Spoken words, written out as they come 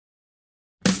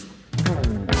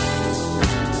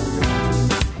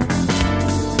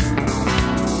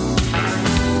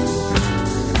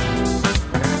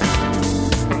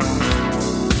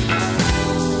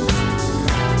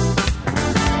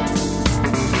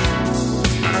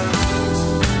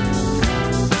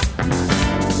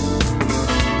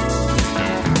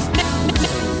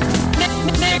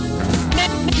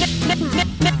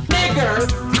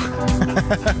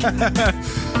All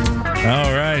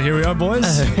right, here we are,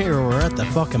 boys. Here we're at the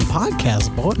fucking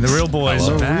podcast, boys. The real boys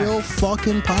The are back. real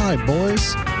fucking pod,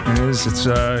 boys. It is. It's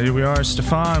here we are,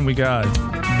 Stefan. We got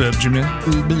Benjamin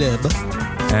Blib.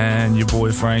 and your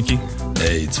boy Frankie.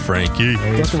 Hey, it's Frankie.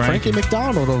 Hey, it's Fucking Frankie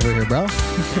McDonald over here, bro.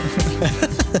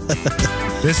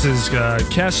 This is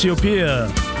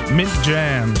Cassiopeia Mint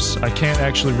Jams. I can't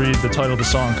actually read the title of the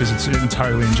song because it's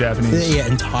entirely in Japanese. Yeah,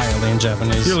 entirely in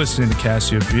Japanese. You're listening to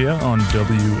Cassiopeia on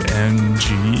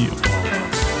WNGR.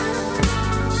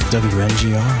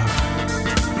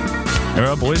 WNGR. All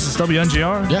right, boys, it's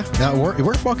WNGR. Yeah,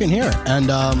 we're fucking here. And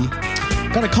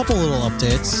got a couple little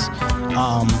updates.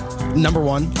 Number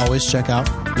one, always check out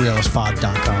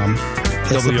realistpod.com.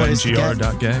 It's the place to get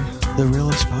WNGR.gay. the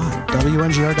realest pod.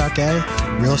 WNGR.gay,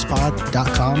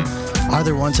 realistpod.com.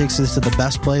 Either one takes us to the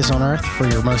best place on earth for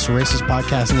your most racist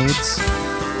podcast needs.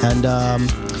 And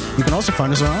you can also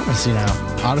find us on Odyssey now.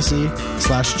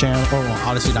 Odyssey/channel, or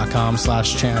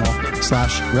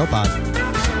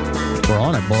odyssey.com/channel/realpod. We're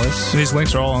on it, boys. And these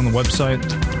links are all on the website.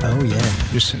 Oh, yeah.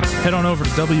 Just head on over to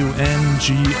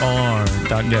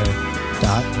WNGR.gay.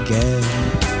 .gay.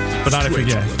 But not if you're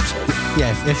gay.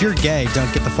 Yeah, if you're gay,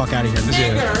 don't get the fuck out of here.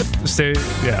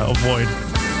 Avoid.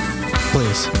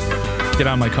 Please. Get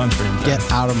out of my country. Get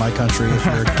out of my country if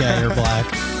you're gay or black.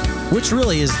 Which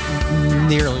really is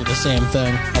nearly the same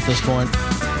thing at this point.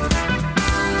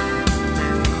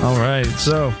 All right,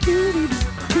 so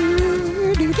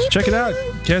check it out.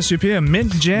 Cassiopeia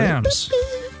Mint Jams.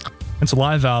 It's a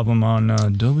live album on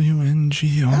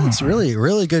WNGR. It's really,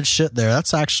 really good shit there.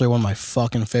 That's actually one of my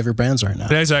fucking favorite bands right now.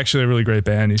 That's actually a really great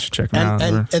band. You should check them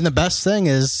out. And the best thing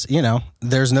is,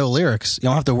 there's no lyrics. You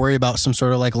don't have to worry about some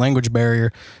sort of like language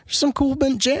barrier. There's some cool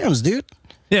mint jams, dude.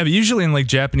 Yeah, but usually in like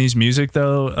Japanese music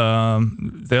though,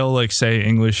 they'll like say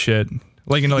English shit.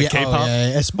 Like K-pop.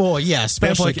 Especially They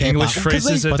have like K-pop. English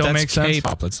phrases that don't make sense.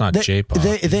 K-pop. That's not J-pop.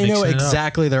 They know Mixing it up.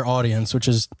 exactly their audience, which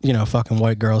is, fucking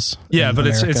white girls. Yeah, in but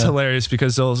it's America. hilarious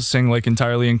because they'll sing like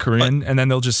entirely in Korean and then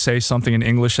they'll just say something in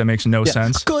English that makes no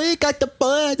sense. Koi got the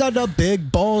butt on the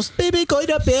big balls, baby. Koi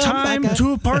the big Time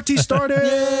to party started.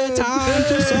 Yeah, time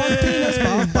to suck penis.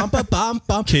 Bum, bum, bum,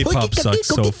 bum. K-pop sucks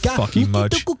so fucking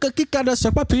much.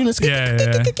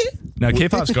 Yeah. No,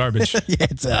 K-pop's garbage. Yeah,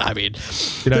 it's, I mean,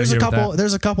 Get out of here with that.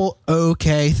 there's a couple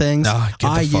okay things. Nah, get the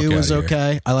fuck IU is outta here.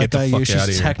 okay. I like Get the IU. fuck outta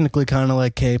She's here. technically kind of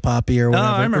like K-poppy or whatever.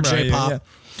 I remember or IU, J-pop.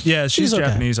 Yeah, she's okay.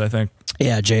 Japanese, I think.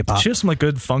 Yeah, J-pop. She has some like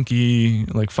good funky Yeah,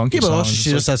 but songs. also she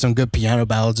It's just has some good piano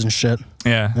ballads and shit.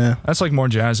 yeah, that's like more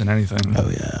jazz than anything. Oh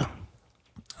yeah.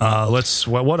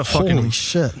 What a fucking Holy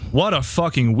shit. what a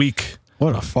fucking week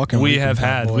What a fucking we week have we've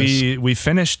had. boys. We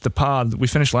finished the pod. We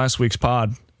finished last week's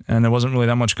pod, and there wasn't really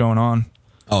that much going on.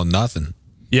 Oh, nothing.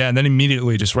 Yeah, and then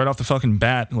immediately, just right off the fucking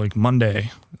bat, like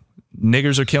Monday,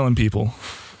 niggers are killing people.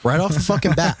 Right off the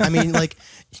fucking bat. I mean, like,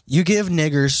 you give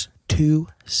niggers 2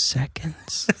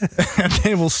 seconds. And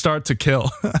they will start to kill.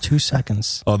 2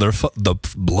 seconds. Oh, they're the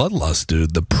bloodlust,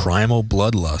 dude. The primal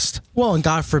bloodlust. Well, and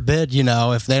God forbid,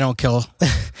 if they don't kill,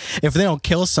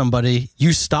 somebody,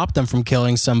 you stop them from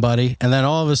killing somebody, and then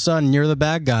all of a sudden you're the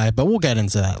bad guy. But we'll get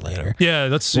into that later. Yeah,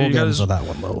 let's see. We'll get into that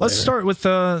one a little Let's later. start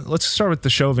with the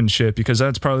Chauvin shit because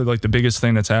that's probably like the biggest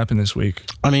thing that's happened this week.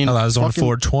 I mean, Oh, that was on fucking-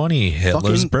 420,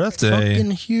 Hitler's fucking- birthday.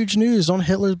 Fucking huge news on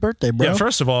Hitler's birthday, bro. Yeah,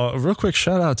 first of all, a real quick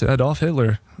shout out to Adolf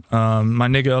Hitler, my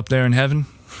nigga up there in heaven.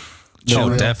 Oh,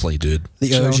 real- definitely, dude.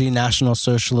 The OG National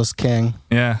Socialist King.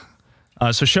 Yeah.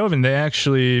 So Chauvin, they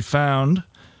actually found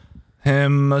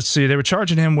him. Let's see, they were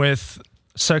charging him with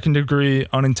second-degree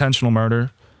unintentional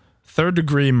murder,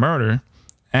 third-degree murder,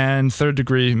 and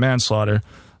third-degree manslaughter.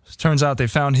 Turns out they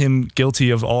found him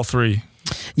guilty of all three.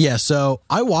 Yeah, so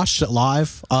I watched it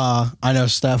live. I know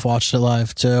Steph watched it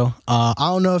live too. I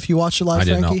don't know if you watched it live, I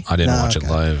didn't know. Frankie. I didn't Nah, watch okay. it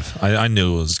live. I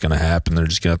knew it was going to happen. They're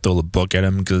just going to throw the book at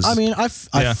him because... I mean, I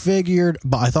Yeah. figured,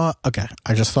 but I thought, okay,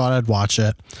 I just thought I'd watch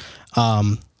it.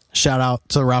 Shout out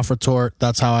to Ralph Retort.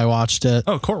 That's how I watched it.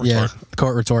 Oh, Court Yeah, Retort.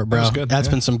 Court Retort, bro. That was good, That's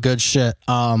yeah. been some good shit.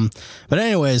 But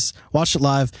anyways, watched it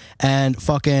live and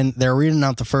fucking, they're reading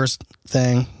out the first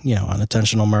thing,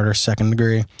 unintentional murder, second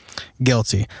degree,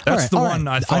 guilty. That's the one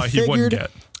I thought he wouldn't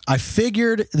get. I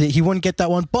figured that he wouldn't get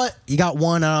that one, but he got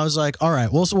one, and I was like, all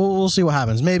right, we'll see what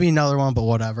happens. Maybe another one, but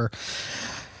whatever.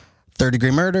 Third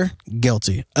degree murder,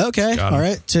 guilty. Okay, Got him. all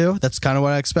right, 2. That's kind of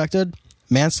what I expected.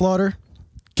 Manslaughter,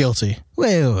 guilty.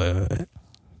 Wait.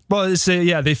 Well, it's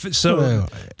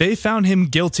they found him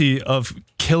guilty of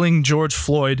killing George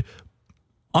Floyd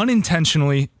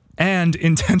unintentionally and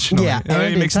intentionally. Yeah, I mean,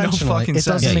 and it makes no intentionally. fucking It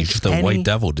sense. doesn't yeah, make he's just a any- white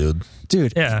devil, dude.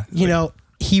 Dude, Yeah.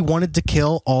 he wanted to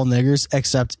kill all niggers,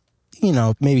 except,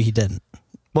 maybe he didn't.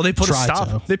 Well, they put a Tried stop.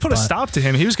 to, They put a but- stop to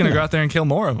him. He was going to go out there and kill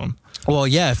more of them. Well,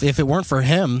 yeah, if it weren't for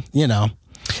him,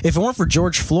 if it weren't for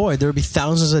George Floyd, there would be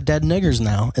thousands of dead niggers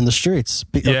now in the streets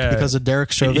because of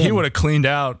Derek Chauvin. He would have cleaned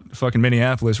out fucking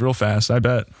Minneapolis real fast, I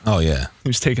bet. Oh, yeah. He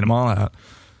was taking them all out.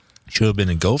 Should have been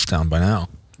in Gulf Town by now.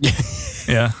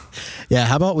 Yeah. Yeah,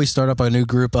 how about we start up a new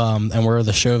group and we're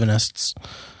the chauvinists?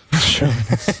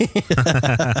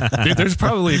 Dude, there's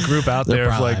probably a group out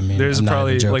there of like, there's I'm not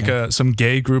probably even like joking. some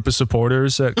gay group of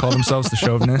supporters that call themselves the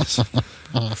chauvinists.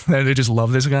 And they just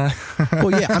love this guy.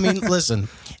 Well, yeah, I mean, listen,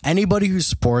 anybody who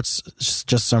supports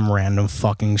just some random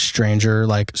fucking stranger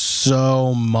like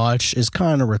so much is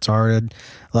kind of retarded.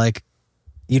 Like,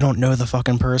 you don't know the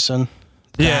fucking person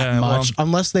that much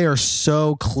unless they are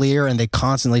so clear and they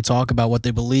constantly talk about what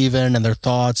they believe in and their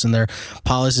thoughts and their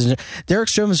policies. Derek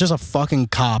Chauvin is just a fucking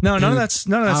cop. No, none of that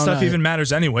stuff even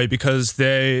matters anyway, because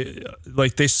they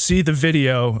see the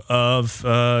video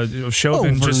of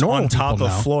Chauvin just on top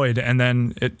of Floyd, and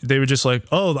then they were just like,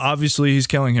 oh, obviously he's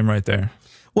killing him right there.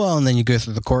 Well, and then you go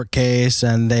through the court case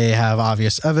and they have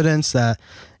obvious evidence that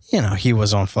he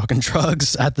was on fucking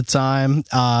drugs at the time,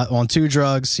 on 2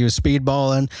 drugs. He was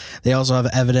speedballing. They also have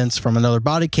evidence from another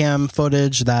body cam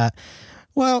footage that,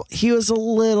 well, he was a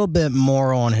little bit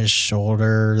more on his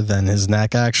shoulder than his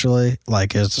neck, actually,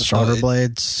 like his shoulder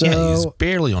blade. So yeah, he was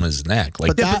barely on his neck.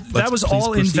 Like that was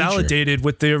all invalidated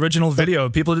with the original video.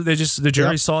 People, the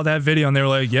jury saw that video and they were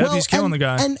like, "Yeah, he's killing the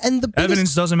guy." And the biggest,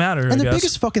 evidence doesn't matter. And the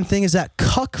biggest fucking thing is that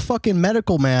cuck fucking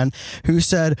medical man who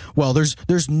said, "Well,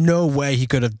 there's no way he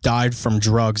could have died from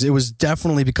drugs. It was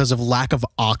definitely because of lack of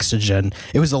oxygen.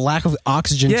 It was a lack of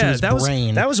oxygen to his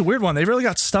brain." That was a weird one. They really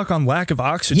got stuck on lack of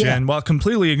oxygen while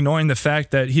completely ignoring the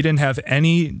fact that he didn't have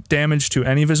any damage to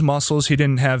any of his muscles. He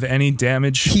didn't have any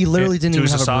damage. He literally didn't to even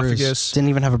his have esophagus. a bruise. Didn't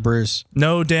even have a bruise.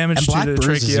 No damage And to black the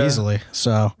bruises trachea. easily.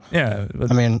 So yeah,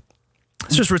 I mean,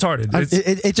 it's just retarded.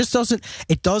 It just doesn't.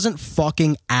 It doesn't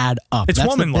fucking add up. It's That's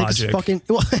woman the biggest logic. Fucking,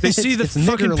 They see the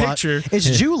fucking picture. It's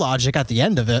Jew logic at the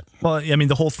end of it. Well, I mean,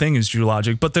 the whole thing is Jew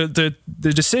logic, but the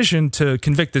decision to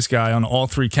convict this guy on all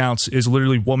 3 counts is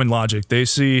literally woman logic. They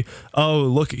see, oh,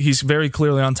 look, he's very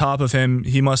clearly on top of him.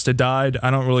 He must have died.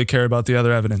 I don't really care about the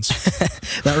other evidence.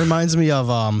 That reminds me of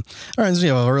a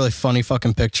really funny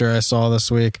fucking picture I saw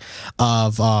this week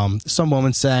of some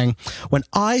woman saying, "When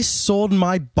I sold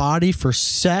my body for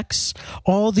sex,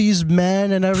 all these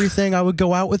men and everything, I would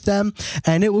go out with them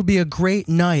and it would be a great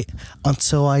night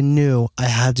until I knew I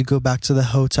had to go back to the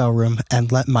hotel room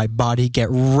and let my body get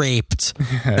raped."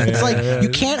 It's like, you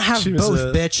can't have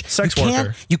both, bitch. Sex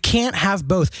worker. You can't have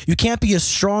both. You can't be a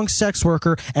strong sex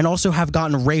worker and also have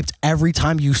gotten raped every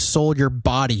time you sold your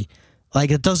body. Like,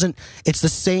 it's the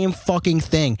same fucking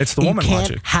thing. It's the woman logic.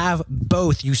 You can't have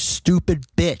both, you stupid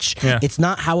bitch. Yeah. It's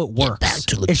not how it works. back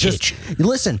to the it's kitchen. just,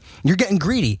 listen, you're getting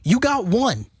greedy. You got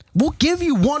one. We'll give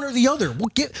you one or the other.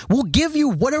 We'll give you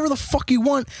whatever the fuck you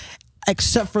want,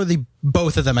 except for the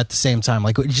both of them at the same time.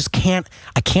 Like, you just can't.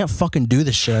 I can't fucking do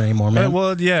this shit anymore, man.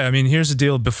 Well, yeah. I mean, here's the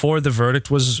deal. Before the verdict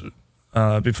was,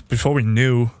 before we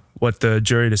knew what the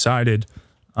jury decided,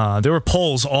 there were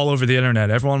polls all over the internet.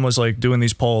 Everyone was like doing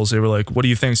these polls. They were like, "What do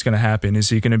you think is going to happen? Is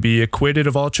he going to be acquitted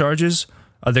of all charges?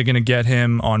 Are they going to get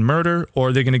him on murder, or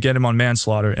are they going to get him on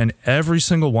manslaughter?" And every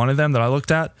single one of them that I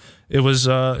looked at, it was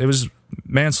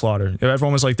manslaughter.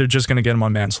 Everyone was like, they're just going to get him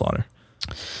on manslaughter,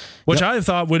 which I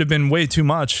thought would have been way too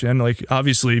much. And like,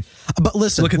 obviously, but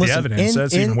listen, look at the evidence.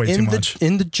 That's even way too much.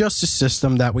 In the justice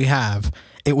system that we have,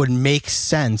 it would make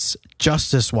sense,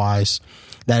 justice-wise,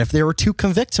 that if they were to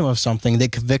convict him of something, they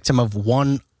convict him of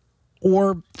 1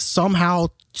 or somehow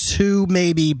 2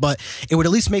 maybe, but it would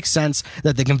at least make sense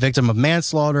that they convict him of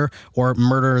manslaughter or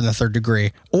murder in the 3rd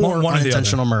degree or one or the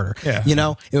unintentional other. murder.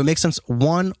 Yeah. It would make sense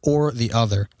one or the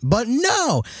other. But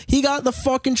no, he got the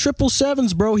fucking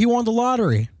 777s, bro. He won the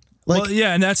lottery. Like, well,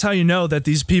 yeah, and that's how you know that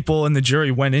these people in the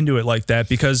jury went into it like that,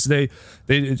 because they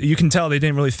you can tell they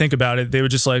didn't really think about it. They were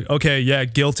just like, okay, yeah,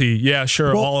 guilty, yeah,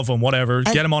 sure, Well, all of them, whatever,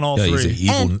 get him on all 3. He's an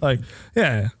evil, Like,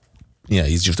 yeah. yeah,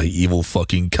 he's just an evil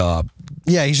fucking cop.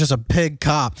 yeah, he's just a pig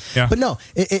cop. Yeah. But no,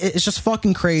 it's just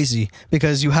fucking crazy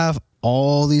because you have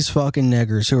all these fucking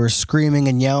niggers who are screaming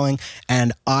and yelling,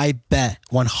 and I bet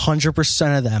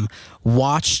 100% of them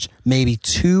watched maybe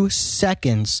 2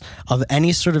 seconds of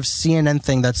any sort of CNN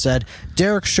thing that said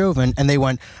Derek Chauvin, and they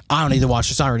went, "I don't need to watch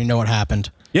this. I already know what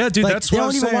happened." Yeah, dude, Like, that's they what I don't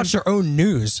was even saying. watch their own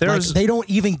news. They don't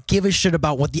even give a shit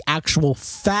about what the actual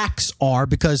facts are,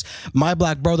 because my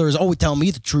black brother is always telling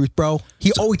me the truth, bro.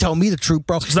 He always telling me the truth,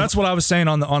 bro. So that's what I was saying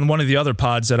on one of the other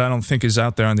pods that I don't think is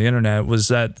out there on the internet, was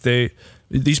that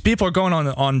These people are going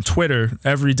on Twitter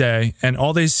every day, and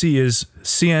all they see is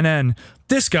CNN.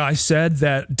 This guy said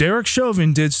that Derek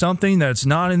Chauvin did something that's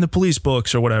not in the police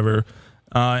books or whatever.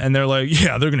 And they're like,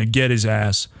 yeah, they're going to get his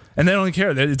ass. And they don't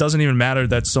care. It doesn't even matter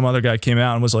that some other guy came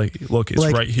out and was like, look, it's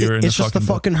right here in the fucking book. It's just the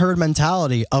fucking herd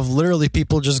mentality of literally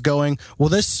people just going, well,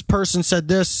 this person said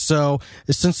this, so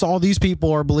since all these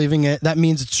people are believing it, that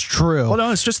means it's true. Well,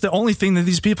 no, it's just the only thing that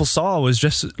these people saw was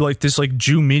just like this like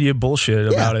Jew media bullshit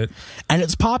about it. And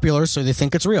it's popular, so they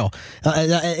think it's real.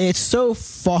 It's so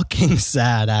fucking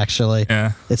sad, actually.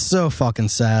 Yeah. It's so fucking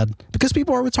sad because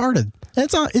people are retarded. And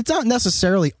it's not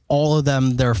necessarily all of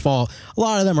them their fault. A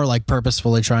lot of them are like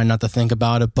purposefully trying not to think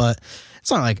about it, but it's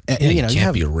not like you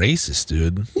can't be racist,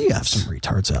 dude. You have some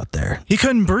retards out there. He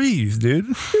couldn't breathe, dude.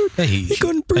 Yeah, he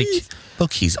couldn't breathe.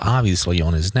 Look, he's obviously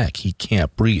on his neck. He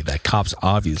can't breathe. That cop's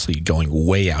obviously going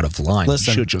way out of line.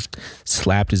 Listen, he should just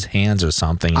slapped his hands or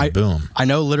something and boom. I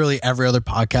know literally every other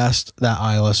podcast that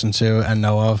I listen to and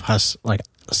know of has like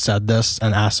said this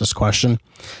and asked this question,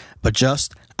 but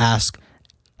just ask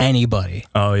anybody.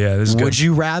 Oh yeah, this is good. Would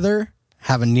you rather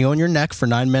have a knee on your neck for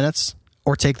 9 minutes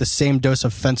or take the same dose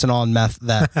of fentanyl and meth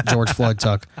that George Floyd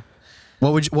took?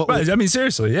 What would you? I mean,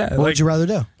 seriously, yeah. What would you rather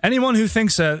do? Anyone who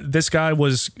thinks that this guy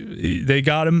they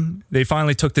got him, they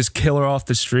finally took this killer off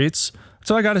the streets.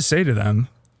 That's all I got to say to them.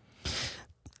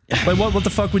 Like, what the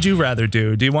fuck would you rather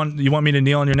do? Do you want me to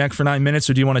kneel on your neck for 9 minutes,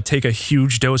 or do you want to take a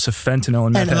huge dose of fentanyl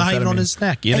and lying on his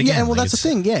neck? Well, that's the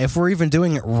thing. Yeah, if we're even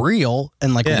doing it real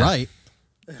and right.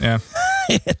 Yeah.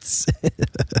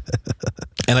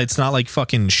 And it's not like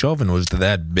fucking Chauvin was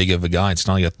that big of a guy. It's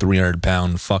not like a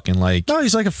 300-pound fucking like. No,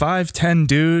 he's like a 5'10"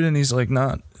 dude, and he's like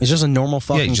not. He's just a normal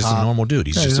fucking. Yeah, he's just a normal dude.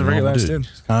 He's just a normal dude.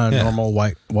 Kind of normal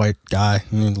white guy.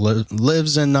 He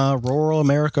lives in rural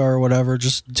America or whatever,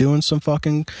 just doing some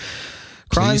fucking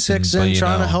crime fixing,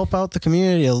 trying to help out the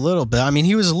community a little bit. I mean,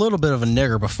 he was a little bit of a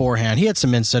nigger beforehand. He had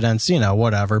some incidents,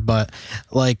 whatever. But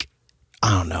like,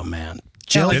 I don't know, man.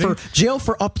 Jail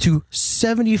for up to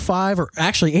 75 or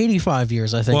actually 85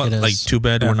 years, I think it is. Like, too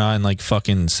bad we're not in like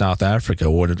fucking South Africa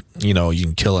where, you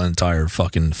can kill an entire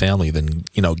fucking family, then,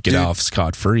 get off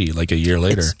scot-free like a year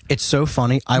later. It's so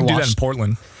funny. I watched that in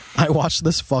Portland. I watched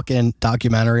this fucking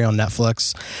documentary on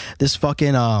Netflix. This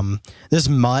fucking, this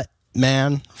mutt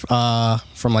man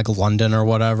from like London or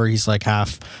whatever. He's like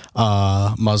half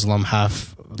Muslim,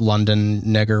 half London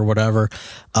nigger, whatever,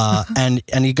 and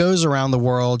he goes around the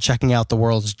world checking out the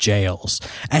world's jails,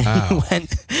 and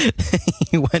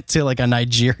he went to like a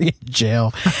Nigerian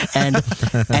jail,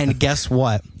 and guess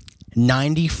what?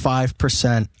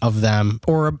 95% of them,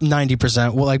 or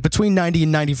 90%, well, like between 90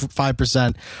 and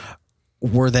 95%,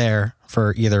 were there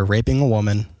for either raping a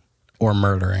woman or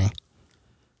murdering.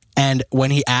 And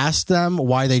when he asked them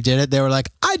why they did it, they were like,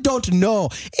 I don't know.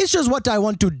 It's just what I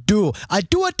want to do. I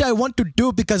do what I want to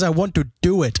do because I want to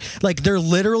do it. Like,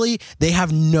 they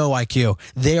have no IQ.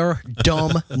 They are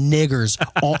dumb niggers.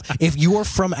 If you are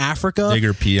from Africa,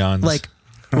 nigger peons. Like,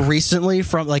 recently,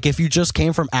 if you just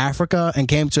came from Africa and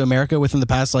came to America within the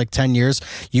past like 10 years,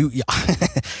 you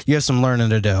have some learning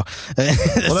to do.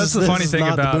 Well, that's the funny thing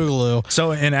about.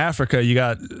 So in Africa, you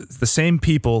got the same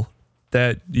people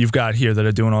that you've got here that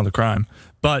are doing all the crime.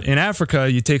 But in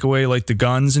Africa, you take away like the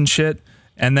guns and shit,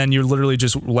 and then you're literally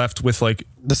just left with like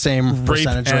the same rape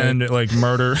percentage and rate. Like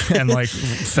murder and like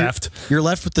theft. You're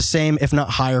left with the same, if not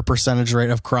higher, percentage rate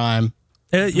of crime.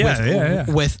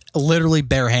 With literally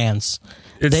bare hands.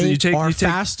 They are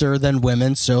faster than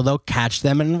women, so they'll catch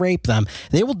them and rape them.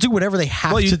 They will do whatever they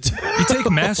have to do. You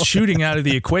take mass shooting out of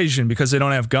the equation because they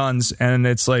don't have guns, and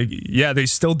it's like, they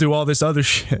still do all this other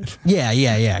shit. Yeah,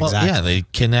 exactly. Well, yeah, they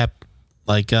kidnapped,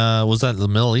 like, was that the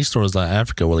Middle East or was that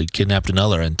Africa where they kidnapped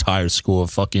another entire school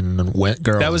of fucking wet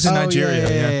girls? That was in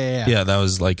Nigeria. Yeah, that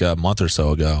was like a month or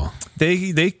so ago.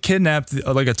 They kidnapped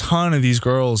like a ton of these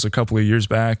girls a couple of years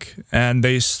back, and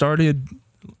they started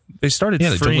they took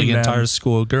like an entire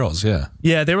school of girls.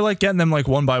 Yeah, they were like getting them like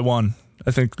one by one.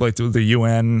 I think like the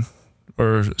UN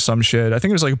or some shit. I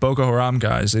think it was like Boko Haram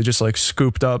guys. They just like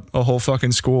scooped up a whole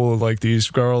fucking school of like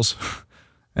these girls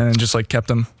and just like kept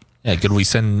them. Yeah, could we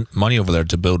send money over there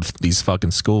to build these fucking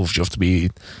schools just to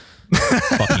be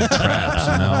fucking traps,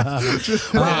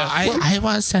 I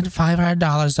want to send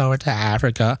 $500 over to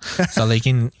Africa so they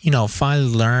can, finally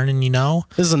learn and,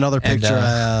 This is another picture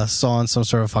I saw on some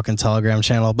sort of fucking Telegram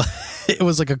channel, but it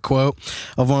was like a quote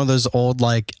of one of those old,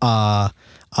 like,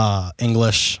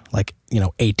 English, like,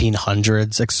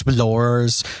 1800s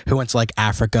explorers who went to like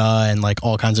Africa and like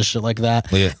all kinds of shit like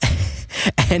that. Yeah.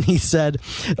 And he said,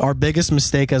 our biggest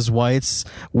mistake as whites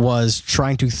was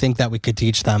trying to think that we could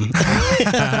teach them.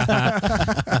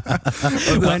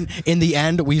 When in the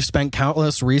end, we've spent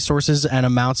countless resources and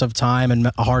amounts of time and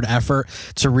hard effort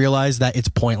to realize that it's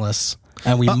pointless.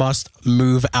 And we must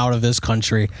move out of this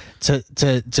country to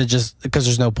just because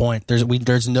there's no point.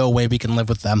 There's no way we can live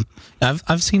with them.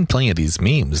 I've seen plenty of these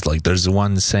memes. Like there's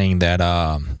one saying that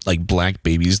like black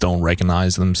babies don't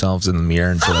recognize themselves in the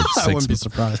mirror until like I wouldn't be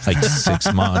surprised. like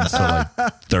 6 months or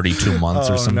like 32 months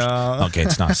or something. No. Okay,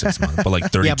 it's not 6 months, but like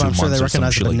 32 Yeah, but I'm sure months they or some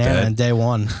recognize shit the like banana that. in day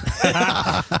one.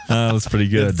 That's pretty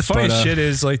good. The funniest shit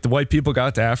is like the white people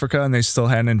got to Africa and they still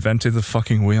hadn't invented the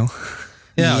fucking wheel.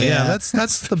 Yeah, that's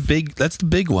the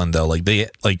big one though.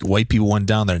 Like white people went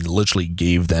down there and literally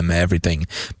gave them everything.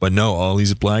 But no, all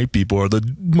these black people are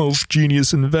the most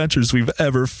genius inventors we've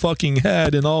ever fucking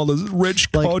had in all the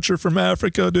rich culture from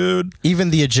Africa, dude.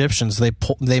 Even the Egyptians,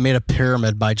 they made a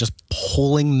pyramid by just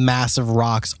pulling massive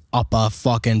rocks up a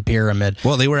fucking pyramid.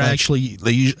 Well, they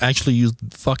actually used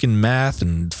fucking math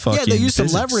and fucking yeah, they used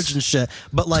physics. some leverage and shit,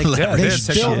 but like Yeah, they they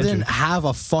still had didn't have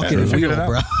a fucking they figured wheel, it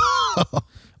bro. out.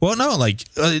 Well, no, like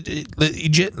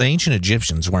the ancient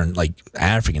Egyptians weren't like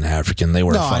African. They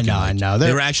were No, fucking. I know.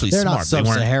 They were actually they're smart. not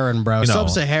sub-Saharan, bro. you know,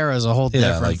 Sub-Sahara is a whole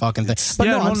different like, fucking thing. But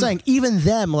yeah, no, I'm saying even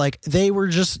them, like they were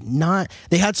just not.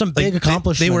 They had some big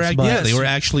accomplishments. They were, but they were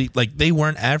actually like they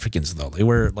weren't Africans though. They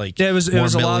were like Yeah, it was more a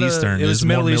lot Middle of Eastern. it was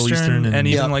more Middle Eastern and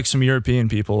even Yeah. like some European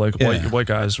people, like Yeah. white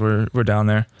guys were down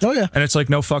there. Oh yeah. And it's like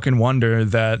no fucking wonder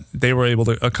that they were able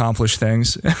to accomplish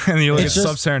things. And you look at It's just-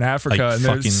 Sub-Saharan Africa like and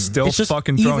they're fucking- still It's just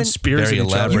fucking throwing even spears very at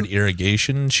each other. elaborate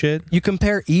irrigation shit. You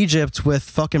compare Egypt with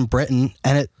fucking Britain,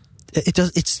 and it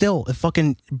does. It's still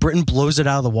fucking Britain blows it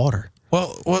out of the water.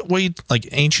 Well, what you like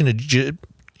ancient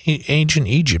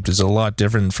Egypt is a lot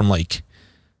different from like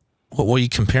what are you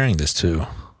comparing this to?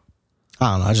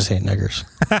 I don't know. I just hate niggers.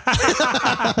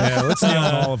 Yeah, let's nail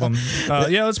all of them.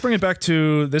 Yeah, let's bring it back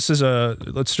to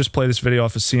let's just play this video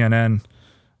off of CNN.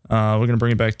 We're going to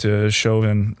bring it back to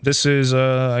Chauvin. This is,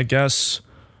 I guess,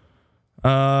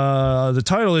 the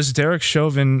title is Derek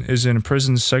Chauvin is in a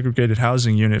prison's segregated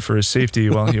housing unit for his safety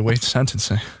while he awaits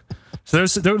sentencing. So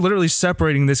they're literally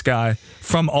separating this guy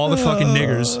from all the fucking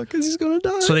niggers Because he's gonna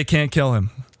die. so they can't kill him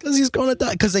Because he's gonna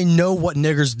die. Because they know what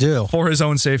niggers do. for his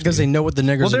own safety. Because they know what the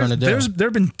niggers are gonna do. There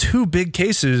have been two big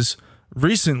cases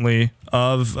recently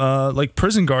of like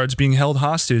prison guards being held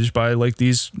hostage by like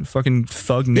these fucking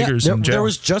thug niggers in jail. There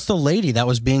was just a lady that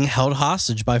was being held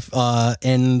hostage by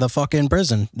in the fucking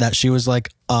prison that she was like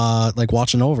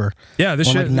watching over. Yeah, this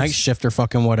on, shit like night shift or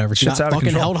fucking whatever. She shit's got out of fucking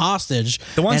control. held hostage.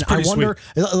 The one's and pretty I wonder,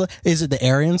 is it the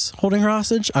Aryans holding her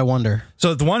hostage? I wonder.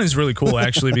 So the one is really cool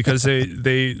actually because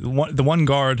the one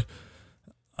guard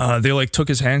they like took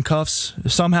his handcuffs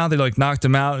somehow. They like knocked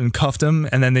him out and cuffed him,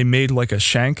 and then they made like a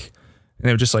shank. And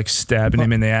they were just like stabbing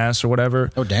him in the ass or whatever.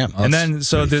 Oh damn! And then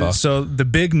so the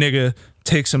big nigga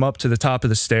takes him up to the top of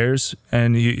the stairs,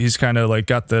 and he's kind of like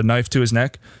got the knife to his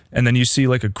neck. And then you see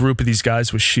like a group of these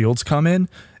guys with shields come in,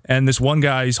 and this one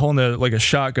guy, he's holding a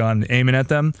shotgun aiming at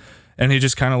them, and he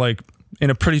just kind of like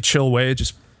in a pretty chill way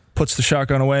just puts the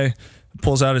shotgun away,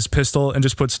 pulls out his pistol, and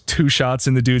just puts 2 shots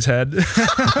in the dude's head.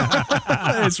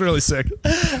 It's really sick.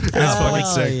 It's fucking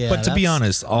sick. yeah, But to be that's-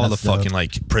 honest, all the that's dope. fucking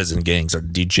like prison gangs are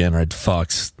degenerate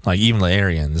fucks. Like even the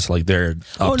Aryans, like they're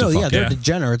up Oh to no, yeah, fucking. they're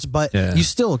degenerates, but Yeah.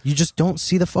 you just don't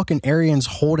see the fucking Aryans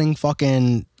holding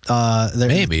fucking their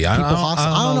Maybe I people don't, hostage.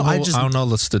 I don't know. I I don't know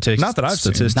the statistics. Not that I've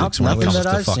seen. statistics when it Nothing comes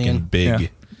that to I've fucking seen. big. Yeah.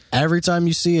 Every time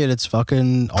you see it, it's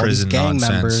fucking all Prison these gang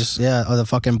nonsense. members. Yeah, or the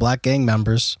fucking black gang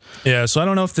members. Yeah, so I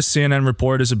don't know if the CNN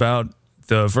report is about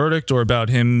the verdict or about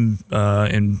him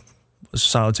in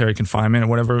solitary confinement or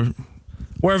whatever,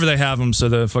 wherever they have him, so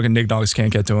the fucking nig dogs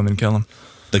can't get to him and kill him.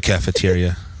 The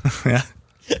cafeteria. Yeah,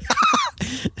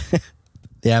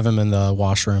 They have him in the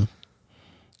washroom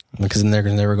because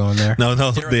they were going there. No,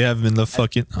 they have him in the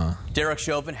fucking. Derek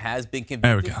Chauvin has been There we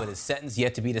convicted, go. but his sentence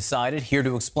yet to be decided. Here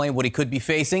to explain what he could be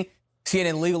facing,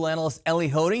 CNN legal analyst Ellie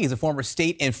Honing. He's a former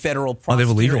state and federal Oh, they have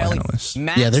a prosecutor. legal Ellie, analyst.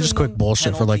 Yeah, they're just quick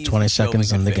bullshit for like 20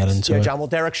 seconds and they get into Yeah, it. John, well,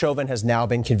 Derek Chauvin has now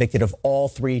been convicted of all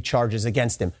 3 charges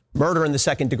against him. Murder in the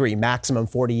 2nd degree, maximum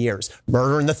 40 years.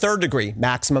 Murder in the 3rd degree,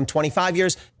 maximum 25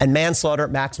 years. And manslaughter,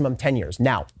 maximum 10 years.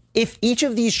 Now, if each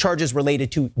of these charges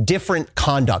related to different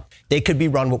conduct, they could be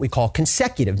run what we call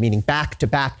consecutive, meaning back to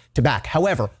back to back.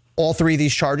 However, all 3 of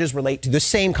these charges relate to the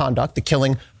same conduct, the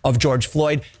killing of George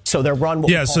Floyd. So they're run what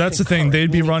we yeah. call So that's the thing; concurrent,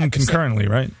 they'd be meaning run at the same- concurrently,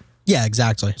 right? Yeah,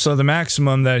 exactly. So the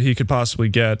maximum that he could possibly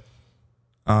get,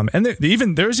 and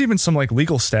there's even some like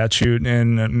legal statute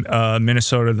in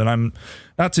Minnesota that I'm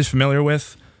not too familiar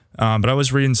with, But I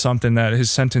was reading something that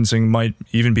his sentencing might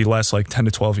even be less, like 10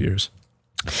 to 12 years.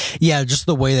 Yeah, just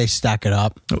the way they stack it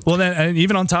up. Well, then, and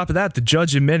even on top of that, the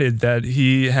judge admitted that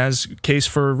he has case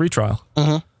for retrial.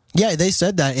 Yeah, they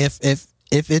said that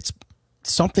if it's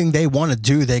something they want to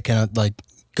do, they can like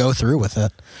go through with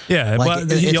it. Yeah, Like,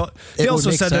 but he it also would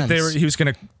make said that sense. he was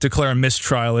going to declare a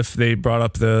mistrial if they brought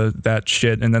up that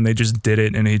shit, and then they just did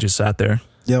it, and he just sat there.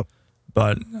 Yep.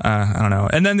 But I don't know.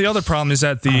 And then the other problem is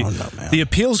that the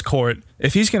appeals court,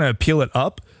 if he's going to appeal it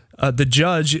up, the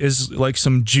judge is like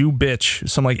some Jew bitch,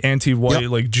 some like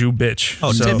anti-white like Jew bitch.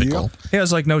 Oh, so typical. He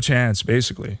has like no chance,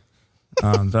 basically.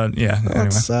 But yeah, anyway.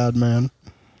 That's sad, man.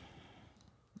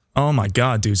 Oh my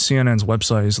god, dude! CNN's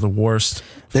website is the worst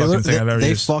fucking thing I've ever They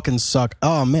used. fucking suck.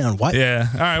 Oh man, what? Yeah.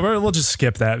 All right, we'll just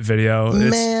skip that video.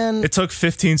 Man. It took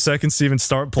 15 seconds to even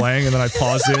start playing, and then I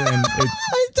paused it, and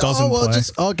it doesn't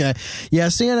play. Okay. Yeah,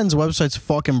 CNN's website's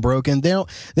fucking broken. They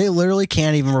literally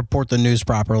can't even report the news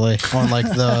properly on like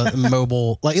the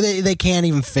mobile. Like they can't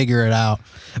even figure it out.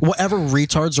 Whatever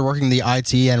retards are working the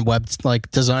IT and web like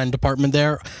design department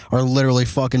there are literally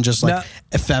fucking just like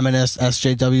feminist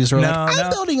SJWs who are like, I'm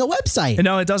building a website.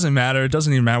 No, it doesn't matter. It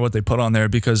doesn't even matter what they put on there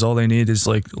because all they need is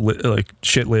like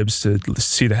shit libs to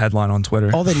see the headline on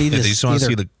Twitter. All they need They is just want to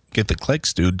either, see get the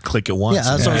clicks, dude. Click it once. Yeah,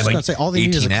 that's what I was Like gonna say. All they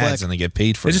need is a 18 ads click. and they get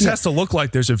paid for It it. just has to look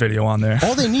like there's a video on there.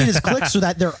 all they need is clicks so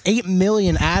that their 8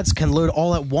 million ads can load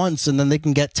all at once, and then they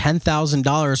can get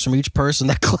 $10,000 from each person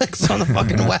that clicks on the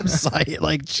fucking website.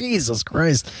 Like Jesus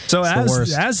Christ! So It's the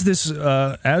worst.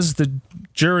 as the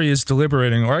jury is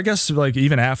deliberating, or I guess like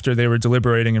even after they were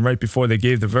deliberating and right before they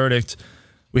gave the verdict,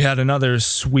 we had another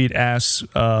sweet ass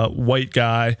white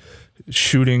guy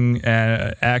shooting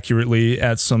accurately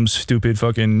at some stupid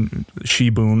fucking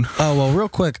she-boon. Oh, well, real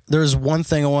quick, there's one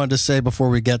thing I wanted to say before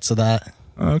we get to that.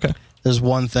 Okay, There's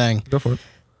one thing, go for it.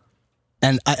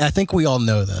 and I think we all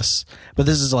know this, but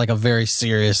this is like a very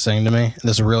serious thing to me, and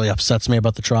this really upsets me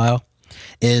about the trial,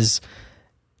 is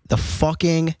the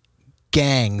fucking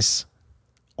gangs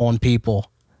on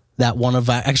people that want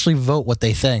to actually vote what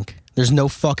they think. There's no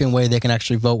fucking way they can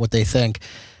actually vote what they think.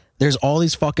 There's all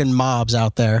these fucking mobs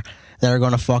out there that are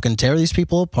going to fucking tear these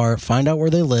people apart, find out where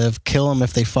they live, kill them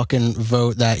if they fucking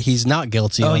vote that he's not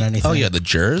guilty on anything. Oh yeah, the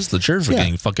jurors were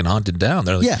getting fucking hunted down.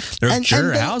 They're like, Yeah. there's And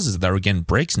juror they- houses that were getting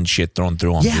bricks and shit thrown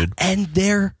through them, Yeah, dude. and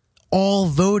they're all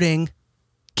voting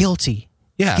guilty.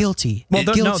 Yeah. Guilty. Well,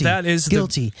 guilty. no, that is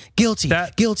guilty. Guilty.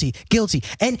 Guilty.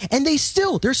 And they're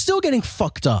still getting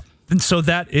fucked up. And so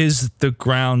that is the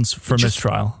grounds for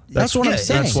mistrial. That's what I'm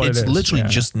saying. That's what It's it is. literally Yeah.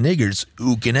 just niggers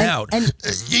ooking out. and-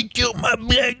 You killed my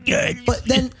black guy. But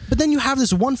then you have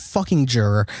this one fucking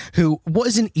juror who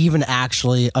wasn't even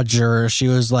actually a juror. She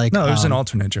was like No, it was an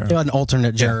alternate juror. an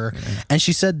alternate juror. And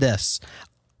she said this: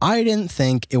 I didn't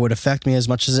think it would affect me as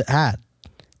much as it had.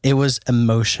 It was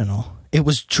emotional. It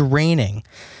was draining.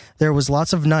 There was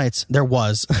lots of nights. There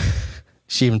was.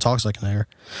 She even talks like a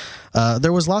nigger.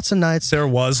 There was lots of nights. There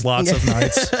was lots of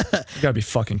nights. You gotta be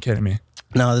fucking kidding me.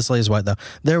 No, this lady's white though.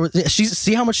 There was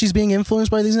see how much she's being influenced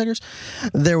by these niggers.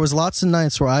 There was lots of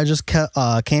nights where I just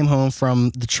came home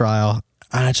from the trial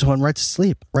and I just went right to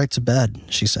sleep, right to bed.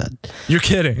 She said, You're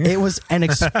kidding. "It was an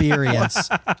experience.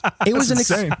 It was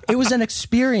insane. it was an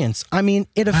experience. I mean,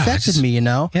 it affected me. You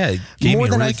know, Yeah, it gave More me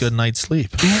a than really I good night's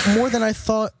sleep. more than I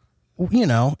thought. You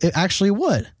know, it actually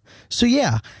would. So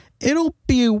yeah." It'll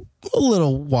be a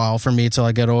little while for me till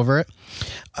I get over it.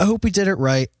 I hope we did it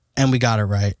right and we got it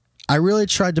right. I really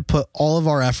tried to put all of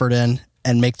our effort in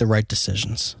and make the right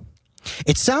decisions.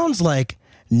 It sounds like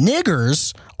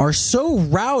niggers are so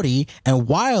rowdy and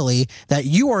wily that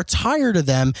you are tired of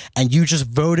them and you just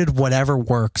voted whatever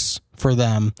works for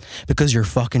them because you're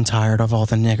fucking tired of all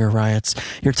the nigger riots.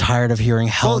 You're tired of hearing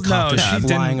helicopters she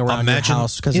flying didn't around your imagine-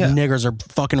 house because yeah. niggers are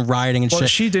fucking rioting and Well,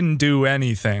 shit. she didn't do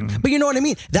anything. But you know what I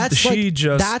mean? That's She like,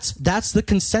 just- that's the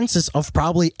consensus of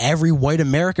probably every white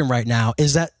American right now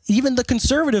is that even the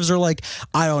conservatives are like,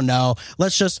 I don't know.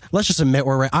 Let's just admit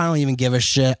we're right. I don't even give a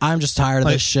shit. I'm just tired of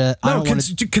this shit. I No, don't want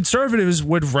to. conservatives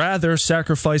would rather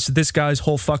sacrifice this guy's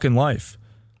whole fucking life.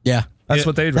 Yeah. That's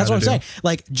what they'd That's rather what I'm do. saying.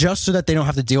 Like, just so that they don't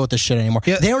have to deal with this shit anymore.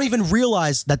 Yeah. They don't even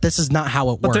realize that this is not how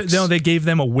it But works. they gave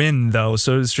them a win though,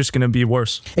 so it's just going to be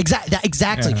worse. Exactly.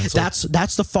 Yeah,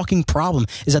 That's the fucking problem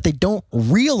is that they don't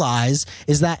realize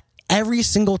is that every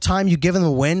single time you give them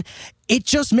a win, it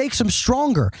just makes them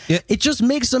stronger. Yeah. It just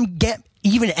makes them get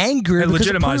even angrier It because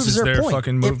it legitimizes proves their their point.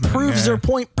 fucking It movement, proves yeah. their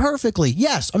point perfectly.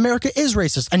 Yes, America is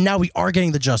racist, and now we are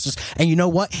getting the justice. And you know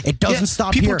what? It doesn't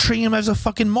stop People here. treat him as a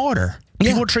fucking martyr.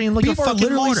 People are treating like People a are fucking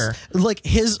literally martyr. like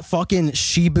his fucking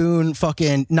Shiboon,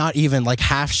 fucking not even like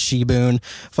half Shiboon,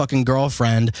 fucking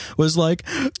girlfriend was like,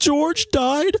 George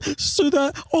died so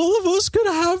that all of us could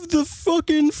have the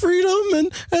fucking freedom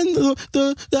and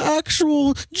the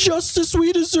actual justice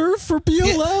we deserve for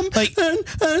BLM.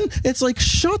 And it's like,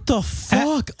 shut the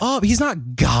fuck up. He's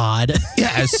not God.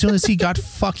 Yeah, as soon as he got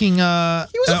fucking He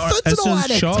was a fentanyl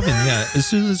addict. As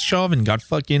soon as Chauvin got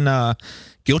fucking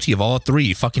guilty of all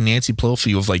three, fucking Nancy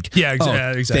Pelosi was like,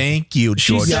 exactly. Thank you,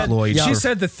 George Floyd. She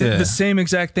said the same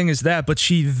exact thing as that, but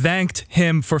she thanked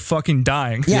him for fucking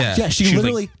dying. Yeah, she was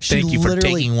literally, like, thank you for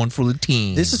taking one for the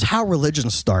team. This is how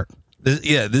religions start. This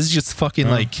is just fucking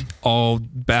like all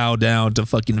bow down to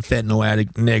fucking fentanyl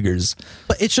addict niggers.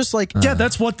 But it's just like, yeah,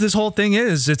 that's what this whole thing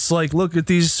is. It's like, look at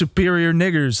these superior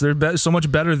niggers. They're so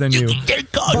much better than you. They're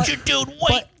culture, dude.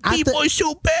 White people are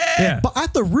so bad. Yeah. But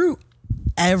at the root,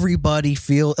 everybody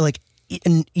feel like,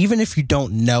 and even if you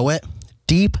don't know it,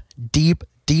 deep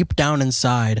down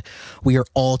inside, we are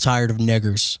all tired of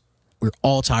niggers. We're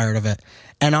all tired of it.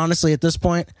 And honestly, at this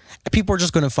point, people are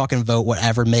just going to fucking vote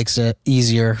whatever makes it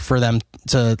easier for them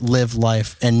to live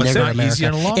life in But it's nigger not America. easy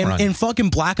in the long run. In fucking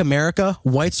black America,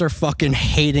 whites are fucking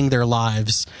hating their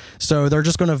lives. So they're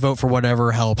just going to vote for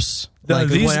whatever helps. Like,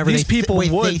 whatever these people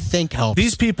they think helps.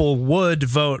 These people would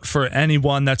vote for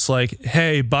anyone that's like,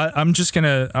 hey, but I'm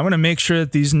gonna make sure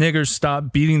that these niggers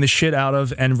stop beating the shit out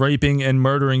of and raping and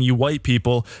murdering you white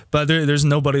people. But there's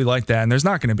nobody like that, and there's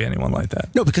not going to be anyone like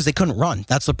that. No, because they couldn't run.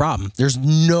 That's the problem. There's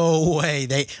no way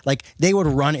they would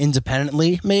run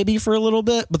independently maybe for a little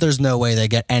bit, but there's no way they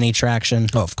get any traction.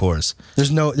 Oh, of course. There's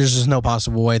just no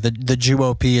possible way. The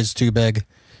GOP is too big.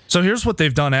 So here's what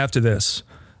they've done after this.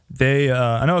 They,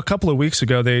 I know a couple of weeks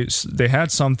ago they had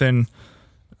something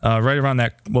right around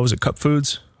that. What was it? Cup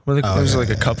Foods. It was like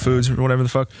a Cup Foods or whatever the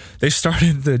fuck. They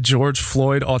started the George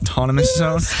Floyd Autonomous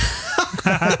Zone.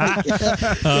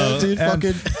 Dude,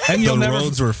 and The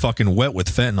roads were fucking wet with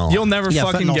fentanyl. You'll never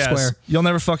fucking Fentanyl guess. Square. You'll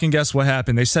never fucking guess what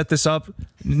happened. They set this up.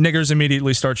 Niggers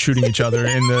immediately start shooting each other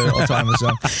in the autonomous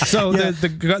zone. So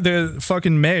the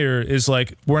fucking mayor is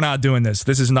like, we're not doing this.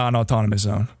 This is not an autonomous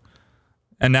zone.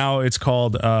 And now it's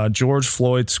called George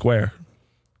Floyd Square.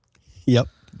 Yep.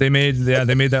 They made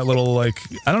that little, like,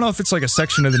 I don't know if it's like a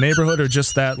section of the neighborhood or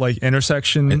just that like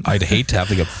intersection. I'd hate to have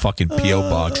like a fucking PO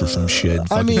box or some shit.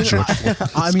 I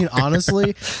mean,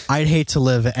 honestly, I'd hate to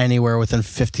live anywhere within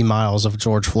 50 miles of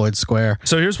George Floyd Square.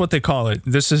 So here's what they call it.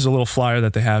 This is a little flyer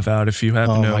that they have out if you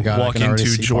happen to walk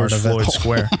into George Floyd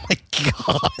Square. Oh my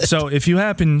God. So if you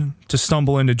happen to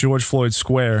stumble into George Floyd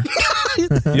Square,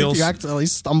 if you accidentally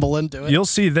stumble into it, you'll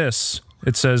see this.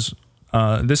 It says,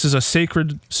 this is a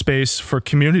sacred space for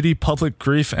community, public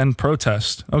grief, and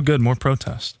protest. Oh, good, more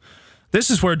protest. This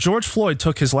is where George Floyd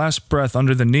took his last breath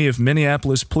under the knee of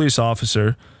Minneapolis police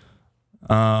officer,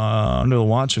 under the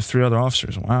watch of 3 other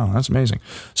officers. Wow, that's amazing.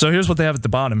 So here's what they have at the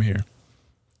bottom here.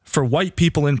 For white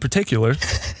people in particular,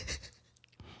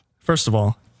 first of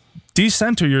all,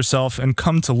 decenter yourself and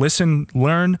come to listen,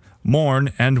 learn,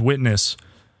 mourn, and witness.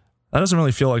 That doesn't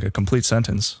really feel like a complete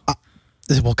sentence.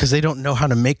 well, because they don't know how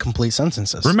to make complete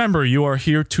sentences. Remember, you are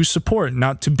here to support,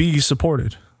 not to be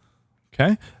supported.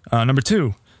 Okay? Number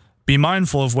 2, be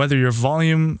mindful of whether your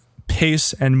volume,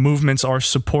 pace, and movements are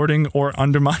supporting or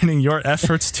undermining your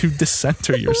efforts to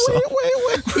decenter yourself.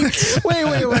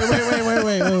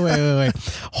 Wait.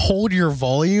 Hold your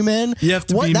volume in? You have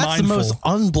to be That's mindful. the most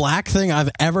un-black thing I've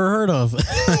ever heard of.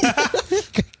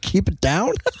 Keep it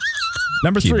down?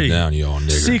 Number Keep 3, it down, you old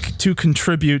nigger. seek to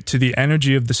contribute to the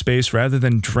energy of the space rather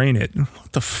than drain it.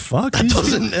 What the fuck?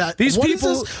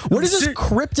 What is this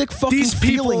cryptic fucking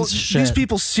feelings shit? These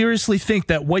people seriously think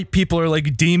that white people are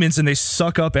like demons and they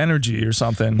suck up energy or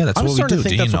something. Yeah, that's I'm what we starting do. to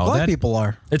think Do you that's what know black that? people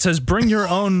are. It says, bring your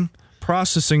own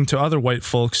processing to other white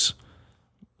folks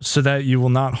so that you will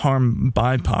not harm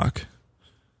BIPOC.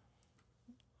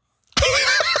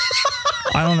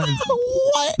 I don't know.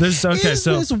 What There's- okay, is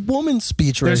so this woman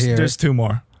speech right here? There's 2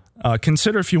 more.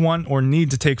 Consider if you want or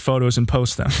need to take photos and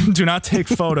post them. Do not take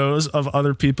photos of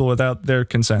other people without their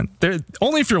consent.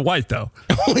 Only if you're white, though.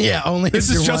 Yeah, only This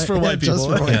if is you're just for white just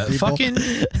people. for white Yeah, people. fucking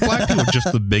black people are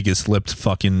just the biggest lipped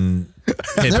fucking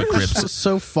hypocrites.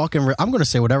 So fucking. I'm gonna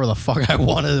say whatever the fuck I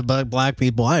wanted about black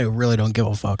people. I really don't give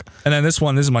a fuck. And then this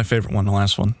is my favorite one, the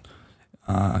last one.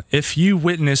 If you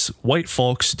witness white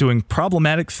folks doing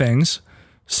problematic things,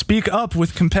 speak up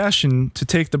with compassion to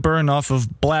take the burden off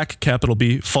of black, capital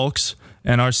B, folks,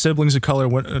 and our siblings of color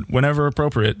whenever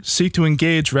appropriate. Seek to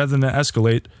engage rather than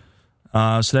escalate.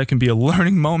 So that can be a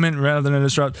learning moment rather than a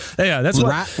disrupt. Yeah, that's what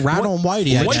Rat on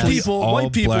whitey. I white guess. people- All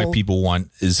black people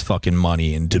want is fucking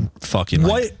money and to fucking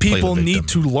white play people the need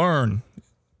victim. to learn.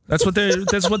 That's what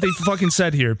they fucking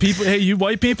said here. People, hey, you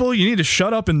white people, you need to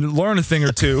shut up and learn a thing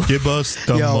or two. Give us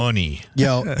the money.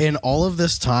 Yo, in all of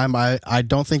this time, I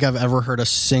don't think I've ever heard a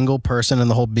single person in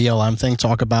the whole BLM thing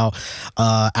talk about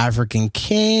African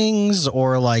kings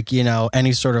or like, you know,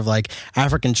 any sort of like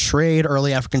African trade,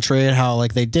 early African trade, how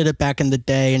like they did it back in the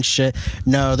day and shit.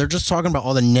 No, they're just talking about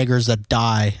all the niggers that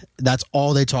die. That's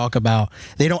all they talk about.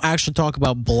 They don't actually talk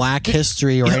about black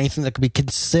history or anything that could be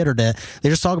considered it. They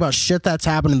just talk about shit that's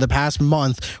happened in the past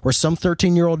month where some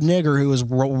 13-year-old nigger who was,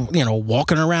 you know,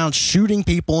 walking around shooting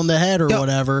people in the head or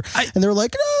whatever. And they're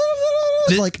like,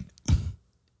 like,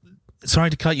 sorry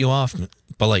to cut you off,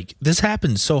 but like this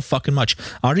happens so fucking much.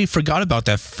 I already forgot about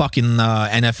that fucking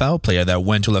NFL player that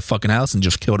went to the fucking house and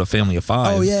just killed a family of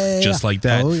 5. Oh, yeah, just like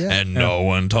that. Oh, yeah. And no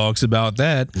one talks about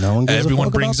that. No one gives Everyone a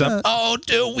fuck brings about up, that. oh,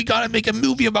 dude, we gotta make a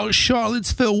movie about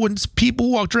Charlottesville when people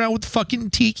walked around with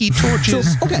fucking tiki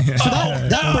torches. Okay, so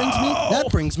that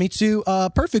brings me to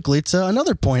perfectly to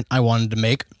another point I wanted to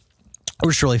make,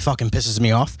 which really fucking pisses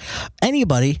me off.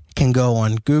 Anybody can go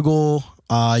on Google,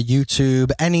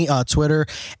 YouTube, any Twitter,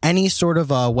 any sort of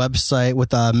website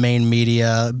with a main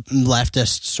media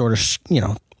leftist sort of you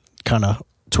know kind of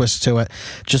twist to it.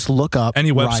 Just look up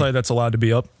Any website that's allowed to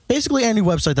be up. Basically, any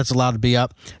website that's allowed to be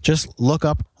up. Just look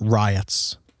up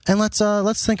riots. And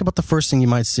let's think about the first thing you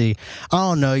might see. I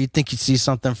don't know. You'd think you'd see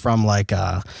something from like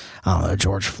I don't know,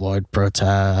 George Floyd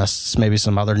protests, maybe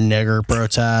some other nigger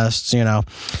protests. You know,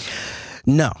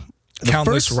 no.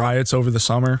 Countless riots over the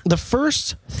summer. The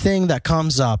first thing that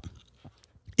comes up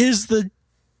is the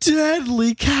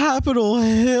deadly Capitol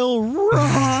Hill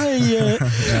riot.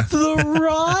 The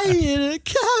riot at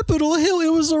Capitol Hill.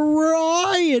 It was a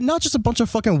riot. Not just a bunch of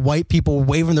fucking white people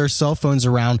waving their cell phones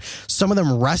around. Some of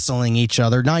them wrestling each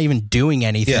other, not even doing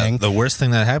anything. Yeah, the worst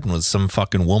thing that happened was some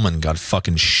fucking woman got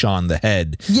fucking shot in the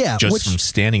head. Yeah, just from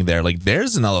standing there. Like,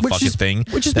 there's another fucking thing.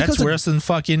 That's worse than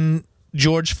fucking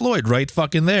George Floyd right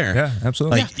fucking there. Yeah,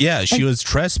 absolutely. Like, she was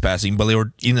trespassing, but they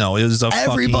were, you know, it was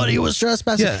everybody was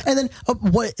trespassing. Yeah. And then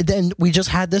then we just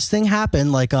had this thing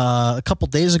happen like a couple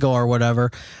days ago or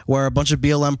whatever, where a bunch of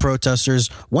BLM protesters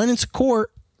went into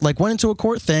a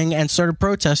court thing and started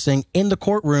protesting in the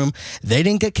courtroom. They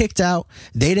didn't get kicked out.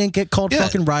 They didn't get called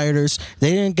fucking rioters.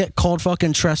 They didn't get called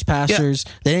fucking trespassers.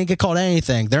 They didn't get called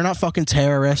anything. They're not fucking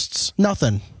terrorists.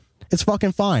 Nothing. It's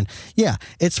fucking fine. Yeah,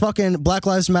 it's fucking Black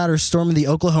Lives Matter storming the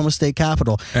Oklahoma State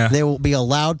Capitol. Yeah. They will be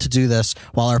allowed to do this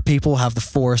while our people have the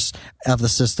force of the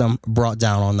system brought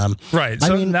down on them. Right.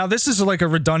 So now this is like a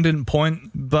redundant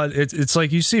point, but it's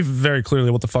like you see very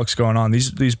clearly what the fuck's going on.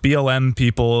 These BLM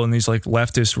people and these like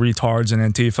leftist retards and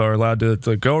Antifa are allowed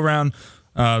to go around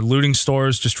looting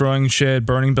stores, destroying shit,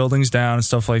 burning buildings down and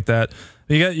stuff like that.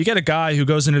 You get a guy who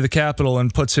goes into the Capitol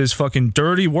and puts his fucking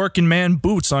dirty working man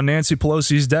boots on Nancy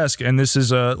Pelosi's desk, and this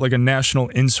is like a national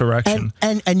insurrection.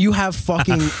 And you have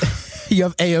fucking you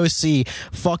have AOC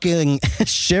fucking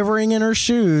shivering in her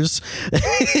shoes.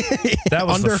 That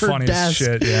was under the funniest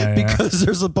her desk shit. Yeah. Because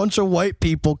there's a bunch of white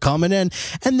people coming in,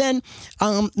 and then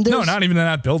no, not even in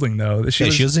that building though. She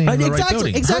was in the right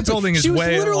building. Exactly. Her building is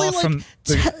way off from.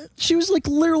 She was like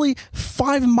literally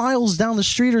 5 miles down the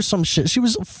street or some shit. She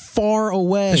was far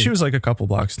away. She was like a couple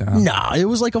blocks down. Nah, it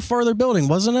was like a farther building,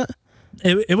 wasn't it?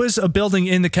 It was a building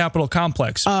in the Capitol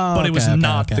complex, but it was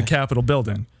not the Capitol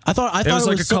building. I thought it was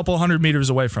like a couple hundred meters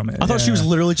away from it. I thought she was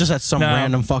literally just at some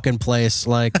random fucking place.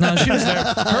 Like, no, she was there.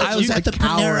 I was at the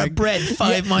Panera Bread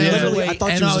 5 miles away,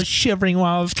 and I was shivering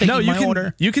while I was taking my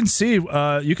order. You can see,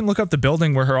 you can look up the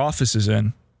building where her office is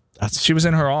in. She was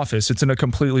in her office. It's in a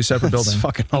completely separate building. That's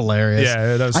fucking hilarious.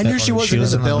 Yeah, that was I knew she wasn't in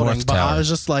the building, but tower. I was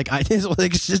just like,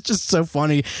 it's just so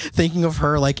funny thinking of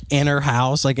her like in her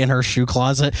house, like in her shoe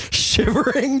closet,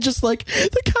 shivering, just like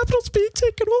the Capitol's being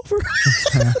taken over.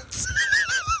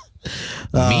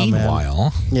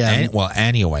 Meanwhile, yeah.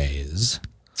 Anyways,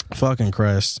 fucking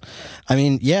Christ. I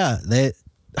mean, yeah, they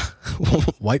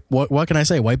white. What can I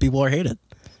say? White people are hated.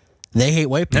 They hate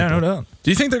white people. Yeah, no doubt.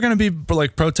 Do you think they're going to be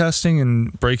like protesting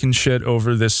and breaking shit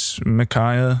over this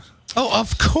Micaiah? Oh,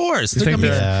 of course. They're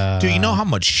gonna be, do you know how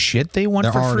much shit they want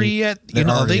for free yet? You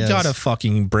know, they gotta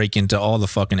fucking break into all the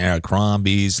fucking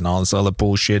Abercrombies and all this other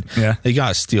bullshit. Yeah. They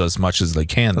gotta steal as much as they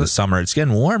can this summer. It's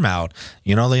getting warm out.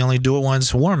 You know, they only do it when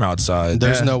it's warm outside.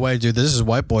 There's no way, dude. This is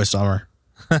white boy summer.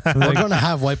 We're going to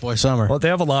have white boy summer. Well, they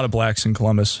have a lot of blacks in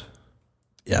Columbus.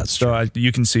 Yeah, it's true.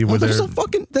 You can see where that's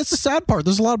the sad part.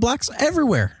 There's a lot of blacks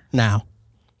everywhere now.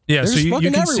 Yeah, so you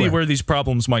can see where these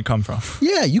problems might come from.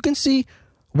 Yeah, you can see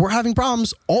we're having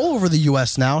problems all over the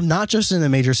U.S. now, not just in the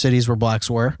major cities where blacks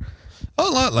were. A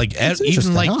lot, like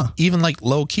even like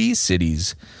low key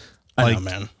cities. I know,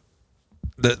 man.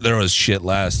 there was shit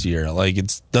last year. Like,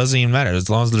 it doesn't even matter as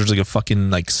long as there's like a fucking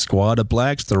like squad of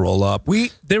blacks to roll up.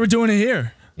 They were doing it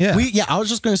here. Yeah, I was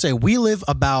just gonna say we live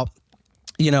about.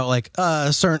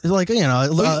 Certain, like, a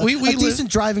decent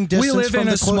driving distance We live from in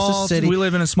the a closest small city. We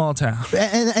live in a small town,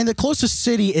 and the closest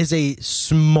city is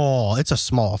it's a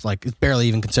small, like, it's barely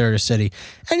even considered a city.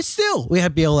 And still, we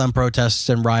have BLM protests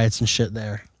and riots and shit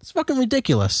there. It's fucking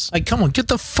ridiculous. like, come on, get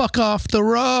the fuck off the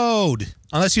road.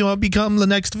 Unless you want to become the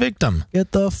next victim.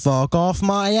 Get the fuck off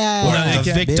my ass. Or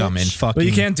the victim bitch. and fucking. but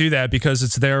you can't do that because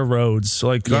it's their roads.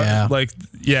 Like, Yeah. police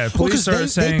 'cause are they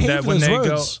saying pave that when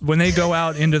those they roads. go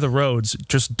out into the roads,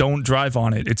 just don't drive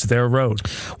on it. It's their road.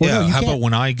 Well, Yeah, no, you how can't- about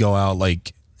when I go out,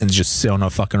 like, and just sit on a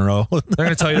fucking road? They're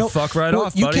gonna tell you No, to fuck right well,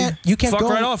 off, you buddy. can't fuck go-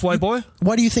 right off, white boy.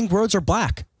 Why do you think roads are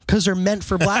black? Because they're meant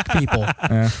for black people.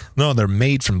 No, they're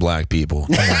made from black people.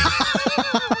 Come on.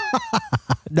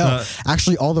 No,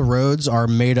 actually, all the roads are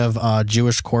made of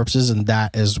Jewish corpses, and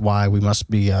that is why we must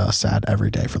be sad every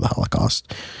day for the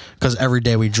Holocaust. Because every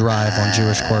day we drive on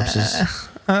Jewish corpses.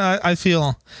 I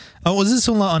feel. Was this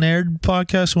on unaired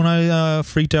podcast when I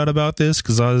freaked out about this?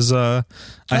 Because I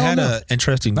had an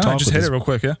interesting No, talk. just with hit this, it real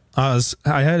quick, yeah.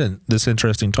 I had this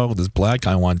interesting talk with this black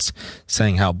guy once,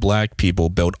 saying how black people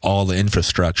built all the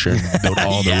infrastructure, and built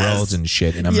all the roads and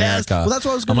shit in America. Well, that's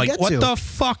what I was I'm gonna like, get to. what the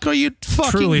fuck are you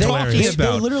fucking Truly talking hilarious. They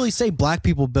about? literally say black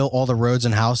people built all the roads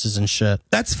and houses and shit.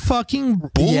 That's fucking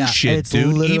bullshit, it's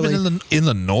dude. literally- Even in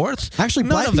the north, Actually, none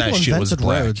black of that people shit was invented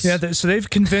black. roads. Yeah, so they've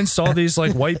convinced all these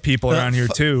like white people around here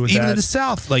too. Even in that- the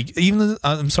South, like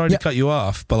I'm sorry to cut you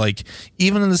off, but like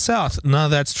even in the South, none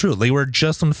of that's true. They were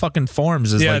just on fucking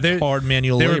farms as like hard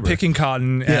manual they labor. were picking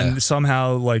cotton, and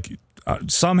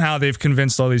somehow they've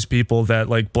convinced all these people that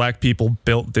like black people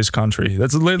built this country.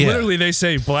 That's literally they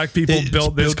say black people It's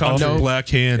built this built off country. of black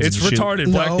hands. It's and shit.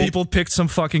 retarded. Black No. people picked some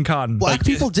fucking cotton. Black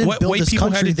people didn't build White this people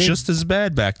country. had it just as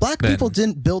bad back Black then. people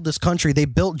didn't build this country. They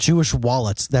built Jewish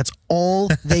wallets. That's all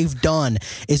they've done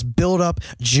is build up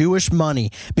Jewish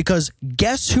money. Because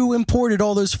guess who imported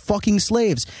all those fucking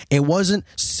slaves? It wasn't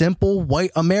simple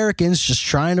white Americans just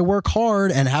trying to work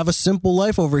hard and have a simple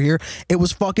life over here. It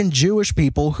was fucking Jewish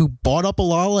people who bought up a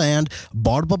lot of land,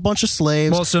 bought up a bunch of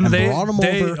slaves, Well, so and they- brought them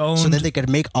they over so owned- that they could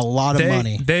make a lot of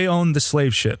money. They owned the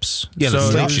slave ships. Yeah, the So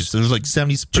slave there's- ships. There was like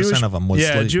 70% Jewish, of them was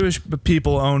slave. Jewish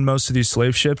people owned most of these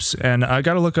slave ships, and I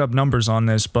got to look up numbers on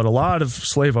this, but a lot of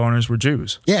slave owners were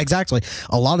Jews. Yeah, exactly.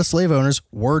 A lot of slave owners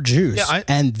were Jews, Yeah,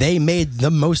 and they made the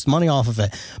most money off of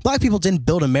it. Black people didn't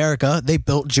build America; they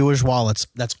built Jewish wallets.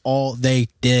 That's all they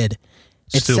did.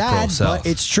 It's Still sad, pro-South. but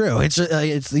it's true. It's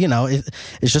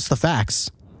it's just the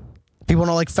facts. People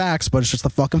don't like facts, but it's just the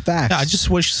fucking facts. Yeah, I just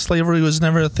wish slavery was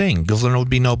never a thing because then there would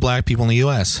be no black people in the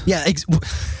U.S. yeah.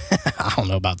 I don't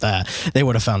know about that. They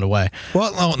would have found a way.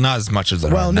 Well, no, not as much as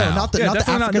there Well, are no, now. not the Yeah, not the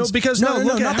definitely not. No, Africans. because no,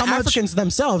 look at not the how much- Africans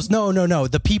themselves. No.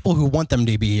 The people who want them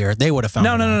to be here, they would have found.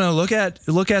 a way. No.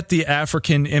 Look at the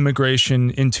African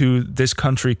immigration into this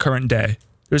country current day.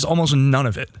 There's almost none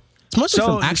of it. It's mostly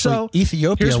from actually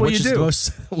Ethiopia, here's what which you is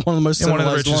do. one of the most In one of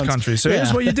the civilized richest ones. countries. So here's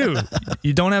Yeah. what you do.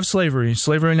 You don't have slavery.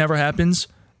 Slavery never happens.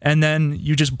 And then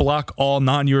you just block all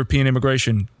non-European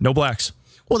immigration. No blacks.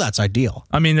 Well, that's ideal.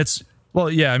 I mean, it's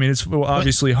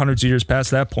obviously hundreds of years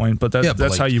past that point, but Yeah, but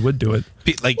that's like- how you would do it.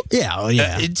 Like, Yeah.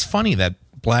 it's funny that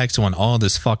blacks want all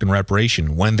this fucking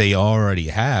reparation when they already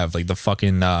have like the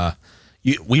fucking. I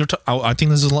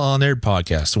think this is on their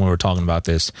podcast when we were talking about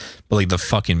this, but like the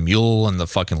fucking mule and the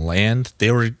fucking land,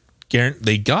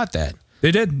 they got that.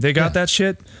 They did. They got that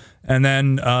shit. And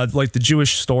then like the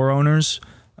Jewish store owners,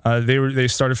 they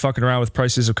started fucking around with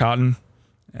prices of cotton.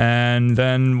 And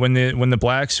then when the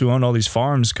blacks who owned all these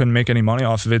farms couldn't make any money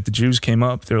off of it, the Jews came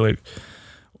up. They're like,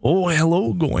 "Oh,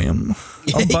 hello, Goyim.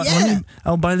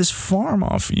 I'll buy this farm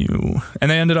off you." And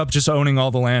they ended up just owning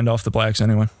all the land off the blacks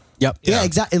anyway. Yep. Yeah,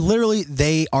 exactly. Literally,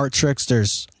 they are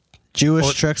tricksters.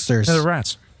 Jewish tricksters. They're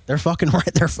rats. They're fucking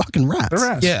right. They're fucking rats. They're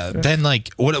rats. Yeah. Then like,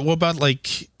 what about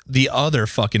like the other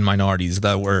fucking minorities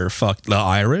that were the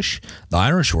Irish? The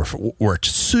Irish worked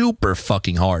super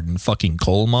fucking hard in fucking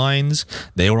coal mines.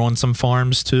 They were on some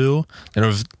farms too.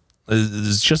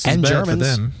 It's just as And bad Germans. for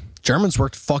them. Germans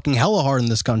worked fucking hella hard in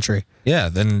this country. Yeah,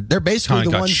 then They're basically kinda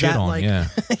the got ones shit that on, like. yeah.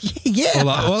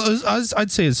 Yeah. I'd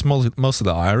say it's most of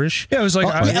the Irish. Yeah, it was like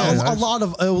a lot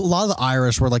of the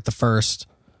Irish were like the first.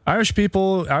 Irish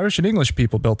and English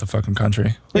people built the fucking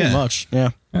country. Pretty Yeah. much. Yeah.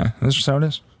 Yeah, that's just how it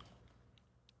is.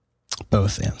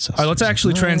 Both ancestors. All right, let's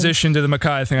actually transition to the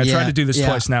Mackay thing. I tried Yeah, to do this yeah,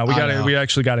 twice now. We I know.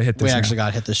 actually got to hit this. We now. actually got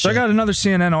to hit this So shit. I got another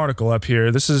CNN article up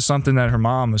here. This is something that her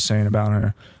mom was saying about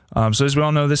her. So as we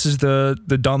all know, this is the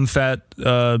dumb fat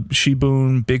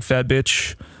she-boon big fat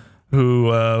bitch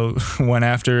who went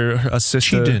after a sister.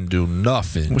 She didn't do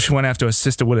nothing. She went after a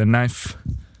sister with a knife.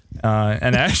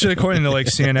 And actually, according to like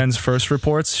CNN's first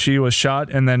reports, she was shot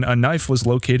and then a knife was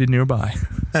located nearby.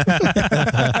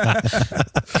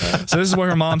 So this is what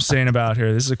her mom's saying about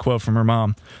her. This is a quote from her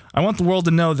mom. I want the world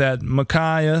to know that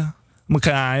Micaiah,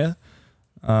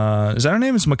 is that her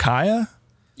name? Is Micaiah?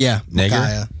 Yeah, Nigger?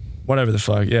 Micaiah. Whatever the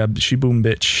fuck. Yeah, she boom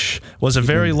bitch. Was a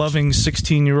very loving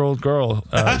 16-year-old girl.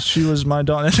 She was my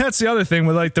daughter. And that's the other thing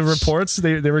with like the reports.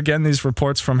 They were getting these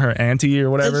reports from her auntie or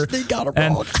whatever. They got her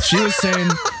and wrong. she was saying,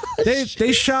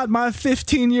 they shot my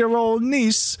 15-year-old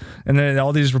niece. And then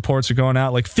all these reports are going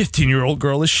out like 15-year-old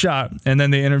girl is shot. And then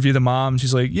they interview the mom.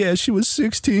 She's like, yeah, she was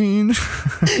 16.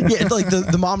 Yeah, like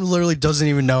the mom literally doesn't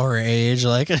even know her age.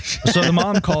 Like, So the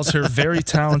mom calls her very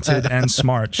talented and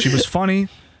smart. She was funny.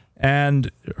 And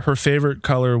her favorite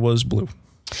color was blue.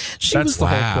 she That's was the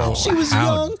whole Wow. quote. She was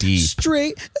How young, deep.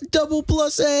 straight, double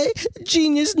plus A,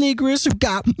 genius negress who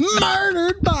got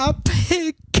murdered by a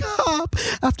pig cop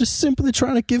after simply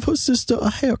trying to give her sister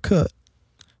a haircut.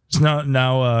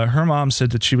 Now, her mom said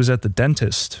that she was at the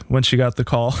dentist when she got the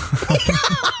call.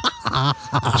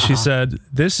 She said,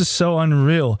 "This is so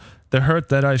unreal. The hurt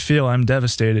that I feel, I'm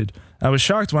devastated. I was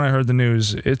shocked when I heard the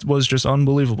news. It was just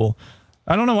unbelievable."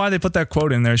 I don't know why they put that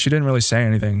quote in there. She didn't really say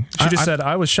anything. She just said,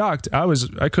 "I was shocked. I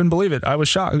couldn't believe it. I was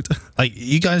shocked." Like,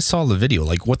 you guys saw the video.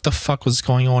 Like, what the fuck was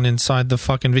going on inside the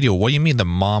fucking video? What do you mean the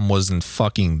mom wasn't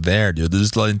fucking there, dude?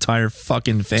 There's the entire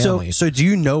fucking family. So do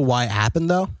you know why it happened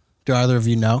though? Do either of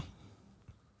you know?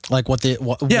 Like what Yeah,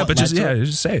 what but led just to it?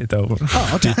 just say it though.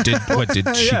 Oh, okay.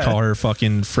 Did she Yeah. call her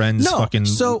fucking friends No, fucking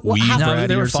so what weed happened- No, ratty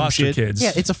they were or some foster shit? kids.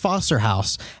 Yeah, it's a foster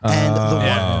house, and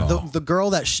the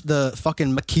girl that the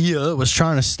fucking Makia was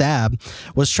trying to stab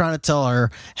was trying to tell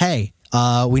her, "Hey,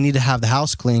 we need to have the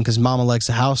house clean because Mama likes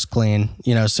the house clean.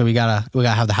 You know, so we gotta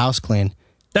have the house clean."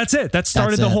 That's it. That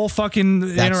started That's the it. whole fucking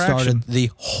That interaction. started the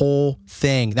whole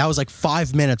thing. That was like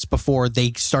 5 minutes before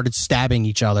they started stabbing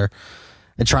each other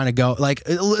and trying to go like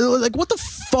what the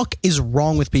fuck is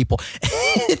wrong with people?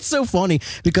 It's so funny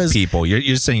because People.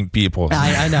 You're saying people.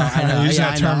 I know. I'm using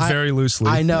that I know. term very loosely.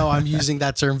 I know I'm using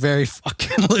that term very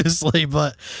fucking loosely,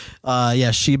 but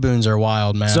yeah, she-boons are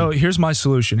wild, man. So here's my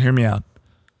solution. Hear me out.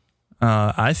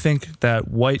 I think that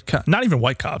not even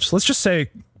white cops, let's just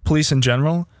say police in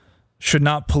general, should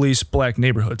not police black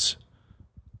neighborhoods.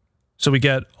 So we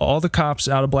get all the cops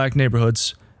out of black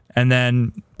neighborhoods, and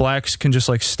then blacks can just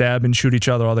like stab and shoot each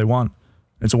other all they want.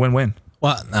 It's a win-win.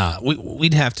 Well, nah,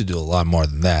 we'd have to do a lot more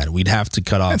than that. We'd have to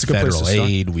cut off That's a good place federal to start.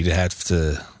 aid. We'd have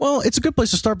to. well, it's a good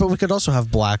place to start, but we could also have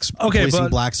blacks policing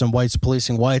but- blacks and whites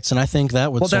policing whites, and I think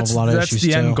that would Well, solve a lot of that's issues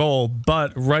the too. end goal.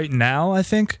 But right now, I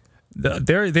think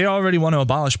they already want to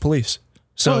abolish police.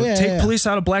 So Oh, yeah, take yeah. police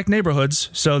out of black neighborhoods,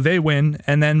 so they win,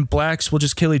 and then blacks will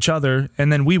just kill each other,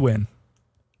 and then we win.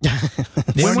 They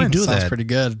already Win-win. do Sounds that. pretty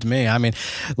good to me. I mean,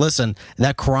 listen,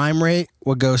 that crime rate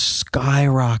would go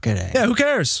skyrocketing. Yeah, who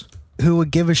cares? Who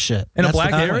would give a shit In a That's the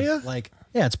black point. area? Like,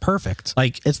 yeah, it's perfect.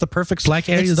 Like, it's the perfect. black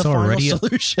areas it's the final already-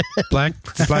 solution.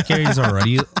 Black areas are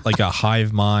already like a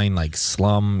hive mind, like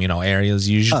slum, areas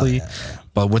usually.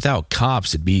 But without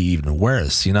cops, it'd be even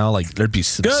worse. Like there'd be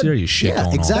some Good. serious shit Yeah,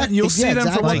 going exactly. You'll see them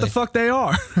for what exactly. the fuck they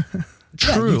are.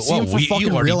 True. you'd see them for fucking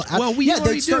you already, real. we yeah,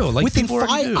 already they'd start- do. Like within people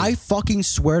already do. I fucking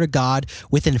swear to God,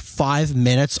 within 5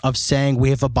 minutes of saying we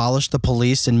have abolished the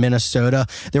police in Minnesota,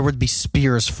 there would be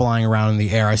spears flying around in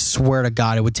the air. I swear to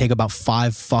God, it would take about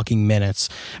 5 fucking minutes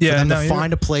for Yeah, them no, to you're-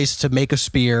 find a place to make a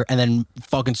spear and then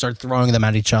fucking start throwing them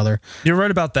at each other. You're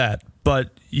right about that,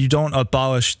 but you don't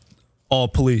abolish all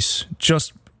police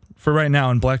just for right now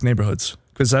in black neighborhoods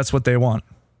because that's what they want.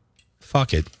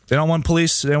 Fuck it. They don't want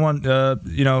police. They want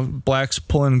blacks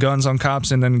pulling guns on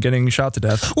cops and then getting shot to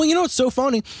death. Well, you know what's so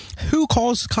funny? Who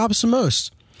calls the cops the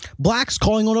most? Blacks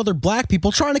calling on other black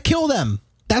people trying to kill them.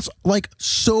 That's like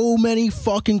so many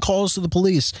fucking calls to the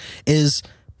police is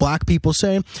black people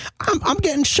saying, I'm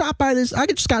getting shot by this. I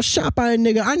just got shot by a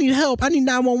nigga. I need help. I need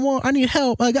 911. I need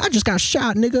help. Like, I just got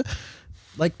shot, nigga.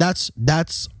 Like that's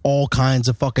all kinds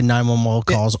of fucking 911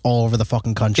 calls all over the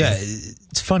fucking country. Yeah,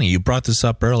 it's funny. You brought this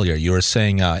up earlier. You were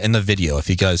saying in the video, if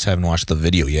you guys haven't watched the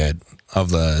video yet of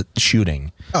the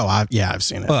shooting. Oh, I've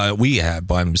seen it. We have,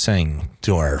 but I'm saying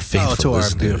to our faithful to our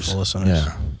listeners. beautiful listeners.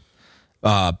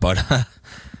 Yeah. But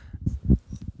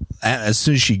as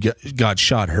soon as she got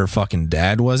shot, her fucking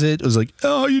dad was like,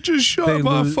 oh, you just shot They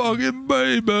my lose- fucking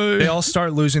baby. They all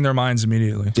start losing their minds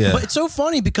immediately. Yeah. But it's so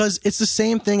funny because it's the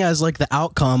same thing as like the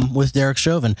outcome with Derek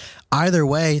Chauvin. either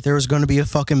way, there was going to be a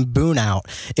fucking boon out.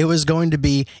 It was going to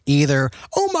be either,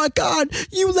 oh my God,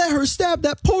 you let her stab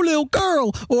that poor little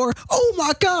girl, or oh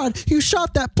my God, you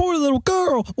shot that poor little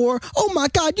girl, or oh my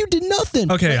God, you did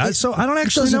nothing. Okay, so I don't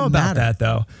actually know about that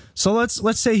though. So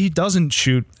let's say he doesn't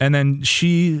shoot, and then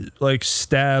she like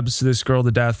stabs this girl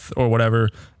to death or whatever,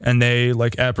 and they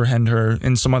like apprehend her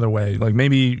in some other way, like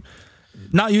maybe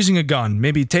not using a gun,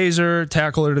 maybe taser,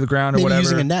 tackle her to the ground or Maybe whatever.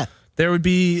 using a net. There would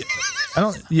be,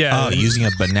 using a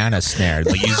banana snare,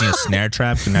 like using a snare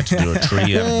trap connected to a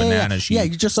tree and a banana. She you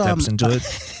just steps into it.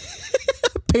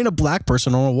 paint a black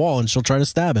person on a wall and she'll try to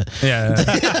stab it. Yeah.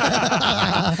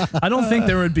 I don't think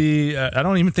there would be. I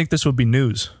don't even think this would be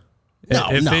news.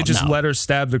 If they just let her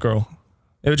stab the girl,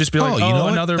 it would just be like,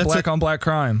 another black on black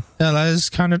crime. Yeah, that is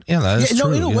kind of that is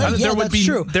true. In a way, there would that's be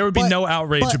true. There would be no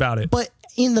outrage about it. But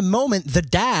in the moment, the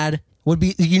dad would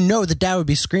be, the dad would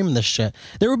be screaming this shit.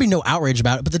 There would be no outrage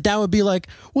about it, but the dad would be like,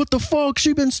 what the fuck?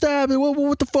 She been stabbed.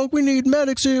 What the fuck? We need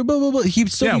medics here. Blah, blah, blah.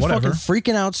 He'd still be fucking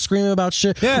freaking out, screaming about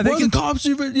shit. Yeah, they can cops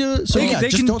even. So they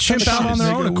can chimp out on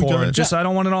their own accord. Just I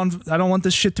don't want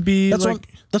this shit to be. That's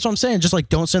what I'm saying. Just like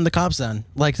don't send the cops then.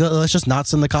 Like let's just not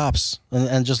send the cops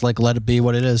and just like let it be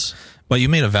what it is. But you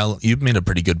made a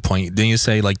pretty good point. Didn't you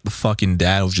say like the fucking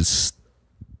dad was just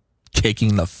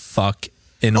kicking the fuck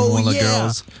in one of the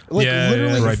girls? Like,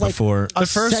 literally right before the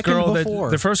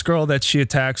first girl that she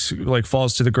attacks like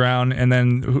falls to the ground, and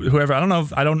then whoever I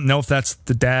don't know if that's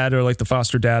the dad or like the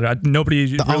foster dad.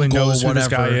 Nobody really knows who this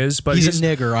guy is, but he's a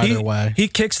nigger either way. He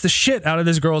kicks the shit out of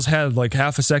this girl's head like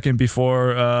half a second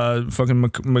before fucking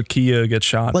Makia gets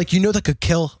shot. Like that could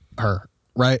kill her.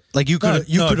 Right, like you could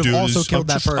have also killed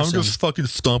that person. I'm just fucking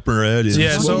stomping her head in.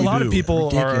 Yeah, so a lot of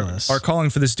people are calling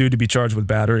for this dude to be charged with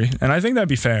battery, and I think that'd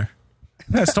be fair.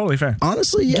 That's totally fair.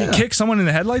 Honestly, yeah. You kick someone in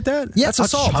the head like that? Yeah, that's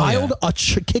assault.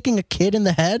 Kicking a kid in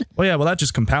the head? Well, that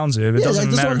just compounds it. It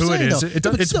doesn't matter who it is.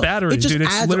 It's battery, dude.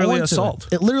 It's literally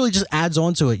assault. It literally just adds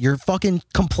on to it. You're fucking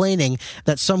complaining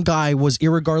that some guy was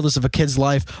irregardless of a kid's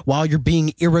life while you're being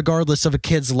irregardless of a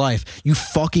kid's life. You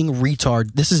fucking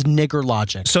retard. This is nigger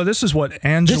logic. So this is what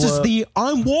Angela... This is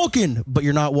I'm walking, but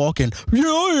you're not walking. Yeah,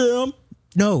 I am.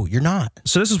 No, you're not.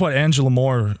 So this is what Angela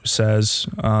Moore says.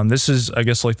 This is, I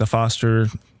guess, like the foster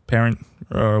parent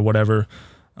or whatever.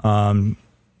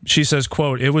 She says,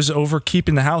 quote, "It was over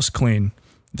keeping the house clean.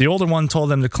 The older one told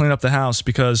them to clean up the house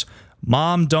because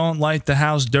mom don't like the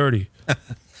house dirty."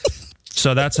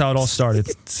 So that's how it all started.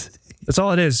 That's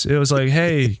all it is. It was like,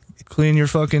 hey,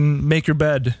 make your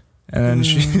bed. And then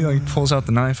she like pulls out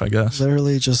the knife, I guess.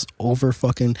 Literally just over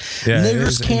fucking... Yeah,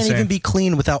 niggers can't even be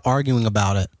clean without arguing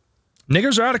about it.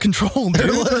 Niggers are out of control.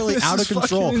 They're literally out of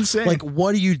control. Like,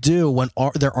 what do you do when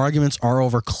their arguments are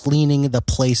over cleaning the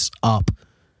place up?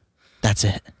 That's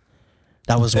it.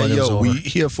 That was what it was over. We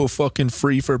here for fucking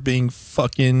free for being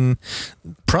fucking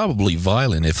probably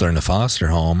violent if they're in a foster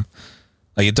home.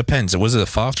 Like, it depends. Was it a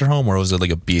foster home or was it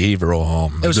like a behavioral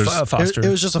home? It was a foster. It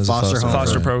was just a foster home.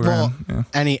 Foster program. Well,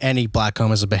 yeah. Any black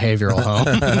home is a behavioral home.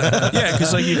 Yeah,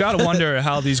 because like you got to wonder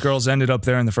how these girls ended up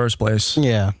there in the first place.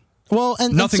 Yeah. Well,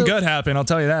 and nothing good happened, I'll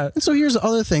tell you that. And so here's the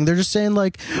other thing. They're just saying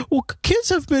like, well, kids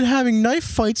have been having knife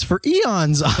fights for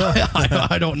eons.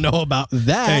 I don't know about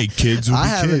that. Hey, kids will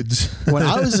be kids. When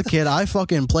I was a kid, I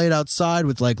fucking played outside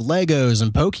with like Legos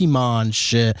and Pokemon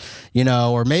shit,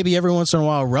 or maybe every once in a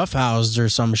while roughhoused or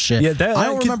some shit. Yeah, I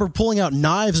don't remember pulling out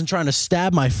knives and trying to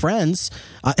stab my friends.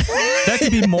 That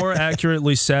could be more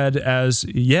accurately said as,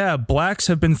 blacks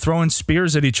have been throwing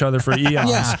spears at each other for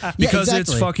eons. Because exactly.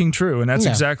 It's fucking true, and that's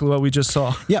exactly what we just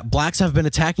saw. Yeah, blacks have been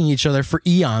attacking each other for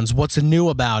eons. What's new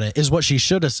about it is what she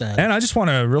should have said. And I just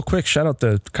want to real quick shout out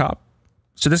the cop.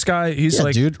 So this guy, he's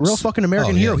like, dude, real fucking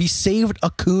American hero. He saved a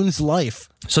coon's life.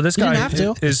 So this guy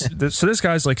so this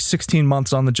guy's like 16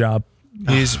 months on the job.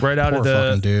 He's right out of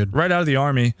the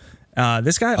army.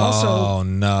 This guy also. Oh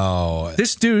no!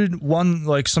 This dude won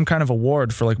like some kind of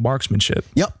award for like marksmanship.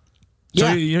 Yep. So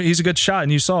he's a good shot,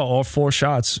 and you saw all 4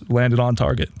 shots landed on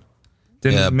target.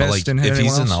 Didn't miss, but like if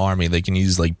he's in the army, they can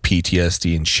use like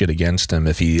PTSD and shit against him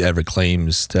if he ever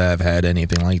claims to have had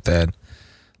anything like that.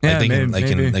 Yeah, like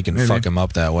they can fuck him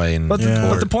up that way. And but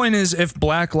the point is, if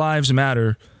Black Lives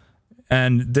Matter,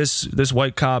 and this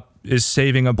white cop is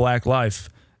saving a black life,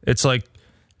 it's like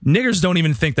niggers don't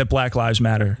even think that Black Lives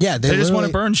Matter. Yeah, they just want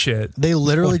to burn shit. They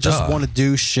literally just want to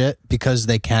do shit because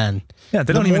they can. Yeah,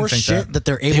 they don't even think shit that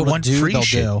they're able to do, they'll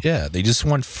do. Yeah, they just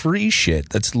want free shit.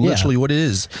 That's literally what it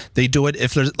is. They do it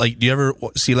if there's like, do you ever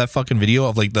see that fucking video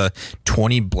of like the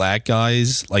 20 black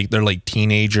guys, like they're like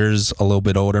teenagers, a little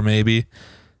bit older maybe?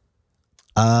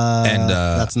 And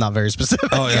that's not very specific.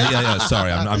 Oh yeah.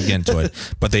 Sorry, I'm getting to it.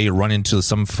 But they run into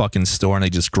some fucking store and they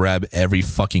just grab every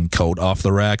fucking coat off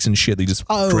the racks and shit. They just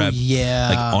grab.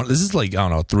 Yeah. This is like, I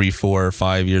don't know, 3, 4,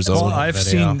 5 years old. Well, I've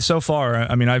seen so far.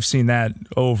 I mean, I've seen that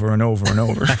over and over and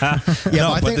over.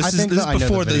 This is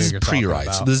before. This is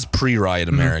pre-riot. So this is pre-riot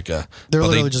America. They're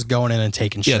literally just going in and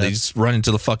taking shit. Yeah, they just run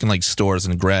into the fucking like stores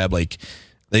and grab like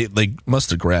they must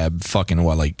have grabbed fucking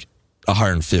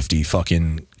 150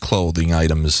 fucking clothing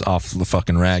items off the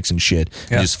fucking racks and shit,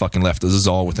 and just fucking left. This is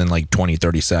all within like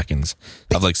 20-30 seconds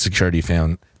of like security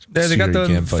found. Yeah, they got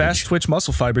the fast twitch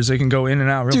muscle fibers. They can go in and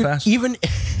out real fast.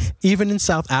 Even in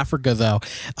South Africa, though,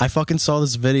 I fucking saw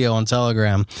this video on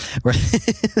Telegram where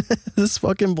this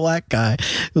fucking black guy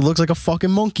who looks like a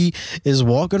fucking monkey is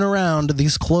walking around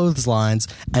these clotheslines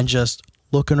and just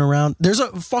looking around. There's a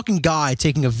fucking guy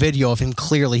taking a video of him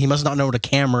clearly. He must not know what a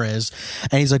camera is.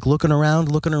 And he's like looking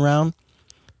around,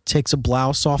 takes a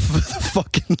blouse off of the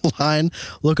fucking line,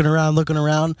 looking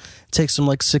around, takes some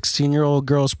like 16-year-old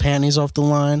girl's panties off the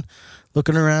line,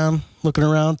 looking around,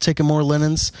 taking more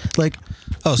linens. Like,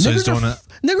 so he's doing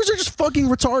niggers are just fucking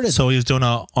retarded. So he was doing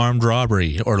an armed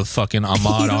robbery or the fucking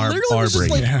Ahmaud Arbery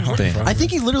thing. I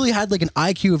think he literally had like an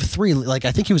IQ of 3. Like,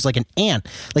 I think he was like an ant.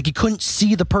 Like, he couldn't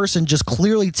see the person just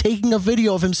clearly taking a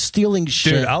video of him stealing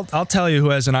shit. Dude, I'll tell you who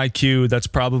has an IQ that's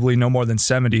probably no more than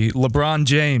 70. LeBron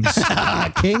James.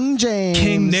 King James.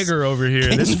 King nigger over here.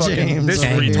 King this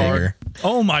retard. Nigger.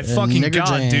 Oh my fucking Nigger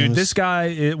God, James. dude. This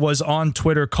guy was on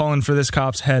Twitter calling for this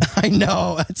cop's head. I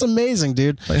know. It's amazing,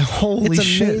 dude. Like, holy it's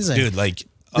shit. amazing. Dude, like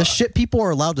the shit people are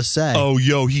allowed to say. oh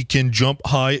yo, he can jump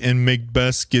high and make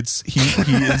baskets. He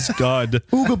is God.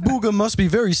 Ooga Booga must be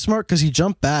very smart because he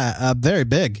jumped very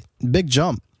big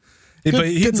jump.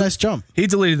 Good, nice jump. He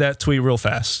deleted that tweet real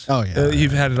fast. Oh, yeah. He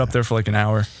had it up there for like an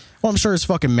hour. Well, I'm sure his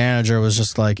fucking manager was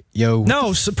just like, yo.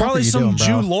 No, probably some Jew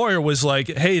doing, lawyer was like,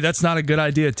 hey, that's not a good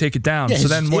idea. Take it down. Yeah, so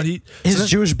then his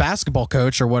Jewish basketball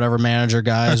coach or whatever manager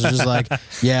guy is just like,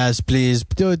 yes, please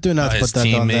do not His put that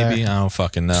team on maybe. there. I don't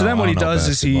fucking know. So then what he I don't know does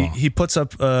is basketball. he puts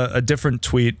up a different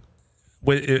tweet.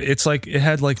 It's like it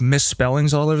had like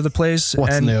misspellings all over the place.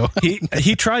 What's and new?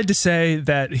 he tried to say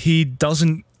that he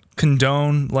doesn't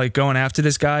condone like going after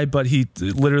this guy, but he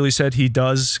literally said he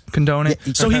does condone it.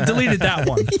 So he deleted that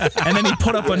one, and then he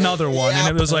put up another one,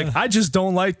 and it was like, I just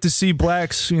don't like to see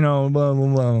blacks, blah, blah,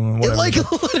 blah, whatever. Like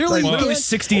literally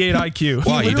 68 IQ.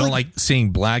 Why you don't like seeing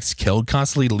blacks killed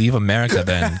constantly? Leave America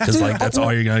then, because like that's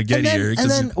all you're gonna get here. And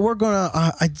then we're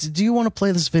gonna. Do you want to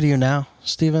play this video now,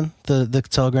 Steven? The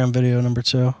Telegram video number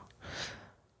 2.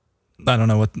 I don't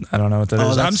know what that is.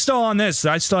 that's- I'm still on this.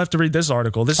 I still have to read this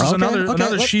article. This is Okay, another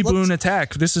let's- Sheboon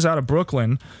attack. This is out of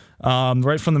Brooklyn,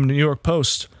 right from the New York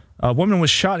Post. A woman was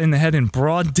shot in the head in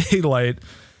broad daylight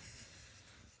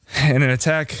in an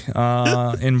attack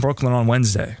in Brooklyn on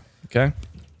Wednesday. Okay.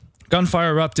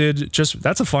 Gunfire erupted.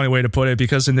 That's a funny way to put it,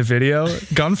 because in the video,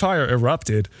 gunfire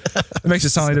erupted. It makes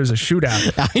it sound like there's a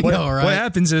shootout. I know, right? What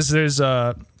happens is this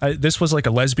was like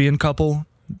a lesbian couple.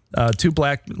 2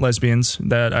 black lesbians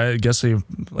that I guess they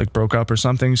like broke up or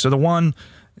something. So the one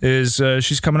is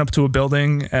she's coming up to a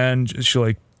building and she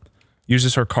like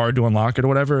uses her card to unlock it or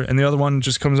whatever, and the other one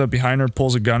just comes up behind her,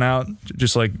 pulls a gun out,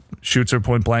 just like shoots her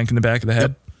point blank in the back of the head.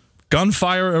 Yep.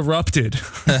 Gunfire erupted.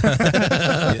 maybe in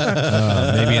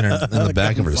the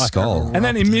back of her skull. And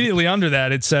then immediately under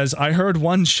that it says, I heard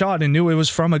one shot and knew it was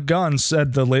from a gun,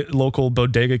 said the local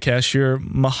bodega cashier,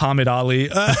 Muhammad Ali.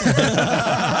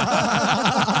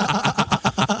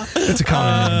 It's a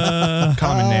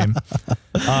common name.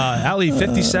 Ali,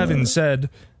 57, said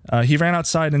he ran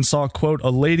outside and saw, quote, a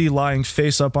lady lying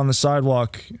face up on the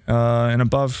sidewalk, and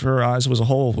above her eyes was a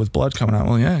hole with blood coming out.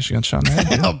 Well, yeah, she got shot in the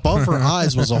head. Above her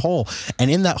eyes was a hole,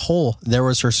 and in that hole there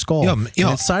was her skull. Yo, And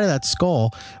inside of that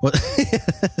skull,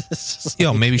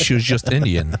 maybe she was just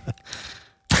Indian.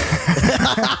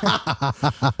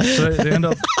 So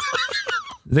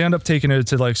they end up taking her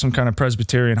to like some kind of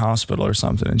Presbyterian hospital or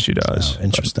something, and she dies. Oh,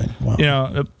 interesting. Wow.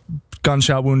 A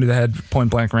gunshot wound to the head, point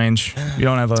blank range. You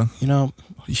don't have a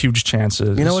huge chance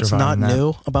of what's not surviving that.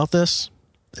 new about this?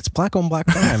 It's black on black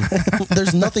crime.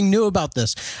 There's nothing new about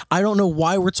this. I don't know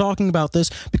why we're talking about this,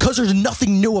 because there's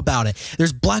nothing new about it.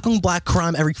 There's black on black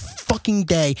crime every fucking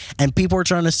day, and people are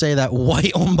trying to say that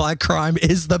white on black crime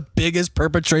is the biggest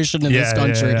perpetration in this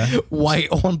country. Yeah. White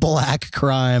on black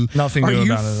crime. Nothing new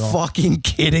about it at all. Are you fucking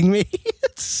kidding me?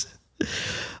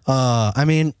 I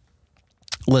mean,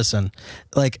 listen,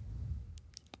 like,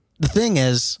 the thing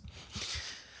is,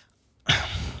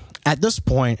 at this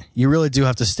point, you really do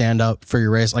have to stand up for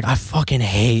your race. Like, I fucking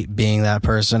hate being that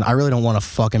person. I really don't want to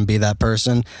fucking be that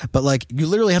person. But, like, you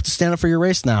literally have to stand up for your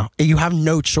race now. You have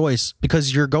no choice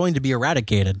because you're going to be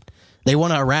eradicated. They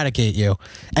want to eradicate you.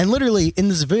 And literally, in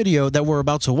this video that we're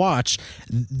about to watch,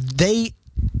 they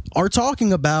are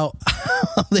talking about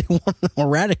how they want to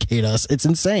eradicate us. It's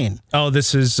insane. Oh,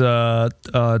 this is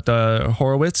the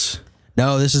Horowitz?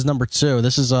 No, this is number 2.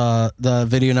 This is the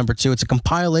video number 2. It's a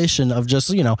compilation of just,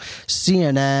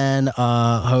 CNN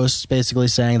hosts basically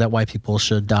saying that white people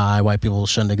should die, white people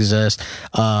shouldn't exist,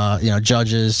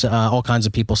 judges, all kinds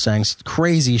of people saying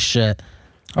crazy shit.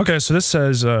 Okay, so this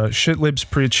says shit libs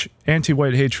preach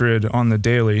anti-white hatred on the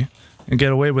daily and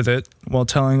get away with it while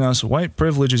telling us white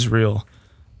privilege is real.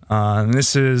 And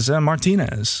this is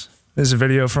Martinez. This is a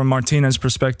video from Martinez's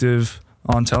perspective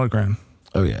on Telegram.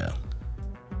 Oh, yeah.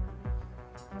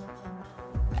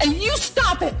 And you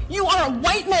stop it. You are a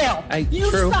white male.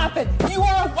 Stop it. You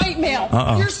are a white male.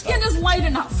 Your skin is light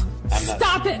enough.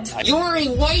 Stop it. You're a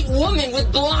white woman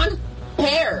with blonde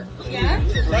hair. Yeah?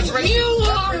 That's racist. You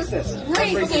are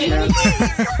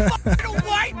racist. You're a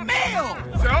white male.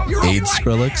 AIDS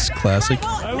Skrillex, classic.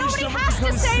 Nobody has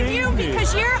to save you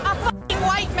because you're a fucking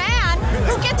white man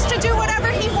who gets to do whatever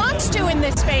he wants to in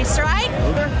this space, right?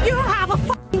 You have a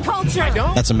fucking culture.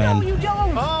 That's a man. No, you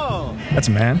don't. That's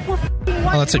a man. Oh,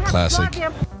 that's a classic.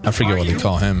 I forget what they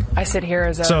call him. I sit here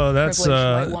as a privileged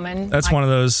white woman. That's one of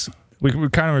those. We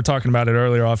kind of were talking about it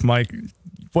earlier off mic.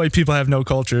 White people have no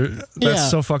culture. That's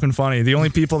so fucking funny. The only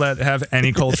people that have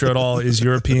any culture at all is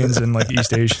Europeans and like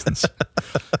East Asians.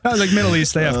 Like Middle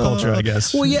East, they have culture, I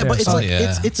guess. Well, yeah, but it's it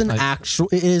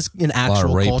is an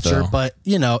actual rape, culture, though. but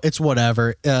it's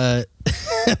whatever. But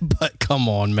come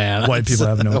on, man. White people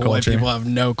have no culture. White people have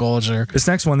no culture. This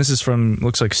next one, this is from,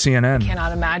 looks like CNN.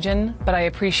 Cannot imagine, but I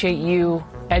appreciate you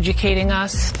educating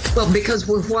us. Well, because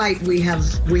we're white, we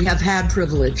have had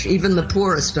privilege, even the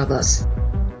poorest of us.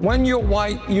 When you're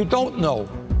white, you don't know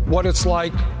what it's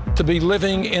like to be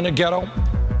living in a ghetto.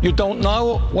 You don't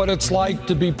know what it's like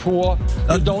to be poor.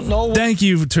 You don't know. Thank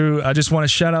you I just want to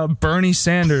shout out Bernie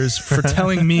Sanders for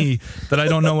telling me that I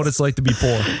don't know what it's like to be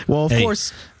poor. Well,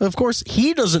 of course,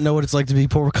 he doesn't know what it's like to be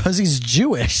poor because he's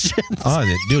Jewish.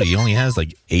 Oh, dude, he only has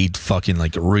like 8 fucking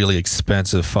like really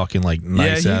expensive fucking like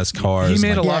nice ass cars. He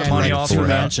made a lot of money off of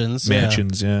mansions.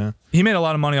 Yeah. He made a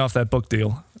lot of money off that book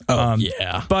deal.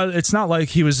 Yeah. But it's not like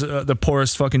he was the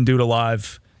poorest fucking dude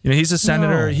alive. He's a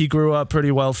senator. No. He grew up pretty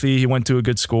wealthy. He went to a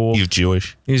good school. He's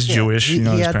Jewish. He's Jewish. He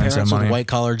his had parents have with money. white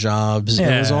collar jobs. It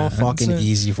was all fucking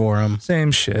easy for him.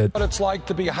 Same shit. What it's like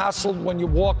to be hassled when you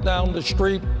walk down the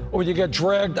street or you get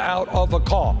dragged out of a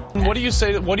car. What do you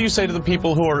say? What do you say to the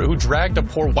people who dragged a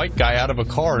poor white guy out of a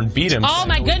car and beat him? Oh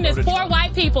my goodness, poor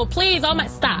white people! Please,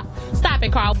 stop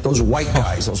it, Carl. Those white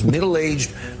guys, those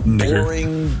middle-aged,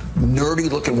 boring,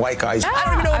 nerdy-looking white guys. I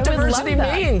don't even know what diversity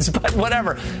means, but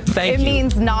whatever. Thank you. It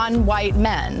means non-white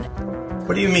men.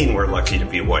 What do you mean we're lucky to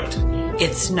be white?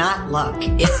 It's not luck,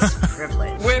 it's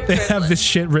privilege. They have this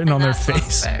shit written on their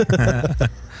face.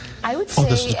 I would say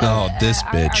this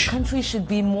bitch. Our country should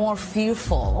be more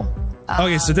fearful.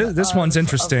 Okay, so this one's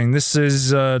interesting. This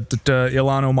is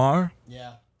Ilhan Omar.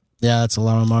 Yeah, it's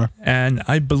Ilhan Omar. And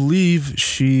I believe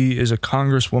she is a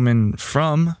congresswoman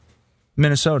from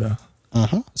Minnesota.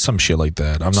 Some shit like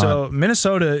that. So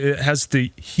Minnesota has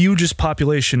the hugest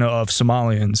population of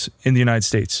Somalians in the United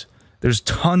States. There's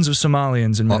tons of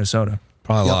Somalians in Minnesota.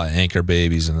 Probably a lot of anchor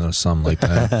babies and something like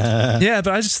that. Yeah,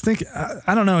 but I just think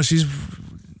I don't know. She's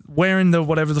wearing the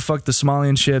whatever the fuck the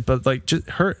Somalian shit, but like just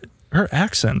her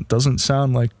accent doesn't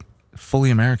sound like fully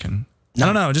American. I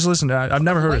don't know. Just listen to I've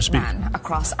never heard her speak.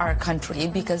 Across our country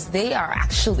because they are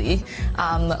actually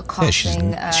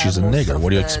causing. She's a nigger. What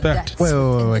do you expect?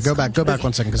 Wait. Go back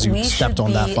 1 second because you stepped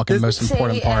on that fucking most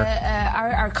important part.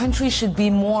 Our country should be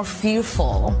more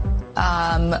fearful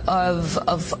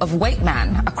of white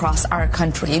men across our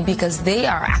country because they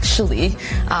are actually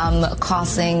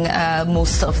causing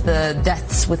most of the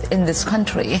deaths within this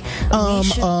country. Do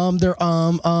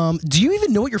you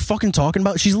even know what you're fucking talking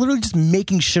about? She's literally just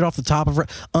making shit off the top of her.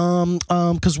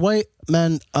 Because white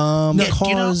men, do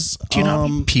you know how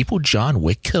many people John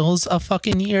Wick kills a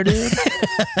fucking year, dude?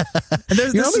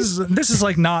 This is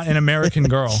like not an American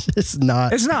girl. It's not.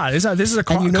 This is a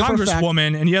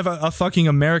congresswoman, and you have a fucking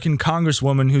American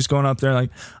congresswoman who's going up there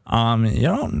like, you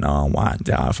don't know what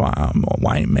I'm a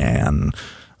white man.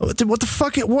 What the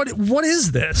fuck? What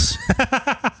is this?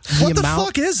 What the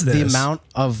fuck is this? The amount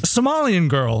of a Somalian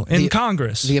girl in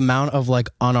Congress. The amount of like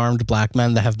unarmed black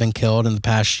men that have been killed in the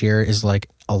past year is like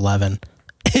 11.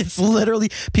 It's literally,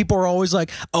 people are always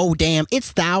like, oh, damn,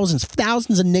 it's thousands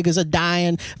of niggas are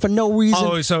dying for no reason.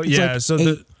 Oh, so It's yeah, like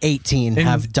so 18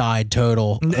 have died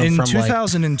total. In from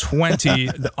 2020,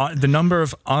 the number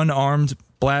of unarmed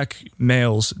black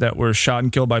males that were shot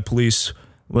and killed by police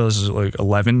was like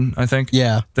 11, I think.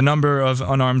 Yeah. The number of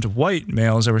unarmed white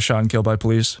males that were shot and killed by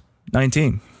police,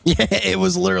 19. Yeah, it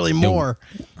was literally more.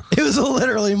 It was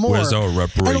literally more. Where's our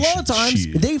And a lot of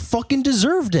times, they fucking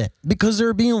deserved it because they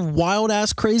were being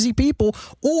wild-ass crazy people,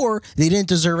 or they didn't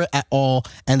deserve it at all,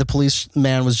 and the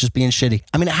policeman was just being shitty.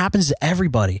 I mean, it happens to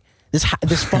everybody. This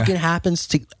fucking happens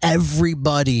to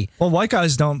everybody. Well, white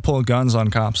guys don't pull guns on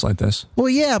cops like this. Well,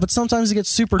 yeah, but sometimes they get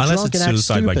super Unless drunk it's and act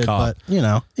suicide by stupid. cop. But, you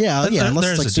know, unless There's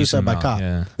it's like a suicide decent by amount, cop.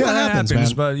 yeah. Yeah, That that happens,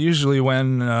 man. but usually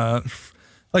when,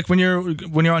 like when you're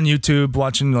on YouTube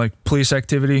watching like police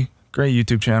activity, great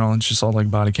YouTube channel, it's just all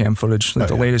like body cam footage, like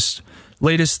the latest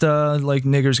like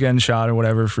niggers getting shot or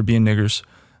whatever for being niggers.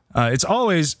 It's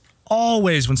always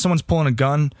when someone's pulling a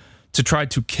gun to try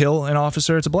to kill an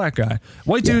officer, it's a black guy.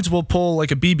 White dudes will pull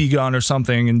like a BB gun or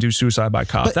something and do suicide by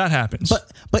cop. That happens.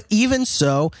 But even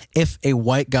so, if a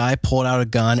white guy pulled out a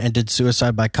gun and did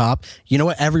suicide by cop, you know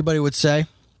what everybody would say?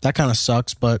 That kind of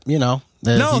sucks, but you know.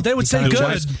 They would say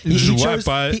good.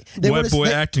 White boy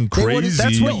acting crazy.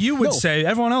 That's what you would say.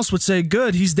 Everyone else would say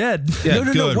good. He's dead. Yeah,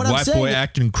 No, good. what I'm White saying- boy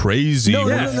acting crazy. No,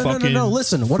 Fucking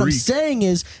Listen, what I'm freak. saying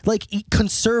is, like,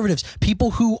 conservatives,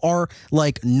 people who are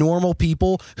like normal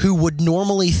people who would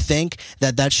normally think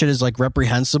that shit is like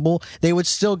reprehensible, they would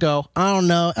still go, I don't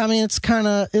know. I mean, it's kind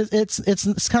of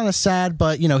it's kind of sad,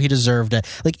 but you know, he deserved it.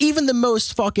 Like, even the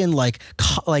most fucking like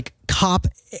cop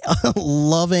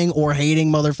loving or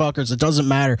hating motherfuckers, it doesn't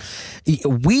matter.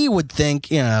 We would think,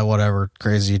 you know, whatever,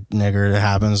 crazy nigger, it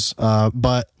happens.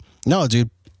 But no, dude.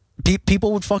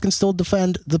 People would fucking still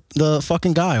defend the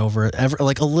fucking guy over it,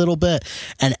 like a little bit,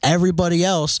 and everybody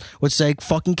else would say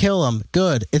fucking kill him.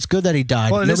 Good, it's good that he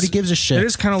died. Well, Nobody gives a shit. It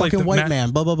is kind of like fucking the white man.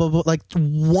 Blah blah blah blah. Like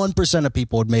 1% of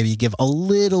people would maybe give a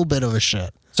little bit of a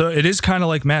shit. So it is kind of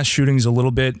like mass shootings a little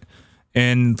bit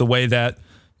in the way that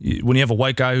when you have a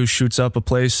white guy who shoots up a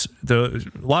place, a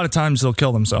lot of times they'll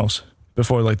kill themselves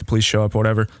before like the police show up or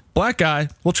whatever. Black guy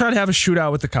will try to have a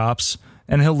shootout with the cops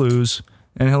and he'll lose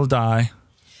and he'll die.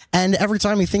 And every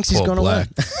time he thinks he's going to win.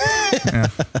 Yeah.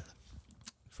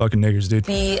 Fucking niggers, dude.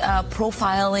 The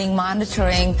profiling,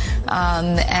 monitoring,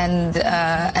 and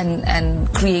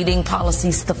creating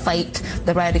policies to fight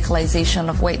the radicalization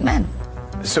of white men.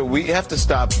 So we have to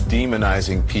stop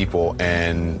demonizing people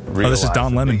and realize this is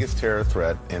Don Lemon. the biggest terror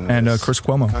threat in And, this Chris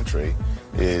Cuomo. country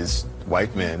is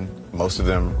white men, most of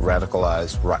them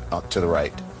radicalized right, to the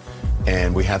right.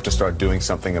 And we have to start doing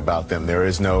something about them. There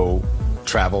is no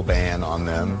travel ban on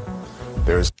them.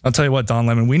 I'll tell you what, Don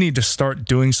Lemon, we need to start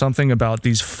doing something about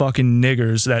these fucking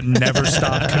niggers that never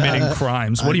stop committing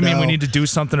crimes. What do you mean we need to do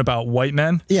something about white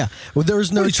men? Yeah, well,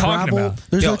 there's no What are you talking travel. about?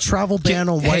 There's no travel ban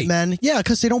on white men. Yeah,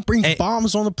 because they don't bring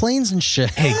bombs on the planes and shit.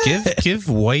 Hey, give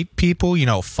white people,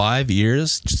 5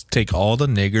 years. Just take all the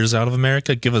niggers out of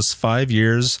America. Give us 5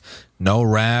 years. No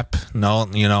rap. No,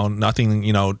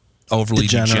 nothing. Overly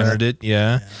degenerate.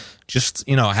 Yeah. Just,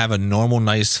 have a normal,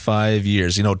 nice 5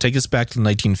 years. Take us back to the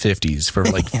 1950s for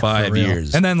like 5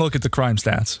 years. And then look at the crime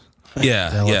stats.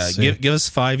 Yeah. Give us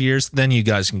 5 years, then you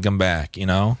guys can come back,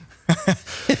 No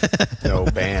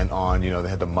ban on, they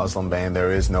had the Muslim ban.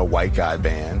 There is no white guy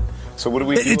ban. So what do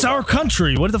we do? It's our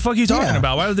country. What the fuck are you talking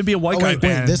about? Why would there be a white guy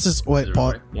ban?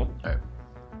 Paul. Yep. All right.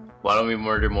 Why don't we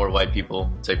murder more white people?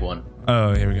 Take one.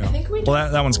 Oh, here we go. I think we Well,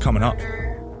 that one's coming up.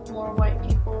 more white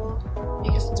people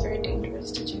because it's very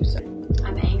dangerous to do so.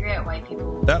 I'm angry at white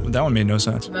people That one made no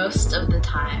sense. most of the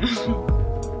time.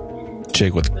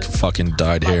 Jake with fucking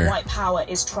dyed hair. White power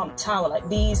is Trump Tower. Like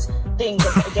these things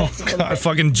are against each other. God,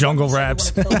 fucking jungle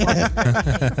raps. Kill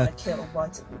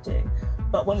white people do.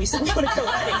 But when we say we want to kill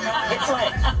white, it's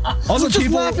like Also, just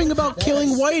people laughing about killing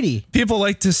whitey. People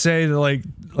like to say that like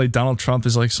Donald Trump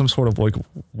is like some sort of like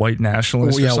white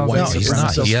nationalist or something. No, he's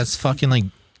not. He has fucking like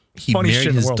he Funny shit married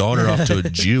in the his world. daughter off to a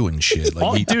Jew and shit.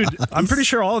 Like, Dude, I'm pretty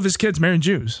sure all of his kids married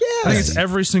Jews. Yeah. I think it's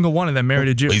every single one of them married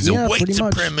a Jew. He's a white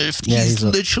supremacist. He's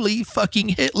literally fucking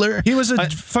Hitler. He was a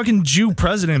fucking Jew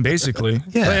president, basically.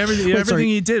 Yeah. Like, everything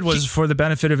he did was for the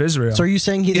benefit of Israel. So are you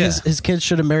saying his kids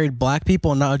should have married black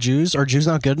people and not Jews? Are Jews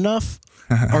not good enough?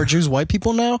 Are Jews white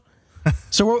people now?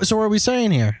 So what are we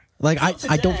saying here? Like,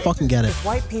 I don't fucking get it. If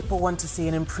white people want to see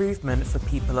an improvement for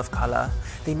people of color,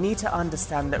 they need to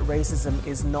understand that racism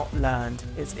is not learned,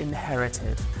 it's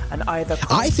inherited. And either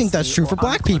I think that's true for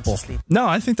black people. No,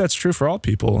 I think that's true for all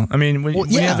people. I mean,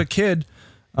 when you have a kid,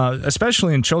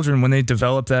 especially in children, when they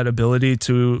develop that ability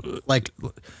to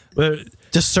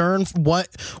discern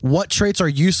what traits are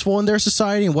useful in their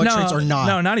society and what traits are not.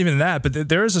 No, not even that. But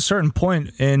there is a certain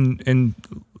point in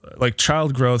like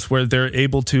child growth where they're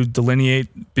able to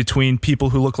delineate between people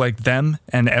who look like them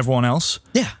and everyone else.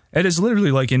 Yeah. It is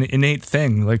literally like an innate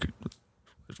thing, like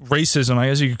racism. I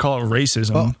guess you could call it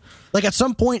racism. Well, like at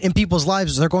some point in people's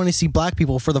lives, they're going to see black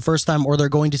people for the first time, or they're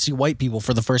going to see white people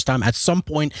for the first time at some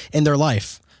point in their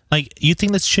life. Like, you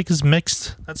think this chick is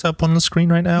mixed? That's up on the screen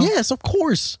right now? Yes, of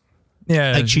course.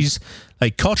 Yeah. Like, she's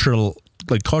like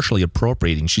culturally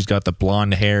appropriating. She's got the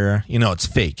blonde hair. You know, it's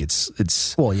fake.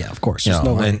 It's well, yeah, of course. You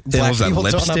know, and it was that people don't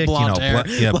have lipstick. You blonde know, hair.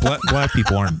 black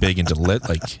people aren't big into lit.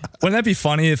 Like, wouldn't that be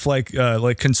funny if like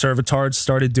conservatards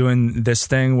started doing this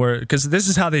thing where, because this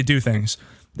is how they do things.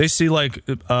 They see like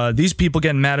these people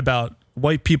getting mad about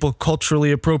white people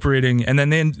culturally appropriating, and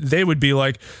then they would be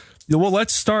like, well,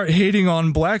 let's start hating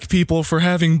on black people for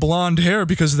having blonde hair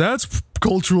because that's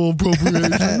cultural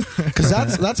appropriation. Because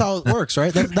that's how it works,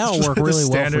 right? That'll work really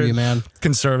well for you, man.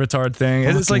 Conservatard thing.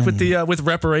 It's like with the with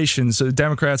reparations. So the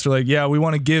Democrats are like, yeah, we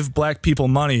want to give black people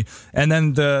money, and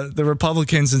then the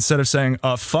Republicans, instead of saying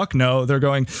fuck no, they're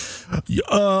going,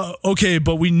 okay,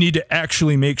 but we need to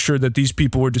actually make sure that these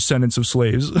people were descendants of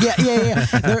slaves.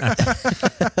 Yeah.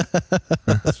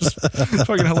 It's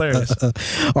fucking hilarious. All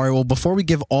right, well, before we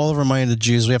give all of our money to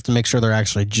Jews, we have to make sure they're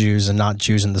actually Jews and not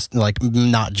Jews in this, like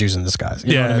not Jews in disguise.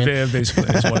 You know what I mean? Basically,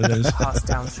 that's what it is. Passed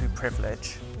down through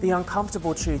privilege. The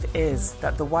uncomfortable truth is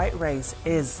that the white race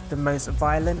is the most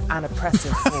violent and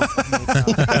oppressive force of nature.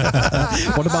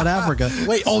 What about Africa?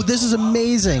 Wait, this is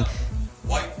amazing.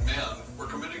 White men were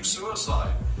committing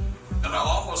suicide. And I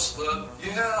almost thought,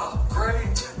 yeah,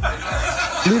 great.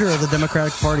 Leader of the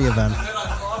Democratic Party event. And then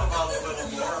I thought about it a little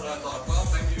more, and I thought, well,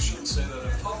 maybe you shouldn't say that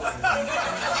in public.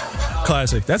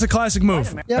 Classic. That's a classic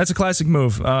move. Yep. That's a classic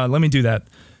move. Let me do that.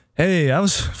 Hey, I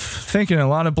was thinking a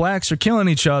lot of blacks are killing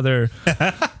each other.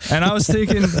 And I was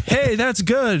thinking, hey, that's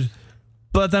good.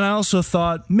 But then I also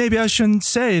thought, maybe I shouldn't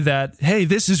say that, hey,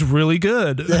 this is really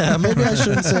good. Yeah, maybe I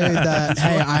shouldn't say that,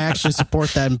 hey, I actually support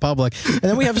that in public. And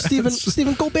then we have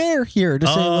Stephen Colbert here to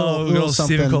say a little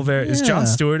something. Stephen Colbert. Yeah. Is Jon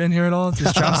Stewart in here at all?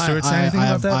 Does Jon Stewart say anything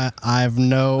about that? I have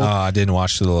no... I didn't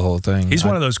watch the whole thing. He's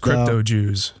one of those crypto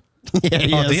Jews.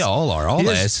 Yeah, they all are. All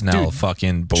the SNL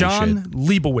fucking bullshit. John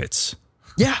Leibowitz.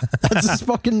 Yeah, that's his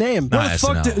fucking name. What the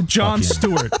fuck, Jon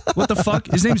Stewart? What the fuck?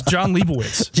 His name's John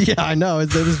Leibowitz. Yeah, I know.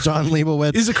 His name is John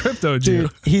Leibowitz. He's a crypto Jew.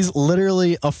 Dude, he's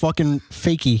literally a fucking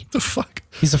fakey. The fuck?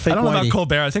 He's a fake. I don't know whitey. about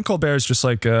Colbert. I think Colbert is just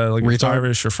like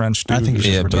Irish or French dude. I think he's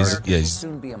just retarded. He'll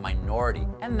soon be a minority,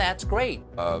 and that's great.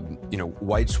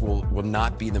 Whites will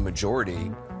not be the majority.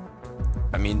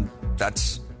 I mean,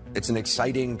 it's an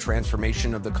exciting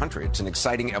transformation of the country. It's an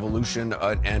exciting evolution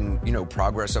and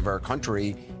progress of our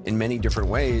country in many different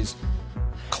ways.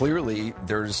 Clearly,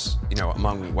 there's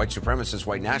among white supremacists,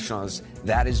 white nationalists,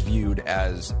 that is viewed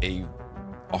as a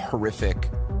horrific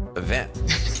event.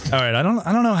 All right, I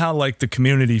don't know how like the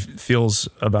community feels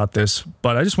about this,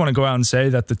 but I just want to go out and say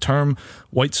that the term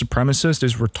white supremacist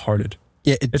is retarded.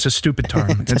 Yeah, it's a stupid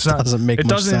term. It's not. Doesn't make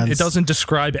much sense. It doesn't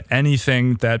describe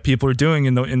anything that people are doing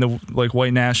in the like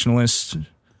white nationalists.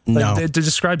 No, it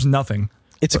describes nothing.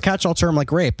 It's a catch-all term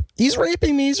like rape. He's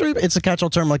raping me. It's a catch-all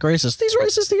term like racist. He's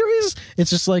racist. He's racist. It's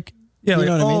just like you know what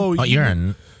I mean? What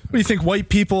do you think? White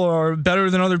people are better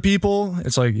than other people?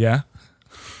 It's like yeah.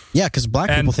 Yeah, because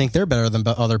black people think they're better than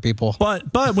other people.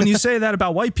 But when you say that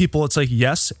about white people, it's like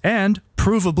yes, and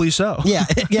provably so. Yeah,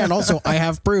 and also I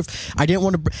have proof. I didn't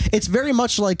want to. It's very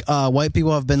much like white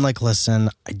people have been like, listen,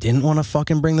 I didn't want to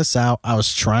fucking bring this out. I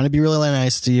was trying to be really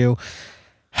nice to you.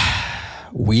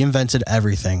 We invented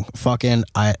everything. Fucking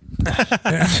I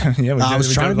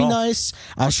was trying to be nice.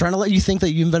 I was trying to let you think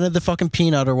that you invented the fucking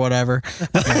peanut or whatever.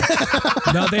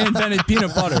 No, they invented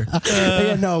peanut butter.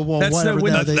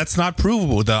 That's not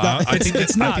provable, though. I think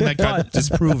it's not. I think that got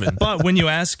disproven. But when you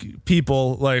ask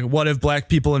people, like, what if black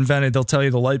people invented? They'll tell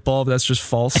you the light bulb. That's just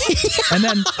false. And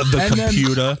then the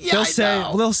computer.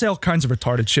 They'll say all kinds of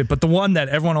retarded shit. But the one that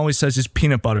everyone always says is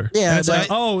peanut butter. Yeah, and it's like,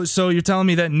 oh, so you're telling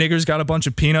me that niggers got a bunch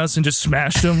of peanuts and just smashed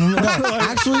them?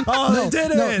 Actually, they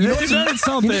did it. They invented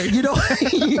something.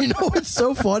 You know what's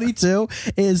so funny too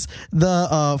is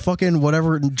the fucking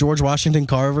whatever George Washington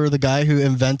Carver, the guy who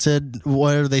invented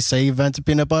whatever they say he invented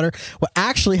peanut butter. What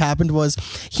actually happened was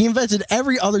he invented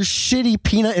every other shitty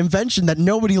peanut invention that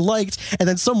nobody liked, and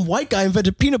then some white guy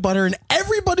invented peanut butter and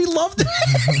everybody loved it.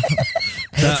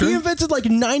 He invented like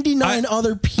 99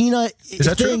 other peanut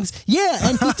things. True? Yeah,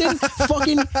 and he didn't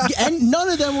fucking, and none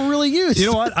of them were really used.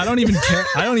 You know what? I don't even care.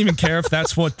 I don't even care if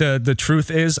that's what the truth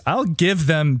is. I'll give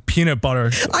them peanut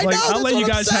butter. I'll let you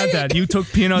guys have that. You took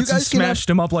peanuts and smashed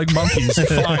them up like monkeys.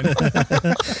 Fine.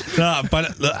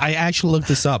 But I actually looked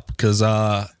this up because,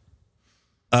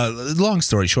 long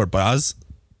story short, but I was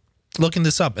looking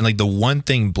this up, and like the one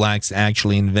thing blacks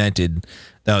actually invented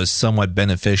that was somewhat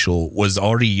beneficial was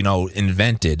already,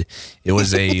 invented. It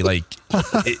was a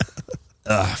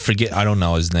forget, I don't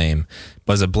know his name,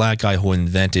 but it was a black guy who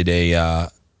invented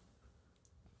a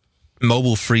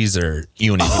mobile freezer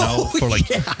unit, for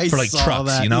trucks,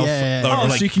 that.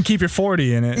 So you can keep your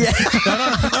 40 in it. No,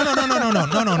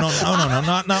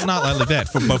 not like that,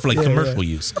 but for like commercial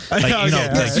use, cool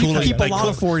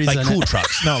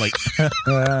trucks. No,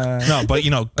 but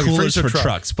coolers for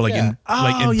trucks, but improved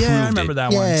I remember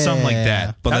that one, something like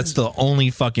that. But that's the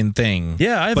only fucking thing.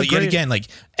 Yeah, but yet again, like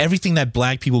everything that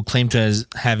black people claim to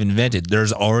have invented,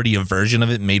 there's already a version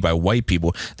of it made by white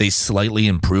people. They slightly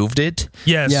improved it.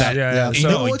 Yes,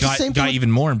 it got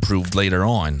even more improved later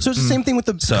on. So it's the same thing with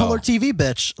the color TV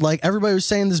bitch. Like everybody was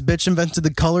saying this bitch invented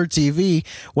the color TV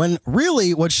when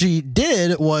really what she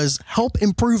did was help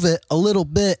improve it a little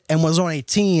bit and was on a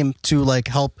team to like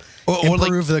help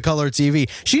improve the color TV.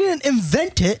 She didn't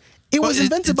invent it. It was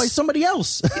invented by somebody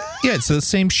else. Yeah, it's the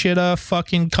same shit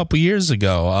fucking couple years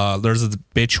ago. There's a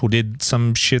bitch who did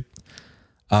some shit.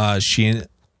 I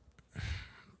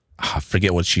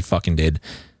forget what she fucking did.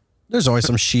 There's always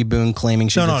some she-boon claiming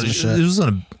she did some shit. It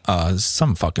was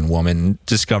some fucking woman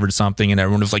discovered something, and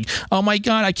everyone was like, "Oh my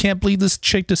god, I can't believe this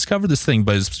chick discovered this thing."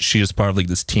 But she was part of like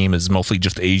this team is mostly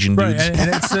just Asian dudes. Right,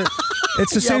 and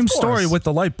it's the same story with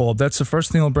the light bulb. That's the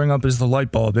first thing they'll bring up is the light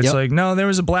bulb. It's like, no, there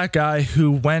was a black guy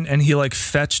who went and he like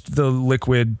fetched the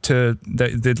liquid that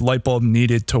the light bulb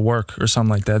needed to work or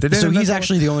something like that. So he's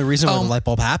actually the only reason why the light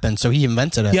bulb happened. So he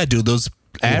invented it. Yeah, dude, those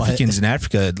Africans in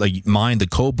Africa like mine the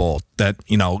cobalt that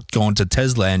go into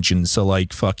Tesla engines, so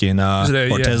like fucking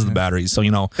Tesla batteries. So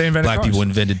black people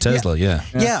invented Tesla.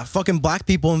 Yeah, fucking black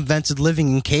people invented living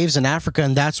in caves in Africa,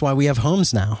 and that's why we have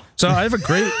homes now. So I have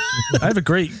a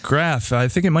great graph. I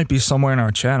think it might be somewhere in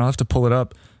our chat. I'll have to pull it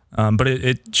up. But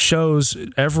it shows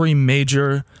every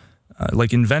major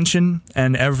like invention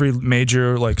and every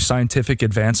major like scientific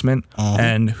advancement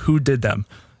and who did them.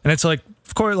 And it's like,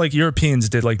 of course, like Europeans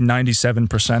did like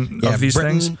 97% of these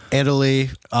Britain, things. Italy,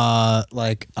 what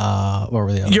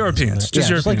were the other Europeans, just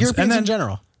Europeans. Like Europeans and then, in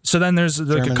general. So then there's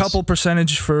like a couple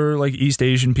percentage for like East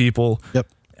Asian people. Yep.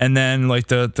 And then like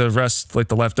the rest, like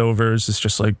the leftovers, is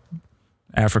just like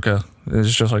Africa.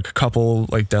 There's just like a couple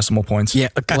like decimal points. Yeah,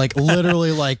 like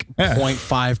literally like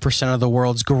 0.5% of the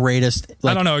world's greatest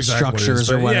I don't know exactly structures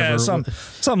or whatever. Yeah,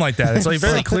 something like that. It's like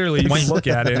very clearly you can look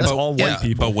at it. It's all white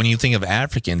people. But when you think of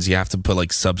Africans, you have to put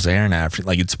like sub-Saharan African.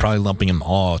 Like it's probably lumping them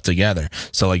all together.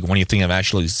 So like when you think of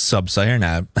actually sub-Saharan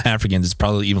Africans, it's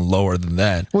probably even lower than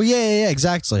that. Well, yeah,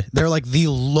 exactly. They're like the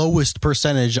lowest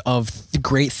percentage of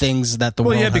great things that the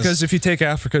world has. Well, yeah, because if you take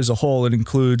Africa as a whole, it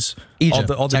includes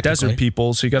Egypt, all the desert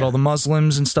people. So you got all the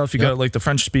Muslims and stuff. You got like the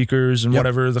French speakers and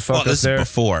whatever the fuck this there. Is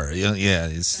before,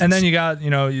 and then you got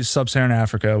sub-Saharan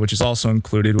Africa, which is also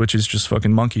included, which is just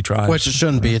fucking monkey tribes. Which it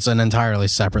shouldn't be. It's an entirely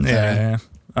separate thing. Yeah.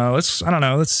 I don't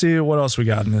know. Let's see what else we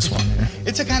got in this one here.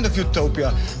 It's a kind of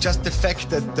utopia. Just the fact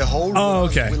that the whole. Oh,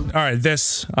 okay. All right.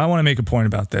 I want to make a point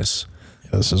about this.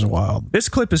 Yeah, this is wild. This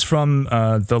clip is from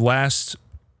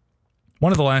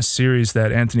one of the last series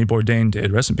that Anthony Bourdain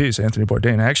did. Rest in peace, Anthony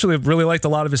Bourdain. I actually really liked a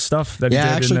lot of his stuff that he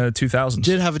did in the 2000s.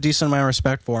 Did have a decent amount of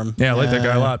respect for him. Yeah, I like that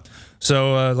guy a lot.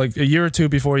 So, like a year or two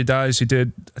before he dies, he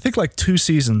did, I think, like 2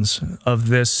 seasons of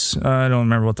this. I don't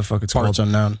remember what the fuck it's called. Parts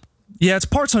Unknown. Yeah, it's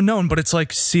Parts Unknown, but it's like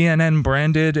CNN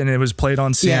branded, and it was played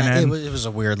on CNN. Yeah, it was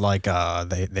a weird, like,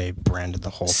 they branded the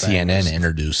whole thing. CNN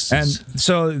introduced. And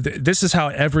so this is how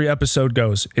every episode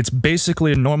goes. It's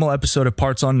basically a normal episode of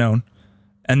Parts Unknown.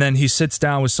 And then he sits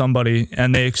down with somebody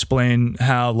and they explain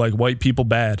how like white people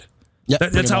bad. Yeah,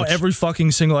 that's how every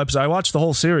fucking single episode. I watched the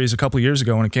whole series a couple of years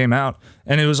ago when it came out,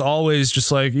 and it was always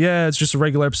just like, yeah, it's just a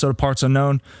regular episode of Parts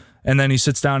Unknown. And then he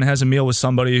sits down and has a meal with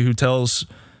somebody who tells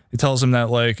him that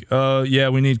like, yeah,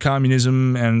 we need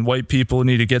communism and white people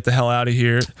need to get the hell out of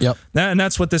here. Yep. And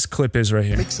that's what this clip is right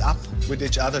here. Mix up with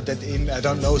each other that in,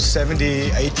 70,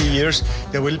 80 years,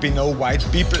 there will be no white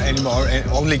people anymore and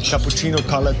only cappuccino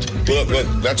colored people. But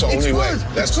that's the only way.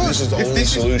 This is the only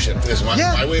solution.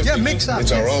 My way of thinking. Mix up.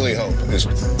 It's our only hope. It's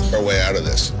our way out of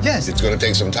this. Yes. It's going to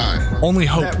take some time. Only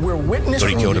hope. That we're witnessing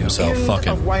he killed himself. the Fuck end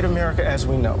him. of white America as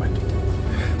we know it.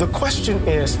 The question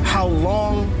is, how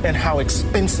long and how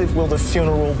expensive will the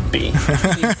funeral be?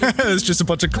 It's just a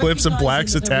bunch of clips of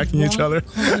blacks attacking each other.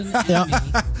 Yeah.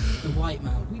 The white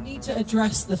man. We need need to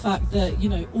address the fact that, you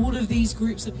know, all of these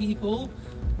groups of people,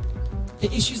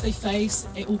 the issues they face,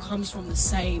 it all comes from the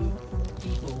same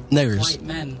people. Niggers. White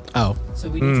men. Oh. So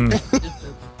we need to get rid of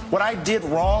them. What I did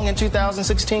wrong in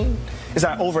 2016 is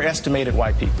I overestimated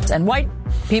white people. And white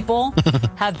people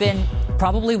have been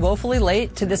probably woefully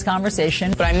late to this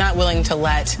conversation. But I'm not willing to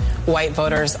let white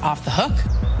voters off the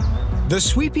hook. The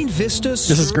sweeping vistas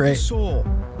This is great. the soul.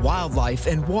 Wildlife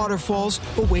and waterfalls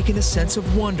awaken a sense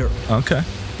of wonder. Okay.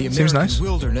 The Seems American nice.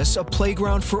 wilderness, a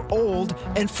playground for old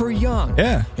and for young.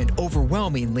 Yeah. And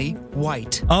overwhelmingly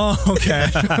white. Oh, okay.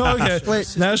 Okay.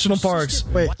 Wait, national parks.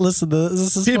 Wait, listen to this.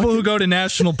 This is People fucking- who go to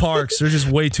national parks are just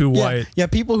way too Yeah, white. yeah,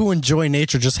 people who enjoy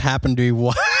nature just happen to be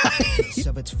white.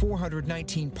 Of its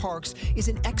 419 parks is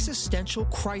an existential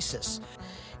crisis.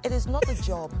 It is not the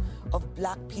job of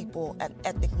black people and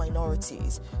ethnic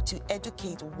minorities to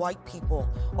educate white people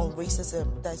on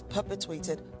racism that is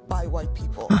perpetuated by white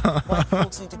people. White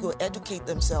folks need to go educate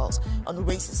themselves on the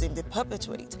racism they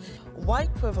perpetuate.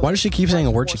 White privilege. Why does she keep saying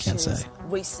a word she can't say?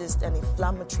 Racist and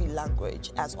inflammatory language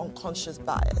as unconscious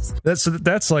bias.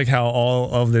 That's like how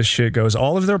all of this shit goes.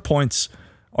 All of their points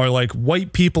are like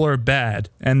white people are bad,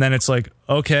 and then it's like,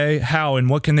 okay, how and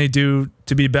what can they do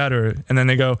to be better? And then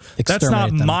they go, that's not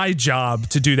Exterminate them. my job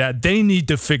to do that. They need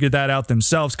to figure that out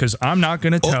themselves because I'm not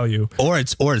going to tell you. Or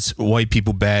it's white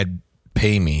people bad.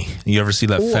 Pay me. You ever see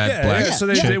that fat black? Yeah, so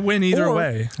they win either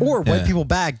way. Or white people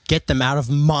bad, get them out of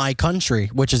my country,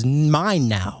 which is mine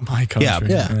now. My country.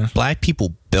 Yeah. Black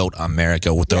people built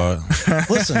America with their.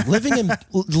 Listen,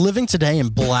 living today in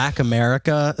Black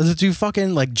America. Do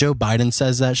fucking like Joe Biden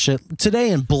says that shit today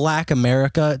in Black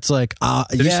America? It's like,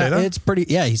 Did he say that? it's pretty.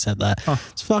 Yeah, he said that.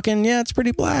 It's fucking it's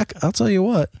pretty black. I'll tell you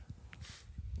what.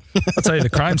 I'll tell you, the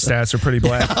crime stats are pretty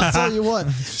black. I'll tell you what.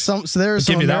 So there are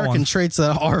some Give you that American one. traits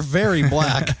that are very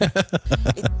black.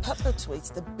 It perpetuates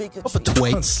the bigotry.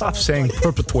 Perpetuates. Stop saying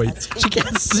perpetuates. She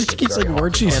keeps saying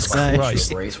words she can't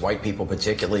say. Race, white people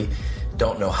particularly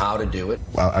don't know how to do it.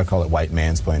 Well, I call it white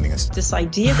mansplaining. This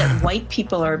idea that white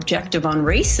people are objective on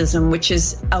racism, which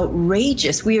is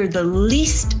outrageous. We are the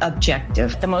least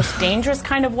objective. The most dangerous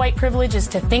kind of white privilege is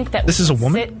to think that This is a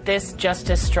woman? sit this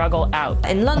justice struggle out.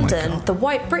 In London, the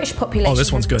white British population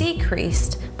this one's has good.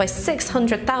 decreased by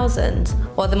 600,000,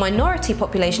 while the minority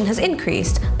population has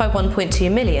increased by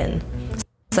 1.2 million.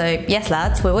 So, yes,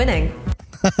 lads, we're winning.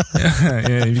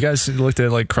 Yeah, you guys looked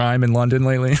at like crime in London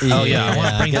lately? Oh yeah, I want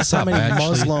to bring Guess this how up. many Actually,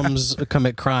 Muslims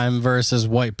commit crime versus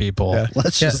white people? Yeah.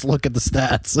 Let's just look at the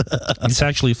stats. this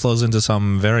actually flows into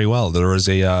some very well. There's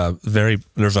a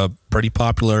pretty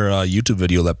popular YouTube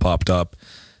video that popped up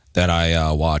that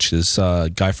I watched. This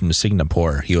guy from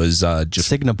Singapore. He was just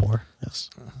Singapore. Yes.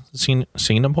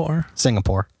 Singapore.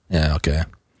 Singapore. Yeah. Okay.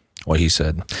 What he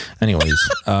said. Anyways,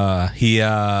 he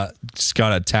just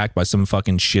got attacked by some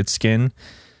fucking shit skin.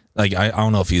 Like I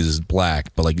don't know if he's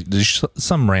black, but like there's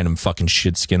some random fucking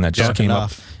shit skin that just Dark came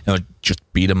enough. up and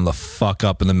just beat him the fuck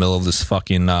up in the middle of this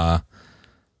fucking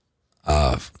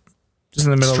Just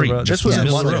in the middle street. of the road. Just This was in in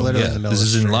the middle of the London. road. literally Yeah. in the middle This of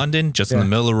is the in street. London, just in the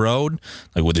middle of the road,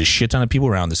 like with a shit ton of people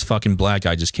around. This fucking black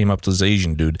guy just came up to this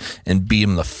Asian dude and beat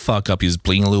him the fuck up. He was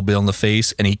bleeding a little bit on the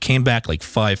face, and he came back like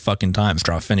 5 fucking times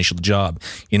trying to finish the job.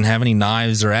 He didn't have any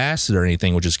knives or acid or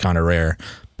anything, which is kind of rare.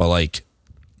 But like,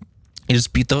 he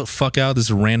just beat the fuck out of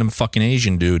this random fucking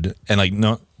Asian dude, and like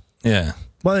no, yeah.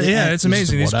 Well, yeah, it's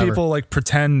amazing. These whatever. people like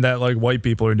pretend that like white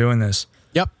people are doing this.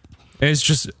 Yep. It's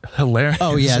just hilarious.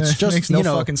 Oh yeah, it's It just makes no you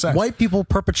know, fucking sense. white people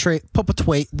perpetuate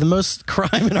the most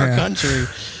crime in our Yeah. country.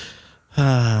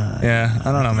 Yeah,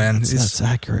 I don't know, man. That's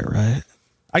accurate, right?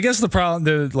 I guess the problem,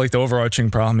 the overarching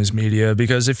problem is media,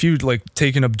 because if you like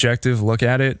take an objective look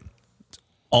at it, it's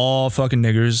all fucking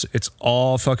niggers. It's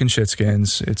all fucking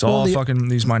shitskins. It's all fucking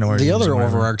these minorities. The other and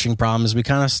whatever. overarching problem is we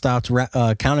kind of stopped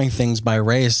counting things by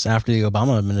race after the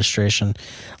Obama administration.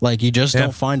 Like you just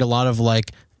don't find a lot of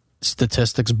like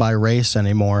statistics by race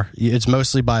anymore. It's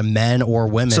mostly by men or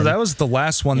women. So that was the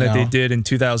last one that they did in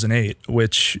 2008,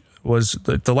 which was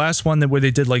the last one where they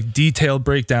did like detailed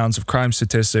breakdowns of crime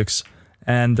statistics.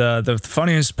 And the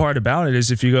funniest part about it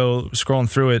is if you go scrolling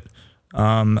through it,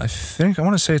 I want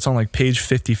to say it's on like page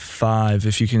 55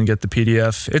 if you can get the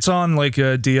PDF. It's on like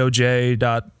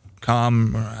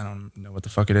DOJ.com, or I don't know what the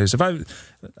fuck it is.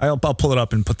 I'll pull it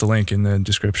up and put the link in the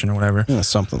description or whatever. Yeah,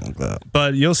 something like that.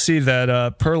 But you'll see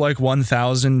that per like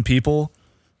 1,000 people,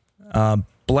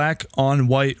 black on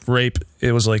white rape,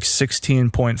 it was like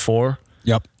 16.4.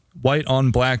 Yep. White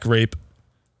on black rape,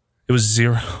 it was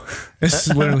 0. This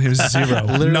is literally, it was 0.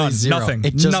 Literally None. 0. Nothing.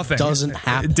 It just Nothing. doesn't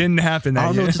happen. It didn't happen that I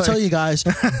don't know year. what to tell you guys,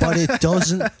 but it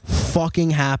doesn't fucking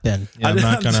happen. Yeah, I'm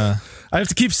not gonna. I have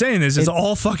to keep saying this. It's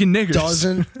all fucking niggers.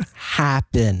 Doesn't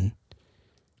happen.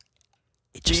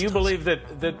 Do you believe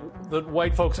that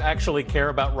white folks actually care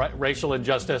about racial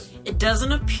injustice? It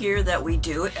doesn't appear that we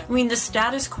do. I mean, the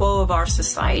status quo of our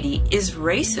society is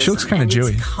racism. She looks kind of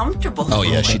Jewy. It's comfortable. Oh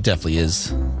yeah, she definitely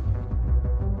is.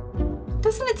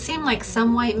 Doesn't it seem like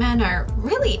some white men are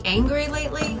really angry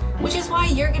lately? Which is why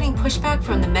you're getting pushback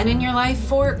from the men in your life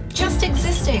for just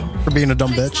existing. For being a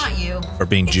dumb bitch. It's not you. For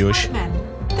being It's Jewish. White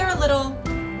men. They're a little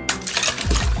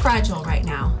fragile right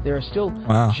now. There are still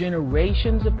Wow.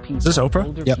 generations of people, Is this Oprah?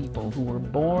 older Yep. people, who were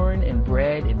born and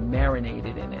bred and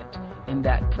marinated in it, in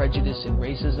that prejudice and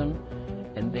racism,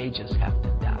 and they just have to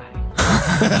die.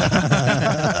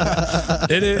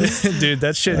 It is, dude.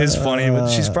 That shit is funny. But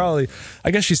she's probably,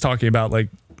 I guess she's talking about like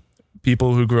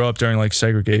people who grew up during like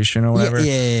segregation or whatever.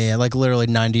 Yeah, like literally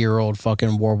 90-year-old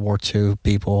fucking World War II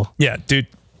people. Yeah, dude.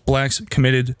 Blacks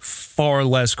committed far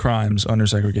less crimes under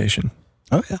segregation.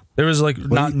 Oh yeah, there was like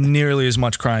not nearly as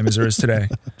much crime as there is today,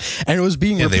 and it was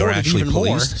being reported they were actually even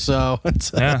policed. more. So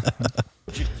it's, yeah.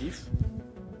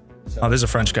 Oh, there's a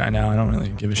French guy now. I don't really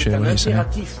give a shit what he's saying.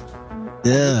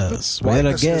 Yes, we're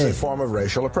Whiteness is gay. a form of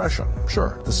racial oppression.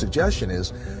 Sure. The suggestion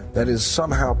is that it is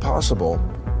somehow possible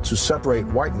to separate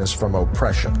whiteness from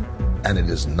oppression, and it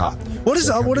is not. What is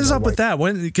up with that?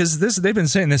 Because they've been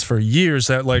saying this for years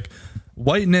that like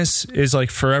whiteness is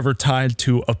like forever tied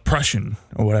to oppression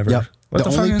or whatever. Yep. What The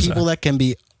fuck only is people that can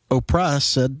be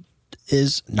oppressed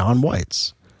is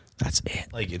non-whites. That's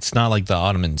it. Like, it's not like the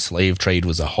Ottoman slave trade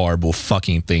was a horrible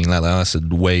fucking thing that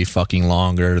lasted way fucking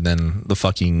longer than the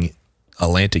fucking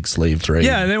Atlantic slave trade.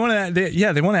 Yeah, they want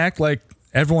to act like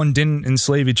everyone didn't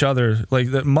enslave each other.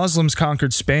 Like the Muslims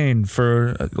conquered Spain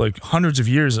for like hundreds of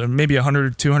years, or maybe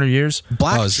 100, 200 years.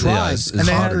 Black tribes and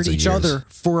they conquered each other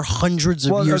for hundreds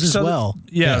of years as well.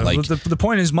 Yeah, like the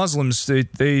point is Muslims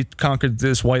they conquered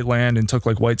this white land and took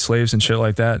like white slaves and shit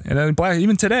like that. And then black,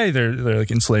 even today they're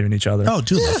like enslaving each other. Oh,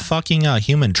 dude, the fucking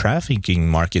human trafficking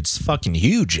market's fucking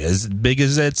huge, as big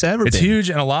as it's ever It's been. huge,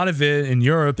 and a lot of it in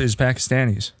Europe is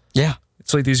Pakistanis. Yeah.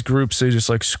 It's like these groups, they just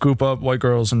like scoop up white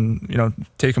girls and, you know,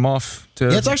 take them off to.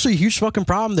 Yeah, it's actually a huge fucking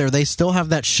problem there. They still have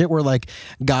that shit where like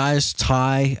guys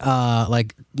tie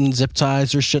like zip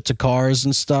ties or shit to cars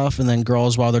and stuff, and then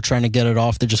girls, while they're trying to get it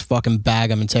off, they just fucking bag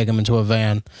them and take them into a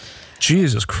van.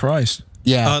 Jesus Christ.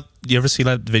 Yeah. You ever see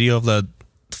that video of the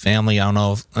family? I don't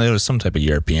know. It was some type of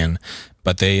European,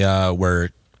 but they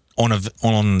were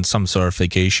on some sort of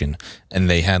vacation, and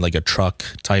they had like a truck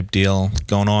type deal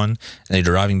going on, and they're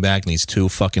driving back, and these two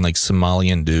fucking like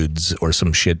Somalian dudes or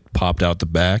some shit popped out the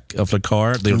back of the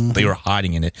car. They were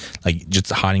hiding in it, like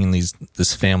just hiding in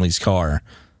this family's car,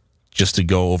 just to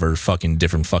go over fucking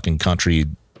different fucking country.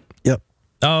 Yep.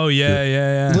 Oh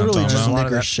yeah. Literally just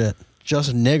nigger shit.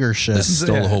 Just nigger shit. They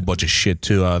stole a whole bunch of shit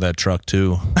too out of that truck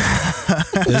too.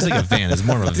 It's like a van. It's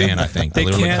more of a van, I think. They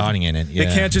were like hiding in it. Yeah.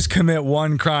 They can't just commit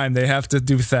one crime. They have to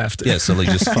do theft. Yeah, so they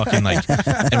just fucking like,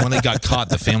 and when they got caught,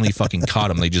 the family fucking caught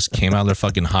them. They just came out of their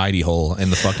fucking hidey hole in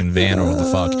the fucking van or what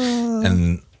the fuck,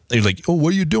 and they're like, "Oh,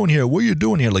 what are you doing here? What are you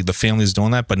doing here?" Like the family's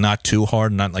doing that, but not too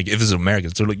hard. Not like if it's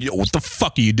Americans, they're like, "Yo, what the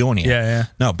fuck are you doing here?" Yeah.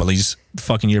 No, but these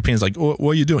fucking Europeans like, "What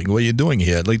are you doing? What are you doing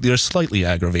here?" Like they're slightly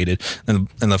aggravated, and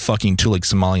the fucking two like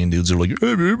Somalian dudes are like,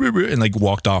 and like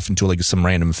walked off into like some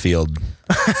random field.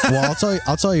 Well,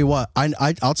 I'll tell you what.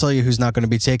 I'll tell you who's not going to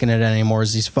be taking it anymore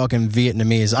is these fucking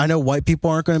Vietnamese. I know white people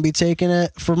aren't going to be taking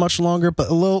it for much longer, but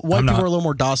white people are a little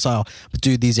more docile. But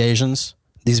dude, these Asians.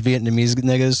 These Vietnamese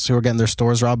niggas who are getting their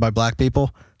stores robbed by black people,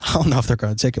 I don't know if they're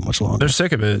going to take it much longer. They're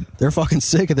sick of it. They're fucking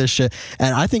sick of this shit.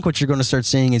 And I think what you're going to start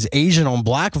seeing is Asian on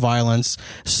black violence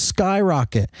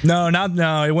skyrocket. No,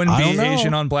 it wouldn't be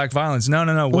Asian on black violence. No.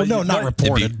 Well, no, not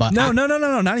reported, but no,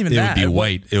 not even that. It would be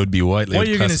white. It would be white. They what would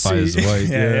you're going to classify see? as white.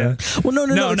 Yeah. Well,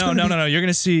 no. No. You're going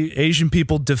to see Asian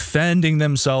people defending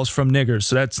themselves from niggers.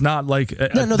 So that's not like No,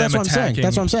 them that's what I'm saying. attacking.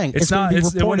 That's what I'm saying. It's not.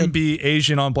 It wouldn't be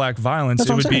Asian on black violence. That's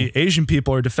It what would I'm be Asian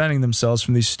people are defending themselves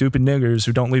from these stupid niggers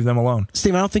who don't leave them alone.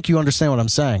 Steve, I don't think you understand what I'm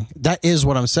saying. That is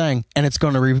what I'm saying, and it's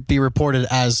going to be reported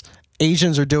as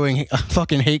Asians are doing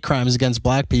fucking hate crimes against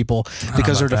black people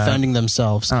because they're defending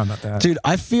themselves. I don't know about that. Dude,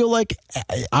 I feel like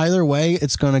either way,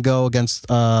 it's going to go against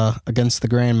the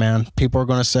grain, man. People are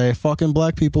going to say fucking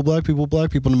black people, no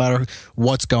matter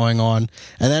what's going on.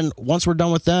 And then once we're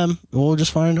done with them, we'll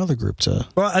just find another group to.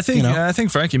 Well, I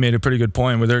think Frankie made a pretty good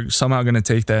point where they're somehow going to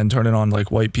take that and turn it on like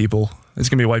white people. It's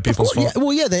gonna be white people's fault.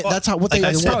 That's how what they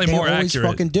that's probably more always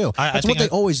accurate. fucking do. That's what they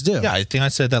always do. Yeah, I think I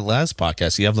said that last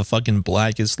podcast. You have the fucking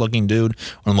blackest looking dude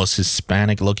or the most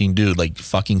Hispanic looking dude, like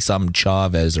fucking some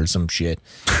Chavez or some shit,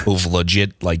 who's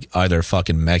legit like either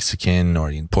fucking Mexican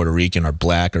or Puerto Rican or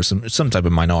black or some type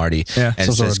of minority. Yeah, and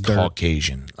it says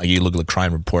Caucasian. Like you look at the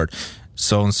crime report,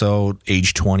 so and so,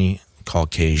 age 20,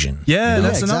 Caucasian. Yeah,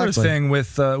 that's another thing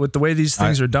with the way these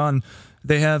things are done.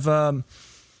 They have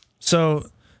so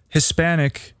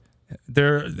Hispanic.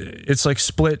 It's like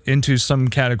split into some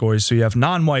categories. So you have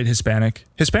non-white Hispanic.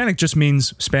 Hispanic just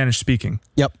means Spanish speaking.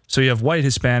 Yep. So you have white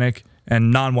Hispanic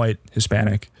and non-white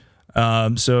Hispanic.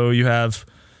 So you have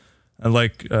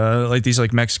like these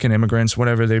like Mexican immigrants,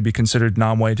 whatever, they'd be considered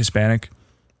non-white Hispanic.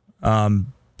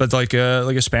 But like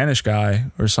a Spanish guy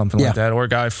or something like that, or a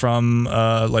guy from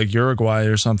like Uruguay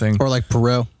or something, or like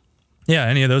Peru. Yeah,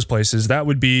 any of those places, that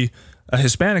would be a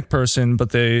Hispanic person,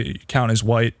 but they count as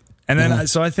white. And then,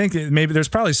 so I think maybe there's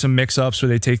probably some mix-ups where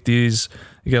they take these,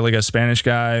 you get like a Spanish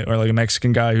guy or like a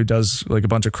Mexican guy who does like a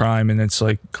bunch of crime, and it's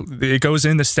like, it goes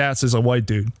in the stats as a white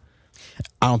dude.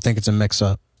 I don't think it's a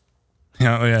mix-up.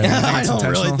 Yeah, I don't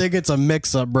really think it's a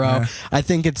mix-up, bro. Yeah. I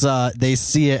think it's they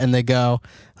see it and they go,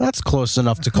 that's close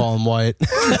enough to call him white.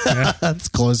 That's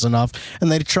close enough. And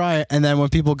they try it, and then when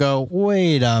people go,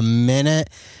 wait a minute,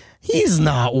 he's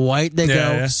not white, they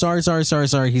go, sorry,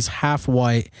 he's half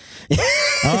white.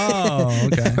 Oh,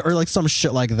 okay. Or like some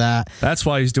shit like that. That's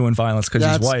why he's doing violence, because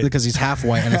he's white. Because he's half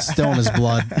white and it's still in his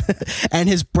blood. And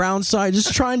his brown side is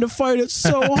trying to fight it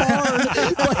so hard,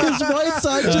 but his white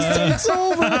side just takes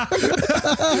over.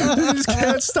 He just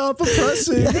can't stop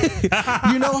oppressing.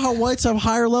 You know how whites have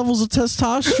higher levels of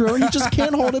testosterone? You just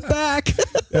can't hold it back.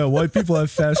 Yeah, white people have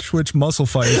fast twitch muscle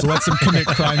fibers. It lets them commit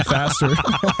crime faster.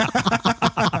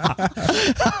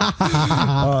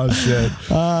 Oh, shit.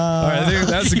 All right, I think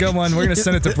that's a good one. We're going to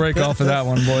send it to break off of that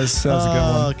one, boys. That was a good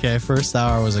one. Okay, first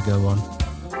hour was a good one.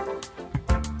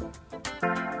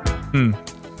 Oh,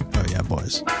 yeah,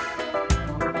 boys.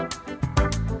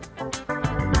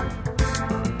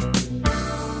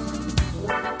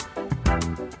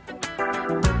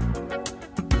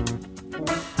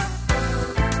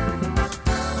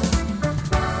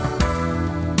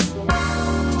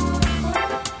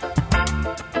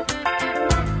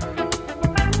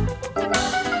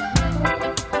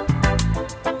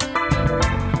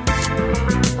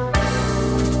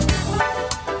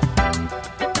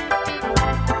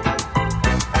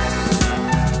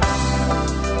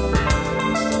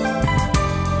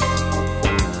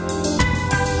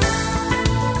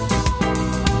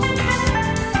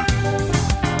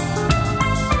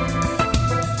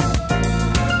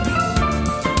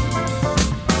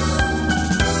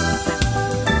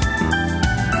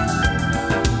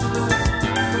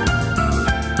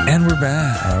 And we're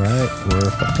back. All right, we're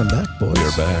fucking back, boys.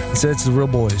 We're back. It's the real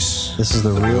boys. This is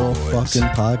the real fucking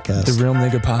podcast. The real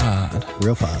nigga pod.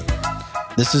 Real pod.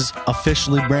 This is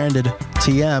officially branded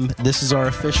TM. This is our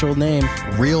official name,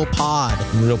 Real Pod.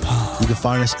 Real Pod. You can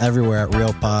find us everywhere at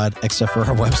Real Pod, except for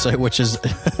our website, which is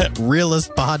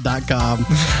realistpod.com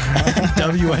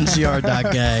and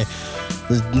WNGR.gay.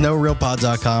 There's no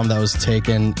realpod.com that was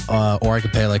taken, or I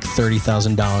could pay like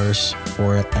 $30,000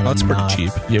 for it. And that's pretty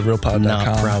cheap. Yeah, realpod.com.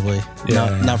 No, probably.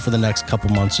 Yeah, not for the next couple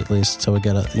months at least, till we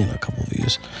get a couple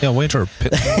views. Yeah, wait till our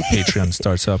Patreon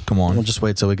starts up. Come on. We'll just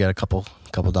wait till we get a couple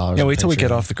dollars. Yeah, wait till we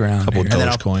get off the ground. Couple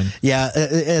Dogecoin. Yeah,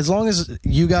 as long as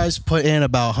you guys put in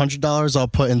about $100, I'll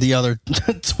put in the other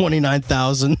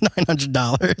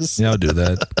 $29,900. Yeah, I'll do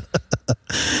that.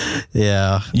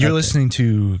 Yeah. You're listening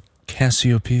to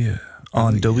Cassiopeia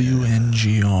on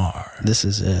WNGR. This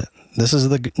is it. This is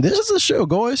the show,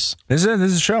 guys. This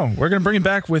is the show. We're gonna bring it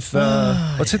back with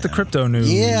let's hit the crypto news.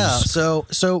 Yeah. So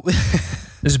this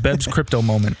is Beb's crypto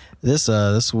moment.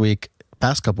 This week,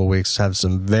 past couple weeks, have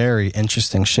some very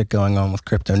interesting shit going on with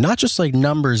crypto. Not just like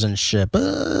numbers and shit, but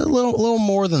a little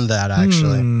more than that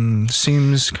actually.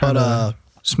 Seems kind of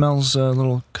smells a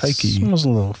little kikey. Smells a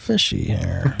little fishy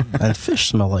here, and fish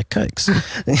smell like kikes.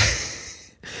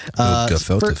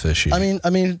 Fishy. I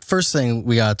mean, first thing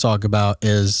we gotta talk about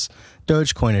is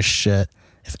Dogecoin is shit.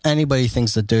 If anybody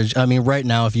thinks that right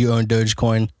now, if you own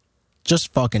Dogecoin,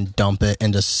 just fucking dump it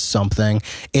into something.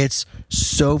 It's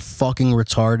so fucking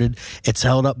retarded. It's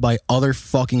held up by other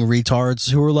fucking retards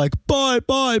who are like, buy.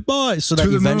 So that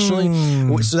eventually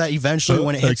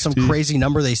when it hits some crazy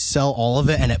number, they sell all of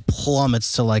it and it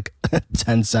plummets to like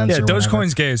 10 cents. Yeah,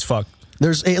 Dogecoin's gay as fuck.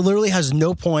 It literally has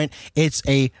no point. It's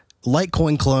a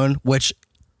Litecoin clone, which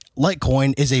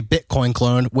Litecoin is a Bitcoin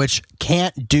clone, which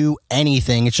can't do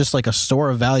anything. It's just like a store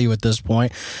of value at this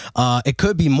point. It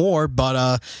could be more,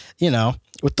 but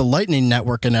with the Lightning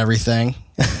Network and everything.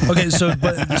 Okay, so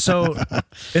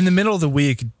in the middle of the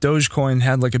week, Dogecoin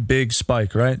had like a big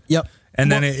spike, right? Yep. And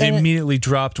then it immediately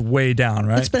dropped way down,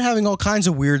 right? It's been having all kinds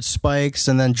of weird spikes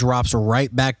and then drops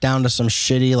right back down to some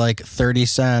shitty like 30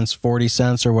 cents, 40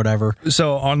 cents or whatever.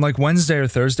 So on like Wednesday or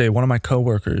Thursday, one of my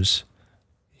coworkers,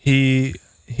 he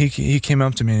came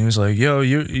up to me and he was like, "Yo,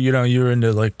 you're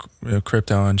into like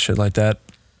crypto and shit like that."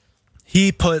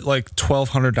 He put like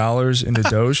 $1,200 into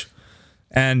Doge,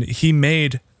 and he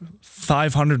made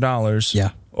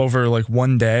 $500 over like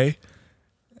one day.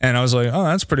 And I was like, "Oh,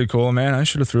 that's pretty cool, man. I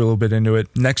should have threw a little bit into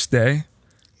it." Next day,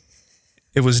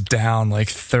 it was down like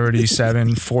 37,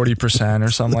 40% or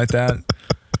something like that.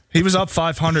 He was up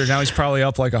 500. Now he's probably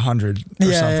up like 100 or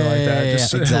something like that.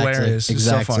 Just hilarious. Exactly.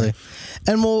 It's so funny.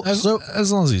 And well, as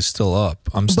long as he's still up,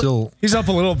 he's up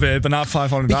a little bit, but not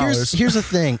 $500. Here's the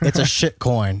thing: it's a shit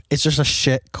coin. It's just a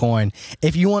shit coin.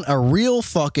 If you want a real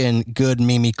fucking good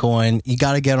meme coin, you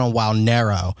got to get on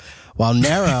Monero.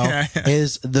 Monero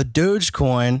is the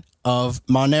Dogecoin of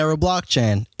Monero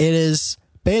blockchain. It is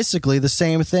basically the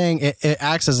same thing. It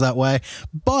acts as that way,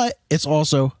 but it's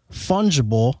also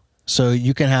fungible. So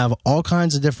you can have all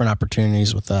kinds of different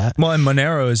opportunities with that. Well, and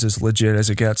Monero is as legit as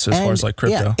it gets as far as like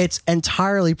crypto. Yeah, it's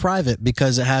entirely private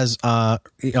because it has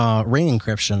ring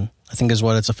encryption, I think is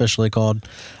what it's officially called.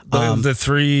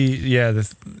 Basically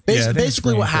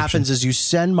what happens is you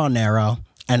send Monero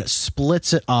and it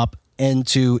splits it up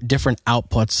into different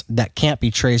outputs that can't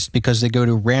be traced because they go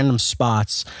to random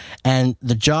spots, and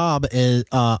the job is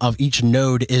of each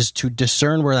node is to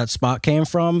discern where that spot came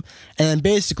from, and then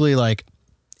basically like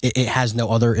it has no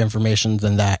other information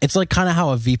than that. It's like kind of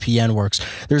how a VPN works.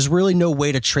 There's really no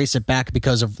way to trace it back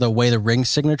because of the way the ring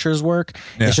signatures work.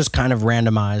 Yeah. It's just kind of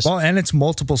randomized. Well, and it's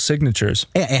multiple signatures.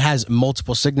 It has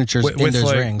multiple signatures in those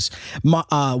like, rings.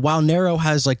 Monero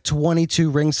has like 22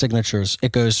 ring signatures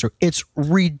it goes through. It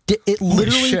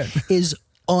literally is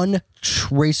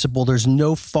untraceable. There's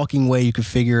no fucking way you can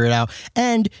figure it out.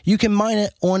 And you can mine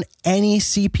it on any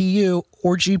CPU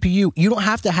or GPU. You don't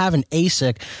have to have an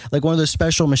ASIC, like one of those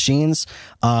special machines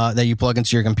that you plug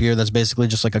into your computer that's basically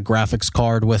just like a graphics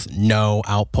card with no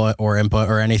output or input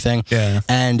or anything. Yeah.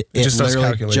 And it just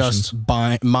literally just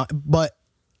but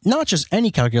not just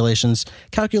any calculations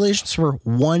for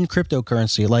one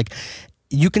cryptocurrency. Like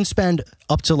you can spend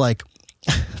up to like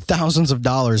thousands of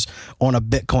dollars on a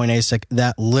Bitcoin ASIC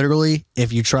that literally,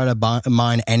 if you try to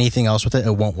mine anything else with it,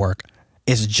 it won't work.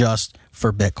 It's just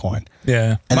for Bitcoin.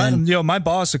 Yeah. My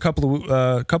boss a couple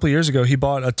of years ago, he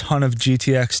bought a ton of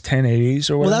GTX 1080s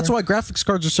or whatever. Well, that's why graphics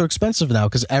cards are so expensive now,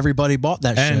 because everybody bought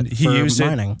that and shit he for used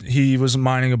mining. He was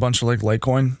mining a bunch of like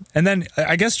Litecoin, and then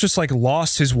I guess just like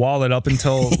lost his wallet up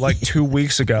until like 2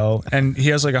 weeks ago, and he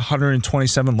has like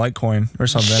 127 Litecoin or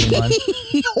something.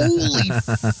 Holy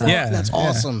fuck, yeah, that's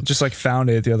awesome. Yeah. Just like found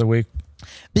it the other week.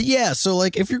 But yeah, so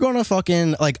like if you're gonna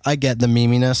fucking like, I get the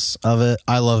meminess of it.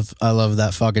 I love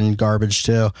that fucking garbage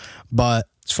too. But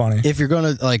it's funny. If you're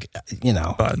gonna like, if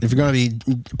you're gonna be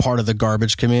part of the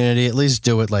garbage community, at least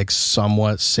do it like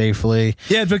somewhat safely.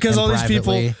 Yeah, because all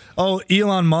privately. These people.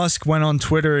 Elon Musk went on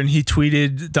Twitter and he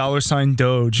tweeted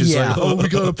 $Doge. It's like, we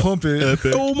gotta pump it.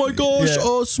 Epic. Oh my gosh,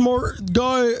 a smart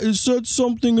guy said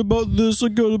something about this. I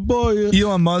gotta buy it.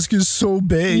 Elon Musk is so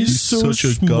big. He's so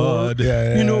such smart. a god.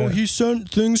 Yeah. He sent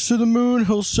things to the moon.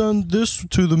 He'll send this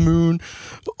to the moon.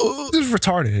 This is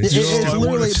retarded. It's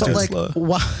literally, but like,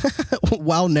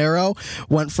 while Nero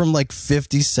went from like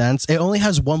 50 cents, it only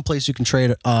has one place you can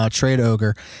trade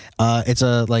Ogre. It's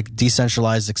a like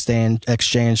decentralized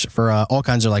exchange for all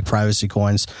kinds of like privacy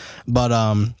coins. But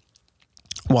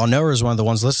while Nero is one of the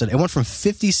ones listed, it went from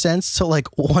 50 cents to like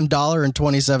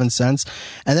 $1.27,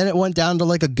 and then it went down to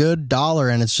like a good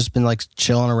 $1, and it's just been like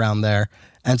chilling around there.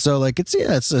 And so like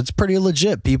it's pretty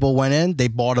legit. People went in, they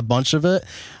bought a bunch of it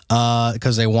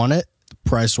because they want it.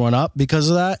 Price went up because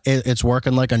of that. It's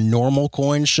working like a normal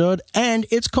coin should, and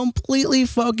it's completely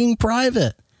fucking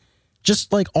private,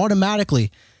 just like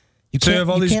automatically. You have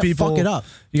all these people. Fuck it up.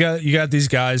 You got these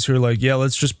guys who are like, yeah,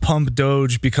 let's just pump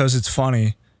Doge because it's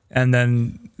funny, and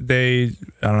then they,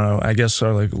 I don't know, I guess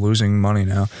are like losing money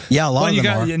now. Yeah, a lot of them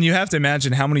are. And you have to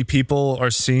imagine how many people are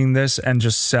seeing this and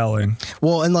just selling.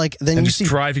 Well, and like then and you just see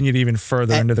driving it even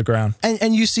further into the ground.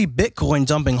 And you see Bitcoin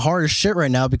dumping hard as shit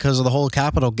right now because of the whole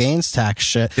capital gains tax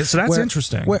shit. Yeah, so that's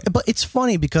interesting. But it's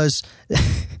funny because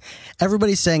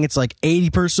everybody's saying it's like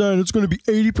 80%. It's going to be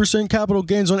 80% capital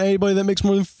gains on anybody that makes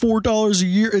more than $4 a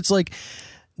year. It's like,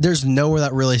 there's nowhere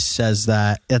that really says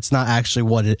that. It's not actually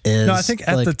what it is. No, I think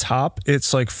at the top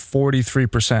it's like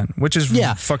 43%, which is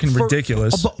fucking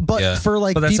ridiculous. But for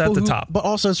like but that's people at the who, top. But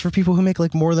also it's for people who make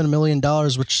like more than $1 million,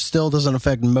 which still doesn't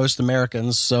affect most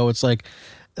Americans. So it's like.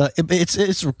 It's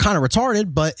kind of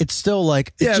retarded, but it's still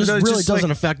like it just really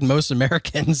doesn't affect most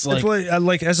Americans.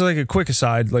 Like as like a quick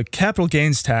aside, like capital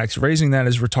gains tax, raising that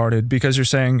is retarded because you're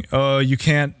saying, oh, you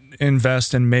can't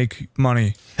invest and make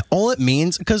money. All it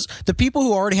means, because the people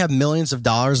who already have millions of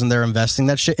dollars and they're investing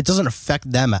that shit, it doesn't affect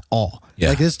them at all. Yeah.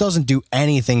 Like this doesn't do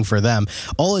anything for them.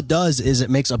 All it does is it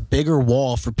makes a bigger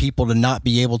wall for people to not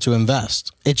be able to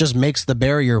invest. It just makes the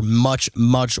barrier much,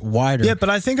 much wider. Yeah, but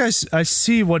I think I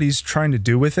see what he's trying to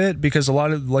do with it, because a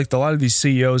lot of these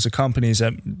CEOs of companies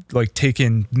that like take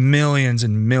in millions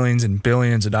and millions and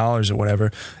billions of dollars or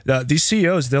whatever, these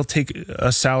CEOs, they'll take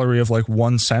a salary of like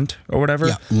 1 cent or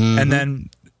whatever, and then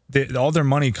all their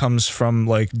money comes from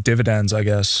like dividends, I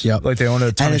guess. Yep. Like they own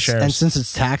a ton of shares. And since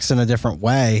it's taxed in a different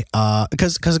way,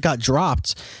 because it got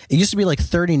dropped, it used to be like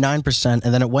 39%,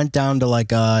 and then it went down to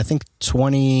like, I think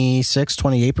 26,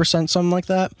 28%, something like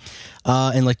that,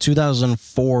 in like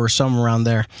 2004 or somewhere around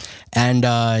there. And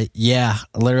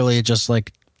literally it just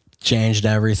like changed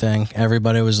everything.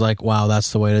 Everybody was like, wow,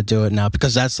 that's the way to do it now,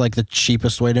 because that's like the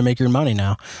cheapest way to make your money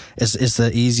now. It's the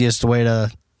easiest way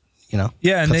to,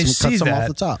 and they see that off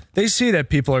the top. They see that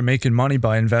people are making money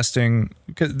by investing.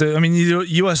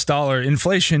 U.S. dollar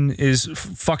inflation is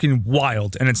fucking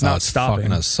wild, and it's not stopping.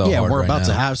 Fucking us so hard we're about right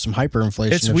to now. have some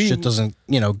hyperinflation if shit doesn't,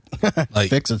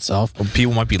 fix itself.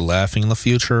 People might be laughing in the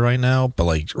future right now, but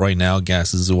like right now,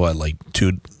 gas is what, like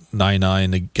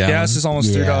 $2.99 a gallon. Gas is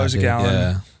almost $3 a gallon.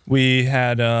 Yeah. We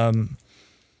had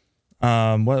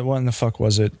what in the fuck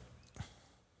was it?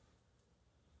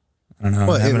 I don't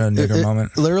know. I'm having a nigger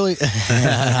moment. Literally, I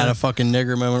had a fucking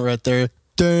nigger moment right there.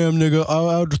 Damn, nigga,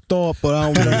 I just thought, but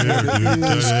I don't know what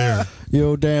it is.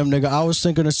 Yo, damn, nigga, I was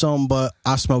thinking of something, but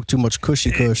I smoked too much cushy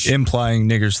kush. Implying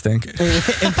niggers think.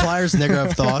 Impliers nigger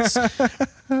have thoughts.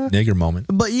 Nigger moment.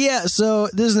 But yeah, so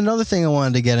this is another thing I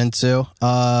wanted to get into.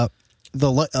 The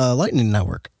Lightning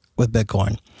Network with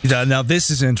Bitcoin. Now, this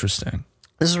is interesting.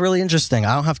 This is really interesting.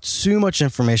 I don't have too much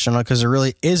information on it because there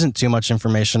really isn't too much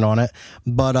information on it.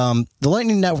 But the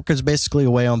Lightning Network is basically a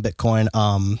way on Bitcoin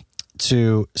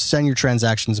to send your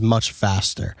transactions much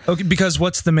faster. Okay, because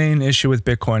what's the main issue with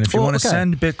Bitcoin? If you want to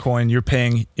send Bitcoin, you're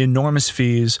paying enormous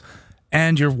fees.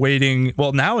 And you're waiting.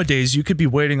 Well, nowadays you could be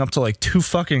waiting up to like 2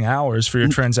 fucking hours for your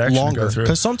transaction to go through.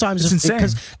 Because sometimes it's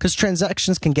insane. Because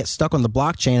transactions can get stuck on the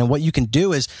blockchain, and what you can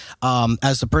do is,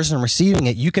 as the person receiving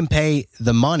it, you can pay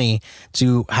the money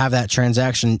to have that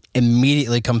transaction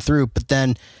immediately come through. But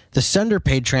then the sender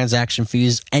paid transaction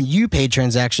fees, and you paid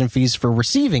transaction fees for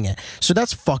receiving it. So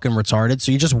that's fucking retarded.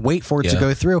 So you just wait for it to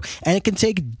go through, and it can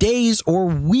take days or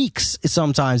weeks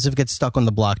sometimes if it gets stuck on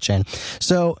the blockchain.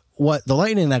 So what the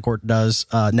Lightning Network does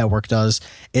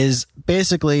is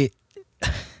basically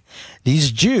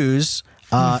these Jews.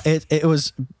 It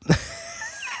was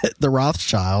the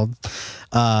Rothschild.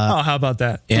 How about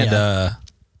that?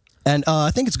 And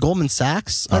I think it's Goldman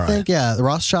Sachs. The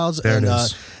Rothschilds, and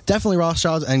definitely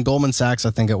Rothschilds and Goldman Sachs.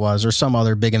 I think it was, or some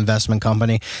other big investment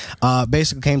company.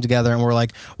 Basically came together and were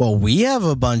like, "Well, we have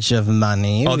a bunch of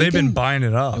money. They've been buying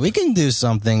it up. We can do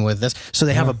something with this." So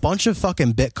they have a bunch of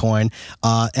fucking Bitcoin,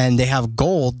 and they have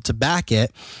gold to back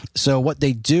it. So what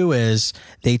they do is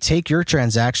they take your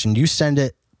transaction, you send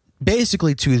it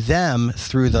basically to them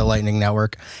through the Lightning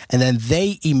Network, and then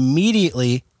they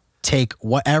immediately take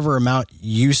whatever amount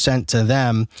you sent to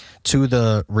them to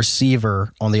the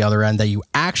receiver on the other end that you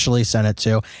actually sent it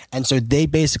to. And so they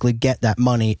basically get that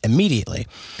money immediately.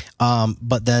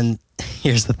 But then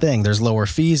here's the thing, there's lower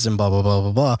fees and blah, blah, blah,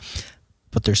 blah, blah.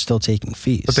 But they're still taking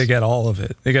fees. But they get all of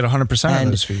it. They get 100% of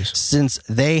those fees. Since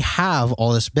they have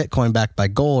all this Bitcoin backed by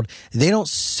gold, they don't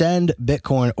send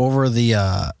Bitcoin over the,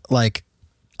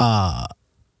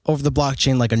 over the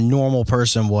blockchain like a normal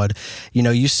person would.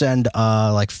 You send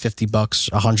like $50,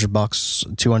 $100,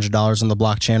 $200 on the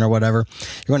blockchain or whatever,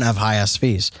 you're going to have high ass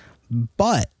fees.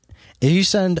 But if you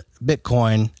send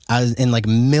Bitcoin as in like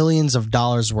millions of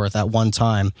dollars worth at one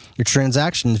time, your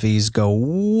transaction fees go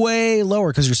way lower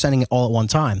because you're sending it all at one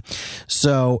time.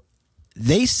 So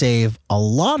they save a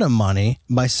lot of money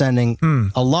by sending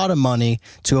a lot of money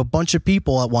to a bunch of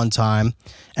people at one time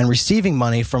and receiving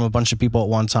money from a bunch of people at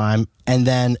one time, and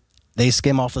then they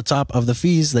skim off the top of the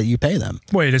fees that you pay them.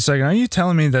 Wait a second. Are you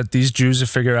telling me that these Jews have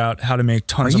figured out how to make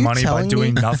tons of money by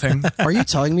doing nothing? Are you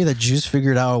telling me that Jews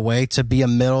figured out a way to be a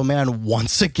middleman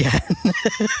once again?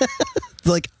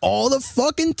 like all the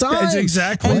fucking time. It's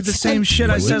exactly the same shit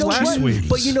I said last week.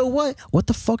 But you know what? What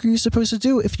the fuck are you supposed to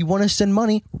do if you want to send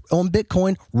money on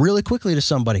Bitcoin really quickly to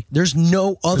somebody? There's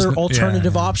no other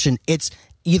alternative option. It's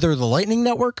either the Lightning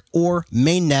Network or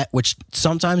Mainnet, which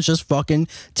sometimes just fucking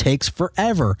takes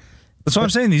forever. That's what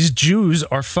I'm saying. These Jews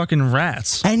are fucking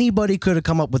rats. Anybody could have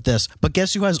come up with this, but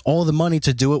guess who has all the money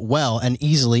to do it well and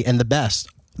easily and the best?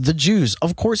 The Jews.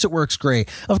 Of course it works great.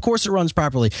 Of course it runs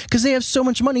properly. Because they have so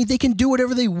much money, they can do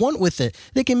whatever they want with it.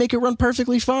 They can make it run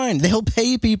perfectly fine. They'll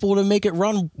pay people to make it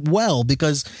run well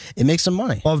because it makes them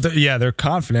money. Well, they're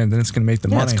confident that it's going to make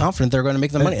them money. It's confident they're going to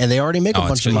make them money. And they already make a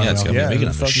bunch of money. Yeah, it's going to be making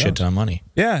them a shit ton of money.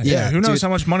 Yeah. Who knows how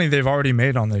much money they've already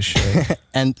made on this shit?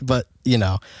 But you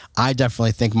know, I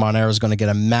definitely think Monero is going to get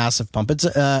a massive pump. It's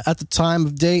at the time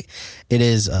of date, it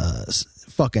is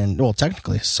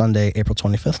technically Sunday, April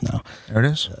 25th now. There it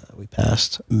is. We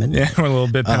passed midnight. Yeah, we're a little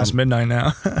bit past midnight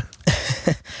now.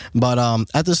 But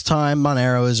at this time,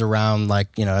 Monero is around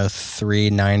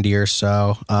 $390 or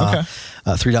so. Okay.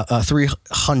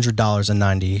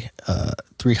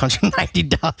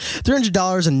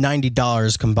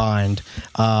 $390 combined.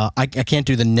 I can't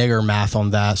do the nigger math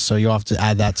on that, so you'll have to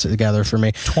add that together for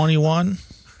me. 21.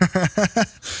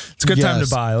 It's a good time to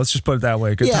buy. Let's just put it that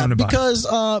way. Good time to buy. Because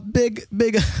big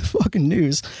fucking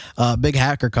news. Big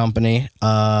hacker company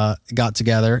got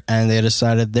together and they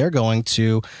decided they're going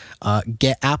to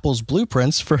get Apple's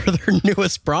blueprints for their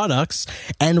newest products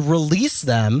and release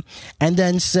them, and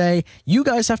then say, you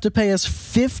guys have to pay us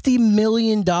 $50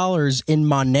 million in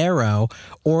Monero,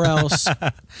 or else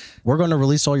we're going to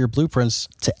release all your blueprints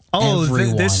to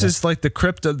everyone. This is like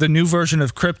the new version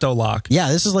of CryptoLock. Yeah,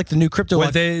 this is like the new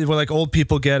CryptoLock. Where like old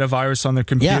people get a virus on their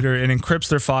computer and encrypts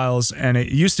their files, and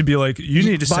it used to be like you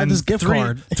need to send this gift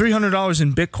card, $300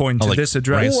 in Bitcoin to this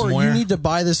address, or you need to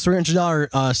buy this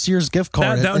 $300 Sears gift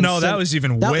card. That was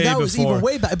even way before. That was even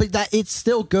way back, but it's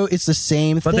still it's the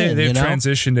same thing. But they've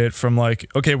transitioned it from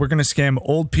like, okay, we're going to scam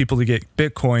old people to get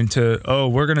Bitcoin to,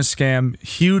 we're going to scam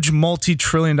huge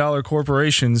multi-trillion-dollar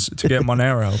corporations to get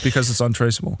Monero because it's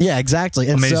untraceable. Yeah, exactly.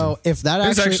 And amazing. So if that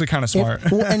it's actually kind of smart.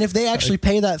 And if they actually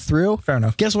pay that through, fair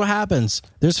enough. Guess what happens?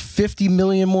 There's $50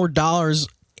 million more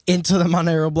into the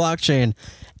Monero blockchain.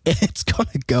 It's going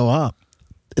to go up.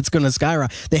 It's going to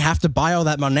skyrocket. They have to buy all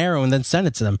that Monero and then send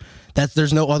it to them.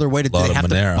 There's no other way to do it. They have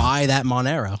to buy that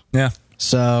Monero. Yeah.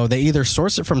 So they either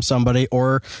source it from somebody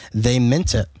or they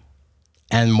mint it.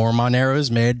 And more Monero is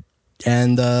made.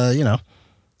 And,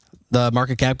 the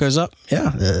market cap goes up.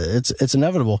 Yeah, it's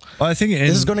inevitable. Well, I think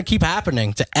this is going to keep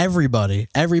happening to everybody.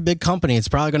 Every big company, it's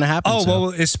probably going to happen to.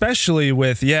 Well, especially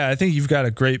with, I think you've got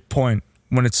a great point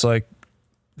when it's like,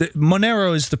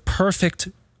 Monero is the perfect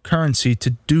currency to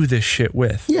do this shit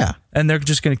with. Yeah. And they're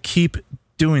just going to keep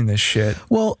doing this shit.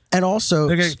 Well, and also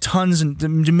they're getting tons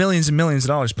and millions of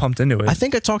dollars pumped into it. I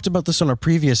think I talked about this on a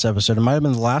previous episode. It might have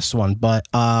been the last one, but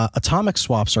atomic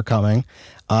swaps are coming,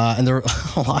 and they're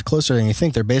a lot closer than you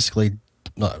think. They're basically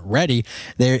ready.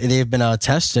 They've been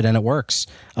tested and it works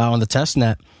on the test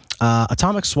net.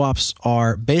 Atomic swaps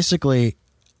are basically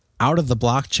out of the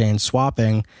blockchain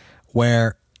swapping,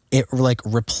 where it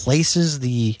replaces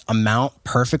the amount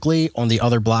perfectly on the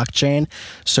other blockchain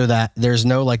so that there's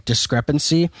no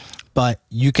discrepancy, but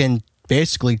you can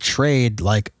basically trade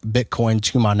Bitcoin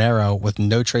to Monero with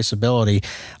no traceability,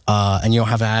 and you don't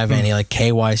have to have any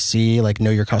KYC,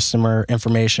 know your customer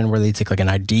information, where they take an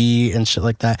ID and shit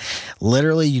like that.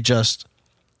 Literally, you just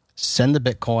send the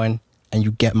Bitcoin and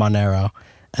you get Monero,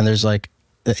 and there's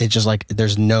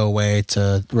there's no way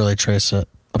to really trace it.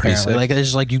 Apparently,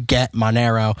 it's just you get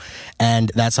Monero,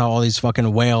 and that's how all these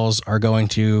fucking whales are going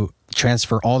to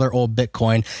transfer all their old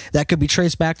Bitcoin that could be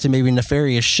traced back to maybe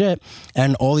nefarious shit.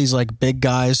 And all these big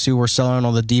guys who were selling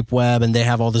on the deep web, and they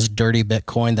have all this dirty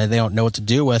Bitcoin that they don't know what to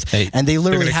do with, and they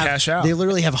literally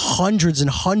have hundreds and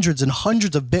hundreds and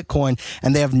hundreds of Bitcoin,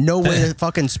 and they have no way to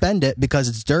fucking spend it because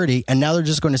it's dirty. And now they're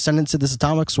just going to send it to this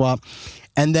atomic swap,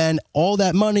 and then all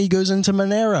that money goes into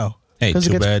Monero because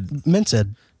it gets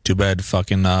minted. Too bad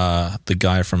fucking the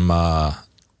guy from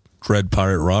Dread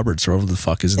Pirate Roberts, or whatever the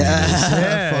fuck his name is.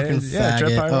 Fucking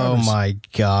faggot. Oh my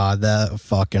god, that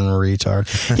fucking retard.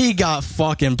 He got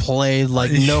fucking played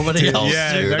like nobody else.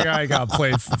 Yeah, dude. that guy got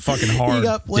played fucking hard. He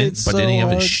got played but didn't he have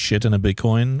his shit in a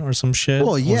Bitcoin or some shit?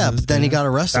 Well, yeah, but then he got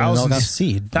arrested and it all got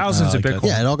seized. Thousands of Bitcoin.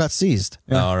 Yeah, it all got seized.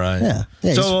 Yeah. All right.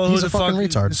 Yeah, so he's a fucking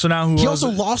retard. So now he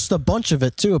also lost a bunch of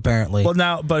it too, apparently.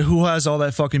 Well, but who has all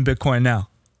that fucking Bitcoin now?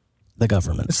 The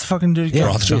government. It's the fucking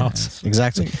Rothschilds.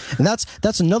 Exactly. And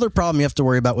that's another problem you have to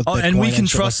worry about with Bitcoin. And we can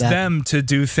shit like trust that. them to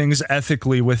do things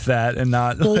ethically with that and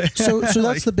not. Well, so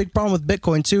that's the big problem with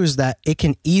Bitcoin too, is that it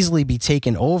can easily be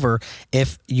taken over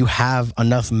if you have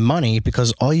enough money,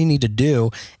 because all you need to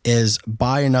do is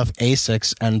buy enough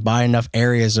ASICs and buy enough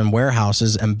areas and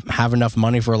warehouses and have enough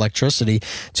money for electricity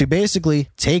to basically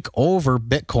take over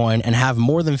Bitcoin and have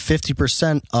more than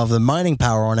 50% of the mining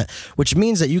power on it, which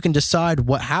means that you can decide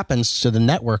what happens to the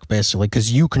network, basically,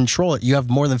 because you control it. You have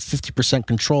more than 50%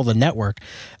 control of the network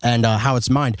and how it's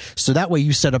mined. So that way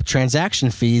you set up transaction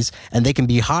fees and they can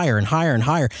be higher and higher and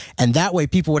higher. And that way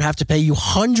people would have to pay you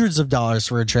hundreds of dollars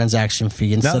for a transaction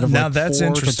fee instead of like that's $4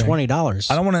 interesting. to $20.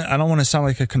 I don't want to sound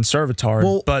like a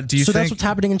conservator, but do you think that's what's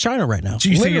happening in China right now? Do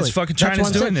you think Literally. it's fucking That's China's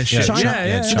what I'm doing this saying. shit? China,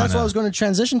 Yeah, and that's what I was going to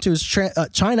transition to. Is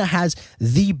China has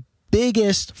the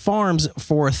biggest farms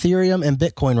for Ethereum and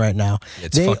Bitcoin right now.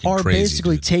 It's they fucking are crazy,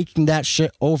 basically taking that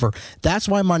shit over. That's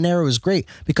why Monero is great,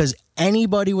 because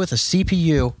anybody with a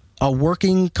CPU, a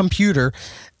working computer,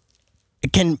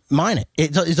 can mine it.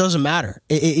 It doesn't matter.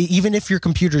 Even if your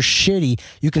computer's shitty,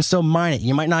 you can still mine it.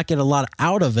 You might not get a lot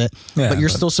out of it, but you're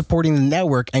still supporting the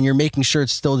network and you're making sure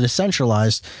it's still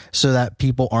decentralized so that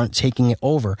people aren't taking it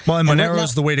over. Well, and Monero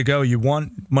is the way to go. You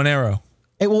want Monero.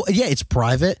 It's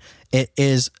private. It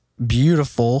is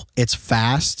beautiful. It's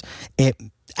fast. It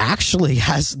actually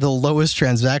has the lowest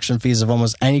transaction fees of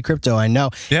almost any crypto I know.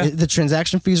 Yeah. The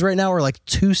transaction fees right now are like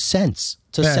 2 cents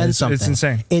to send something. It's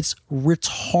insane. It's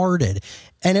retarded.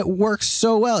 And it works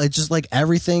so well. It's just like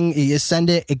everything, you send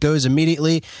it, it goes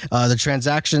immediately. The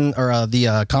transaction or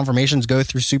the confirmations go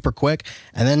through super quick,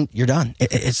 and then you're done.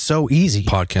 It's so easy.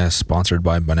 Podcast sponsored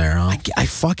by Monero.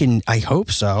 I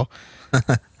hope so.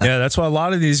 Yeah, that's why a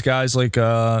lot of these guys like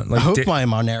I hope my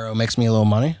Monero makes me a little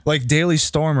money. Like Daily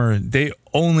Stormer, they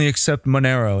only accept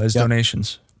Monero as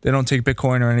donations. They don't take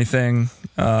Bitcoin or anything.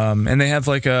 And they have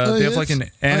like an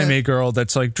anime girl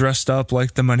that's like dressed up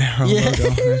like the Monero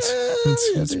logo.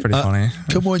 It's pretty funny.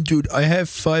 Come on, dude. I have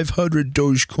 500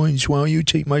 Dogecoins. Why don't you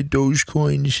take my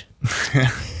Dogecoins?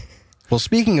 Well,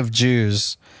 speaking of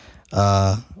Jews,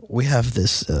 we have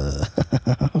this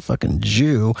fucking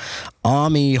Jew,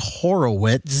 Ami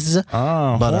Horowitz.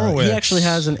 Oh, but Horowitz. he actually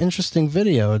has an interesting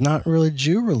video, not really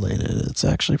Jew related. It's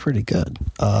actually pretty good.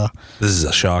 This is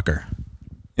a shocker.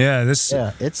 Yeah,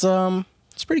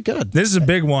 it's pretty good. This is a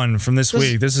big one from this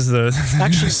week. This is the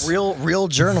actually real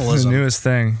journalism. The newest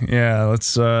thing. Yeah,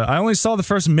 let's. I only saw the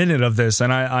first minute of this,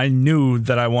 and I knew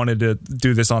that I wanted to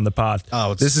do this on the pod.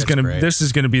 Oh, this is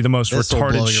gonna be the most This will blow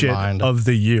retarded your shit mind. of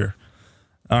the year.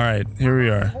 All right, here we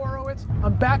are.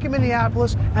 I'm back in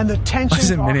Minneapolis, and the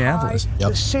tensions it are Minneapolis? high. Yep.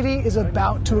 The city is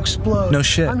about to explode. No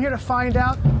shit. I'm here to find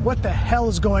out what the hell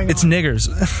is going It's on. niggers.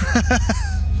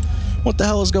 What the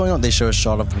hell is going on? They show a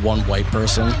shot of one white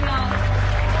person.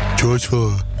 George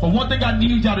Floyd. But one thing I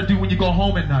need y'all to do when you go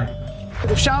home at night.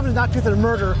 If Chauvin is not convicted of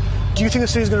murder, do you think the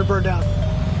city is going to burn down?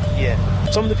 Yeah.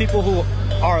 Some of the people who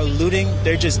are looting,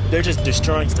 they're just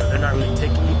destroying stuff. They're not really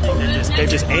taking anything. They're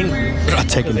just angry. They're not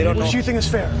taking They don't What know. do you think is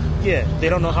fair? Yeah, they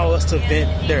don't know how else to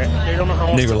vent. They don't know how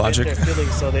else Nigger to logic. vent their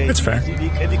feelings. So It's fair.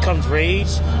 It becomes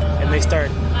rage, and they start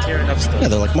tearing up stuff. Yeah,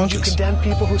 they're like Do you monkeys. condemn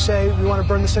people who say we want to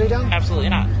burn the city down? Absolutely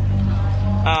not.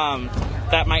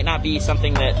 That might not be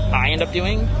something that I end up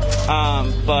doing,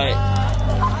 but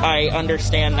I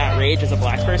understand that rage as a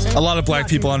black person. A lot of black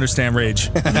people understand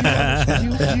rage.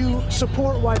 Do you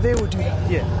support why they would do that?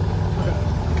 Yeah.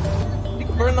 You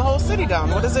can burn the whole city down.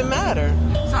 What does it matter?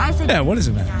 So I said, Yeah, what does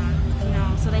it matter? You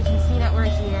know, so they can see that we're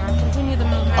here. Continue the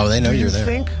movement. Oh, they know Do you you're there.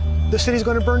 think the city's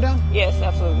going to burn down? Yes,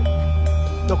 absolutely.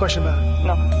 No question about it.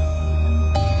 No.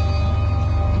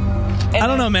 I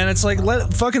don't know, man. It's like let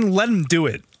them do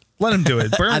it. Let them do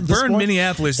it. At this Burn point,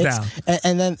 Minneapolis down.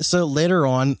 And then, so later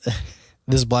on,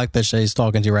 this black bitch that he's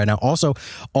talking to right now, also,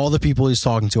 all the people he's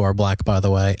talking to are black, by the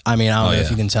way. I mean, I don't know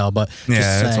if you can tell, but just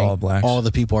Yeah, it's saying, all blacks. all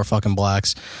the people are fucking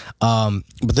blacks. But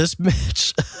this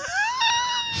bitch,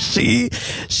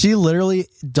 she literally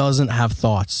doesn't have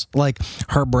thoughts. Like,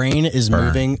 her brain is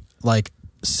moving, like,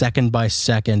 second by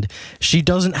second. She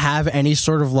doesn't have any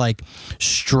sort of, like,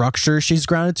 structure she's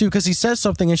grounded to, because he says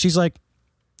something and she's like,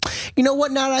 you know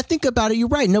what? Now that I think about it, you're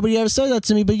right. Nobody ever said that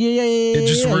to me, but yeah.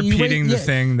 Just you repeating the yeah.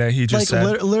 thing that he just like,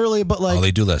 said. literally, but like, Oh,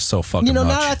 they do that so fucking you know,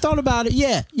 much. now that I thought about it,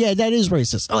 yeah, that is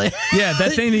racist. Like, Yeah,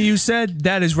 that thing that you said,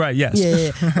 that is right. Yes.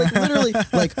 yeah. Like, literally,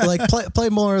 like play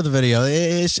more of the video.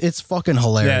 It's fucking Yeah,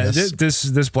 hilarious.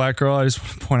 this black girl, I just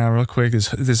want to point out real quick,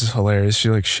 this is hilarious.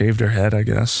 She like shaved her head, I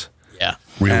guess. Yeah.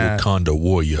 Real Wakanda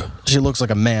warrior. She looks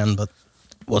like a man, but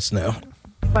what's new?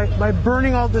 By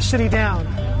burning all the city down,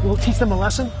 we'll teach them a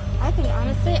lesson? I think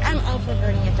honestly, I'm all for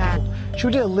burning it down.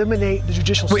 Should we eliminate the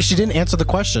judicial system? Wait, she didn't answer the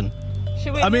question.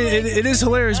 I mean, it is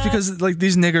hilarious because like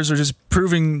these niggers are just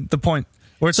proving the point.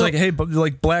 Where it's like, hey,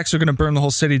 like blacks are going to burn the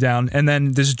whole city down, and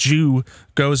then this Jew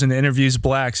goes and interviews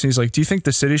blacks, and he's like, "Do you think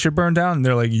the city should burn down?" And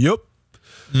they're like, "Yup."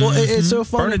 Well, it's so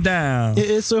funny. Burn it down.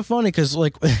 It's so funny because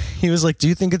like he was like, "Do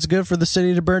you think it's good for the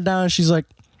city to burn down?" And she's like,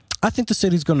 "I think the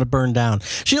city's going to burn down."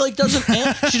 She like doesn't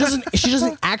she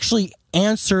doesn't actually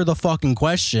answer the fucking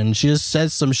question. She just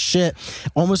says some shit,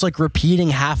 almost like repeating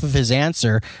half of his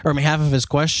answer or half of his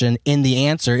question in the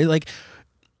answer. It, like.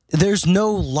 There's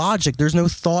no logic. There's no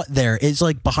thought there. It's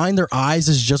like behind their eyes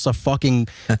is just a fucking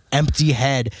empty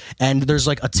head, and there's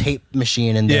like a tape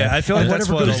machine in there. Yeah, I feel like that's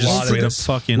what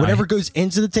whatever goes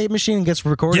into the tape machine and gets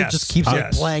recorded just keeps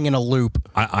like playing in a loop.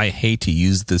 I hate to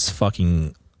use this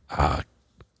fucking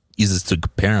use this to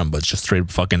compare them, but just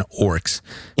straight fucking orcs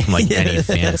from like any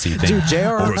fancy thing. Dude,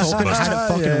 J.R.R. Tolkien had it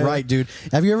fucking right, dude.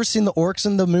 Have you ever seen the orcs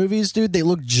in the movies, dude? They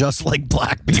look just like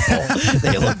black people.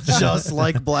 They look just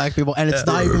like black people, and it's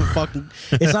not even fucking.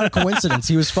 It's not a coincidence.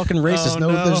 He was fucking racist.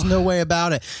 No, there's no way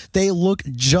about it. They look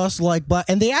just like black,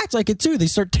 and they act like it too. They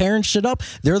start tearing shit up.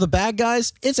 They're the bad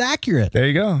guys. It's accurate. There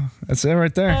you go. That's it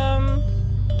right there.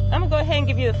 I'm gonna go ahead and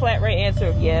give you the flat rate answer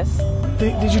of yes.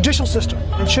 The judicial system,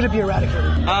 and should it be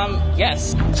eradicated?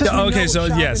 Yes. Okay,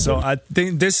 so I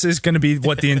think this is going to be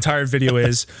what the entire video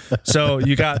is. So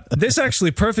you got this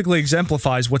actually perfectly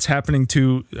exemplifies what's happening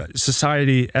to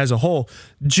society as a whole.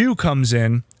 Jew comes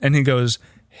in and he goes,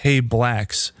 "Hey,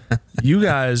 blacks, you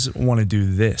guys want to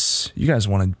do this. You guys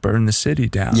want to burn the city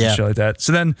down." Yeah. And shit like that.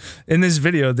 So then in this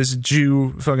video, this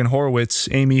Jew fucking Horowitz,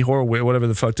 Amy Horowitz, whatever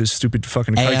the fuck this stupid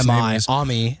fucking kike's name is.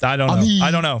 Ami. I don't know.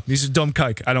 I don't know. He's a dumb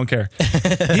kike. I don't care.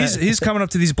 he's coming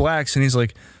up to these blacks and he's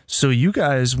like, "So you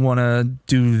guys want to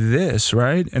do this,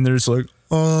 right?" And they're just like,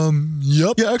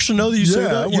 Yep. Yeah, actually, now that you say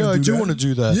that, I do want to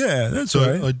do that. Yeah, that's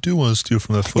right. I do want to steal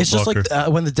from that Foot It's just Locker.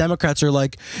 like when the Democrats are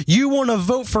like, "You want to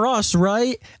vote for us,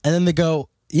 right?" And then they go,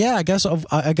 "Yeah, I guess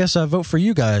I vote for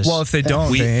you guys." Well, if they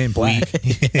don't, they ain't black.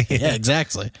 Yeah,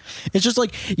 exactly. It's just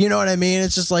like, you know what I mean?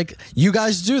 It's just like, you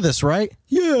guys do this, right?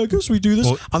 Yeah, I guess we do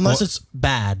this. Unless it's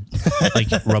bad. Like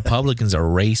Republicans are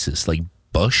racist. Like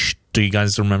Bush. Do you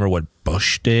guys remember what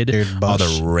Bush did? Dude, all the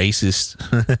racist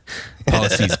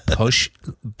policies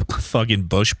fucking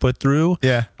Bush put through.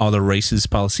 Yeah. All the racist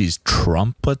policies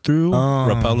Trump put through.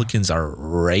 Republicans are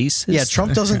racist. Yeah,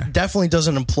 Trump definitely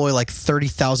doesn't employ like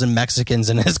 30,000 Mexicans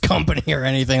in his company or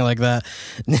anything like that.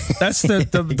 That's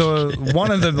the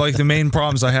one of the like the main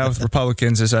problems I have with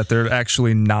Republicans is that they're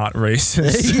actually not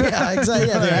racist. Yeah, exactly.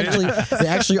 Yeah, they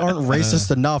actually aren't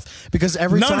racist enough because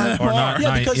every time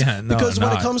because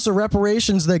when it comes to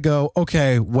reparations, they go,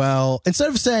 okay, well, instead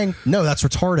of saying no, that's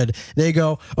retarded, they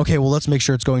go, okay, well, let's make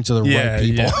sure it's going to the right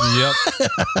people. Yep.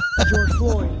 George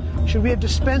Floyd. Should we have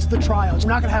dispensed the trials? We're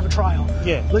not going to have a trial.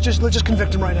 Yeah. Let's just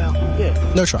convict him right now.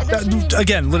 Yeah. No trial.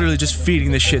 Again, literally just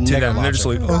feeding this shit to them. They're just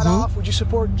like, off. Would you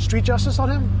support street justice on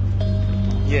him?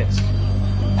 Yes.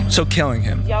 So killing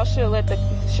him. Y'all should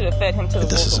have fed him to the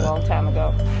wolves a long time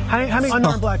ago. How many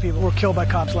unarmed black people were killed by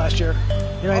cops last year?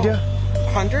 You have any idea?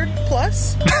 100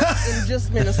 plus in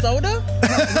just Minnesota.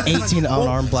 18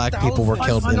 unarmed black people were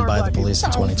killed by the police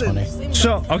in 2020.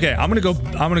 So okay, I'm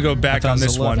gonna go back on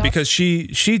this one because she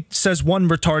says one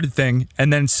retarded thing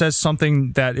and then says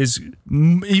something that is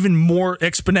even more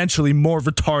exponentially more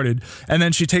retarded, and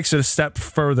then she takes it a step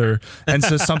further and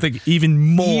says something even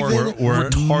more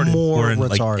retarded. Or in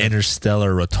like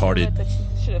interstellar retarded.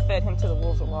 Should have fed him to the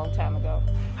wolves a long time ago.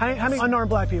 How many unarmed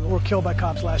black people were killed by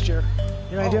cops last year?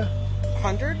 You have any idea?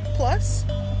 100 plus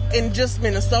in just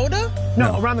Minnesota?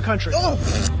 No, around the country. Oh,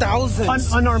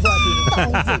 thousands. Unarmed black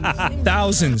people.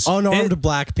 Thousands. Unarmed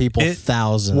black people,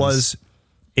 thousands. Was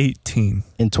 18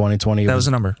 in 2020. That was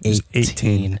the number.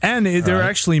 18. And there are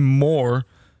actually more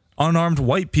unarmed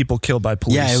white people killed by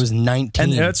police. Yeah, it was 19.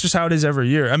 And that's just how it is every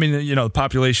year. I mean, the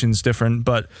population's different,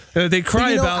 but they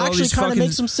cry about all these fucking... Actually, kind of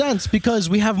makes some sense because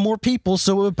we have more people,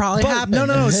 so it would probably happen.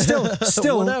 No,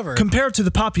 still, whatever. Compared to the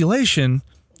population...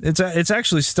 It's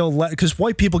actually still because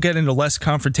white people get into less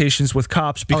confrontations with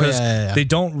cops because they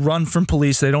don't run from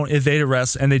police, they don't evade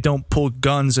arrests, and they don't pull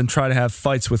guns and try to have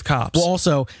fights with cops. Well,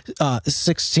 also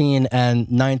 16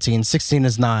 and 19. 16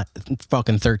 is not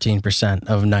fucking 13%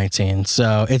 of 19,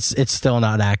 so it's still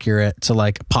not accurate to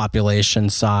like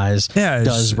population size. Yeah,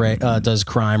 does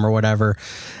crime or whatever.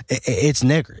 It's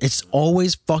nigger. It's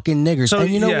always fucking niggers. So,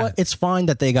 and you know what? It's fine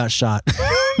that they got shot.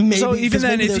 Maybe, so even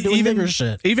then,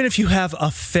 shit. Even if you have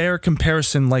a fair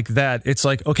comparison like that, it's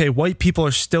like, okay, white people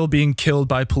are still being killed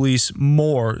by police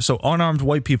more. So unarmed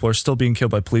white people are still being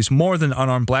killed by police more than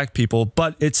unarmed black people,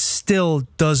 but it's still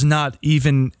does not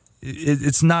even.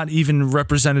 It's not even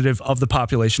representative of the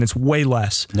population. It's way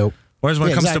less. Nope. Whereas when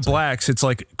it comes to blacks, it's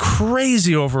like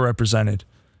crazy overrepresented.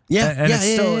 Yeah, and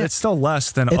it's still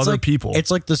less than other people. It's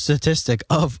like the statistic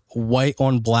of white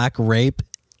on black rape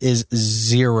is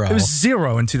 0. It was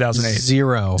 0 in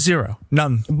 2008. 0.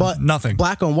 None. But nothing.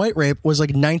 Black on white rape was like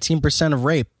 19% of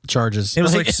rape charges. It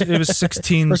was it was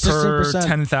 16 per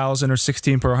 10,000 or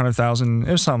 16 per 100,000.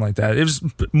 It was something like that. It was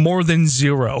more than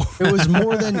 0. It was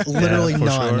more than literally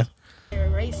none.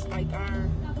 Race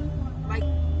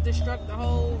destruct the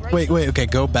whole race. Wait, okay,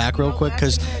 go back real quick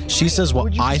because she says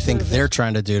what I think they're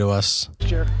trying to do to us.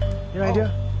 Your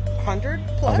idea? 100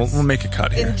 plus? We'll make a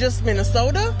cut here. In just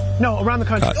Minnesota? No, around the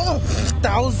country. Oh,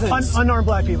 thousands. Unarmed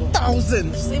black people.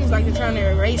 Thousands. Seems like they're trying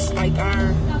to erase,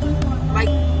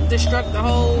 destruct the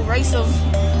whole race of,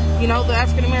 the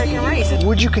African American race.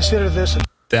 Would you consider this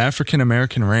the African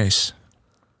American race?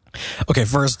 Okay,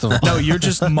 first of all, no, you're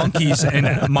just monkeys in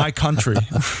my country.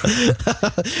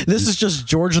 This is just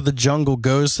George of the Jungle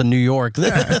goes to New York.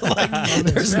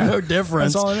 There's no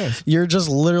difference. That's all it is. You're just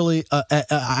literally,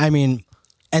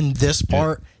 and this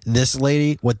part, this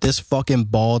lady, what this fucking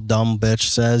bald dumb bitch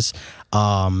says,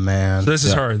 oh man. So this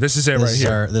is her. This is it right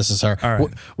here. This is her. All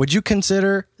right. Would you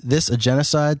consider this a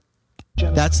genocide?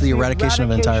 That's the eradication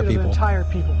of entire people.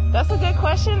 That's a good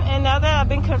question, and now that I've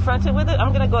been confronted with it, I'm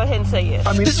going to go ahead and say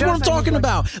yes. This is what I'm talking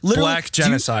about. Literally, black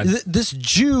genocide. This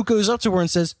Jew goes up to her and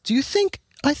says, "Do you think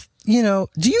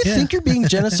think you're being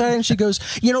genocided?" And she goes,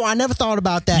 I never thought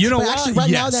about that. You know but what?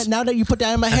 Actually, Yes. now that you put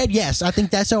that in my head, yes, I think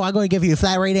that's so. I'm going to give you a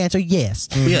flat rate answer. Yes.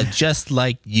 Yeah, just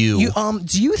like you.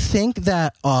 Do you think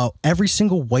that every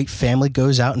single white family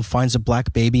goes out and finds a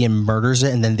black baby and murders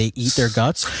it, and then they eat their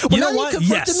guts? Well, You know what?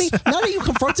 Yes. Now that you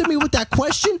confronted me with that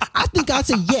question, I think I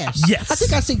say yes. Yes. I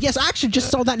think I say yes. I actually just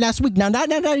saw that last week. Now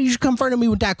that you confronted me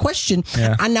with that question,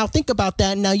 I now think about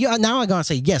that. Now I'm gonna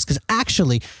say yes because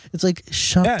actually, it's like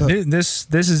shut up. This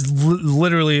is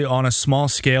literally on a small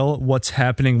scale what's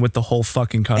happening with the whole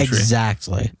fucking country.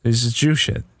 Exactly. This is Jew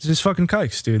shit. This is fucking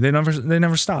kikes, dude. They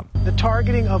never stop. The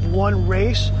targeting of one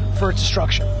race for its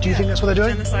destruction. Do you think that's what they're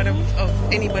doing? Genocide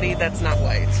of anybody that's not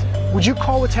white. Would you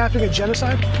call what's happening a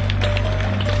genocide?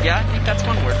 Yeah, I think that's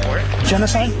one word for it.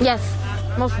 Genocide? Yes,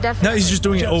 most definitely. No, he's just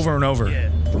doing it over and over.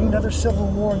 Another civil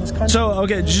war in this country. So,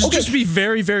 okay, just to be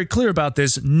very, very clear about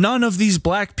this, none of these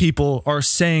black people are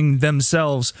saying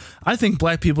themselves, I think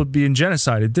black people are being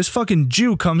genocided. This fucking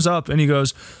Jew comes up and he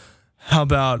goes, how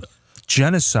about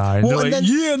genocide? Well, They're like,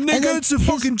 yeah, nigga, it's a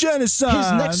fucking genocide.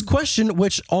 His next question,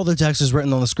 which all the text is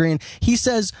written on the screen, he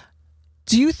says,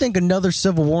 do you think another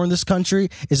civil war in this country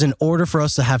is in order for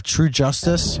us to have true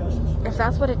justice? If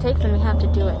that's what it takes, then we have to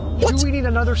do it. Do we need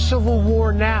another civil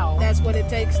war now? If that's what it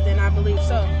takes, then I believe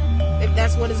so. If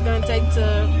that's what it's going to take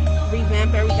to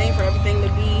revamp everything, for everything to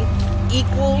be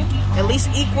equal, at least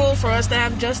equal for us to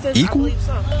have justice, I believe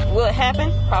so. Will it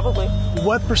happen? Probably.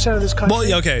 What percent of this country?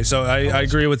 Well, okay, so I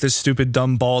agree with this stupid,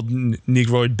 dumb, bald,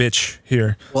 negroid bitch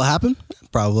here. Will it happen?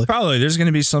 Probably. There's going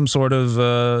to be some sort of,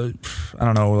 I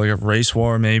don't know, like a race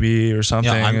war maybe or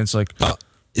something. Yeah, it's like...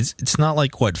 It's not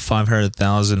like,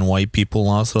 500,000 white people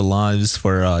lost their lives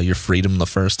for your freedom the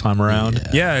first time around?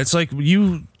 Yeah, it's like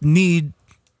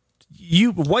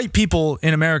white people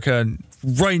in America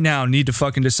right now need to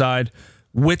fucking decide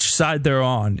which side they're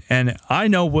on. And I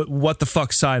know what the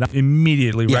fuck side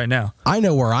immediately right now. I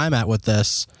know where I'm at with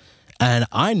this, and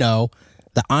I know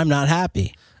that I'm not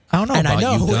happy. I don't know and about I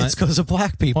know you guys. it's because of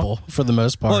black people for the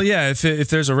most part. Well, yeah, if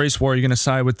there's a race war, you're going to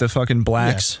side with the fucking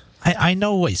blacks. Yeah. I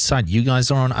know what side you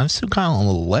guys are on. I'm still kind of on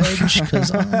the ledge.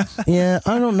 Yeah,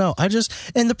 I don't know.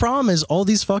 And the problem is all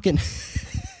these fucking...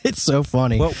 It's so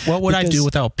funny. What would I do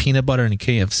without peanut butter and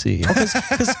KFC?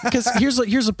 Because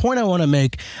here's a point I want to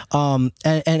make, and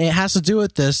it has to do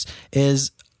with this, is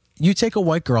you take a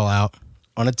white girl out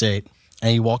on a date,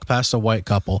 and you walk past a white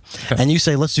couple, and you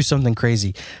say, let's do something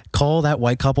crazy. Call that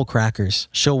white couple crackers.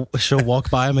 She'll walk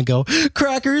by them and go,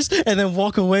 crackers, and then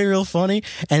walk away real funny.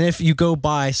 And if you go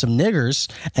by some niggers,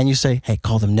 and you say, hey,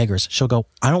 call them niggers, she'll go,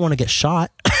 I don't want to get shot.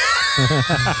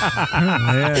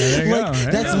 Yeah, there you go.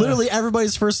 That's literally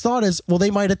everybody's first thought is, well,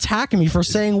 they might attack me for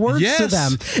saying words to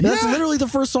them. That's literally the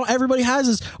first thought everybody has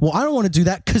is, well, I don't want to do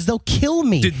that because they'll kill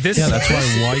me. Dude, that's why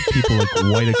white people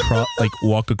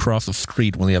walk across the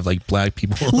street when they have black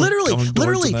people.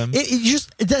 Literally, them.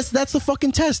 that's the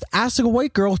fucking test. Ask a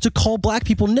white girl to call black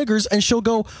people niggers, and she'll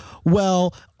go,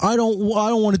 well, I don't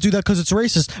want to do that because it's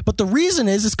racist. But the reason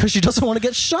is because she doesn't want to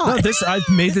get shot. No, I've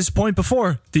made this point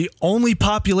before. The only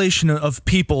population of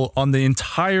people on the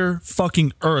entire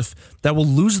fucking earth that will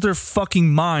lose their fucking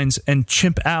minds and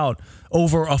chimp out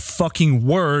over a fucking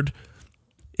word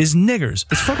is niggers.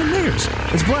 It's fucking niggers.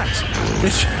 It's blacks.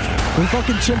 We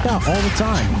fucking chimp out all the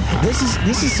time. This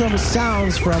is some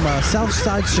sounds from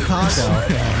Southside Chicago.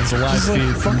 Yeah, it's a live feed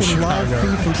like from fucking live Chicago.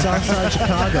 feed from Southside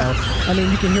Chicago. I mean,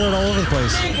 you can hear it all over the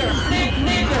place.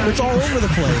 It's all over the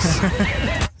place.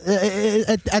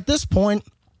 At this point,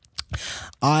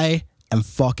 I am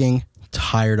fucking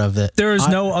tired of it. There is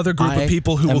no other group of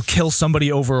people who will kill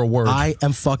somebody over a word. I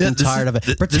am fucking tired of it.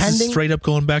 This Pretending. is straight up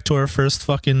going back to our first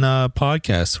fucking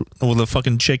podcast with the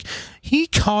fucking chick. He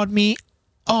called me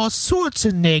all sorts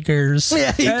of niggers.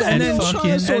 Yeah, he called me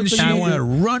all sorts of I want to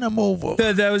run him over.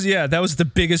 That was the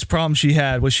biggest problem she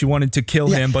had, was she wanted to kill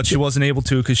him, but she wasn't able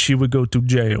to because she would go to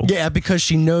jail. Yeah, because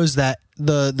she knows that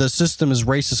the system is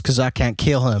racist because I can't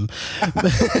kill him.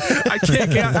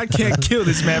 I can't kill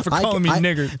this man for calling me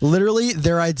nigger. Literally,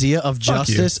 their idea of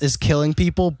justice is killing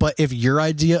people, but if your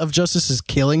idea of justice is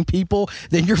killing people,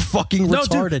 then you're fucking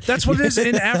retarded. Dude, that's what it is.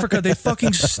 In Africa, they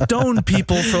fucking stone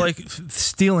people for like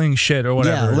stealing shit or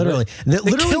whatever. Yeah, literally. They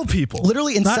kill people.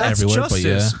 Literally, in Not South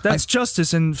justice. That's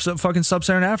justice in fucking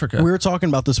sub-Saharan Africa. We were talking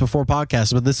about this before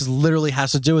podcast, but this is literally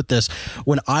has to do with this.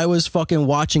 When I was fucking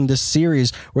watching this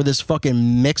series where this fucking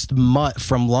mixed mutt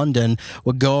from London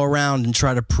would go around and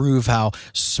try to prove how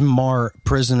smart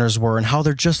prisoners were and how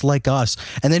they're just like us,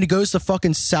 and then he goes to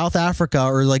fucking South Africa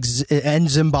or like and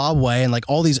Zimbabwe and like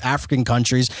all these African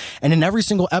countries, and in every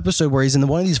single episode where he's in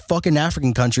one of these fucking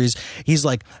African countries, he's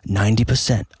like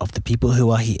 90% of the people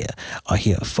who are here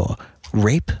for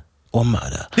rape or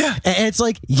murder. Yeah. And it's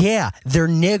like, yeah, they're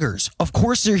niggers. Of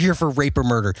course they're here for rape or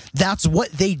murder. That's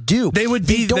what they do. They would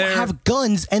be They don't there. have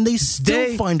guns and they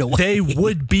still find a way. They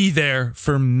would be there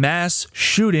for mass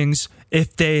shootings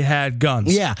if they had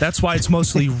guns. Yeah. That's why it's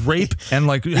mostly rape and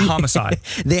like homicide.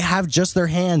 They have just their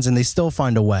hands and they still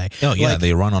find a way. Oh yeah, Like-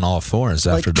 they run on all fours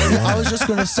after they I was just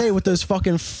gonna say, with those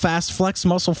fucking fast flex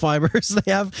muscle fibers, they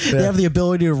have the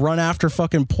ability to run after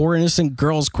fucking poor innocent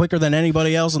girls quicker than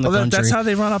anybody else in the country. That's how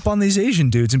they run up on these Asian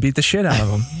dudes and beat the shit out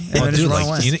of them. And Well, then just dude, run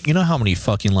like, away. you know how many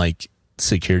fucking like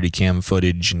security cam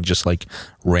footage and just like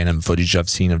random footage I've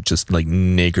seen of just like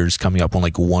niggers coming up on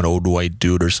like one old white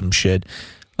dude or some shit.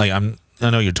 Like I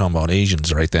know you're talking about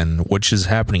Asians right then, which is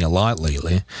happening a lot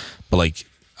lately, but like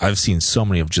I've seen so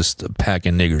many of just a pack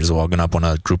of niggers walking up on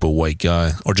a group of white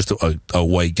guy or just a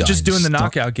white guy. Just doing the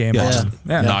knockout game on just him.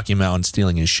 Yeah. knock him out and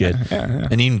stealing his shit.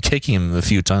 And even kicking him a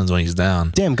few times when he's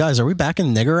down. Damn, guys, are we back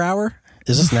in nigger hour?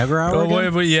 Is this nigger hour? Oh,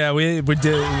 again? we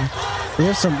did. We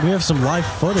have some live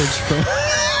footage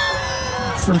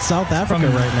from South Africa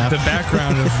From right now. the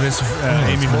background of this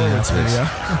Amy Horowitz video.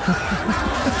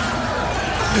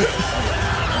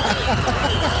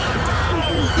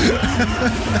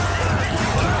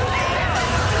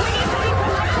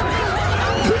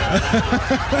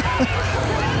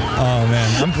 Oh man,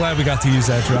 I'm glad we got to use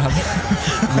that drop.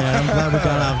 Man, I'm glad we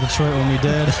got out of Detroit when we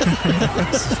did.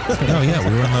 Oh yeah, we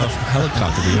were in the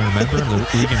helicopter. Do you remember?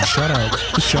 The Egan shutout.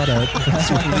 That's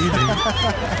what we're leaving.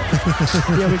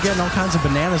 Yeah, we're getting all kinds of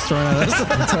bananas thrown at us.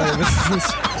 I'll tell you,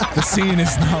 the scene is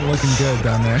not looking good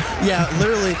down there. Yeah,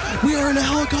 literally. We are in a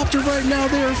helicopter right now.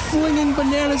 They are flinging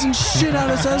bananas and shit at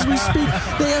us as we speak.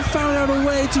 They have found out a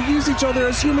way to use each other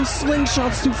as human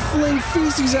slingshots to fling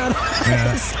feces at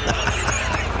us.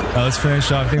 Let's finish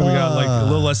off. I think we got like a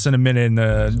little less than a minute in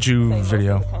the Jew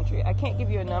video. Country. I can't give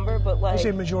you a number, but You like,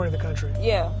 say majority of the country.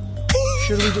 yeah.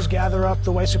 Should we just gather up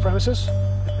the white supremacists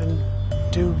and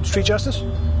do street justice?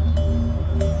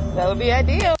 That would be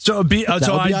ideal. So, would be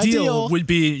ideal ideal. would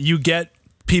be you get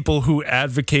people who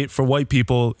advocate for white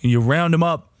people, you round them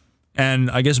up, and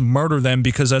I guess murder them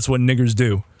because that's what niggers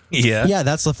do. Yeah,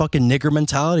 that's the fucking nigger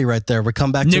mentality right there. We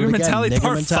come back to Nigger it again. mentality, Nigger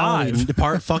part mentality, 5.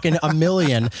 part fucking a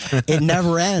million. It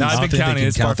never ends. No, I've been counting.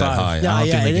 It's part 5. I Yeah, don't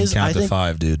yeah, think it they is. can I count to think-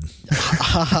 5, dude.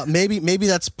 maybe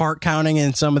that's part counting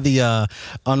in some of the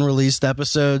unreleased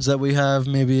episodes that we have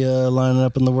maybe lining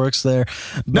up in the works there.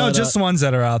 No, But, just the ones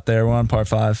that are out there. We're on part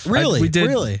 5. Really? We did,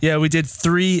 Really? Yeah, we did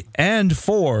 3 and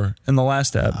 4 in the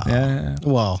last ep. Yeah.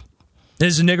 Well,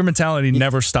 His nigger mentality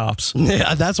never stops.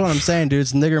 yeah, that's what I'm saying, dude.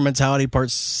 It's nigger mentality part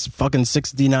fucking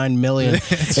 69 million.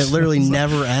 It literally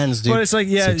never ends, dude. But it's like,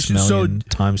 yeah, 6 million so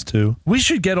times 2. we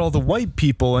should get all the white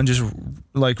people and just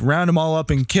like round them all up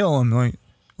and kill them. Like,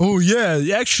 oh yeah,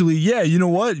 actually, yeah, you know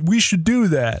what? We should do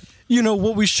that. You know,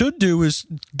 what we should do is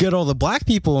get all the black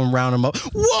people and round them up.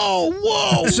 Whoa,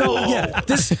 whoa. So yeah,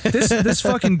 this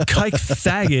fucking kike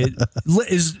faggot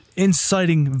is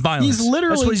inciting violence. He's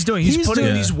literally- that's what he's doing. He's he's putting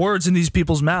doing- these words in these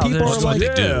people's mouths. People It's are like,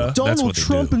 like, yeah. Donald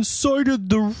Trump incited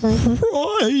the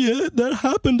riot that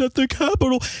happened at the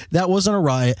Capitol. That wasn't a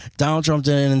riot. Donald Trump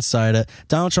didn't incite it.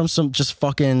 Donald Trump's some just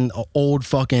fucking old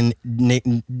fucking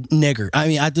nigger. I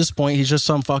mean, at this point, he's just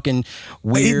some fucking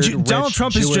weird. Donald rich,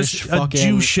 Trump Jewish is just fucking, a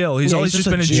Jew shill. He's always just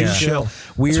been a Jew shill.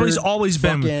 Weird, That's what he's always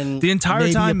been. fucking- The entire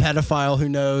maybe time. a pedophile. Who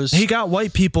knows? He got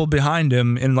white people behind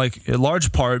him in like a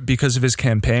large part because of his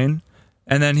campaign.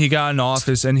 And then he got in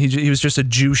office, and he was just a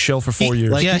Jew shill for 4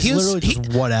 years. Like, Yeah, he's he was- literally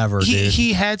just whatever, dude.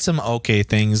 He had some okay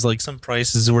things, like some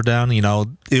prices were down. You know,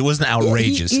 it wasn't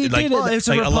outrageous. he like, did Well, it's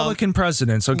a like Republican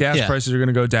president, so gas Yeah. prices are going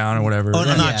to go down or whatever. Oh,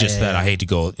 no, not Yeah, just yeah, that. yeah. I hate to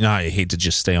go. You know, I hate to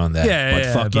just stay on that. Yeah, but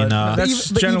yeah, fucking. but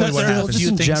that's But generally even what still, happens. A just few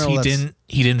in things general,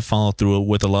 he didn't follow through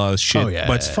with a lot of shit. Oh, yeah,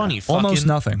 but it's yeah, funny. Almost fucking-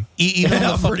 nothing. Even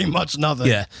on the pretty much nothing.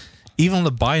 Yeah, even on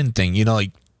the Biden thing, you know,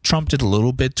 like Trump did a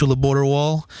little bit to the border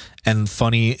wall, and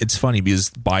it's funny because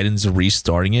Biden's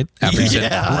restarting it after he said,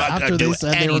 Yeah, "We're not after gonna they do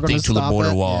said they were anything gonna to the stop border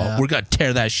it, wall. yeah. We're gonna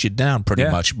tear that shit down pretty Yeah.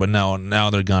 much." But now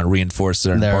they're gonna reinforce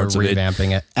certain They're parts of it.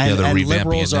 revamping it. And, they're and revamping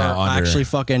liberals it now are under. actually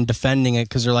fucking defending it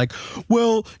because they're like,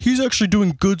 well, he's actually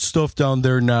doing good stuff down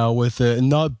there now with it and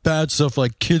not bad stuff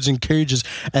like kids in cages.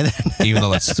 And then, even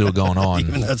though that's still going on.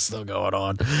 even that's still going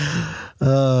on.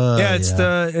 Yeah,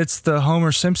 it's the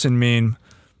Homer Simpson meme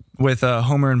with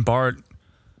Homer and Bart.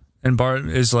 And Bart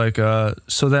is like,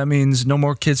 so that means no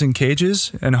more kids in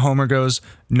cages? And Homer goes,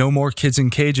 no more kids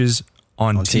in cages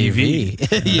on TV.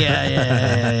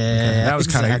 yeah. That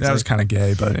was kind of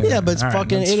gay, but Yeah, but it's all right,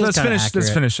 fucking. It is let's kinda finish. accurate.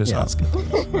 Let's finish this Yeah,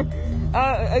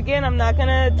 up. Again, I'm not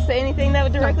gonna say anything that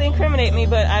would directly incriminate me,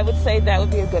 but I would say that would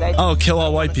be a good idea. Oh, kill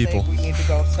all white people. We need to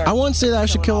go start I wouldn't say that I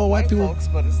should kill all white people. folks,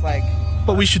 but it's like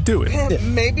But we should do it.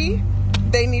 maybe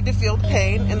they need to feel the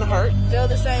pain and the hurt. Feel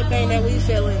the same pain that we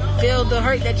feeling. Feel the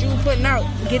hurt that you putting out.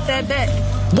 Get that back.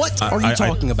 What are you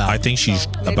talking about? I think she's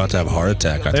about to have a heart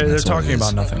attack. I think They're that's what talking it is.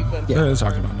 about nothing. They're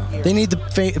talking about nothing. They need to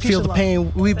feel the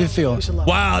pain we've been feeling.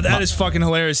 Wow, that is fucking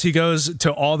hilarious. He goes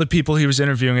to all the people he was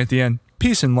interviewing at the end.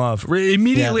 Peace and love.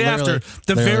 Immediately Yeah, after,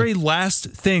 the literally. very last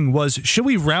thing was, should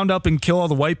we round up and kill all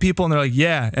the white people? And they're like,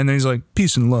 yeah. And then he's like,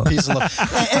 peace and love. Peace and love.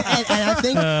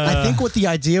 And I think what the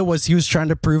idea was, he was trying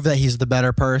to prove that he's the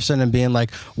better person and being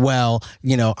like, well,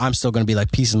 you know, I'm still going to be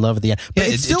like peace and love at the end. But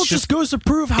Yeah, it still it's just goes to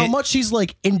prove how much he's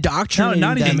like indoctrinating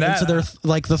not even them that. into their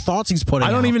like the thoughts he's putting.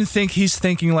 I don't out. even think he's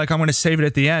thinking like, I'm going to save it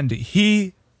at the end.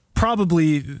 He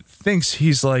probably thinks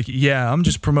he's like, yeah, I'm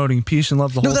just promoting peace and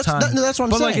love the whole time. That's what I'm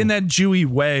but saying. like in that Jewy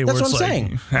way That's where it's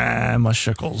what I'm like, my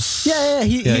shickles. Yeah.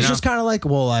 He's you know? just kind of like,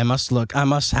 well, I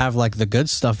must have like the good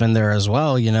stuff in there as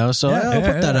well, you know. So I'll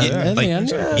put that in the end.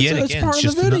 It's part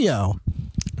of the video.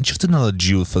 Just another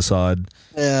Jew facade.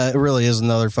 Yeah, it really is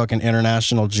another fucking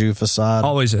international Jew facade.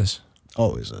 Always is.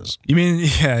 Always is. You mean,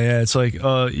 yeah. It's like,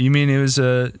 you mean it was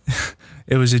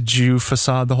a Jew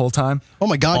facade the whole time? Oh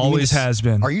my God. Always has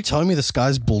been. Are you telling me the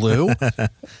sky's blue?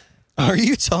 Are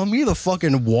you telling me the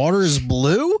fucking water is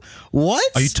blue? What?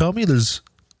 Are you telling me there's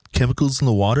chemicals in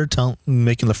the water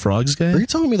making the frogs gay? Are you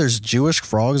telling me there's Jewish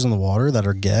frogs in the water that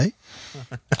are gay?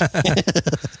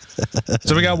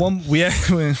 So we got one.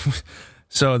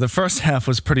 So the first half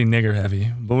was pretty nigger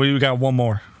heavy, but we got one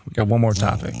more. We got one more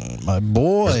topic. My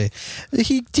boy,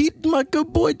 my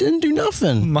good boy didn't do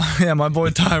nothing. My boy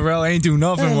Tyrell ain't do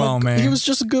nothing wrong, man. He was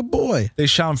just a good boy. They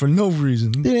shot him for no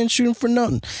reason. They didn't shoot him for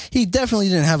nothing. He definitely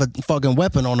didn't have a fucking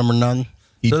weapon on him or nothing.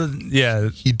 He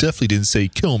definitely didn't say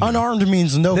kill me. Unarmed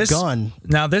means no gun.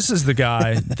 Now this is the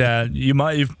guy that you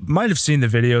might have seen the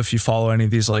video if you follow any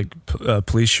of these like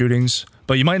police shootings,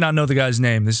 but you might not know the guy's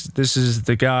name. This is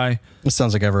the guy. It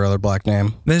sounds like every other black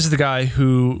name. This is the guy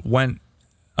who went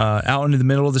out into the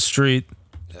middle of the street.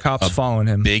 Cops following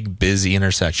him. Big busy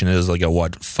intersection. It was like a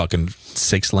fucking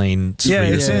 6-lane street Yeah,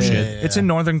 or some shit. it's in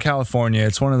Northern California.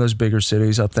 It's one of those bigger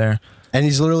cities up there. And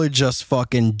he's literally just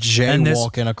fucking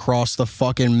jaywalking across the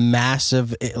fucking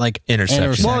massive like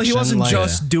intersection. Well, he wasn't like,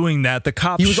 just doing that. The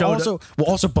cops He was showed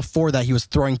also before that he was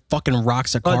throwing fucking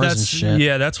rocks at cars and shit.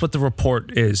 Yeah, that's what the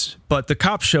report is. But the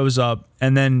cop shows up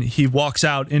and then he walks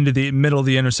out into the middle of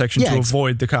the intersection to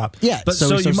avoid the cop. Yeah, but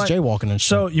so he starts jaywalking and shit.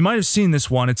 So you might have seen this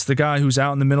one. It's the guy who's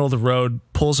out in the middle of the road,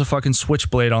 pulls a fucking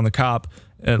switchblade on the cop,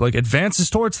 like advances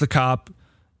towards the cop,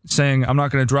 saying, I'm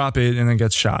not going to drop it, and then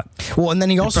gets shot. Well, and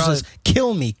then he also says,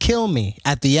 kill me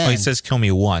at the end. Oh, he says kill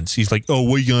me once. He's like, oh,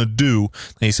 what are you going to do? And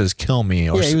he says kill me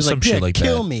or he was some like, shit like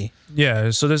kill that. me.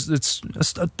 Yeah, so it's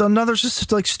another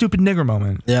just like stupid nigger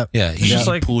moment. Yep. Yeah, he just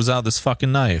like pulls out this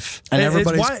fucking knife. And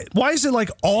everybody's why is it like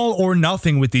all or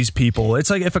nothing with these people? It's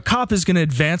like if a cop is going to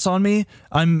advance on me,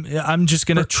 I'm just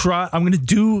going to try. I'm going to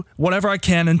do whatever I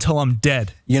can until I'm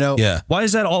dead. You know, Why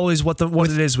is that always what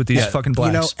it is with these fucking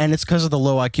blacks? You know, and it's because of the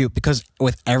low IQ. Because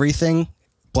with everything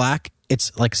black,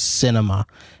 it's like cinema.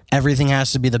 Everything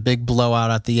has to be the big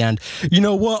blowout at the end. You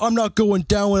know what? I'm not going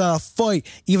down without a fight,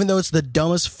 even though it's the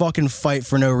dumbest fucking fight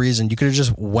for no reason. You could have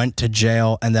just went to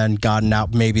jail and then gotten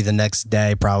out maybe the next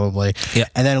day, probably. Yeah.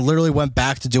 And then literally went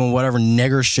back to doing whatever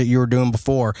nigger shit you were doing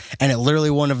before, and it literally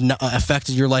wouldn't have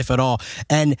affected your life at all.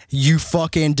 And you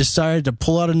fucking decided to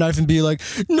pull out a knife and be like,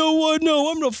 no,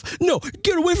 I'm not. No,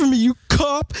 get away from me, you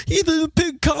cop. Either the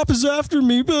big cop is after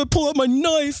me, but I pull out my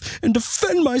knife and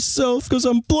defend myself because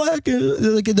I'm black.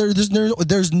 Like,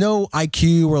 there's no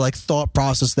IQ or like thought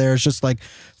process there. It's just like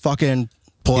fucking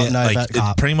pull out a knife at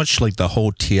cop. Pretty much like the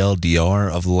whole TLDR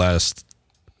of the last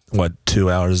 2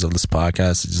 hours of this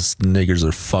podcast is just niggers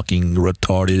are fucking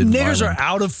retarded. Niggers are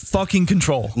out of fucking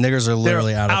control. Niggers are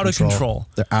literally out of control.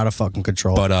 They're out of fucking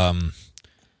control. But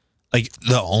like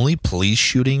the only police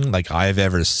shooting like I've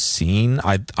ever seen,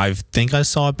 I think I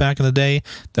saw it back in the day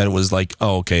that it was like,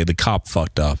 oh, okay, the cop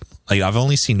fucked up. Like I've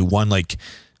only seen one like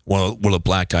where a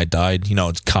black guy died. You know,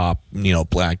 it's cop,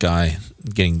 black guy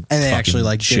getting and they actually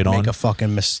like shit did on. make a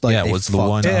fucking mistake. Yeah, it was the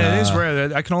one. Yeah, it is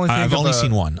rare. I can only think I've of only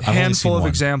seen one. A handful of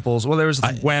examples. Well, there was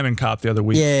the Whammon cop the other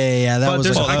week. Yeah. That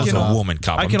was a woman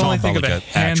cop. I can only think of a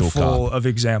actual handful cop. of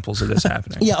examples of this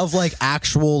happening. Yeah, of like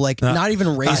actual, like not even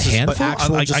racist, but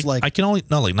actual just like. I can only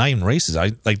not even racist.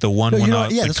 I like the one when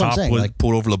the cop would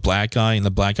pull over the black guy and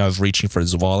the black guy was reaching for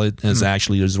his wallet and it's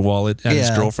actually his wallet and his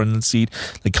girlfriend in the seat.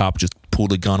 The cop just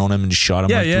pulled a gun on him and just shot him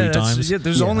 3 times.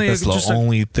 There's only that's the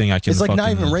only thing I can. It's like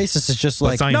not even racist. It's just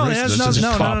like no. It has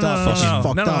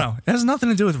nothing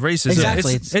to do with racism.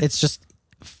 Exactly. It's just.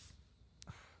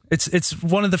 It's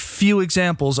one of the few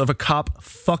examples of a cop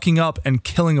fucking up and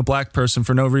killing a black person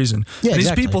for no reason. Yeah, These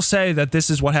exactly. people say that this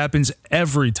is what happens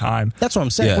every time. That's what I'm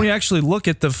saying. When you actually look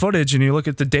at the footage and you look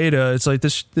at the data, it's like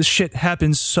this shit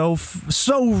happens so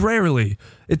rarely.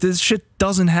 This shit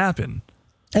doesn't happen.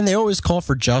 And they always call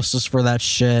for justice for that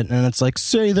shit, and it's like,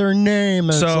 say their name.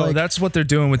 And so that's what they're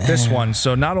doing with this one.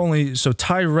 So not only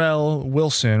Tyrell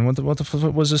Wilson, what the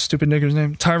fuck was this stupid nigger's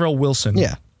name? Tyrell Wilson.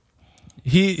 Yeah.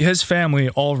 His family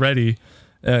already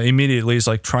immediately is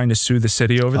like trying to sue the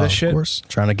city over this shit. Of course,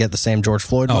 trying to get the same George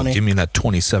Floyd money. Give me that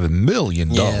 $27 million.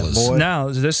 Now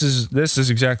this is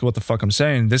exactly what the fuck I'm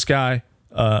saying. This guy,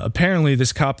 apparently,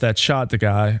 this cop that shot the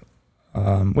guy.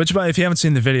 Which, if you haven't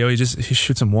seen the video, he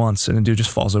shoots him once and the dude just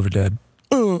falls over dead.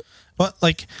 But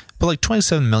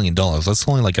 $27 million, that's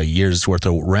only like a year's worth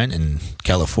of rent in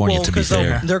California, to be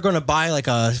fair. They're going to buy like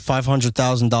a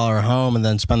 $500,000 home and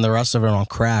then spend the rest of it on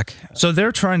crack. So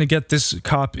they're trying to get this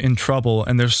cop in trouble,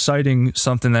 and they're citing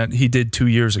something that he did 2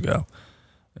 years ago.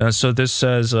 So this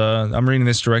says, I'm reading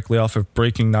this directly off of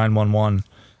Breaking 911.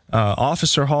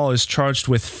 Officer Hall is charged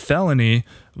with felony,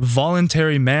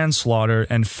 voluntary manslaughter,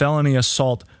 and felony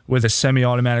assault with a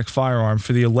semi-automatic firearm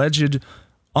for the alleged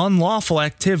unlawful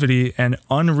activity and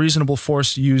unreasonable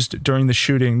force used during the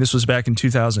shooting. This was back in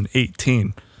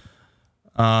 2018.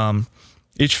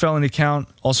 Each felony count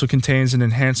also contains an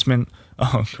enhancement.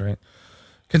 Oh, great.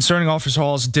 Concerning Officer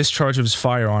Hall's discharge of his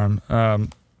firearm.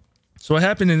 So what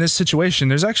happened in this situation,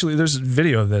 there's a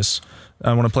video of this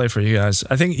I want to play for you guys.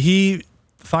 I think he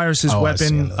fires his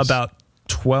weapon about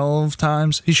 12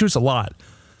 times. He shoots a lot.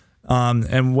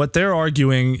 And what they're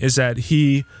arguing is that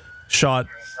he shot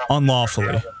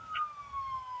unlawfully.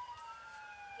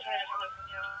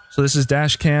 So this is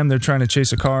dash cam. They're trying to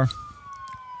chase a car.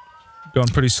 Going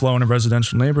pretty slow in a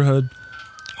residential neighborhood.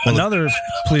 Another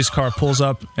police car pulls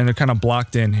up and they're kind of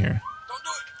blocked in here.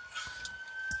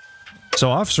 So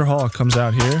Officer Hall comes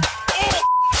out here.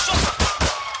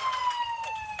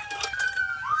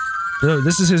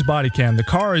 This is his body cam. The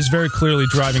car is very clearly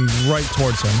driving right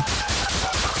towards him.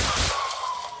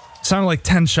 It sounded like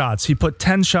 10 shots. He put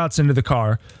 10 shots into the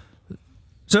car.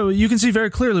 So you can see very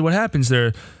clearly what happens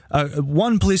there.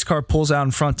 One police car pulls out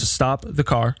in front to stop the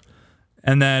car.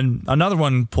 And then another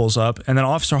one pulls up. And then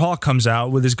Officer Hall comes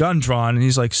out with his gun drawn. And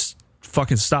he's like,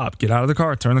 fucking stop. Get out of the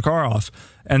car. Turn the car off.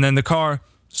 And then the car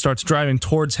starts driving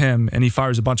towards him, and he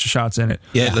fires a bunch of shots in it.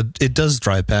 Yeah, it does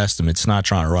drive past him. It's not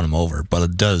trying to run him over, but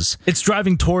it does. It's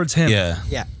driving towards him. Yeah.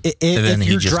 If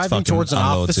you're driving towards an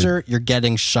officer, you're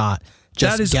getting shot.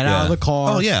 Just get out of the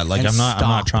car. Oh yeah, like I'm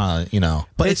not trying to,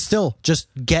 But it's still just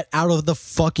get out of the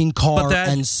fucking car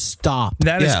and stop.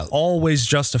 That is always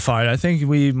justified. I think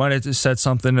we might have said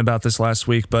something about this last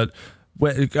week, but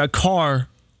a car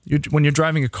when you're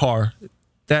driving a car,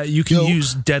 that you can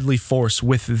use deadly force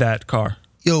with that car.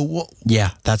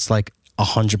 Yeah, that's like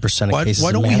 100% of cases.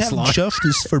 Why don't of we have manslaughter.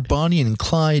 justice for Bonnie and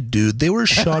Clyde, dude? They were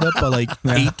shot up by like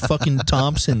 8 fucking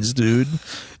Thompsons, dude.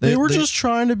 They were just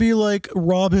trying to be like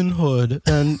Robin Hood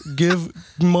and give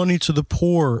money to the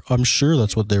poor. I'm sure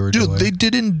that's what they were doing. Dude, they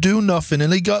didn't do nothing,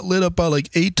 and they got lit up by like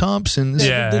 8 Thompsons. They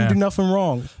didn't do nothing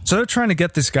wrong. So they're trying to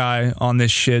get this guy on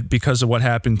this shit because of what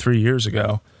happened 3 years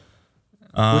ago.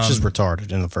 Which is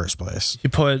retarded in the first place. He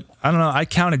put, I don't know, I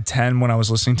counted 10 when I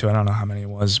was listening to it. I don't know how many it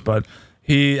was, but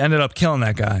he ended up killing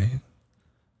that guy.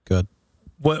 Good.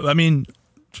 What I mean,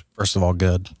 first of all,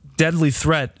 good. Deadly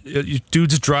threat.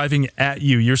 Dude's driving at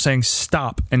you. You're saying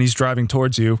stop, and he's driving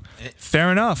towards you. Fair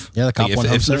enough. Yeah, the cop went home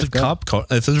if there's safe.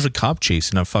 if there's a cop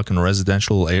chasing a fucking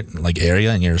residential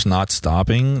area and you're just not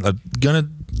stopping, gonna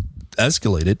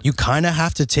escalate it. You kind of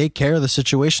have to take care of the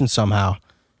situation somehow.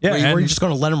 Yeah, where you're just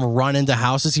going to let him run into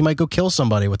houses. He might go kill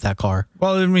somebody with that car.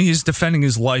 Well, I mean, he's defending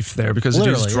his life there because the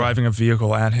dude's Literally, driving a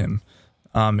vehicle at him.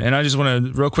 And I just want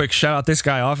to real quick shout out this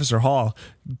guy, Officer Hall.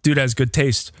 Dude has good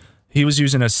taste. He was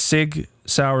using a Sig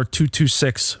Sauer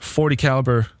 226 40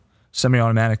 caliber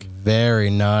semi-automatic. Very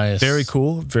nice. Very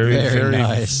cool. Very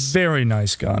nice. Very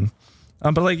nice gun.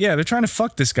 But like, yeah, they're trying to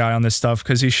fuck this guy on this stuff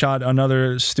because he shot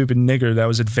another stupid nigger that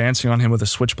was advancing on him with a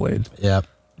switchblade. Yeah.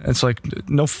 It's like,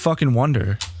 no fucking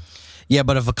wonder. Yeah,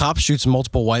 but if a cop shoots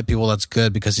multiple white people, that's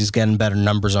good because he's getting better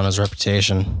numbers on his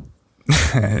reputation.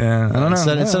 Yeah, I don't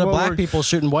know. Instead of black people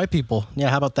shooting white people. Yeah,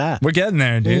 how about that? We're getting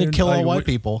there, dude. You need to kill all Like, white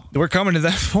people. We're coming to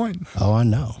that point. Oh, I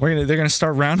know. They're gonna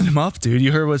start rounding them up, dude.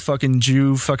 You heard what fucking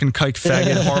Jew, fucking kike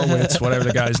faggot Horowitz, whatever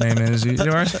the guy's name is. You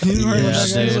heard what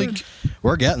that guy is? Like,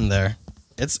 we're getting there.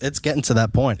 It's getting to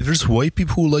that point. If there's white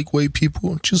people who like white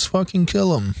people, just fucking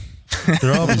kill them.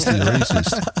 They're obviously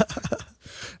racist.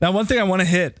 Now, one thing I want to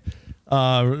hit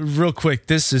real quick.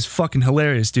 This is fucking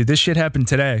hilarious, dude. This shit happened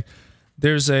today.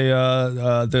 There's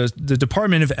the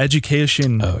Department of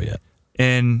Education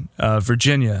in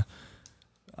Virginia.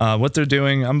 What they're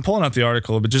doing, I'm pulling up the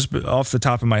article, but just off the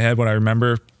top of my head, what I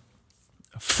remember,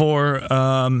 for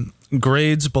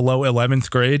grades below 11th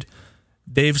grade,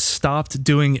 they've stopped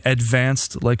doing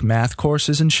advanced like math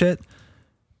courses and shit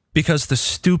because the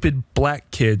stupid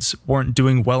black kids weren't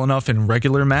doing well enough in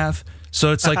regular math.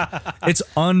 So it's like, it's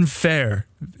unfair.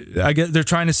 I get they're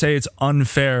trying to say it's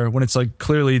unfair when it's like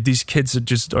clearly these kids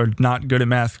are not good at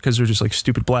math because they're just like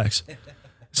stupid blacks.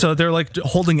 So they're like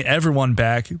holding everyone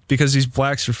back because these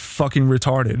blacks are fucking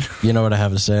retarded. You know what I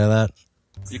have to say to that?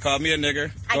 You called me a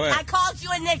nigger. I called you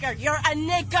a nigger. You're a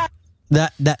nigger.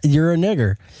 That you're a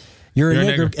nigger. You're a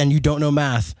nigger and you don't know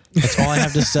math. That's all I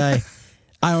have to say.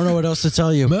 I don't know what else to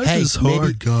tell you. Math is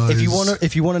hard, guys. If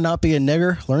you want to not be a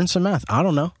nigger, learn some math. I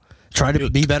don't know. Try to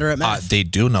be better at math. They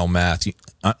do know math.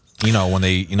 You know, when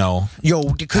they, you know,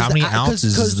 how many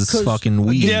ounces is this fucking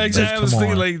weed? Yeah, exactly. I was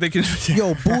thinking like they can.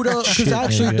 Yo, Buddha, because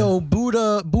actually though,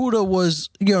 Buddha was,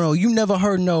 you know, you never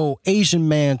heard no Asian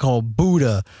man called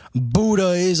Buddha.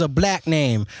 Buddha is a black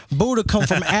name. Buddha come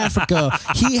from Africa.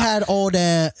 He had all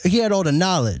the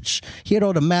knowledge. He had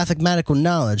all the mathematical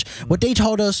knowledge. What they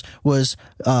taught us was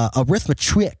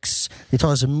arithmetrics. They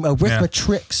taught us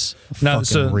arithmetrics. Now,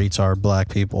 Fucking retard black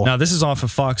people. Now, this is off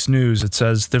of Fox News. It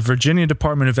says the Virginia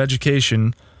Department of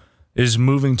Education is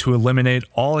moving to eliminate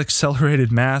all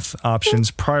accelerated math options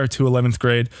prior to 11th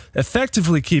grade,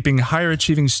 effectively keeping higher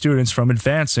achieving students from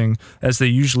advancing as they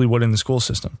usually would in the school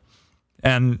system.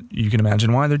 And you can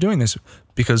imagine why they're doing this.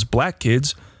 Because black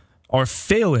kids are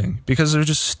failing because they're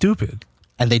just stupid.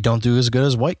 And they don't do as good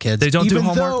as white kids. They don't do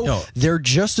Even homework. though they're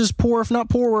just as poor, if not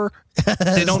poorer.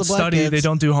 They don't study. Kids. They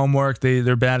don't do homework.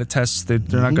 They're bad at tests. They're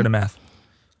not good at math.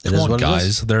 Come on,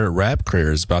 guys. Their rap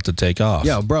career is about to take off.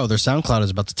 Yo, bro, their SoundCloud is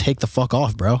about to take the fuck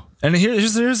off, bro. And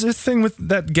here's the thing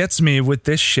that gets me with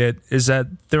this shit is that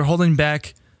they're holding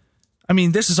back. I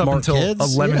mean, this is up until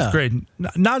 11th grade.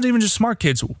 Not even just smart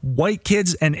kids, white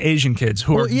kids and Asian kids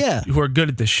who are good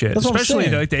at this shit. That's especially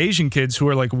like the Asian kids who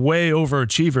are like way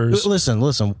overachievers.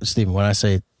 Listen, Stephen. When I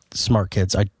say smart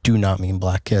kids, I do not mean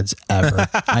black kids ever.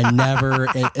 I never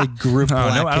group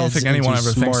black kids. I don't think anyone ever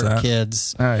smart thinks that.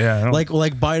 Kids. Like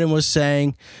Biden was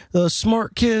saying, the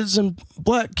smart kids and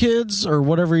black kids, or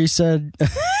whatever he said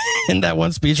in that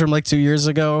one speech from like 2 years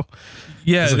ago.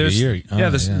 Yeah, there's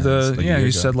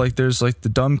he said like there's like the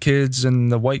dumb kids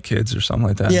and the white kids or something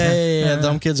like that. Yeah,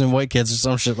 dumb kids and white kids or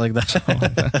some shit like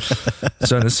that.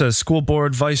 So this says School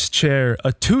Board Vice Chair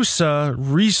Atusa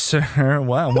Reeser.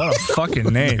 Wow, what a fucking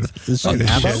name. This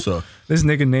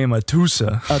nigga named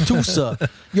Atusa. Atusa.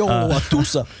 Yo,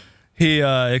 Atusa. He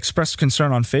expressed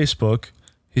concern on Facebook.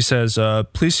 He says,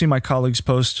 please see my colleague's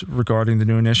post regarding the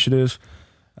new initiative.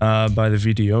 by the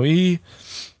VDOE.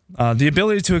 The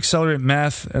ability to accelerate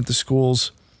math at the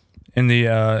schools in the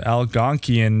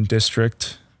Algonquian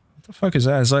district. What the fuck is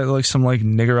that? Is that like some like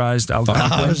niggerized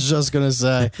Algonquin? I was just gonna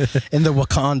say, in the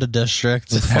Wakanda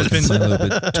district. Has been a little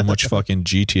bit too much fucking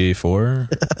GTA 4.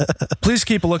 Please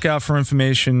keep a lookout for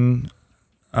information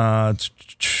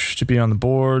to be on the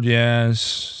board. Yeah,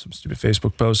 some stupid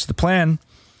Facebook posts. The plan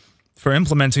for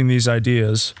implementing these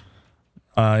ideas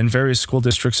in various school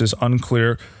districts is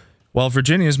unclear. While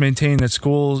Virginia has maintained that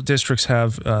school districts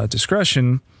have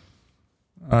discretion,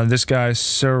 this guy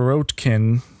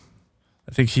Sirotkin,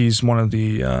 I think he's one of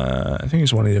the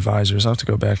advisors. I'll have to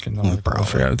go back and I'll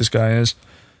figure out who this guy is.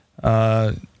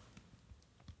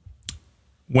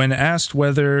 When asked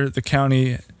whether the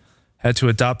county had to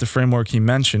adopt the framework he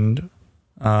mentioned,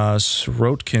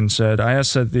 Sirotkin said, I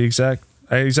asked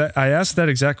that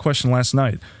exact question last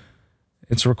night.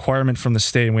 It's a requirement from the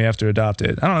state and we have to adopt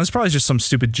it. I don't know. It's probably just some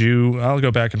stupid Jew. I'll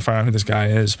go back and find out who this guy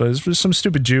is. But it's just some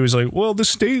stupid Jew who's like, well, the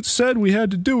state said we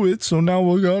had to do it, so now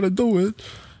we got to do it.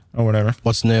 Or whatever.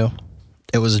 What's new?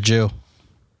 It was a Jew.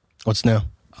 What's new?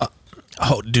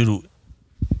 Dude,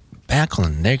 back on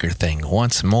the nigger thing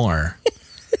once more.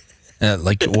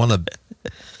 Like one of the...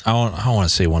 I want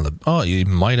to say one of the... Oh, you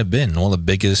might have been one of the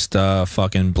biggest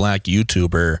fucking black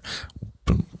YouTuber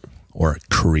or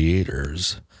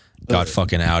creators got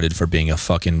fucking outed for being a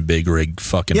fucking big rig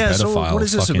fucking pedophile. So what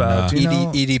is this about?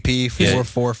 EDP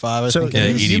 445, I think. Yeah,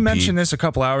 EDP. You mentioned this a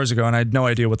couple hours ago, and I had no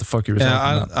idea what the fuck you were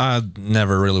talking about. I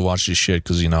never really watched his shit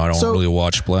because, I don't really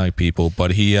watch black people.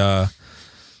 But he got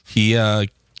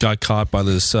caught by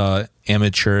this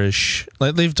amateurish...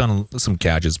 Like, they've done some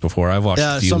gadgets before. I've watched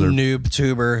a few. Some noob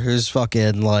tuber who's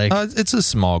fucking like... it's a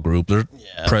small group. They're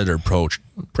predator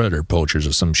poachers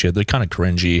or some shit. They're kind of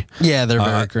cringy. Yeah, they're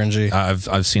very cringy.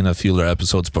 I've seen a few of their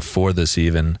episodes before this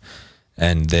even,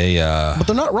 and they... But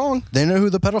they're not wrong. They know who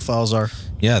the pedophiles are.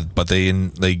 Yeah, but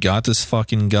they got this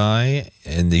fucking guy,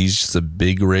 and he's just a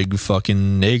big rig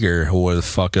fucking nigger who would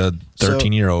fuck a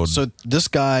 13-year-old. So this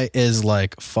guy is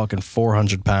like fucking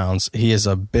 400 pounds. He is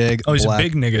a big... Oh, he's a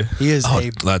big nigga. He is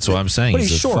that's what I'm saying. But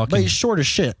he's short. But he's short as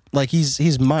shit. Like,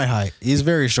 he's my height. He's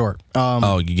very short. You're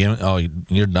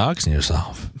doxing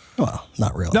yourself. Well,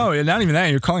 not really. No, not even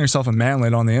that. You're calling yourself a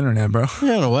manlet on the internet, bro.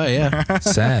 Yeah, in a way, yeah.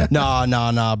 Sad.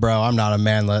 No, bro. I'm not a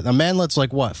manlet. A manlet's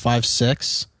like what,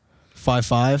 5'6"?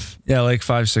 5'5"? Yeah, like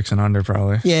 5'6" and under,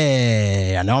 probably.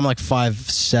 Yeah. No, I'm like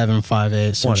 5'7",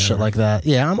 5'8", some shit like that.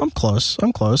 Yeah, I'm close.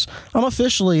 I'm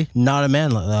officially not a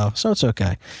manlet though, so it's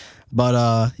okay.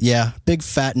 But yeah, big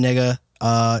fat nigga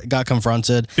got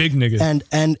confronted. Big nigga.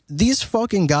 And these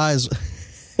fucking guys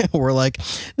were like,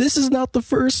 this is not the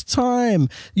first time.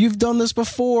 You've done this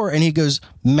before. And he goes,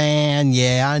 man,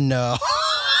 yeah, I know.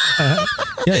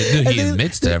 Yeah, dude, he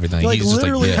admits to everything. Like, he's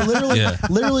literally, just like, yeah.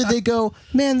 literally, they go,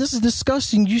 man, this is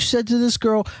disgusting. You said to this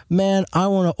girl, man, I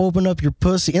want to open up your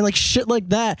pussy, and like shit like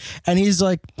that. And he's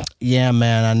like, yeah,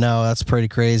 man, I know, that's pretty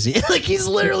crazy. Like, he's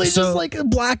literally just like a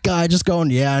black guy, just going,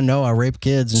 yeah, I know, I rape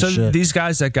kids and shit. These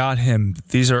guys that got him,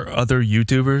 these are other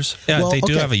YouTubers. Yeah, they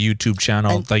do have a YouTube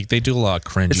channel. And like, they do a lot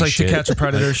of cringy. It's like shit. To Catch a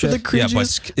Predator shit. Yeah,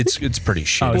 but it's pretty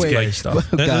shit. Oh, it's gay stuff.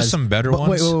 There's some better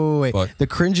ones. Wait. But the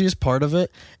cringiest part of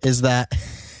it is that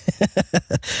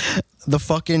the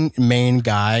fucking main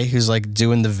guy who's like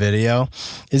doing the video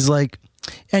is like,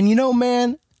 and you know,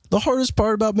 man, the hardest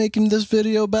part about making this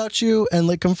video about you and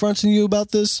like confronting you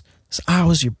about this is I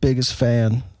was your biggest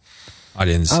fan. I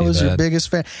didn't see that. I was your biggest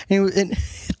fan. And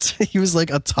he was like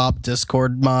a top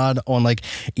Discord mod on like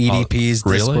EDP's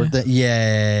Discord. Really?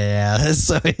 Yeah.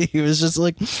 So he was just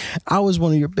like, I was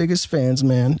one of your biggest fans,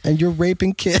 man. And you're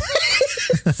raping kids.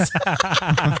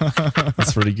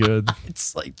 That's pretty good.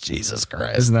 It's like, Jesus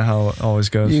Christ. Isn't that how it always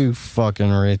goes? You fucking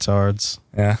retards.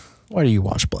 Yeah. Why do you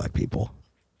watch black people?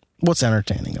 What's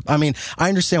entertaining? I mean, I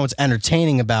understand what's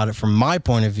entertaining about it from my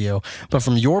point of view, but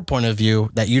from your point of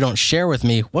view that you don't share with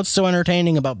me, what's so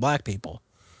entertaining about black people?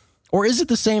 Or is it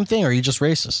the same thing? Or are you just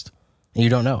racist and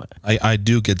you don't know it? I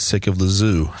do get sick of the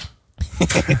zoo.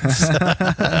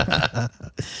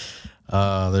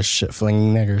 They're shit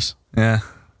flinging niggers. Yeah.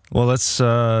 Well, that's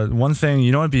one thing.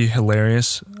 You know what'd be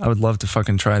hilarious? I would love to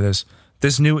fucking try this.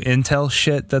 This new Intel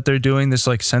shit that they're doing, this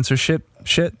like censorship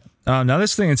shit. Now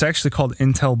this thing, it's actually called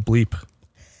Intel Bleep.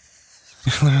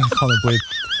 Literally called it Bleep.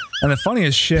 And the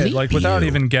funniest shit, like without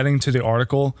even getting to the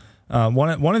article,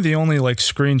 one of the only like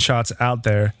screenshots out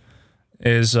there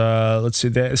is, let's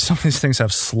see, some of these things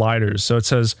have sliders. So it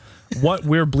says, what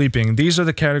we're bleeping. These are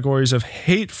the categories of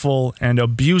hateful and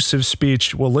abusive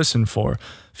speech we'll listen for.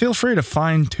 Feel free to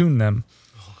fine tune them.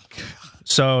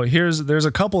 So there's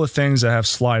a couple of things that have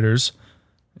sliders.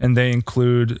 and they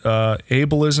include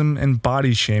ableism and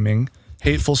body shaming,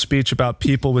 hateful speech about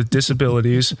people with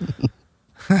disabilities,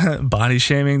 body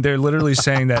shaming. They're literally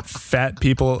saying that fat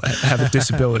people have a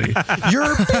disability.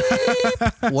 You're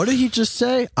beep. What did he just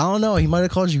say? I don't know. He might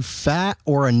have called you fat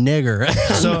or a nigger.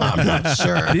 So I'm not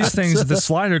sure. These things, the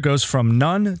slider goes from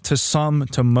none to some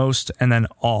to most and then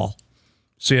all.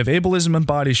 So you have ableism and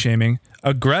body shaming,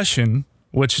 aggression,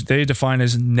 which they define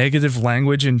as negative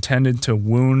language intended to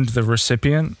wound the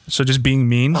recipient. So just being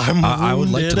mean. I would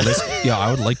like to listen. Yeah,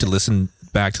 I would like to listen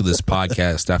back to this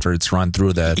podcast after it's run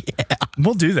through that. Yeah.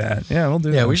 We'll do that. Yeah, we'll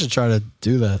do that. Yeah, we should try to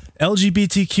do that.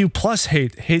 LGBTQ plus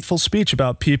hateful speech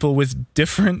about people with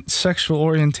different sexual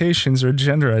orientations or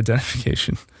gender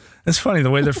identification. It's funny the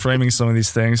way they're framing some of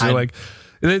these things. They're like,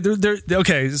 they're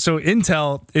okay. So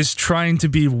Intel is trying to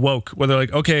be woke, where they're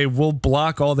like, okay, we'll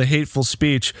block all the hateful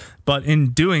speech, but in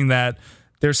doing that,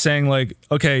 they're saying like,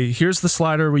 okay, here's the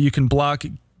slider where you can block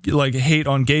like hate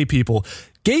on gay people.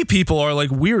 Gay people are like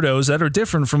weirdos that are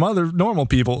different from other normal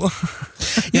people.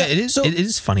 Yeah, it is. It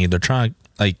is funny. They're trying to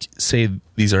like say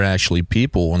these are actually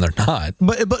people when they're not.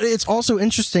 But it's also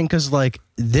interesting because like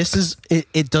this is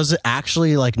it doesn't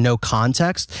actually like no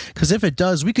context, because if it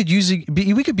does, we could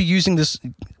be using this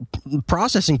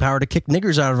processing power to kick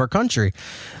niggers out of our country.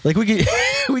 Like we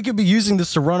could be using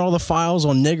this to run all the files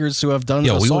on niggers who have done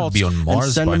assaults, we would be on Mars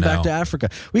and send by them now. back to Africa.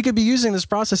 We could be using this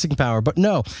processing power, but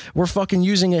no, we're fucking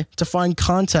using it to find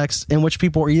context in which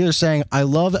people are either saying I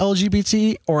love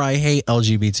LGBT or I hate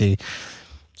LGBT.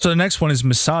 So the next one is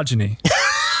misogyny.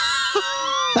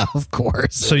 Of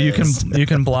course. So you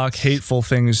can block hateful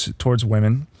things towards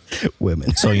women.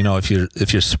 So if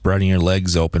you're spreading your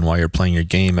legs open while you're playing your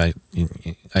game at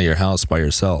your house by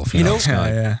yourself, you know for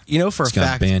a it's gonna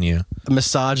fact, ban you.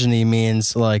 Misogyny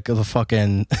means like the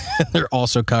fucking. They're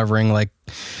also covering like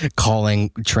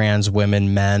calling trans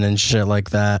women men and shit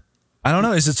like that. I don't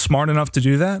know. Is it smart enough to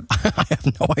do that? I have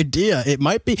no idea. It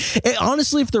might be.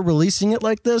 Honestly, if they're releasing it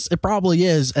like this, it probably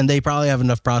is, and they probably have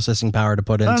enough processing power to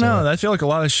put into it. I don't know. I feel like a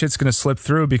lot of shit's going to slip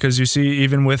through because you see,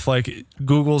 even with like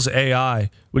Google's AI,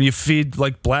 when you feed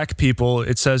like black people,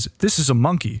 it says this is a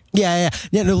monkey. Yeah.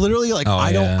 No, literally, like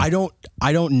I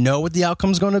don't know what the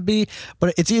outcome's going to be,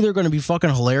 but it's either going to be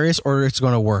fucking hilarious or it's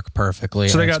going to work perfectly.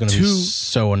 So they got two.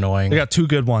 So annoying. They got two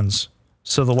good ones.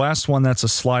 So the last one that's a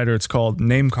slider, it's called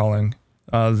name calling.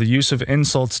 The use of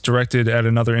insults directed at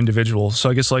another individual. So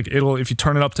I guess like if you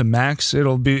turn it up to max,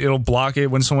 it'll block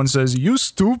it when someone says you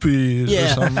stupid. Yeah.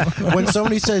 Or something. When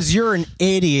somebody says you're an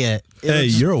idiot. Hey,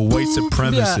 you're a white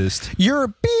supremacist. Yeah. You're a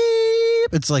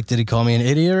beep. It's like, did he call me an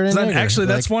idiot or anything? Actually,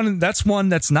 that's one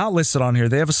that's not listed on here.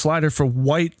 They have a slider for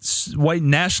white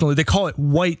nationalism. They call it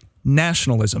white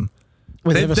nationalism.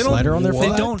 Wait, they have a slider on there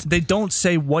for They don't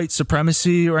say white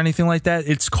supremacy or anything like that.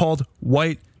 It's called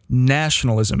white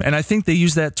nationalism, and I think they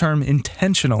use that term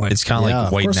intentionally. It's kind of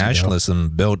like white nationalism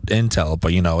built Intel,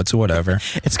 but it's whatever.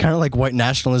 It's kind of like white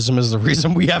nationalism is the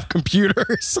reason we have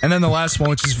computers. And then the last one,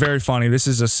 which is very funny. This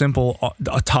is a simple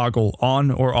a toggle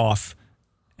on or off.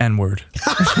 N-word.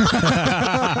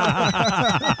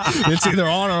 It's either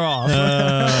on or off.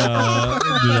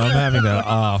 Dude, I'm having that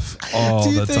off all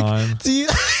the time.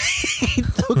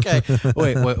 Okay.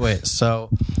 Wait. So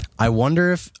I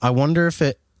wonder if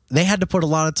it. They had to put a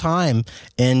lot of time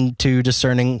into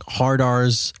discerning hard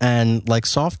R's and like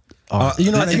soft R's.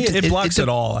 You know what I mean? It blocks it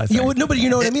all, I think. No, but you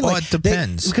know what I mean? Like, it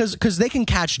depends. Because they can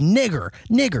catch nigger,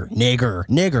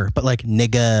 but like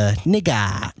nigga.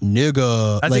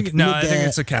 I think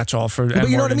it's a catch-all for N-word. But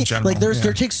you know what I mean? General. Like there's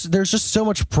just so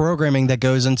much programming that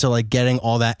goes into like getting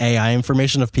all that AI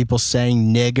information of people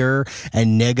saying nigger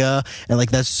and nigga, and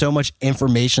like that's so much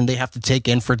information they have to take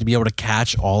in for it to be able to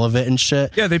catch all of it and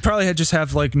shit. Yeah, they probably just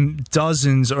have like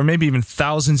dozens or maybe even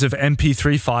thousands of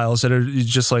MP3 files that are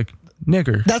just like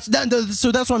nigger.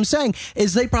 So that's what I'm saying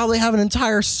is they probably have an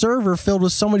entire server filled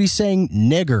with somebody saying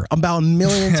nigger about a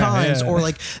million times, or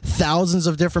like thousands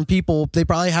of different people. They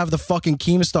probably have the fucking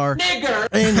Keemstar nigger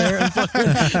in there.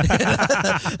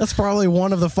 And that's probably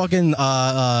one of the fucking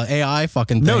AI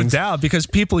fucking things. No doubt, because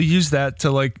people use that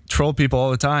to like troll people all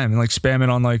the time and like spam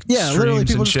it on like streams literally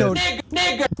people and just shit. go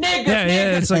nigger.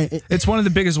 Yeah, it's like it's one of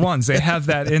the biggest ones. They have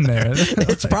that in there.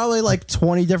 It's probably like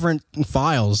 20 different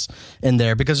files in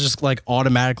there because just like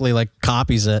automatically like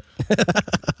copies it.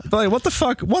 But like, what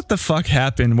the fuck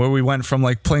happened where we went from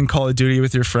like playing Call of Duty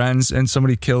with your friends and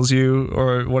somebody kills you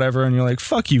or whatever and you're like,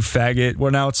 fuck you faggot,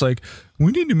 where now it's like,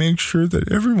 we need to make sure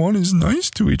that everyone is nice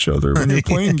to each other when you're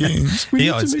playing games.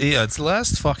 It's the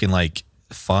last fucking like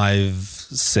 5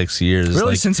 6 years.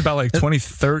 Really, since about like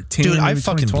 2013. Dude, I maybe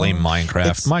fucking 2012. blame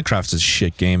Minecraft. Minecraft's a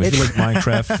shit game. If you like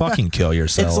Minecraft, fucking kill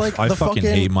yourself. It's like I the fucking fucking-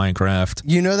 hate Minecraft.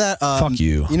 You know that? Fuck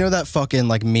you. You know that fucking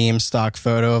like meme stock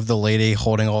photo of the lady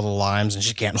holding all the limes and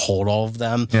she can't hold all of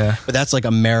them? Yeah. But that's like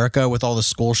America with all the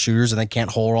school shooters and they can't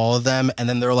hold all of them. And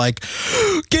then they're like,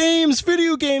 games,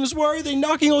 video games, why are they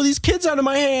knocking all these kids out of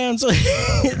my hands?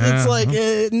 It's like,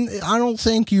 I don't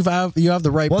think you have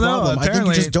the right Well, no, problem. I think you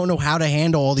apparently- just don't know how to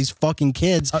handle all these fucking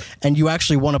kids and you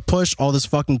actually want to push all this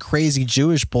fucking crazy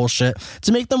Jewish bullshit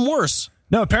to make them worse.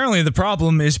 No, apparently the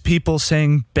problem is people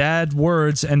saying bad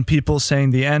words and people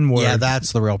saying the N-word. Yeah,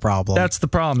 that's the real problem. That's the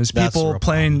problem, is That's the people real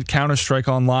playing Counter-Strike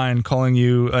online calling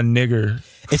you a nigger.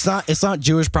 It's not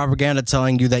Jewish propaganda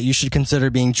telling you that you should consider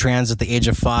being trans at the age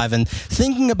of 5, and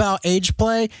thinking about age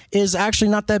play is actually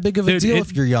not that big of a deal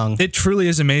if you're young. It truly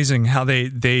is amazing how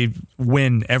they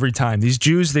win every time. These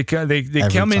Jews, they come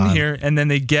in time. here and then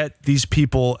they get these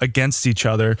people against each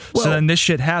other. So then this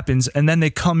shit happens and then they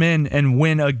come in and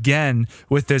win again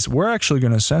with this, we're actually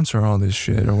going to censor all this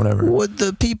shit or whatever. Would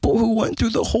the people who went through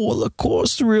the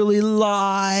Holocaust really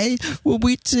lie? Would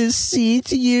we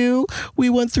deceive you? We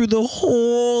went through the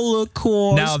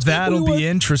Holocaust. Now that'll be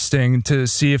interesting to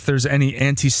see if there's any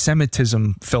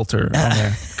anti-Semitism filter on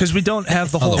there, because we don't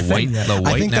have the whole thing yet.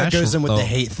 I think that goes in with the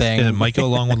hate thing. It might go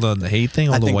along with the hate thing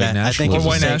or the white nationalism. Or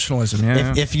white nationalism,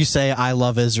 yeah. If you say I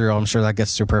love Israel, I'm sure that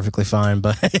gets through perfectly fine.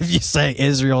 But if you say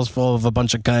Israel's full of a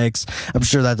bunch of kikes, I'm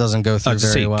sure that doesn't go through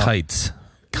very well. Kites.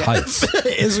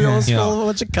 Israel's full of a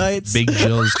bunch of kites. Big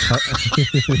Jill's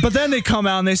But then they come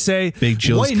out and they say Big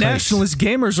Jill's white kites. nationalist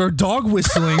gamers are dog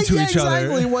whistling to each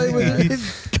Exactly. other.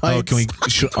 Why can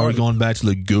are we going back to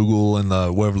the Google and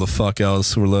the whatever the fuck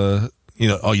else? Or the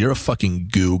you're a fucking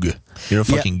goog. You're a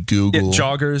fucking Google.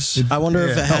 Joggers. I wonder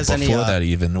if it has any. before that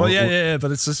even. Well, yeah, but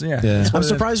it's just It's I'm what it-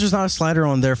 surprised there's not a slider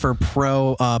on there for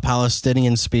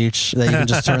pro-Palestinian speech that you can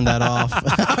just turn that off.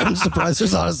 I'm surprised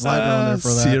there's not a slider on there for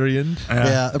that. Syrian.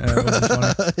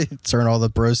 Turn all the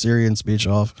pro-Syrian speech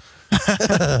off.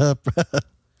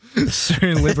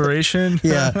 Syrian liberation?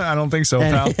 Yeah. I don't think so,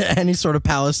 pal. Any sort of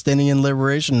Palestinian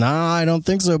liberation? Nah, I don't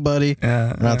think so, buddy.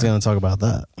 Yeah, We're not going to talk about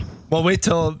that. Well, wait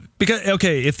till, because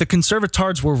okay, if the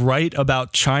conservatards were right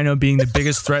about China being the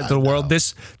biggest threat to the world,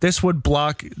 this would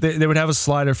block. They would have a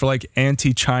slider for like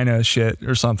anti-China shit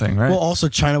or something, right? Well, also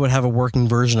China would have a working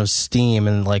version of Steam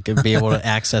and like be able to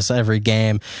access every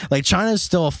game. Like China is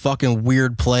still a fucking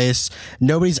weird place.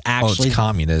 Nobody's actually it's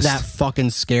communist. that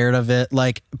fucking scared of it.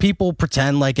 Like people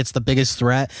pretend like it's the biggest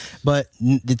threat, but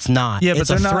it's not. Yeah, but it's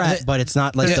a they're not- threat, but it's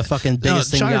not like the fucking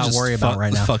biggest thing you China gotta just worry about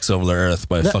right now. Fucks over the earth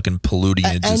by fucking polluting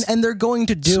it. And they're going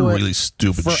to do it. really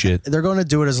stupid shit. They're going to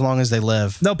do it as long as they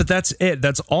live. No, but that's it.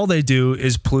 That's all they do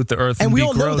is pollute the earth and we be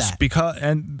all know gross that. because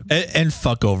and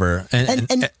fuck over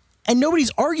And nobody's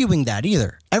arguing that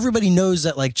either. Everybody knows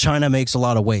that like China makes a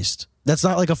lot of waste. That's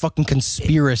not like a fucking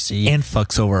conspiracy. And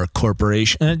fucks over a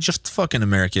corporation, and just fucking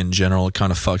America in general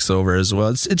kind of fucks over as well.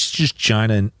 It's just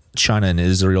China and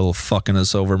Israel fucking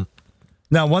us over.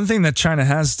 Now, one thing that China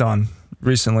has done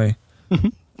recently,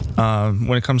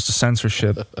 when it comes to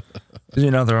censorship, they're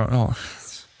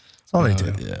that's all they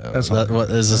do. That's all What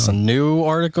is this, a new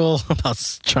article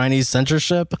about Chinese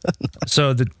censorship?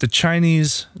 So the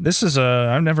Chinese, this is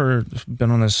I've never been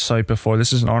on this site before.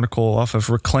 This is an article off of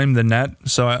Reclaim the Net.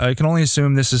 So I can only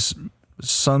assume this is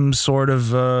some sort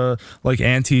of like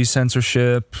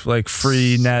anti-censorship, like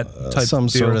free net type Some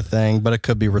deal. sort of thing, but it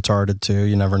could be retarded too.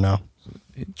 You never know.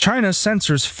 China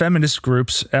censors feminist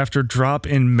groups after drop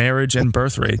in marriage and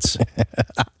birth rates.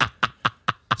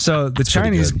 So the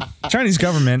Chinese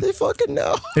government They fucking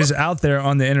know. is out there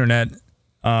on the internet,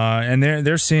 and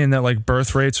they're seeing that like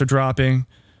birth rates are dropping.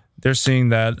 They're seeing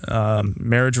that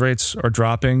marriage rates are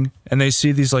dropping, and they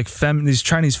see these like these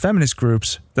Chinese feminist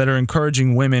groups that are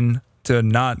encouraging women to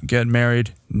not get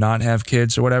married, not have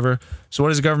kids, or whatever. So what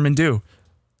does the government do?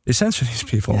 They censor these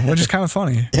people, which is kind of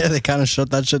funny. Yeah, they kind of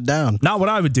shut that shit down. Not what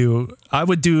I would do. I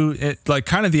would do it like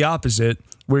kind of the opposite,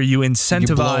 where you incentivize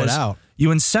You blow it out. you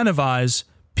incentivize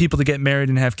people to get married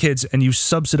and have kids, and you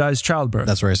subsidize childbirth.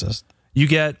 That's racist.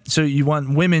 You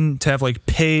want women to have like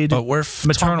paid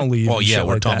maternal leave. Well, and yeah, shit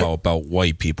we're like talking that. about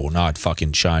white people, not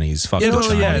fucking Chinese. Fucking Yeah,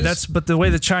 Chinese. but the way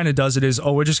that China does it is,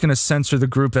 we're just going to censor the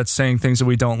group that's saying things that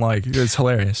we don't like. It's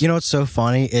hilarious. You know what's so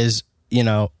funny is,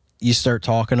 you start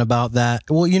talking about that.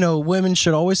 Well, you know, women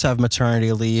should always have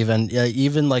maternity leave, and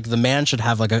even like the man should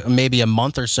have like maybe a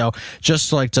month or so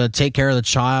just like to take care of the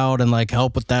child and like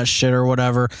help with that shit or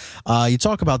whatever. You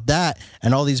talk about that,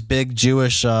 and all these big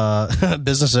Jewish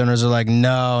business owners are like,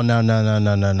 no,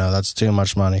 that's too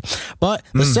much money. But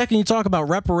the second you talk about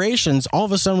reparations, all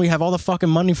of a sudden we have all the fucking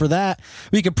money for that.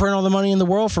 We could print all the money in the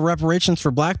world for reparations for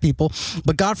black people,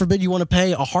 but God forbid you want to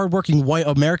pay a hardworking white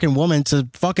American woman to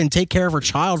fucking take care of her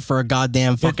child for a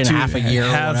goddamn fucking half a year,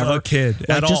 have or whatever. a kid like,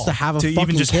 at just all. to have a to fucking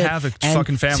even just kid have a and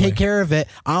fucking family, take care of it.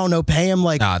 I don't know, pay them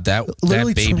like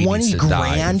literally baby 20 needs to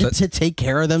grand die. to take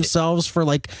care of themselves for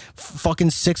like fucking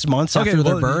 6 months after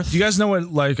their birth. You guys know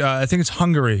what? Like, I think it's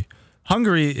Hungary.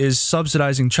 Hungary is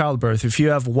subsidizing childbirth. If you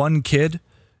have one kid,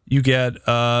 you get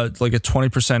like a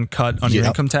 20% cut on your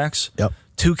income tax. Yep.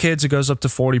 2 kids, it goes up to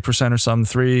 40% or something.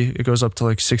 3, it goes up to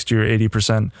like 60 or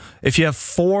 80%. If you have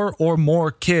 4 or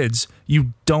more kids,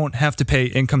 you don't have to pay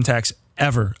income tax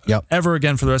ever. Ever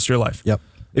again for the rest of your life.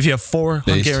 If you have 4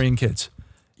 Hungarian kids.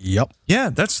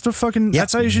 Yeah, that's the fucking.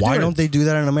 That's how you should do it. Why don't they do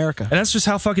that in America? And that's just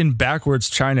how fucking backwards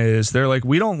China is. They're like,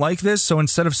 we don't like this, so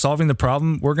instead of solving the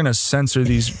problem, we're gonna censor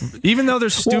these, even though they're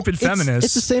stupid feminists.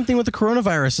 It's the same thing with the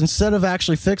coronavirus. Instead of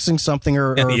actually fixing something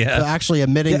or actually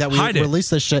admitting that we release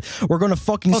this shit, we're gonna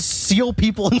fucking seal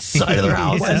people inside of their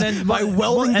house and then by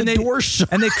welding the door shut.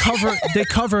 And they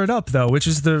cover it up though, which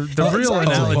is the real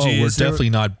analogy. We're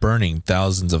definitely not burning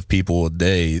thousands of people a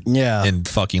day. In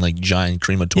fucking like giant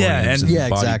crematoriums. And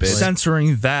exactly.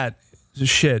 Censoring that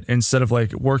shit instead of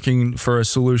like working for a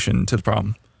solution to the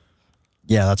problem.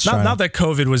 Yeah, that's not that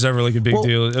COVID was ever like a big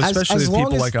deal, especially as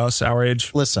people like us, our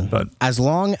age. Listen, but as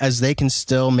long as they can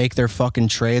still make their fucking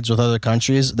trades with other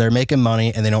countries, they're making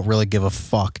money and they don't really give a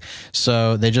fuck.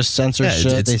 So they just censor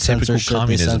shit. They censor shit.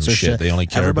 Communism they censor shit. They only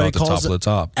care about the top of the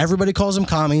top. Everybody calls them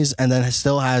commies, and then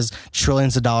still has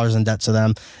trillions of dollars in debt to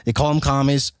them. They call them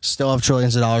commies, still have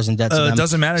trillions of dollars in debt to them. It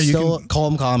doesn't matter. Still call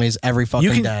them commies every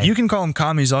fucking day. You can call them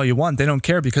commies all you want. They don't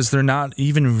care because they're not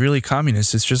even really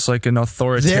communists. It's just like an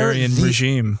authoritarian regime.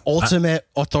 Ultimate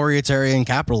authoritarian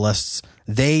capitalists.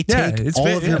 They take all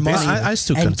of your money. I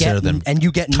still consider them and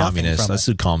you get communists. I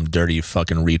still call them dirty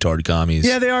fucking retard commies.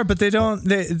 Yeah, they are, but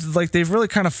they've really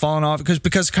kind of fallen off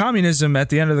because communism at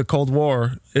the end of the Cold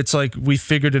War, it's like we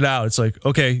figured it out. It's like,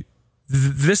 okay,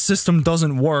 this system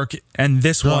doesn't work and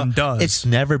this one does. It's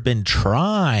never been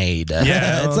tried.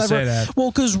 Yeah, it's never, say that.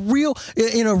 Well, because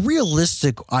in a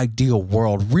realistic ideal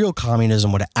world, real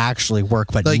communism would actually work,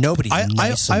 but like, nobody's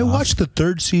nice I enough. watched the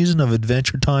 3rd season of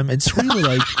Adventure Time. It's really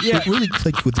like it really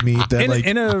clicked with me that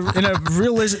in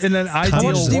an ideal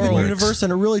world, Steven Universe,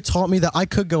 and it really taught me that I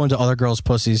could go into other girls'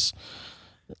 pussies.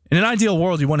 In an ideal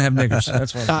world, you want to have niggers.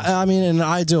 That's what I mean, in an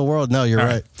ideal world, no, you're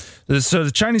right. So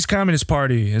the Chinese Communist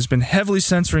Party has been heavily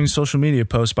censoring social media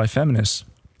posts by feminists.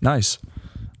 Nice.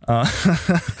 While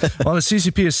the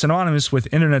CCP is synonymous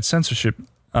with internet censorship,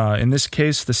 in this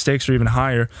case, the stakes are even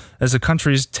higher as the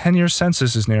country's 10-year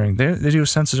census is nearing. They do a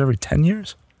census every 10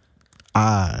 years?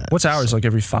 What's ours, like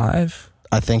every 5?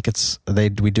 I think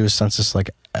we do a census like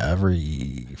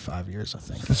every 5 years, I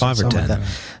think. 5 or 10.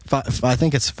 Like I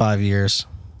think it's 5 years.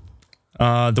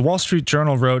 The Wall Street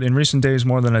Journal wrote, in recent days,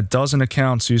 more than a dozen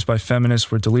accounts used by feminists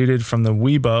were deleted from the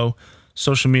Weibo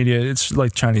social media. It's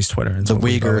like Chinese Twitter. The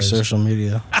Uyghur social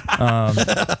media.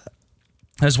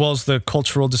 As well as the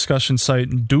cultural discussion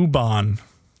site Douban.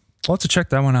 We'll have to check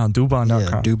that one out, Douban.com.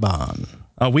 Yeah, Douban.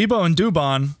 Weibo and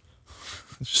Douban.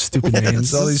 Stupid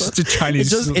names. All these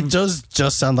Chinese. It does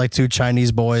just sound like 2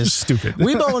 Chinese boys. Stupid.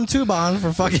 Weibo and Tuban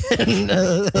for fucking.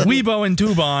 Weibo and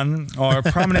Douban are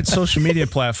prominent social media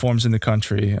platforms in the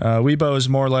country. Weibo is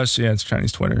more or less, it's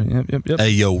Chinese Twitter. Yep.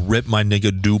 Hey, yo, rip my nigga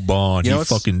Douban. You know he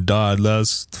fucking died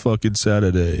last fucking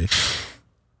Saturday.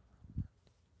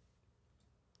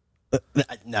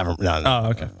 No. Oh,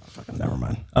 okay. Never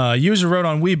mind. User wrote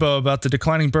on Weibo about the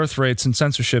declining birth rates and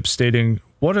censorship, stating,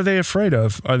 "What are they afraid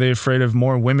of? Are they afraid of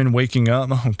more women waking up?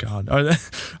 Oh God,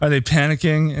 are they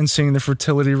panicking and seeing the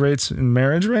fertility rates and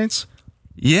marriage rates?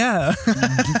 Yeah,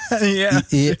 yeah,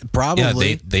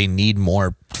 probably. Yeah, they need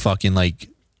more fucking like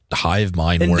hive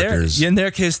mind workers. In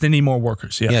their case, they need more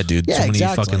workers. Yeah, dude. Yeah, so many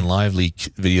exactly. fucking live leak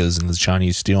videos in the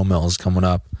Chinese steel mills coming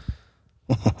up.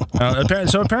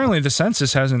 So apparently the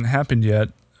census hasn't happened yet.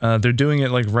 They're doing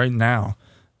it like right now.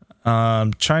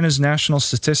 China's National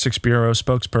Statistics Bureau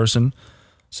spokesperson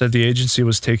said the agency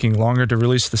was taking longer to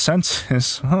release the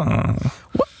census.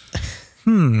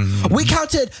 We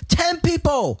counted 10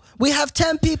 people. We have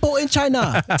 10 people in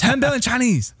China. 10 billion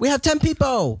Chinese. We have 10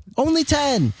 people. Only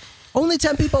 10. Only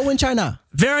 10 people in China.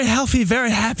 Very healthy,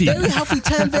 very happy. Very healthy,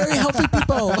 10 very healthy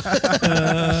people.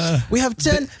 We have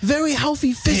 10 very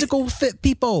healthy, physical, fit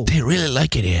people. They really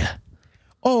like it here.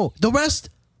 Oh, the rest,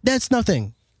 that's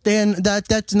nothing. Then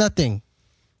that's nothing.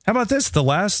 How about this? The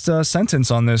last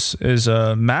sentence on this is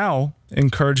Mao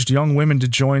encouraged young women to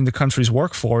join the country's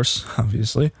workforce,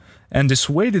 obviously, and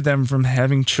dissuaded them from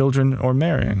having children or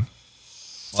marrying.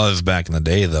 Well, it was back in the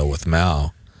day, though, with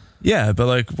Mao. Yeah, but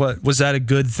like, what was that a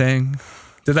good thing?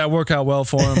 Did that work out well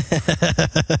for him?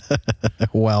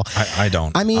 Well, I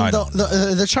don't. I mean, I don't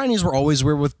know. the Chinese were always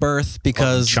weird with birth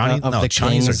because Chinese, of the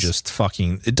Chinese kings. are just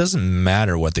fucking. It doesn't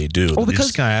matter what they do. Well, They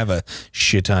just kind of have a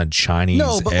shit ton of Chinese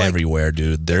everywhere,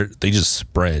 dude. They just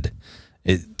spread.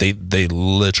 They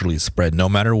literally spread. No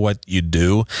matter what you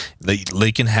do,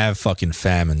 they can have fucking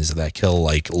famines that kill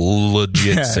like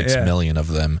legit 6 million of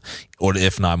them, or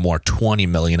if not more, 20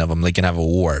 million of them. They can have a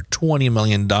war. 20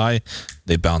 million die,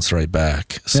 they bounce right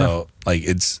back. So like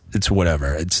it's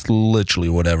whatever. It's literally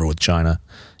whatever with China.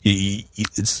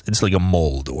 It's like a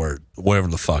mold or whatever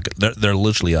the fuck. They're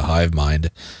literally a hive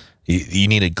mind. You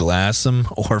need to glass them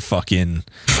or fucking.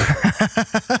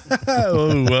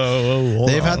 Whoa.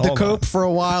 They've had the cope for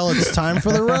a while. It's time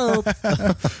for the rope.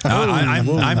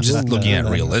 I'm just looking at it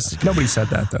realistic. Nobody said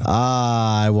that though.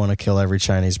 I want to kill every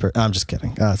Chinese person. I'm just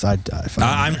kidding. I'm talking about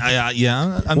in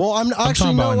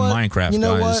Minecraft, you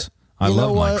know guys. What? I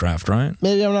love Minecraft, right?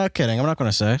 Maybe I'm not kidding. I'm not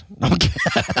going to say.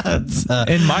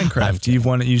 In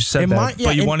Minecraft, you said that,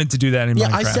 but you wanted to do that in Minecraft.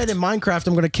 Yeah, I said in Minecraft,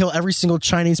 I'm going to kill every single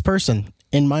Chinese person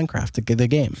in Minecraft to get the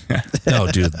game. No,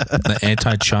 dude, the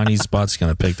anti-Chinese bot's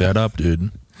going to pick that up, dude.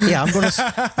 Yeah, I'm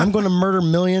going to murder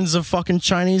millions of fucking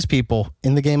Chinese people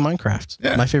in the game Minecraft.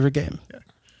 Yeah. My favorite game. Yeah.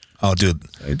 Oh, dude,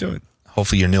 how you doing?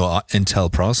 Hopefully your new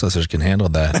Intel processors can handle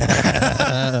that.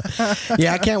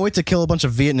 Yeah, I can't wait to kill a bunch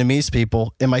of Vietnamese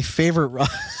people in my favorite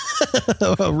recreation of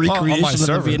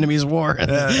the Vietnamese War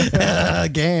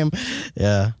game.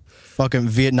 Yeah. Fucking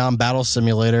Vietnam Battle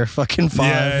Simulator. Fucking 5.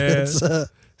 Yeah.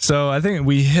 So I think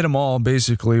we hit them all,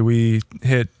 basically. We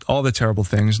hit all the terrible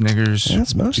things. Niggers,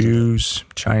 Jews,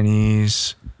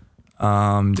 Chinese.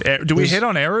 Do we hit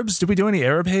on Arabs? Did we do any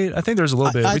Arab hate? I think there's a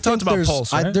little bit. We talked about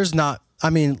Pulse, right? There's not.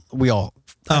 I mean, we all.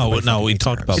 Oh, no, we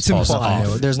talked about Pulse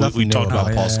off. There's nothing we talked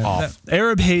about Pulse off.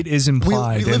 Arab hate is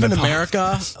implied. We live in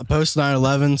America post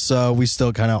 9/11, so we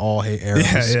still kind of all hate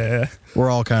Arabs. Yeah. We're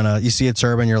all kind of, you see a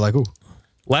turban, you're like, ooh.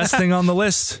 Last thing on the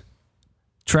list,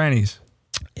 trannies.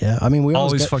 Yeah, I mean, we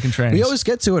always fucking trannies. We always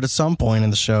get to it at some point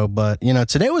in the show, but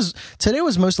today was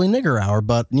mostly nigger hour,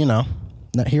 but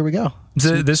here we go.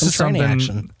 This is something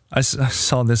action. I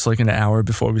saw this like an hour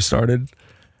before we started,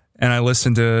 and I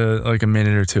listened to like a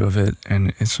minute or two of it,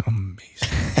 and it's amazing.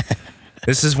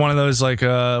 This is one of those like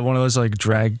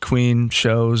drag queen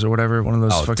shows or whatever. One of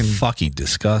those fucking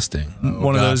disgusting.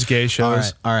 One of those gay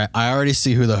shows. All right. I already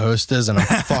see who the host is, and I'm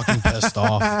fucking pissed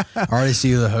off. I already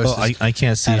see who the host is. I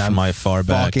can't see from my far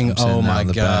back. Oh my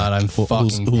god, I'm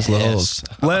fucking who's the pissed.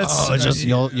 host?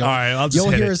 You'll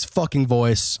hear it. His fucking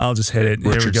voice. I'll just hit it.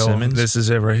 Richard Here we go. Simmons. This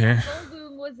is it right here.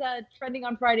 Was trending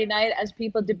on Friday night as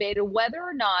people debated whether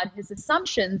or not his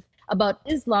assumptions about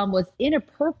Islam was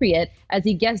inappropriate as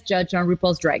he guest judged on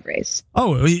RuPaul's Drag Race.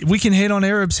 Oh, we can hate on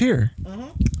Arabs here.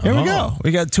 Here we go.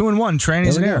 We got 2 and 1,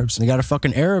 trannies and Arabs. We got a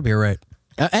fucking Arab here, right?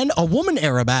 And a woman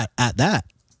Arab at that.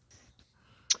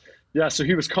 Yeah, so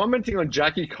he was commenting on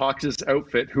Jackie Cox's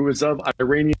outfit, who is of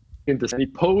Iranian descent. He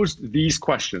posed these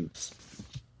questions.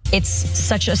 It's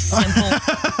such a simple.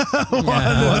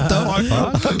 What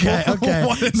the fuck? Okay.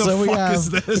 What in the fuck is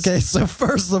this? Okay, so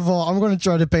first of all, I'm going to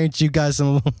try to paint you guys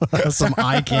some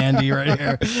eye candy right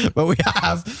here. But we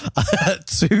have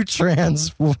 2 trans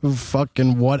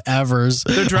fucking whatevers.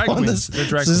 They're drag queens.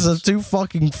 This is 2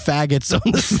 fucking faggots on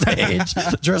the stage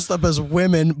dressed up as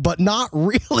women, but not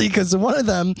really, because one of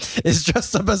them is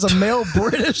dressed up as a male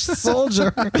British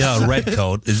soldier. Yeah, red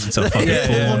coat. It's a fucking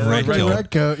full-on red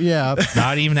coat. Yeah.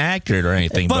 Not even accurate or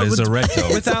anything, but it's a red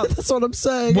coat. That's what I'm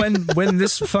saying. When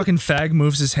this fucking fag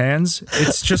moves his hands,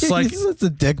 it's just like it's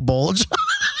a dick bulge.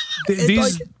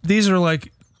 These are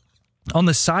like on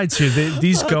the sides here.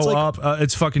 These go like, up.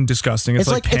 It's fucking disgusting. It's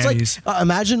like panties. It's like,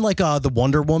 imagine like the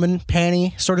Wonder Woman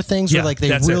panty sort of things, where like they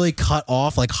really cut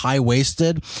off, like high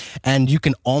waisted, and you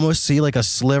can almost see like a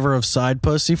sliver of side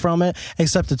pussy from it,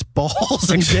 except it's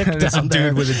balls and dick down there.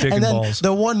 Dude with a dick and then balls.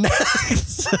 The one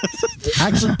next,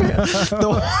 actually,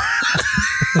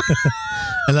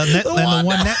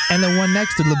 And the one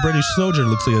next to the British soldier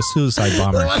looks like a suicide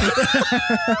bomber.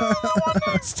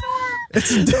 It's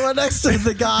the one next to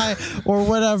the guy or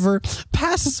whatever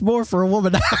passes more for a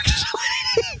woman, actually.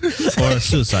 Or a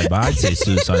suicide bomber. I'd say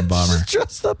suicide bomber.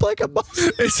 Dressed up like a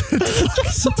Muslim.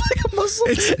 Dressed up like a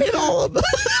Muslim in all of them.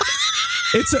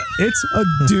 It's a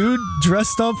dude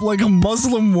dressed up like a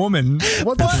Muslim woman.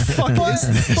 What the fuck is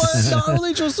this? But not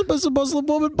only dressed up as a Muslim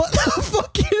woman, but the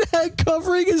fucking head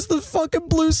covering is the fucking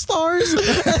blue stars, and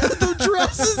the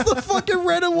dress is the fucking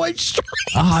red and white stripes.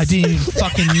 Oh, I didn't even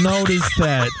fucking notice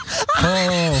that.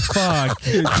 Oh, fuck.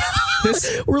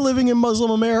 We're living in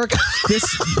Muslim America. This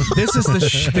is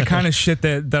the kind of shit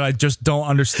that I just don't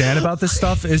understand about this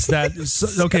stuff. Is that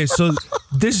okay? So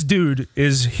this dude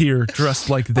is here dressed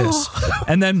like this,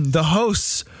 and then the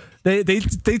hosts they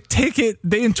take it,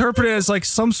 they interpret it as like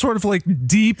some sort of like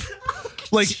deep,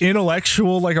 like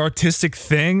intellectual, like artistic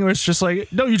thing. Where it's just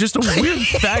like, no, you're just a weird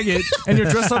faggot, and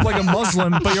you're dressed up like a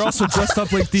Muslim, but you're also dressed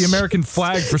up like the American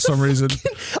flag for some reason.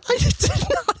 I did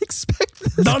not expect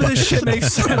this. None of this shit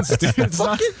makes sense, dude. It's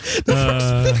not. The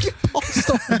first thing you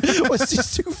posted was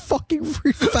these two fucking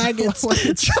faggots.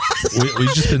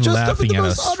 We've just been laughing at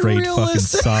a straight fucking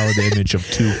solid image of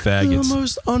two faggots. The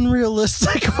most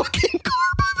unrealistic fucking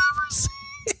garb I've ever seen.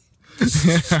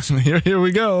 Here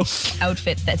we go.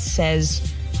 Outfit that says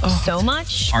so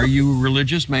much. Are you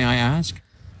religious, may I ask?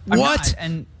 I'm not,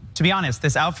 and to be honest,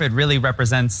 this outfit really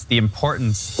represents the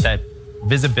importance that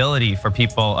visibility for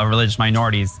people of religious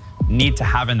minorities need to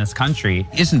have in this country.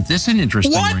 Isn't this an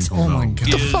interesting wrinkle? Oh my God.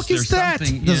 What the fuck is that?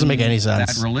 Doesn't make any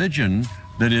sense. That religion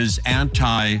that is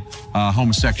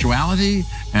anti-homosexuality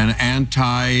and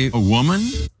anti-woman?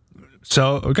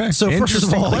 So, okay. So first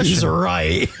of all, he's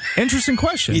right. Interesting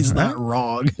question. He's not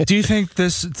wrong. Do you think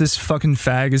this fucking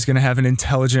fag is going to have an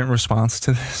intelligent response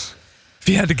to this? If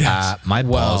you had to guess. My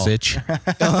balls itch.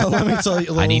 Let me tell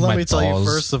you. Let me tell you.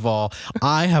 First of all,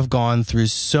 I have gone through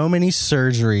so many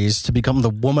surgeries to become the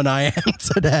woman I am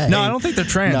today. No, I don't think they're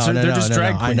trans. They're just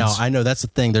drag queens. I know. That's the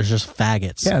thing. They're just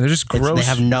faggots. Yeah, they're just gross. They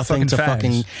have nothing to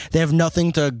fags. They have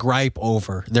nothing to gripe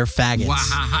over. They're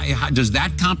faggots. Does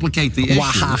that complicate the issue?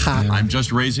 I'm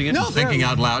just raising it and thinking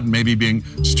out loud and maybe being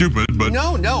stupid, but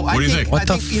no. What do you think? What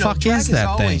the fuck is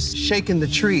that thing? Shaking the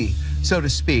tree, so to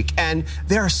speak. And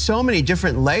there are so many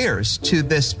different layers to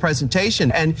this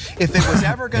presentation. And if it was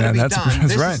ever going to be done,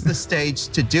 this is the stage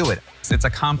to do it. It's a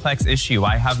complex issue.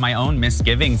 I have my own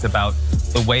misgivings about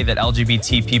the way that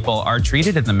LGBT people are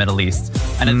treated in the Middle East.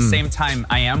 And at the same time,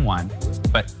 I am one.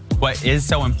 But what is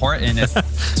so important is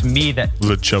to me that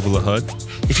the Jabba the Hutt.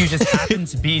 If you just happen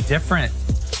to be different,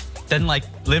 then like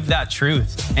live that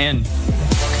truth. And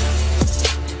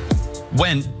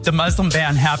when the Muslim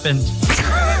ban happened,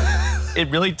 it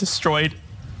really destroyed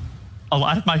a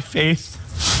lot of my faith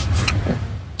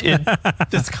in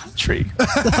this country.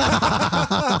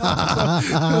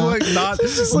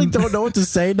 Just like don't know what to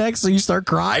say next, so you start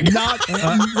crying. Not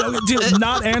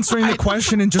answering the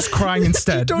question and just crying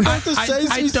instead. You don't know what to say,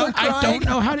 so you start crying. I don't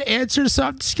know how to answer, so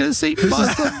I'm just gonna say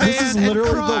Muslim man. This is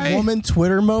literally the woman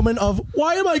Twitter moment of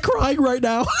why am I crying right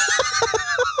now?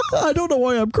 I don't know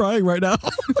why I'm crying right now.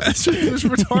 It's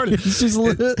retarded.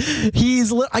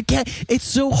 I can't. It's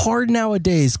so hard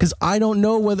nowadays because I don't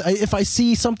know whether if I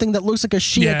see something that looks like a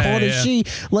she, I call it a she.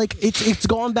 Like it's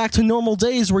gone back to normal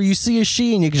days where you see a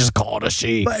she and you can just call it a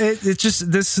she. But it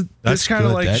just this kind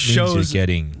of like shows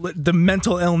the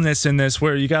mental illness in this,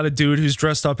 where you got a dude who's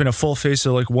dressed up in a full face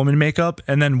of like woman makeup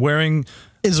and then wearing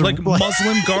like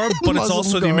Muslim garb, but it's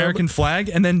also the American flag.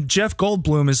 And then Jeff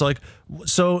Goldblum is like,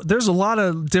 so there's a lot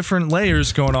of different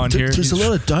layers going on here. There's a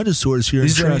lot of dinosaurs here in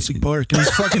Jurassic Park.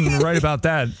 He's fucking right about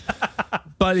that.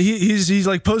 But he's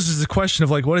like poses the question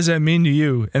of like, what does that mean to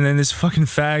you? And then this fucking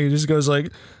fag just goes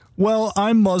like, well,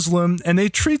 I'm Muslim, and they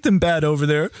treat them bad over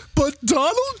there, but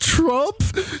Donald Trump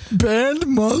banned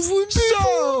Muslim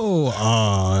people. So,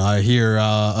 I hear,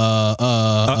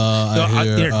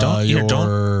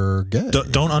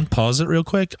 don't unpause it real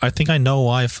quick. I think I know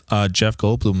why Jeff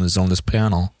Goldblum is on this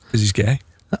panel. Because he's gay?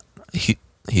 He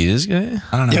is gay?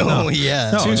 I don't know. Oh,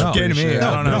 yeah. Seems gay to me.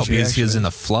 I don't know. Because he was in The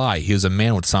Fly. He was a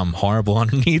man with something horrible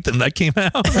underneath, and that came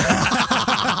out.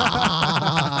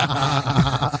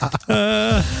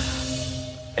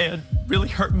 And really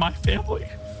hurt my family.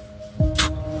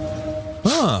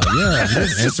 Oh, yeah. You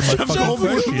didn't answer my fucking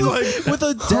question. With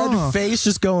a dead face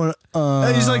just going,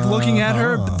 he's like looking at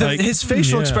her. His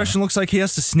facial expression looks like he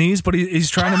has to sneeze, but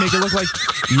he's trying to make it look like,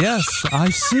 yes, I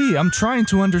see. I'm trying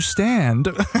to understand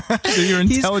your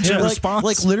intelligent response.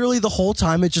 Like literally the whole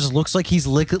time, it just looks like he's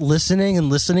listening and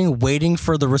listening, waiting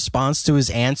for the response to his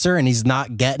answer, and he's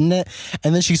not getting it.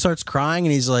 And then she starts crying,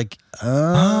 and he's like,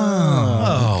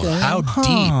 how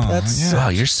deep. Wow,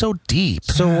 you're so deep.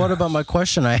 So what about my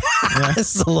question I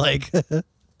asked?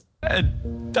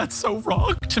 And that's so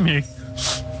wrong to me.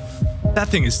 That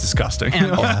thing is disgusting.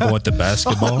 And What, the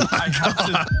basketball? I have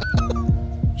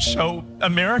to show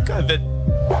America that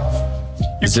you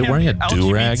Is it can't wearing a be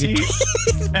do-rag?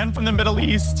 LGBT and from the Middle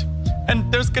East,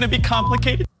 and there's going to be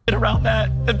complicated shit around that,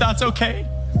 and that's okay.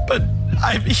 But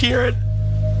I'm here.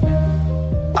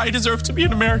 I deserve to be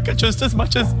in America just as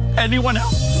much as anyone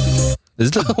else.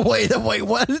 Wait,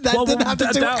 what? That didn't have to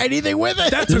do anything with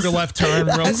it. That took a left turn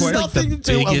real Has quick. nothing to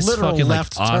do with a Biggest literal fucking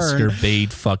left Oscar turn.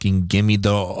 bait fucking gimme the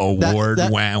award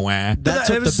wah wah. That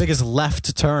took the biggest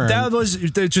left turn. That was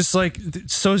just like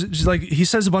so. Just like he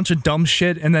says a bunch of dumb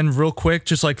shit, and then real quick,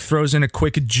 just like throws in a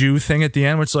quick Jew thing at the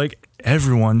end, where it's like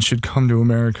everyone should come to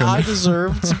America. I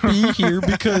deserve to be here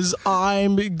because I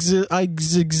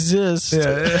exist.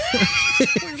 Yeah.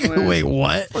 Wait,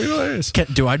 what?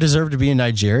 Do I deserve to be in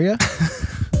Nigeria?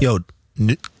 Yo,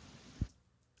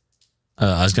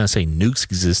 I was gonna say nukes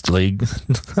exist, league.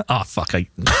 Oh fuck! I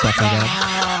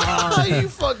You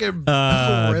fucking ripped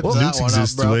Well, that nukes one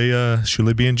exist. up, bro. Should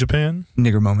they be in Japan?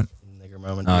 Nigger moment. Nigger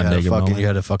moment. Nigger moment. You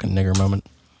had a fucking nigger moment.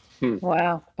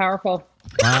 Wow, powerful.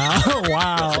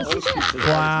 Wow.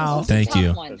 Thank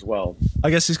you. As well. I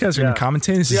guess these guys are going to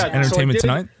commentate. This is Entertainment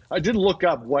Tonight. I did look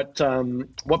up what.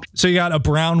 So you got a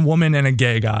brown woman and a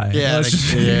gay guy. Yeah,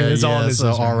 That's all this so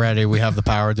is. already we have the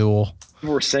power duel.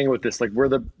 People were saying with this, like where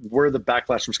the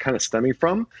backlash was kind of stemming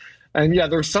from, and yeah,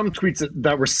 there were some tweets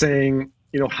that were saying,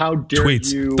 you know, how dare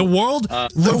Tweets. you? The world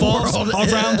revolves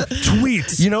around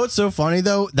tweets. You know what's so funny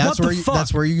though? That's What where the fuck?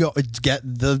 that's where you go get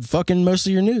the fucking most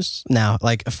of your news now.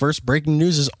 Like first breaking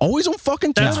news is always on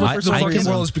fucking Twitter. That's what for the some fucking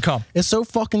reason. world has become. It's so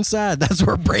fucking sad. That's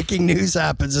where breaking news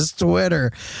happens. It's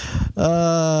Twitter. People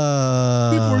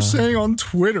are saying on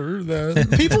Twitter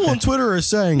that people on Twitter are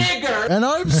saying, and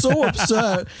I'm so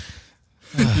upset.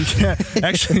 Yeah,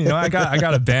 actually, you know, I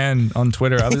got a ban on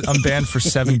Twitter. I'm banned for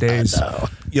 7 days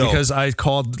because I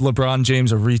called LeBron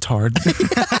James a retard. Yo,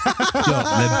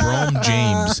 LeBron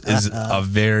James is a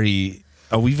very.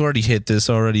 We've already hit this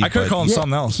already. I could call him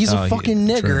something else. He's a fucking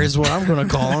nigger, true. is what I'm going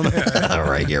to call him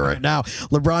right here, right now.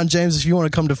 LeBron James, if you want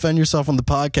to come defend yourself on the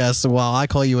podcast while I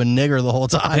call you a nigger the whole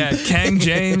time. Yeah, Kang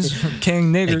James,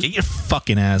 King Nigger. Hey, get your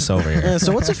fucking ass over here. Yeah,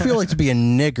 so what's it feel like to be a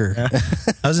nigger? How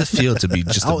does it feel to be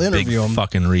just a big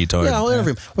fucking retard? Yeah, I'll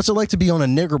interview him. What's it like to be on a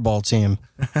nigger ball team?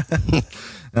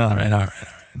 All right.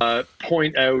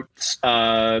 Point out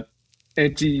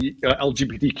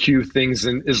anti-LGBTQ things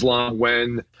in Islam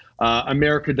when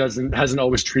America hasn't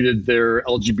always treated their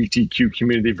LGBTQ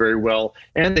community very well,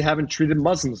 and they haven't treated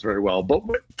Muslims very well. But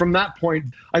from that point,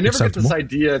 I never get this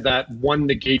idea that one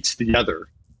negates the other.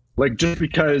 Like just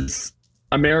because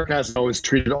America hasn't always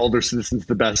treated all their citizens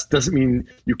the best doesn't mean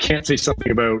you can't say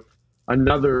something about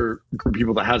another group of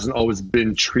people that hasn't always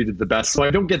been treated the best. So I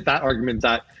don't get that argument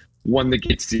that one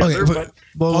negates the other. But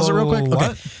also, real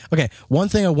quick. Okay. One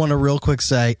thing I want to real quick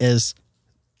say is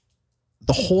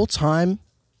the whole time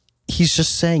he's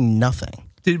just saying nothing.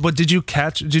 Did you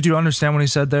understand what he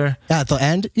said there? Yeah, at the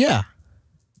end. Yeah.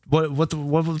 What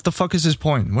the fuck is his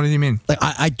point? What do you mean? Like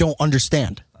I don't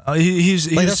understand. He's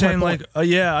saying like,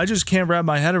 I just can't wrap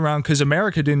my head around because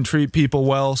America didn't treat people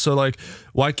well. So like,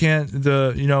 why can't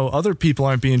other people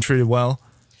aren't being treated well?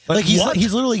 Like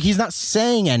he's not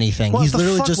saying anything. He's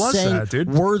literally just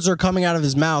saying words are coming out of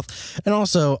his mouth. And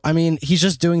also, I mean, he's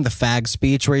just doing the fag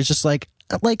speech where he's just like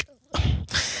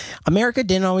America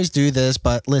didn't always do this,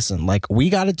 but listen, like we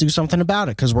got to do something about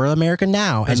it because we're America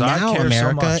now, and now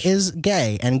America is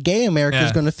gay, and gay America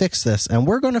is going to fix this, and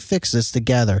we're going to fix this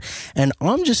together. And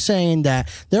I'm just saying that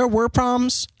there were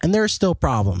problems, and there are still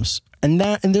problems, and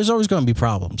there's always going to be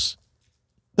problems.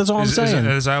 That's all I'm saying.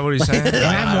 Is that what he's saying?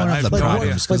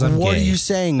 What are you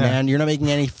saying, man? You're not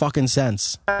making any fucking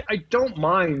sense. I don't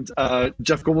mind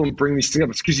Jeff Goldblum bringing these things up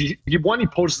because he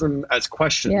poses them as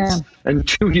questions, and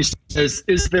two, he says,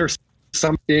 "Is there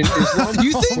some in Islam?"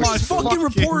 You think these fucking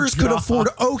reporters could afford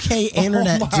okay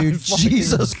internet, dude?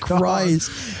 Jesus Christ!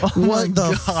 What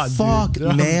the fuck,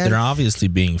 man? They're obviously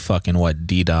being fucking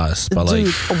DDoS by like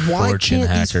fortune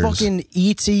hackers. These fucking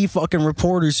ET fucking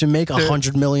reporters who make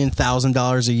 $100 million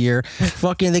a year,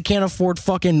 fucking they can't afford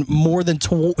fucking more than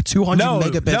 200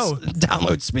 megabits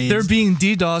download speed. They're being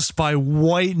DDoSed by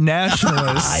white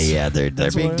nationalists. Yeah, they're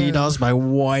being DDoSed by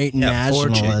white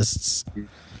nationalists.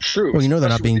 True. Well, you know they're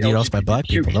not being DDoSed by black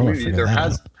people. Don't there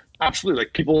has absolutely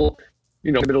like people,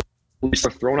 Middle East are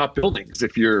thrown off buildings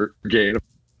if you're gay.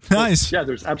 Nice. Yeah,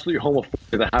 there's absolutely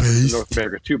homophobia that happens in North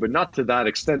America too, but not to that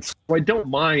extent. So I don't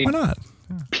mind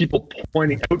people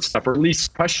pointing out stuff or at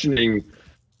least questioning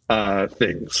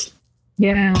things.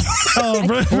 Yeah. Oh,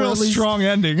 real strong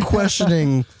ending.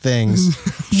 Questioning things.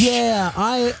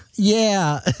 Like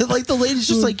the lady's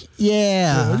just like,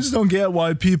 I just don't get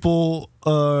why people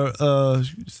I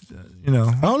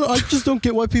just don't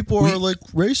get why people are like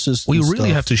racist. We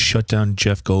really have to shut down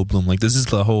Jeff Goldblum. Like, this is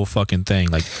the whole fucking thing.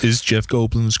 Like, is Jeff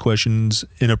Goldblum's questions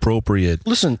inappropriate?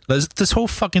 Listen, this whole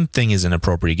fucking thing is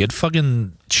inappropriate. Get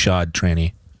fucking shot,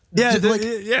 tranny. Yeah,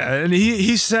 and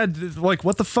he said, like,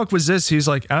 what the fuck was this? He's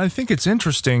like, I think it's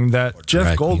interesting that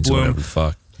Jeff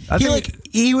Goldblum.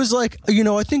 He was like,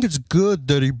 I think it's good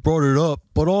that he brought it up,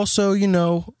 but also,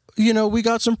 we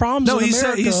got some problems. No, in he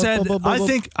America, said, blah, blah, blah,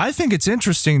 blah. I think it's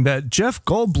interesting that Jeff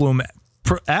Goldblum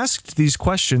asked these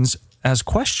questions as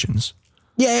questions.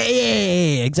 Yeah,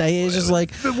 exactly. It's just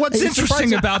like, what's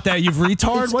interesting about that, you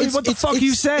retard? What the fuck are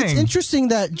you saying? It's interesting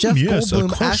that Jeff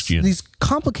Goldblum asked these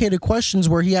complicated questions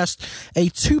where he asked a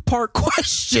two-part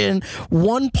question.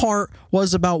 One part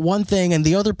was about one thing, and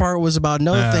the other part was about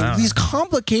another thing. These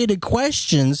complicated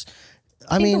questions.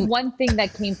 I mean, the one thing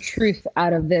that came truth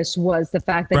out of this was the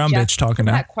fact that Brown Jeff bitch talking put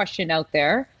now. that question out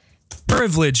there.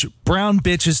 Privilege. Brown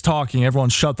bitch is talking. Everyone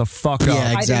shut the fuck up.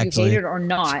 Yeah, exactly. Either you hate it or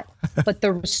not. But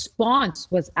the response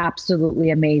was absolutely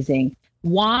amazing.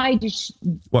 Why was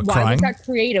that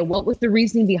created? What was the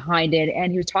reasoning behind it?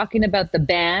 And he was talking about the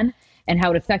ban and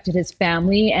how it affected his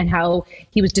family and how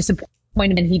he was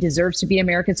disappointed and he deserves to be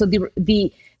American. So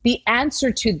the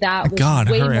answer to that was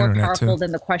way more powerful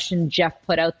than the question Jeff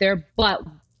put out there. But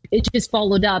it just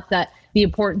followed up that the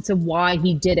importance of why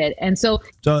he did it. And so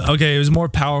okay, it was more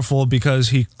powerful because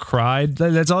he cried.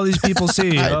 That's all these people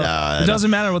see. It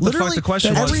doesn't matter what the fuck the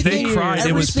question was. They cried.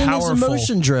 It was powerful. Everything is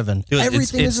emotion driven.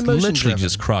 Everything is emotion driven. It's literally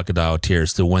just crocodile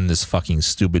tears to win this fucking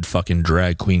stupid fucking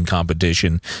drag queen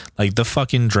competition. Like, the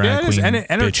fucking drag queen, and it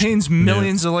entertains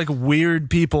millions of like weird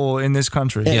people in this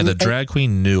country. Yeah, the drag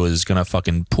queen knew is gonna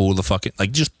fucking pull the fucking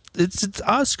it's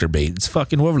Oscar bait. It's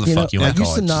fucking whoever the fuck you want to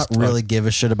call it. I used to not really give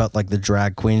a shit about like the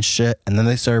drag queen shit, and then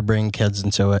they started bringing kids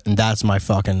into it, and that's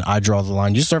I draw the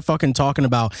line. You start fucking talking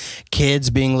about kids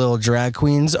being little drag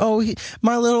queens. Oh,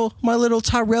 my little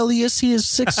Tyrellius, he is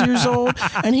 6 years old,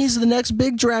 and he's the next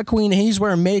big drag queen, and he's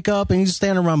wearing makeup, and he's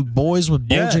standing around boys with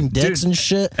bulging dicks and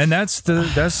shit. And that's the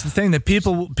thing that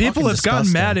people have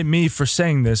gotten mad at me for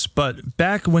saying this, but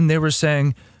back when they were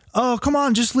saying, oh, come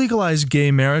on, just legalize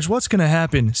gay marriage. What's going to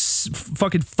happen?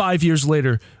 Fucking 5 years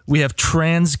later, we have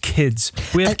trans kids.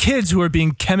 We have kids who are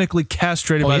being chemically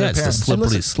castrated by their parents. It's a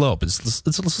slippery slope. It's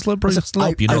a slippery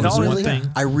slope.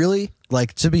 I really,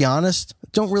 like, to be honest,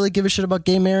 don't really give a shit about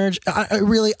gay marriage.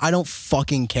 I don't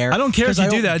fucking care. I don't care if you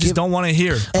do that. I just don't want to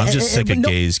hear. I'm just sick of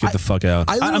gays. Get the fuck out.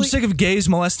 I'm sick of gays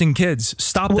molesting kids.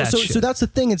 Stop that shit. So that's the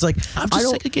thing. It's like, I'm just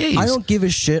sick of gays. I don't give a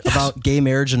shit about gay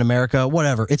marriage in America.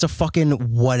 Whatever. It's a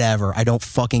fucking whatever. I don't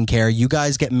fucking care. You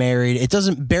guys get married. It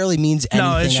barely means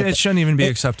anything. No, it shouldn't even be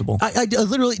acceptable. I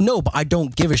literally, no, but I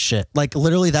don't give a shit. Like,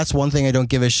 literally, that's one thing I don't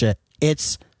give a shit.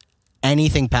 It's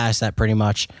anything past that, pretty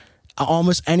much.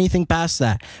 Almost anything past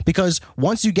that, because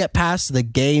once you get past the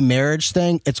gay marriage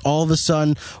thing, it's all of a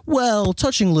sudden, well,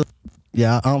 touching little.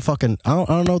 Yeah, I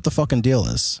don't know what the fucking deal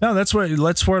is. No, that's where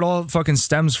it all fucking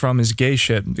stems from, is gay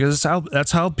shit, because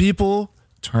that's how people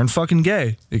turn fucking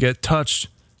gay. They get touched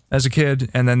as a kid,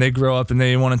 and then they grow up and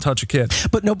they want to touch a kid.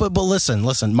 But listen.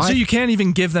 So you can't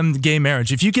even give them gay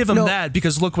marriage. If you give them that,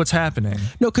 because look what's happening.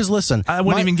 No, because listen, I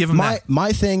wouldn't even give them that.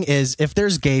 My thing is, if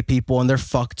there's gay people and they're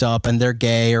fucked up and they're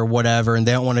gay or whatever and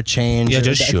they don't want to change,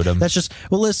 just shoot them. That's just,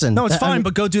 well, listen. No, it's fine,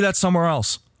 but go do that somewhere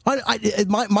else.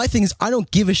 My thing is, I don't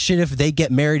give a shit if they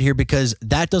get married here, because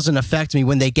that doesn't affect me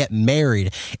when they get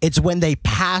married. It's when they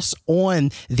pass on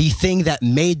the thing that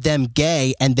made them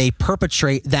gay and they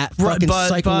perpetrate that fucking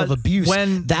cycle of abuse.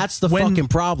 That's the fucking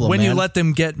problem. When you let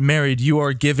them get married, you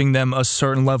are giving them a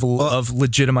certain level of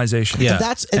legitimization. Yeah,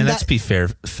 let's be fair,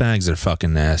 fags are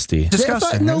fucking nasty.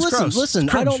 Disgusting. No,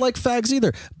 listen, I don't like fags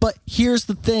either. But here's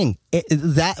the thing.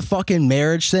 That fucking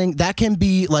marriage thing, that can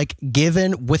be like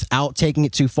given without taking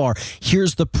it too far.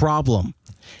 Here's the problem,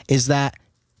 is that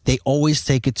they always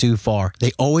take it too far. They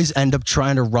always end up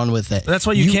trying to run with it. That's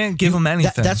why you can't give them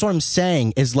anything. That's what I'm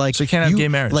saying, is like, so you can't have gay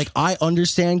marriage. Like, I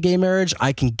understand gay marriage.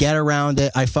 I can get around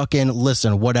it. I fucking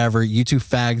listen, whatever. You two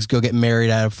fags go get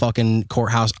married at a fucking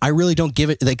courthouse. I really don't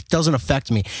give it. Like, it doesn't affect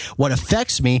me. What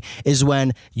affects me is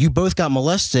when you both got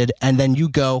molested and then you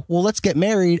go, well, let's get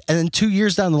married. And then 2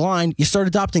 years down the line, you start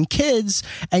adopting kids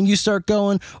and you start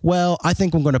going, well, I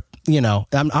think I'm going to,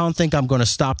 I don't think I'm going to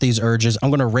stop these urges.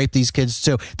 I'm going to rape these kids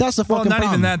too. That's the fucking not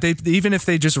problem. even that. Even if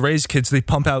they just raise kids, they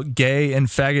pump out gay and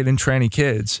faggot and tranny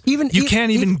kids. You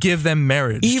can't even give them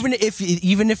marriage. Even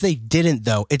if they didn't,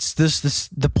 though, it's this.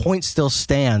 The point still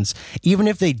stands. Even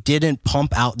if they didn't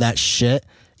pump out that shit,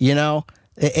 you know.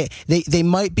 They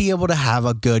might be able to have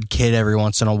a good kid every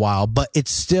once in a while, but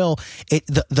it's still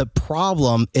the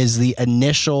problem is the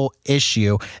initial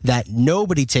issue that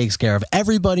nobody takes care of.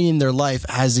 Everybody in their life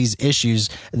has these issues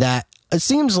that it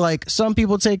seems like some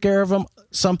people take care of them,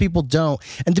 some people don't.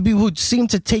 And the people who seem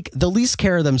to take the least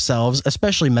care of themselves,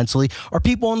 especially mentally, are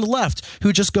people on the left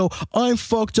who just go, I'm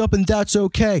fucked up and that's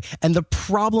okay. And the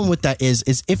problem with that is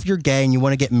if you're gay and you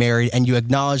want to get married and you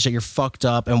acknowledge that you're fucked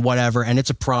up and whatever, and it's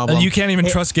a problem. And you can't even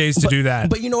trust gays to do that.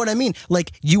 But you know what I mean?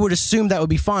 Like, you would assume that would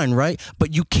be fine, right?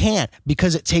 But you can't,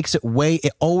 because it takes it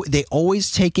they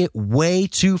always take it way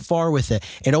too far with it.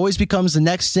 It always becomes the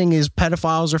next thing is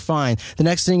pedophiles are fine. The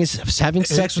next thing is having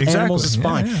sex with animals is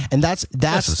fine. Yeah. And that's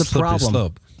the problem.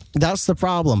 Slope. That's the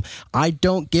problem. I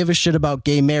don't give a shit about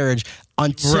gay marriage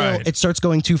until it starts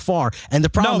going too far. And the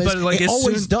problem is, it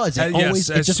always does.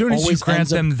 As soon as you grant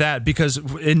them that, because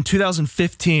in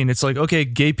 2015, it's like, okay,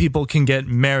 gay people can get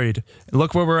married.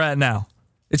 Look where we're at now.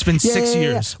 It's been 6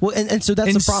 years. Well, and so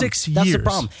that's the problem. 6 years. That's the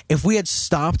problem. If we had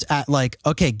stopped at like,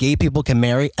 okay, gay people can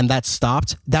marry, and that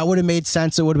stopped, that would have made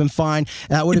sense. It would have been fine.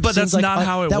 That would have. But that's not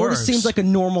how it works. That would have seemed like a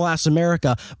normal ass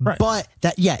America. Right. But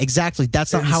exactly.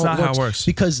 That's not how it works.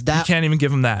 Because that you can't even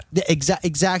give them that.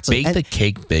 Exactly. Bake the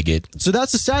cake, bigot. So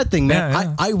that's the sad thing, man.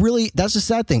 Yeah. I really, that's the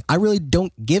sad thing. I really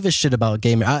don't give a shit about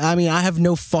gay marriage. I mean, I have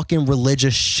no fucking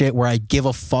religious shit where I give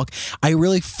a fuck. I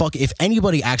really if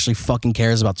anybody actually fucking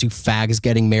cares about two fags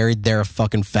getting married, they're a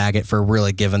fucking faggot for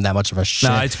really giving that much of a shit.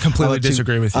 No, I completely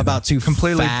disagree with you. About two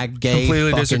completely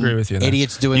disagree with you.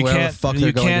 Idiots doing whatever the fuck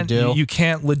they're going to do. You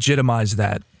can't legitimize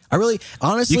that. I really,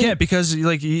 honestly, you can't, because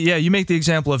you make the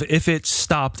example of if it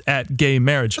stopped at gay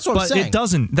marriage, that's what I'm saying. It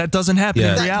doesn't. That doesn't happen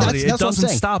in reality. It doesn't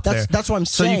stop there. That's what I'm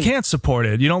saying. So you can't support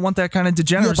it. You don't want that kind of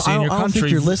degeneracy in your country.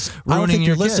 I don't think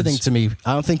you're listening to me.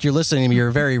 I don't think you're listening to me. You're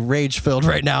very rage filled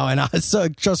right now, and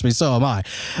trust me, so am I.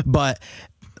 But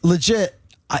legit,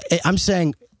 I'm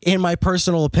saying, in my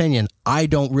personal opinion, I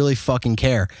don't really fucking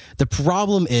care. The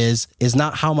problem is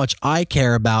not how much I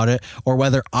care about it or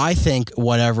whether I think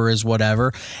whatever is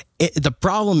whatever. The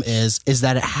problem is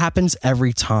that it happens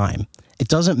every time. It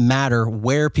doesn't matter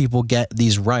where people get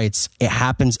these rights. It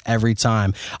happens every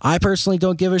time. I personally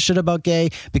don't give a shit about gay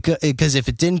because if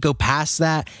it didn't go past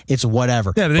that, it's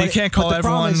whatever. Yeah, but you can't call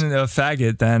everyone a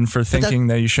faggot then for thinking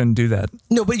that you shouldn't do that.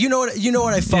 No, but you know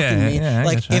what I fucking mean? Yeah,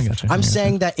 like, I'm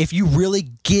saying that if you really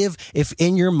if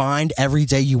in your mind every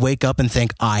day you wake up and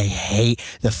think, I hate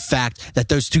the fact that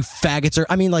those two faggots are,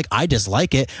 I mean, like, I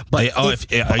dislike it, but you're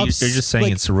just saying,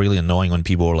 like, it's really annoying when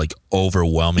people are like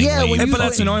overwhelmingly. Yeah, but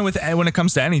that's annoying when it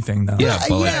comes to anything, though. Yeah,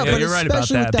 but you're right about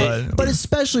that. But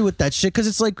especially with that shit, because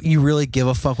it's like, you really give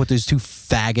a fuck what those two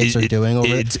faggots are doing over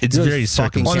it. It's very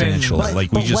circumstantial.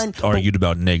 We just argued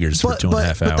about niggers for 2.5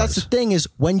 hours. But that's the thing, is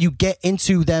when you get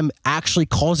into them actually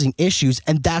causing issues,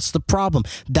 and that's the problem.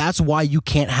 That's why you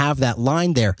can't have that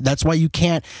line there. That's why you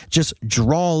can't just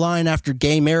draw a line after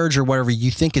gay marriage or whatever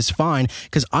you think is fine,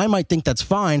 because I might think that's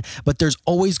fine, but there's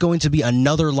always going to be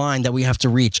another line that we have to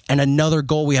reach, and another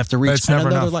goal we have to reach. It's never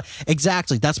enough.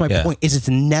 Exactly. That's my point. Is it's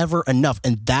never enough,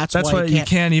 and that's why you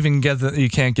can't even you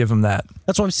can't give them that.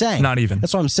 That's what I'm saying. Not even.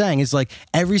 That's what I'm saying. It's like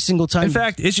every single time. In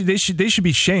fact, they should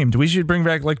be shamed. We should bring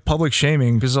back like public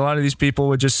shaming, because a lot of these people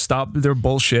would just stop their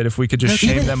bullshit if we could just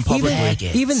shame them publicly.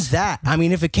 Even that. I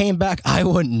mean, if it came back, I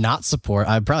would not support.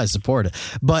 I'd probably support it,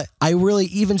 but I really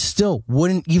even still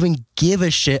wouldn't even give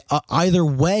a shit either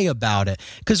way about it,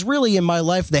 because really in my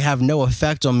life they have no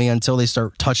effect on me until they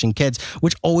start touching kids,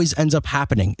 which always ends up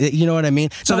happening. You know what I mean?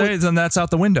 So then that's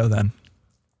out the window then.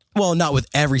 Well, not with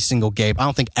every single gay. I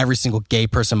don't think every single gay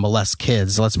person molests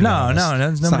kids. Let's be honest. No,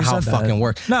 that's not how it fucking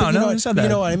works. Nobody said that. You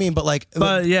know what I mean? But like,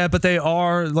 but they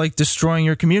are like destroying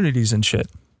your communities and shit.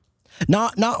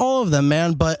 Not all of them,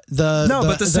 man. But the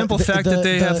simple fact that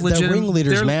they have the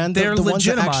ringleaders, man. They're the ones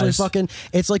that actually fucking.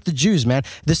 It's like the Jews, man.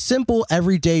 The simple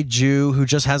everyday Jew who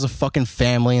just has a fucking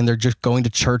family and they're just going to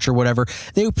church or whatever.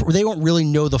 They don't really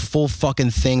know the full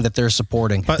fucking thing that they're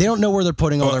supporting. But they don't know where they're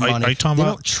putting all their money. They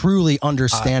don't truly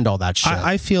understand all that shit.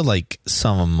 I feel like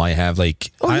some of them might have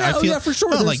like. I feel for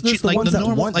sure. No, there's the ones that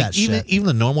want that shit. Even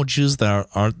the normal Jews that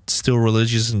are still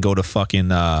religious and go to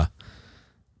fucking.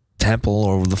 Temple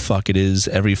or the fuck it is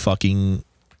every fucking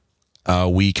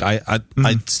week. I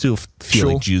still feel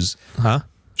like Jews,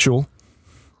 Shul.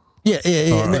 Yeah.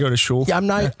 I go to shul. Yeah, I'm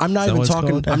not even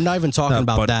talking. I'm not even talking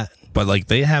about that. But like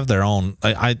they have their own.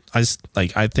 I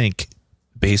think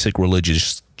basic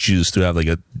religious Jews to have like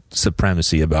a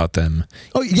supremacy about them.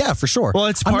 Oh yeah, for sure. Well,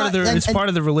 it's part of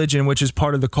the religion, which is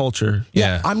part of the culture.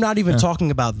 Yeah, I'm not even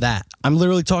talking about that. I'm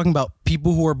literally talking about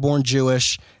people who are born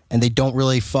Jewish and they don't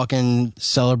really fucking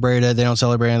celebrate it. They don't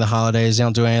celebrate any of the holidays. They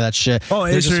don't do any of that shit. Oh,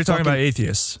 so you're talking about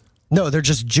atheists. No, they're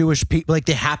just Jewish people. Like,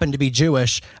 they happen to be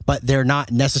Jewish, but they're not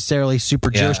necessarily super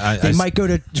Jewish. They might go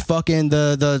to fucking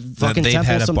the fucking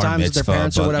temple sometimes with their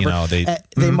parents or whatever.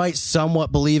 They might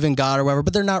somewhat believe in God or whatever,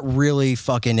 but they're not really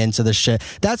fucking into the shit.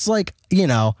 That's like,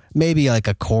 maybe like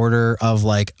a quarter of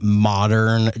like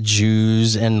modern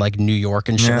Jews in like New York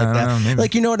and shit like that.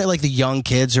 Like, like the young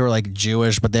kids who are like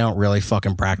Jewish, but they don't really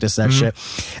fucking practice that shit.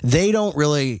 They don't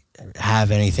really have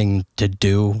anything to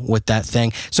do with that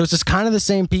thing. So it's just kind of the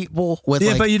same people with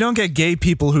but you don't get gay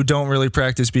people who don't really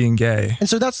practice being gay. And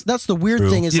so that's the weird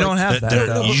thing is you don't have that.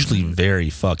 They're usually very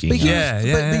fucking. But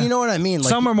you know what I mean. Like,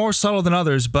 some are more subtle than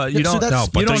others, but you don't.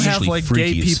 You don't have like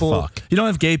gay people. You don't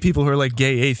have gay people who are like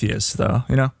gay atheists, though.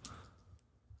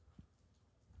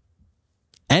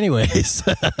 Anyways,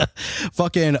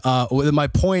 fucking. My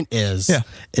point is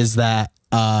that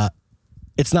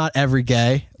it's not every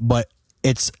gay, but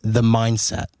it's the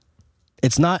mindset.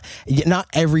 It's not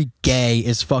every gay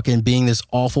is fucking being this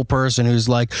awful person who's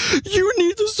like, you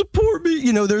need to support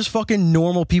me. There's fucking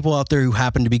normal people out there who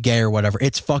happen to be gay or whatever.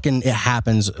 It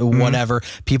happens, whatever.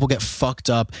 People get fucked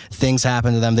up. Things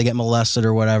happen to them. They get molested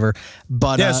or whatever.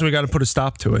 But so we got to put a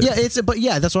stop to it.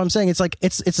 Yeah, that's what I'm saying. It's like,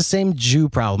 it's the same Jew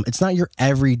problem. It's not your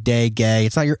everyday gay.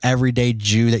 It's not your everyday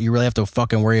Jew that you really have to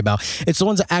fucking worry about. It's the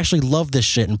ones that actually love this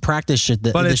shit and practice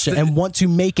this shit and want to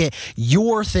make it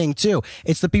your thing too.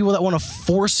 It's the people that want to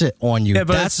force it on you.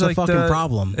 That's the fucking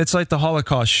problem. It's like the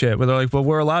Holocaust shit where they're like, well,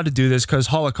 we're allowed to do this because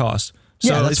Holocaust.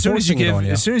 So as soon as you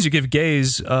give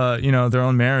gays their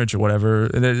own marriage or whatever,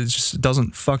 it just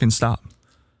doesn't fucking stop.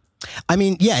 I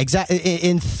mean, yeah, exactly.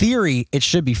 In theory, it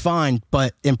should be fine,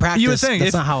 but in practice,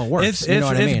 that's not how it works.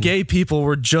 If gay people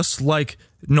were just like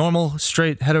normal,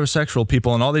 straight, heterosexual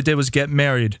people, and all they did was get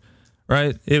married,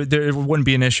 right? It wouldn't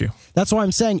be an issue. That's what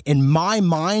I'm saying. In my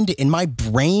mind, in my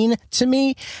brain, to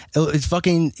me, it's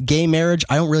fucking gay marriage.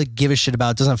 I don't really give a shit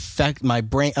about. It doesn't affect my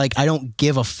brain. Like, I don't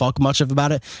give a fuck much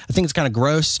about it. I think it's kind of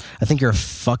gross. I think you're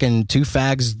fucking two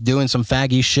fags doing some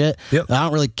faggy shit. Yep. I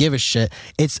don't really give a shit.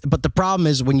 But the problem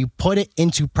is when you put it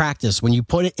into practice, when you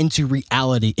put it into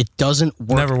reality, it doesn't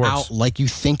work out like you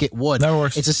think it would. Never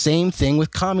works. It's the same thing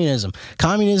with communism.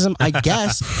 Communism, I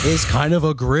guess, is kind of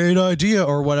a great idea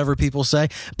or whatever people say,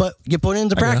 but you put it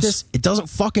into practice, it doesn't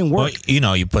fucking work.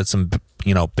 Well, you put some,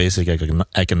 basic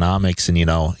economics and,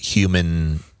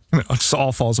 human... It just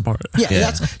all falls apart. Yeah.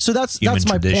 That's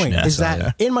my point. Is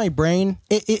that in my brain,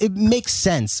 it makes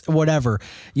sense. Whatever.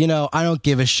 I don't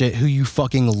give a shit who you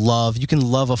fucking love. You can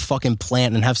love a fucking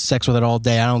plant and have sex with it all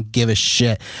day. I don't give a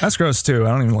shit. That's gross too. I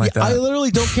don't even like that. I literally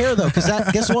don't care though, because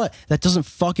guess what? That doesn't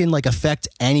fucking like affect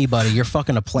anybody. You're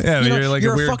fucking a plant. Yeah, you're like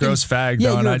a weird gross fag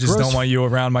though, and I just don't want you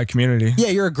around my community. Yeah,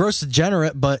 you're a gross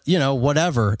degenerate, but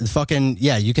whatever. Fucking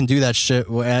you can do that shit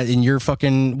in your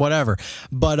fucking whatever.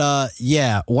 But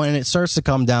when it starts to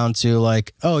come down to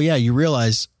like, oh yeah, you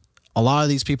realize a lot of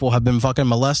these people have been fucking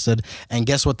molested, and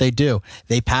guess what they do?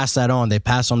 They pass that on. They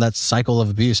pass on that cycle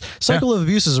of abuse. Cycle of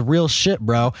abuse is real shit,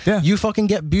 bro. Yeah. You fucking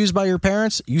get abused by your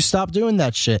parents, you stop doing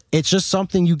that shit. It's just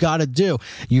something you gotta do.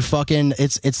 You fucking,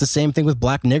 it's the same thing with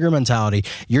black nigger mentality.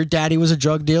 Your daddy was a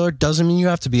drug dealer, doesn't mean you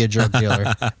have to be a drug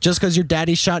dealer. Just because your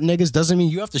daddy shot niggas doesn't mean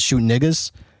you have to shoot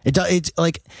niggas. It's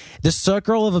like the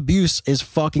circle of abuse is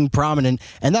fucking prominent,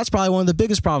 and that's probably one of the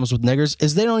biggest problems with niggers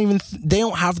is they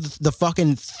don't have the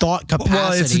fucking thought capacity.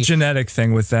 Well, it's a genetic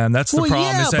thing with them. That's the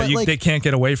problem, is that they can't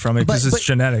get away from it because it's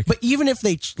genetic. But even if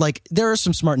they there are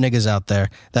some smart niggas out there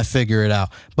that figure it out.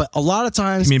 But a lot of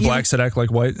times, you mean blacks that act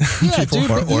like white people,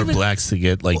 dude, or blacks that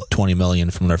get like 20 million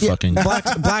from their fucking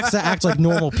blacks that act like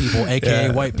normal people,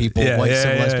 aka white people, white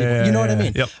civilized people. You know what I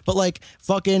mean? Yep. But like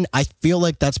fucking, I feel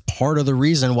like that's part of the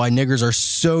reason why niggers are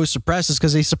so suppressed is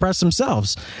because they suppress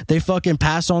themselves. They fucking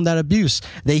pass on that abuse.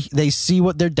 They see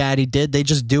what their daddy did. They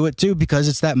just do it too because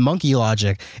it's that monkey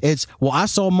logic. It's, well, I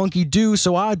saw a monkey do,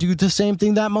 so I do the same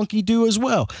thing that monkey do as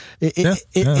well.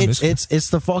 It's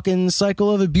the fucking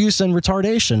cycle of abuse and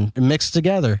retardation mixed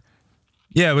together.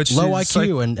 Yeah, which low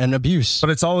IQ and abuse. But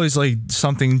it's always like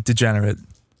something degenerate.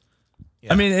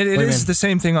 Yeah. I mean, it is the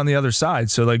same thing on the other side.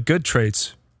 So like good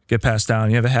traits get passed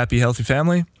down. You have a happy, healthy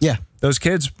family. Yeah. Those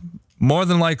kids more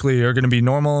than likely are going to be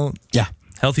normal,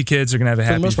 Healthy kids are going to have a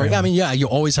happy most part. family. I mean, yeah, you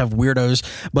always have weirdos,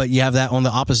 but you have that on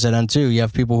the opposite end too. You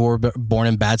have people who are born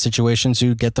in bad situations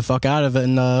who get the fuck out of it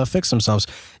and fix themselves.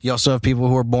 You also have people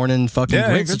who are born in fucking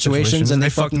great situations and they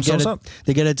fucking get it.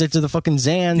 They get addicted to the fucking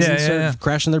Xans and start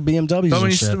crashing their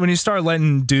BMWs. But when you start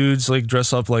letting dudes like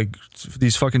dress up like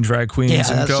these fucking drag queens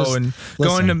and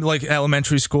go into like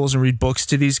elementary schools and read books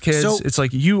to these kids, it's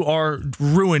like you are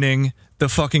ruining the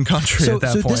fucking country at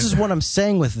that point. So this is what I'm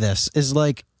saying with this is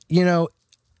like, you know,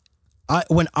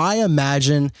 when I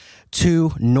imagine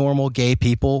two normal gay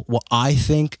people, what I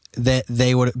think that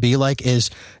they would be like is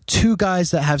two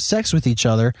guys that have sex with each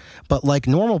other, but like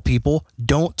normal people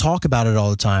don't talk about it all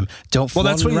the time. That's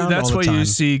what you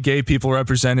see gay people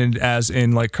represented as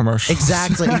in like commercials.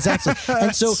 Exactly.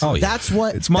 And so that's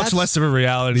what it's much less of a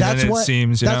reality than it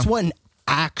seems. That's what an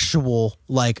actual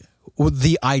like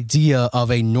the idea of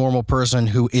a normal person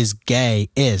who is gay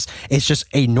is. It's just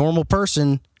a normal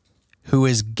person who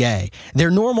is gay. They're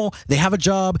normal. They have a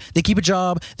job. They keep a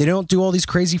job. They don't do all these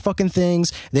crazy fucking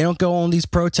things. They don't go on these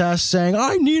protests saying,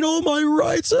 I need all my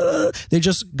rights. They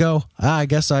just go, I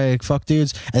guess I fuck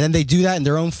dudes. And then they do that in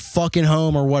their own fucking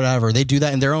home or whatever. They do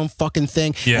that in their own fucking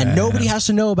thing. Yeah. And nobody has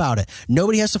to know about it.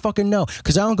 Nobody has to fucking know.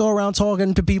 Because I don't go around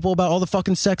talking to people about all the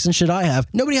fucking sex and shit I have.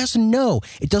 Nobody has to know.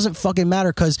 It doesn't fucking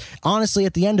matter because honestly,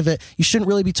 at the end of it, you shouldn't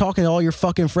really be talking to all your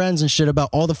fucking friends and shit about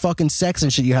all the fucking sex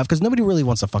and shit you have because nobody really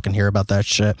wants to fucking hear about that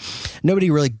shit. Nobody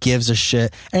really gives a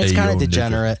shit, and it's kind of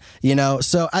degenerate, you know.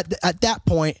 So at that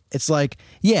point, it's like,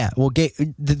 yeah, well,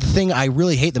 the thing I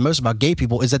really hate the most about gay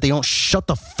people is that they don't shut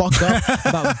the fuck up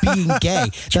about being gay.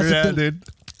 Dude.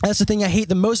 That's the thing I hate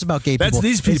the most about gay people. That's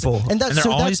these people. And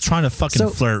they're always trying to fucking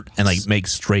flirt and like make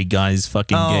straight guys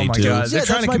fucking gay too. God. They're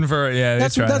trying to convert. Yeah,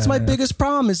 that's my biggest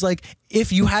problem is like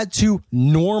if you had two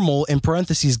normal, in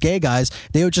parentheses, gay guys,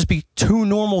 they would just be two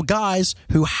normal guys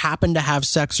who happen to have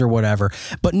sex or whatever.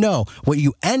 But no, what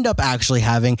you end up actually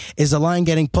having is a line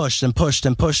getting pushed and pushed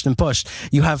and pushed and pushed.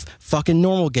 You have fucking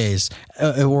normal gays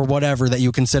or whatever that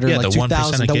you consider like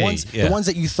 2000. The ones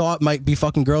that you thought might be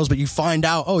fucking girls, but you find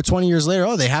out, 20 years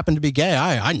later, they happen to be gay.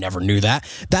 I never knew that.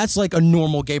 That's like a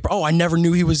normal gay person. I never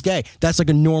knew he was gay. That's like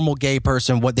a normal gay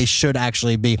person, what they should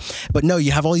actually be. But no,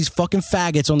 you have all these fucking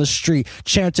faggots on the street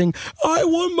chanting, I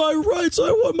want my rights,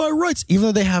 I want my rights. Even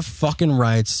though they have fucking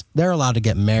rights, they're allowed to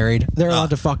get married. They're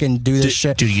allowed to fucking do this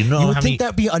shit. Do you know you would think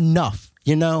that'd be enough,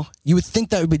 you know? You would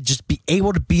think that would just be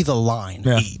able to be the line.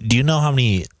 Yeah. Do you know how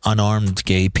many unarmed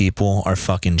gay people are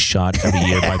fucking shot every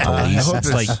year by police?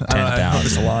 That's like 10,000.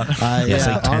 It's a lot. It's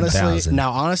like 10,000.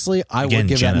 Honestly, I would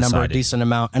give that number a decent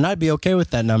amount, and I'd be okay with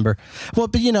that number. Well,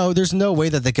 but you know, there's no way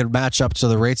that they could match up to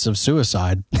the rates of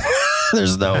suicide.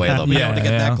 There's no way they'll be able to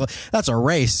get that close. That's a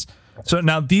race. So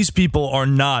now these people are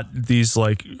not these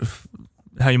like,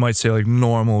 how you might say, like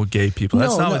normal gay people.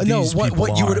 That's not what these people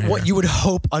are. What you would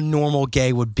hope a normal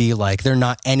gay would be like. They're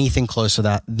not anything close to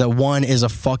that. The one is a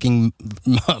fucking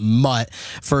mutt,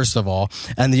 first of all,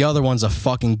 and the other one's a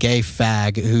fucking gay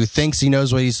fag who thinks he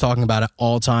knows what he's talking about at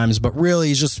all times, but really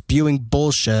he's just spewing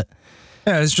bullshit.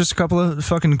 Yeah, it's just a couple of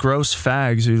fucking gross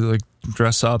fags who like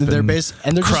dress up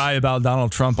and cry about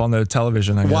Donald Trump on the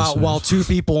television, I guess. While two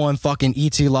people on fucking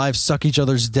ET Live suck each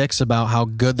other's dicks about how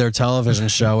good their television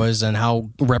show is and how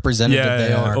representative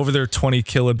they are. Over their 20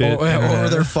 kilobit. Over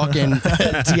their fucking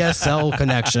DSL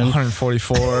connection.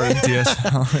 144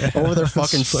 DSL. Over their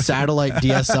fucking satellite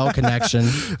DSL connection.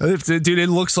 Dude, it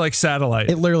looks like satellite.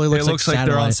 It literally looks like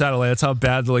they're on satellite. That's how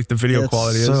bad like the video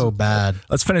quality is. So bad.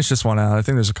 Let's finish this one out. I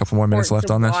think there's a couple more minutes left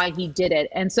on this. Why he did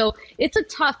it. And so it's a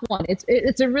tough one.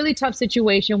 It's a really tough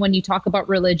situation when you talk about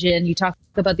religion, you talk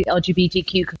about the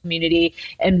LGBTQ community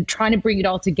and trying to bring it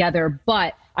all together.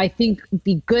 But I think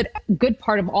the good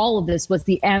part of all of this was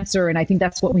the answer, and I think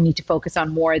that's what we need to focus on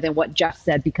more than what Jeff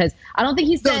said, because I don't think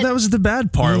he said that was the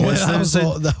bad part.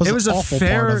 It was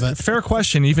a fair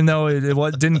question, even though it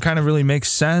didn't kind of really make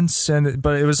sense,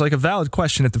 but it was like a valid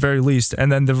question at the very least. And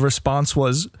then the response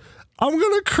was, "I'm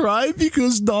gonna cry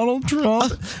because Donald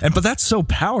Trump," but that's so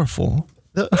powerful.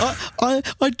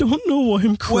 I don't know why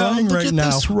I'm crying right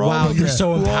now. Wow, you're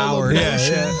so empowered.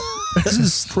 Yeah. This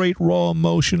is straight raw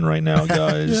emotion right now,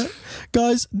 guys. Yeah.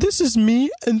 Guys, this is me,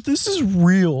 and this is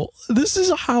real. This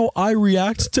is how I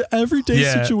react to everyday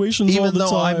situations all the time.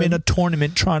 Even though I'm in a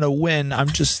tournament trying to win, I'm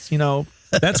just,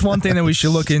 That's one thing that we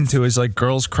should look into is like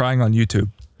girls crying on YouTube.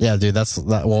 Yeah, dude,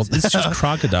 well, it's just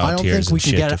crocodile tears. I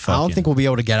don't think we'll be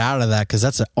able to get out of that because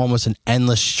that's almost an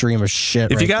endless stream of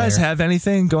shit. If you guys have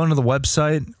anything, go into the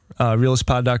website,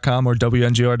 realistpod.com or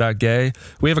WNGR.gay.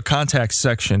 We have a contact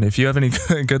section. If you have any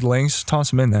good links,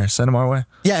 toss them in there. Send them our way.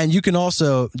 Yeah, and you can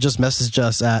also just message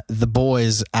us at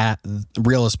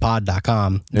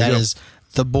theboys@realistpod.com. That is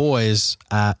the boys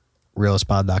at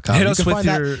realistpod.com. Hit us with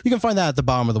you can find that at the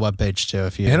bottom of the webpage too.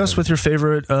 If you hit us with your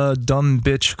favorite dumb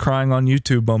bitch crying on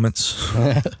YouTube moments.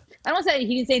 I don't say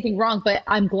he didn't say anything wrong, but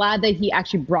I'm glad that he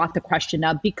actually brought the question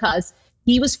up because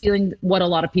he was feeling what a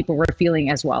lot of people were feeling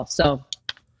as well. So.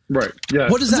 Right. Yeah.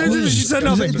 What does that mean? She said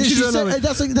nothing.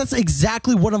 That's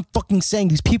exactly what I'm fucking saying.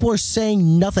 These people are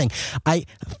saying nothing.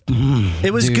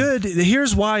 It was good.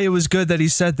 Here's why it was good that he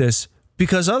said this.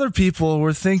 Because other people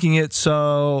were thinking it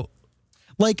so...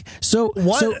 So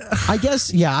I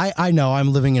guess, I know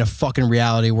I'm living in a fucking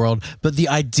reality world, but the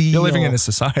ideal... You're living in a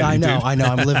society, I know, dude. I know.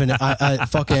 I'm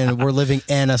living... we're living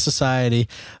in a society.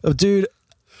 Dude,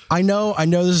 I know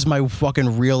this is my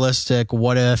fucking realistic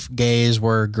what if gays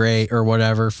were great or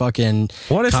whatever fucking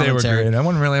What if commentary. they were great? I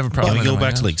wouldn't really have a problem with go them,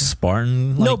 back to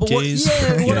Spartan gays?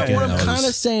 What I'm kind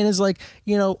of saying is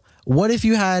what if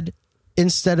you had,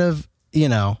 instead of,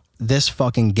 this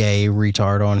fucking gay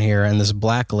retard on here and this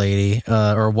black lady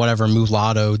or whatever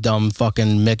mulatto dumb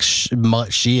fucking mixed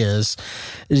mutt she is,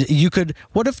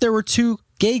 what if there were two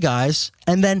gay guys,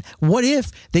 and then what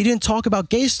if they didn't talk about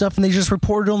gay stuff and they just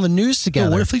reported on the news together?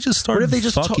 What if they just started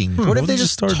fucking? What if they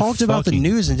just talked about the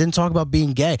news and didn't talk about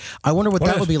being gay? I wonder what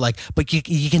that would be like. But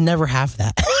you can never have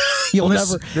that.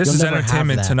 This is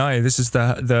entertainment tonight. This is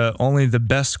the only the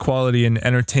best quality in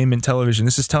entertainment television.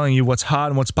 This is telling you what's hot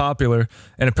and what's popular,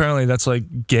 and apparently that's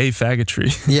like gay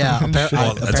faggotry. Yeah,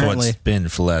 that's what it's been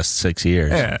for the last 6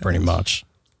 years. Yeah, pretty much.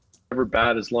 Never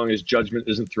bad as long as judgment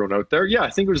isn't thrown out there. Yeah, I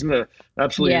think it was an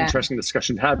absolutely interesting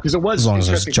discussion to have because it was as long as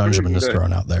there's judgment is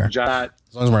thrown out there. As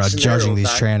long as we're not judging these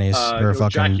trannies or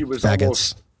fucking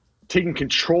faggots. Taking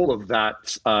control of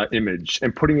that image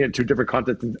and putting it into different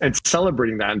content and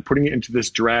celebrating that and putting it into this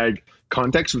drag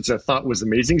context, which I thought was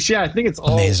amazing. So yeah, I think it's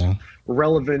all amazing,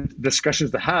 relevant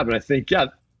discussions to have. And I think,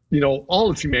 all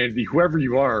of humanity, whoever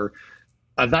you are,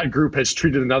 that group has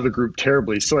treated another group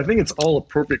terribly. So I think it's all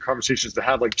appropriate conversations to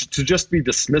have, to just be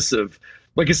dismissive.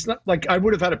 It's not like I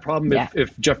would have had a problem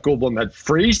if Jeff Goldblum had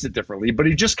phrased it differently, but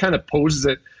he just kind of poses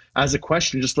it as a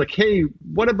question, just hey,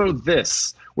 what about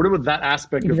this? What about that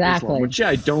aspect of Islam? Which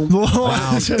I don't.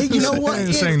 Wow. You know what?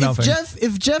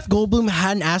 If Jeff Goldblum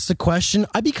hadn't asked the question,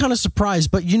 I'd be kind of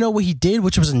surprised. But you know what he did,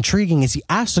 which was intriguing, is he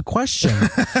asked a question,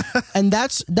 and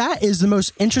that is the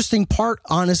most interesting part.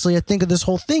 Honestly, I think of this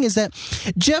whole thing is that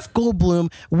Jeff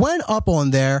Goldblum went up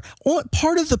on there,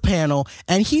 part of the panel,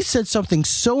 and he said something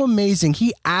so amazing.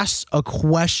 He asked a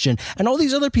question, and all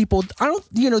these other people,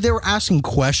 they were asking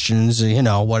questions,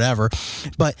 whatever.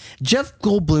 But Jeff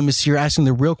Goldblum is here asking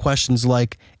the real questions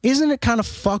isn't it kind of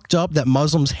fucked up that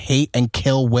Muslims hate and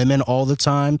kill women all the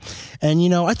time? And,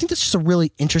 I think that's just a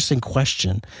really interesting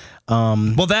question.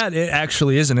 It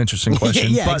actually is an interesting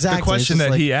question. Yeah, but exactly. The question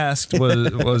that he asked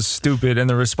was stupid, and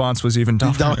the response was even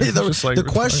dumber.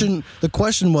 The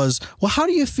question was, well, how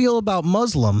do you feel about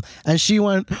Muslim? And she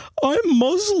went, I'm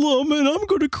Muslim, and I'm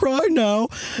going to cry now.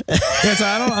 So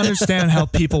I don't understand how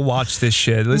people watch this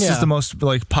shit. This is the most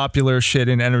popular shit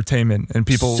in entertainment, and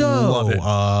people love it.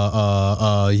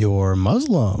 You're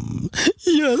Muslim.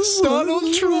 Yes,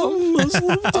 Donald Trump.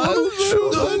 Muslim. Donald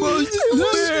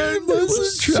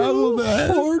Trump.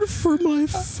 Hard for my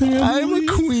family. I'm a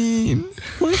queen.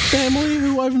 My family,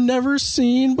 who I've never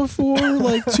seen before,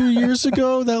 2 years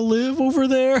ago, that live over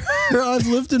there. I've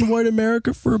lived in white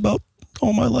America for about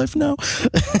all my life now.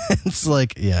 It's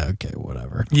okay,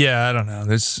 whatever. Yeah, I don't know.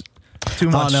 There's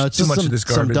too much. It's too much of this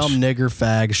garbage. Some dumb nigger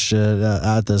fag shit.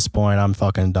 At this point, I'm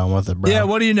fucking done with it, bro. Yeah,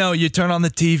 what do you know? You turn on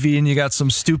the TV and you got some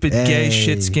stupid gay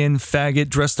shit-skinned faggot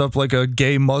dressed up like a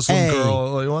gay Muslim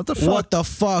girl. What the fuck? What the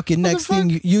fuck? And next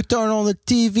thing you turn on the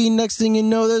TV, next thing you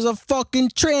know, there's a fucking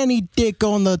tranny dick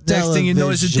on the television. Next thing you know,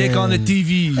 there's a dick on the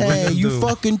TV. Hey, you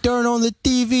fucking turn on the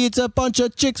TV, it's a bunch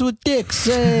of chicks with dicks.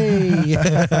 Hey.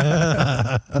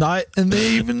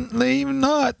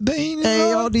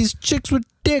 All these chicks with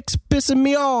dicks pissing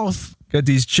me off. Got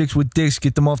these chicks with dicks,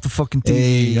 get them off the fucking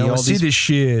TV. I don't see this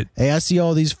shit. Hey, I see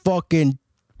all these fucking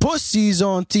pussies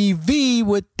on TV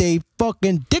with they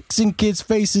fucking dicks in kids'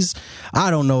 faces.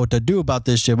 I don't know what to do about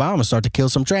this shit, but I'm gonna start to kill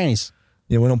some trannies.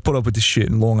 Yeah, we don't put up with this shit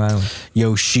in Long Island.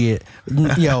 Yo, shit.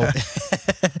 Yo.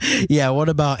 Yeah, what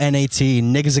about NAT?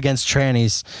 Niggas Against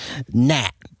Trannies.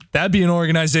 Nat. That'd be an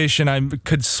organization I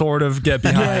could sort of get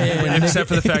behind, except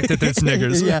for the fact that it's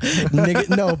niggers. Yeah,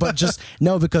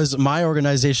 because my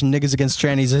organization, Niggas Against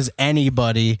Trannies, is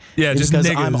anybody. Yeah, just because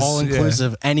niggas. I'm all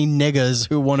inclusive. Yeah. Any niggas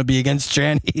who want to be against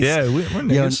trannies. Yeah, we're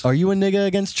niggas. Yo, are you a nigga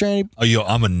against tranny? Oh, yo,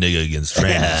 I'm a nigga against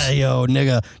trannies. Yo,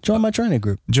 nigga, join my tranny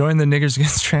group. Join the Niggers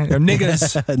Against Trannies. Or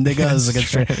niggas. Niggas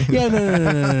against trannies. Yeah, no.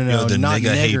 Yo, the not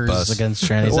nigga hate niggers bus. against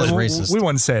trannies. That's racist. We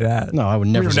wouldn't say that. No, I would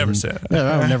never say that. Yeah,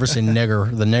 I would never say nigger,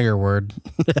 the nigger word.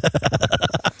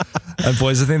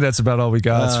 Boys, I think that's about all we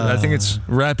got. I think it's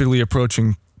rapidly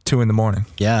approaching 2 a.m.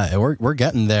 Yeah, we're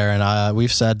getting there, and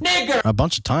we've said nigger a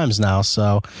bunch of times now.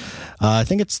 So I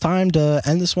think it's time to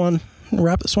end this one, and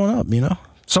wrap this one up.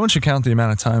 Someone should count the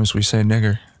amount of times we say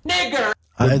nigger. Nigger.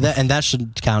 And that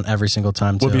should count every single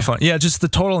time, too. Would be fun. Yeah, just the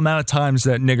total amount of times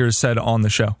that nigger is said on the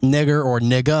show. Nigger or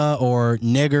nigga or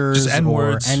niggers just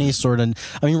N-words. Or any sort of...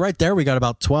 I mean, right there, we got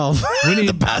about 12 in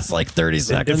the past, 30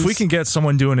 seconds. If we can get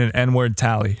someone doing an N-word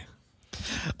tally.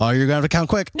 Oh, you're going to have to count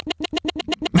quick.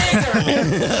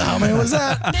 How many was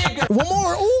that? Nigger. One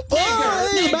more. Ooh,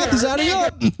 the math is adding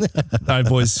up. All right,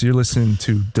 boys, you're listening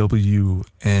to WNGR.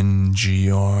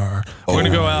 We're going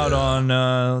to go out on...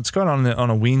 let's go out on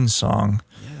a Ween song.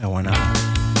 Yeah, why not?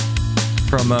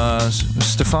 From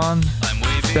Stefan,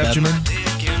 Benjamin,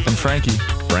 and Frankie.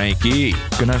 Frankie.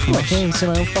 Good night from us. I can't say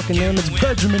my own fucking name. It's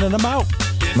Benjamin, and I'm out.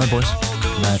 Good night, boys.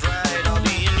 Good night.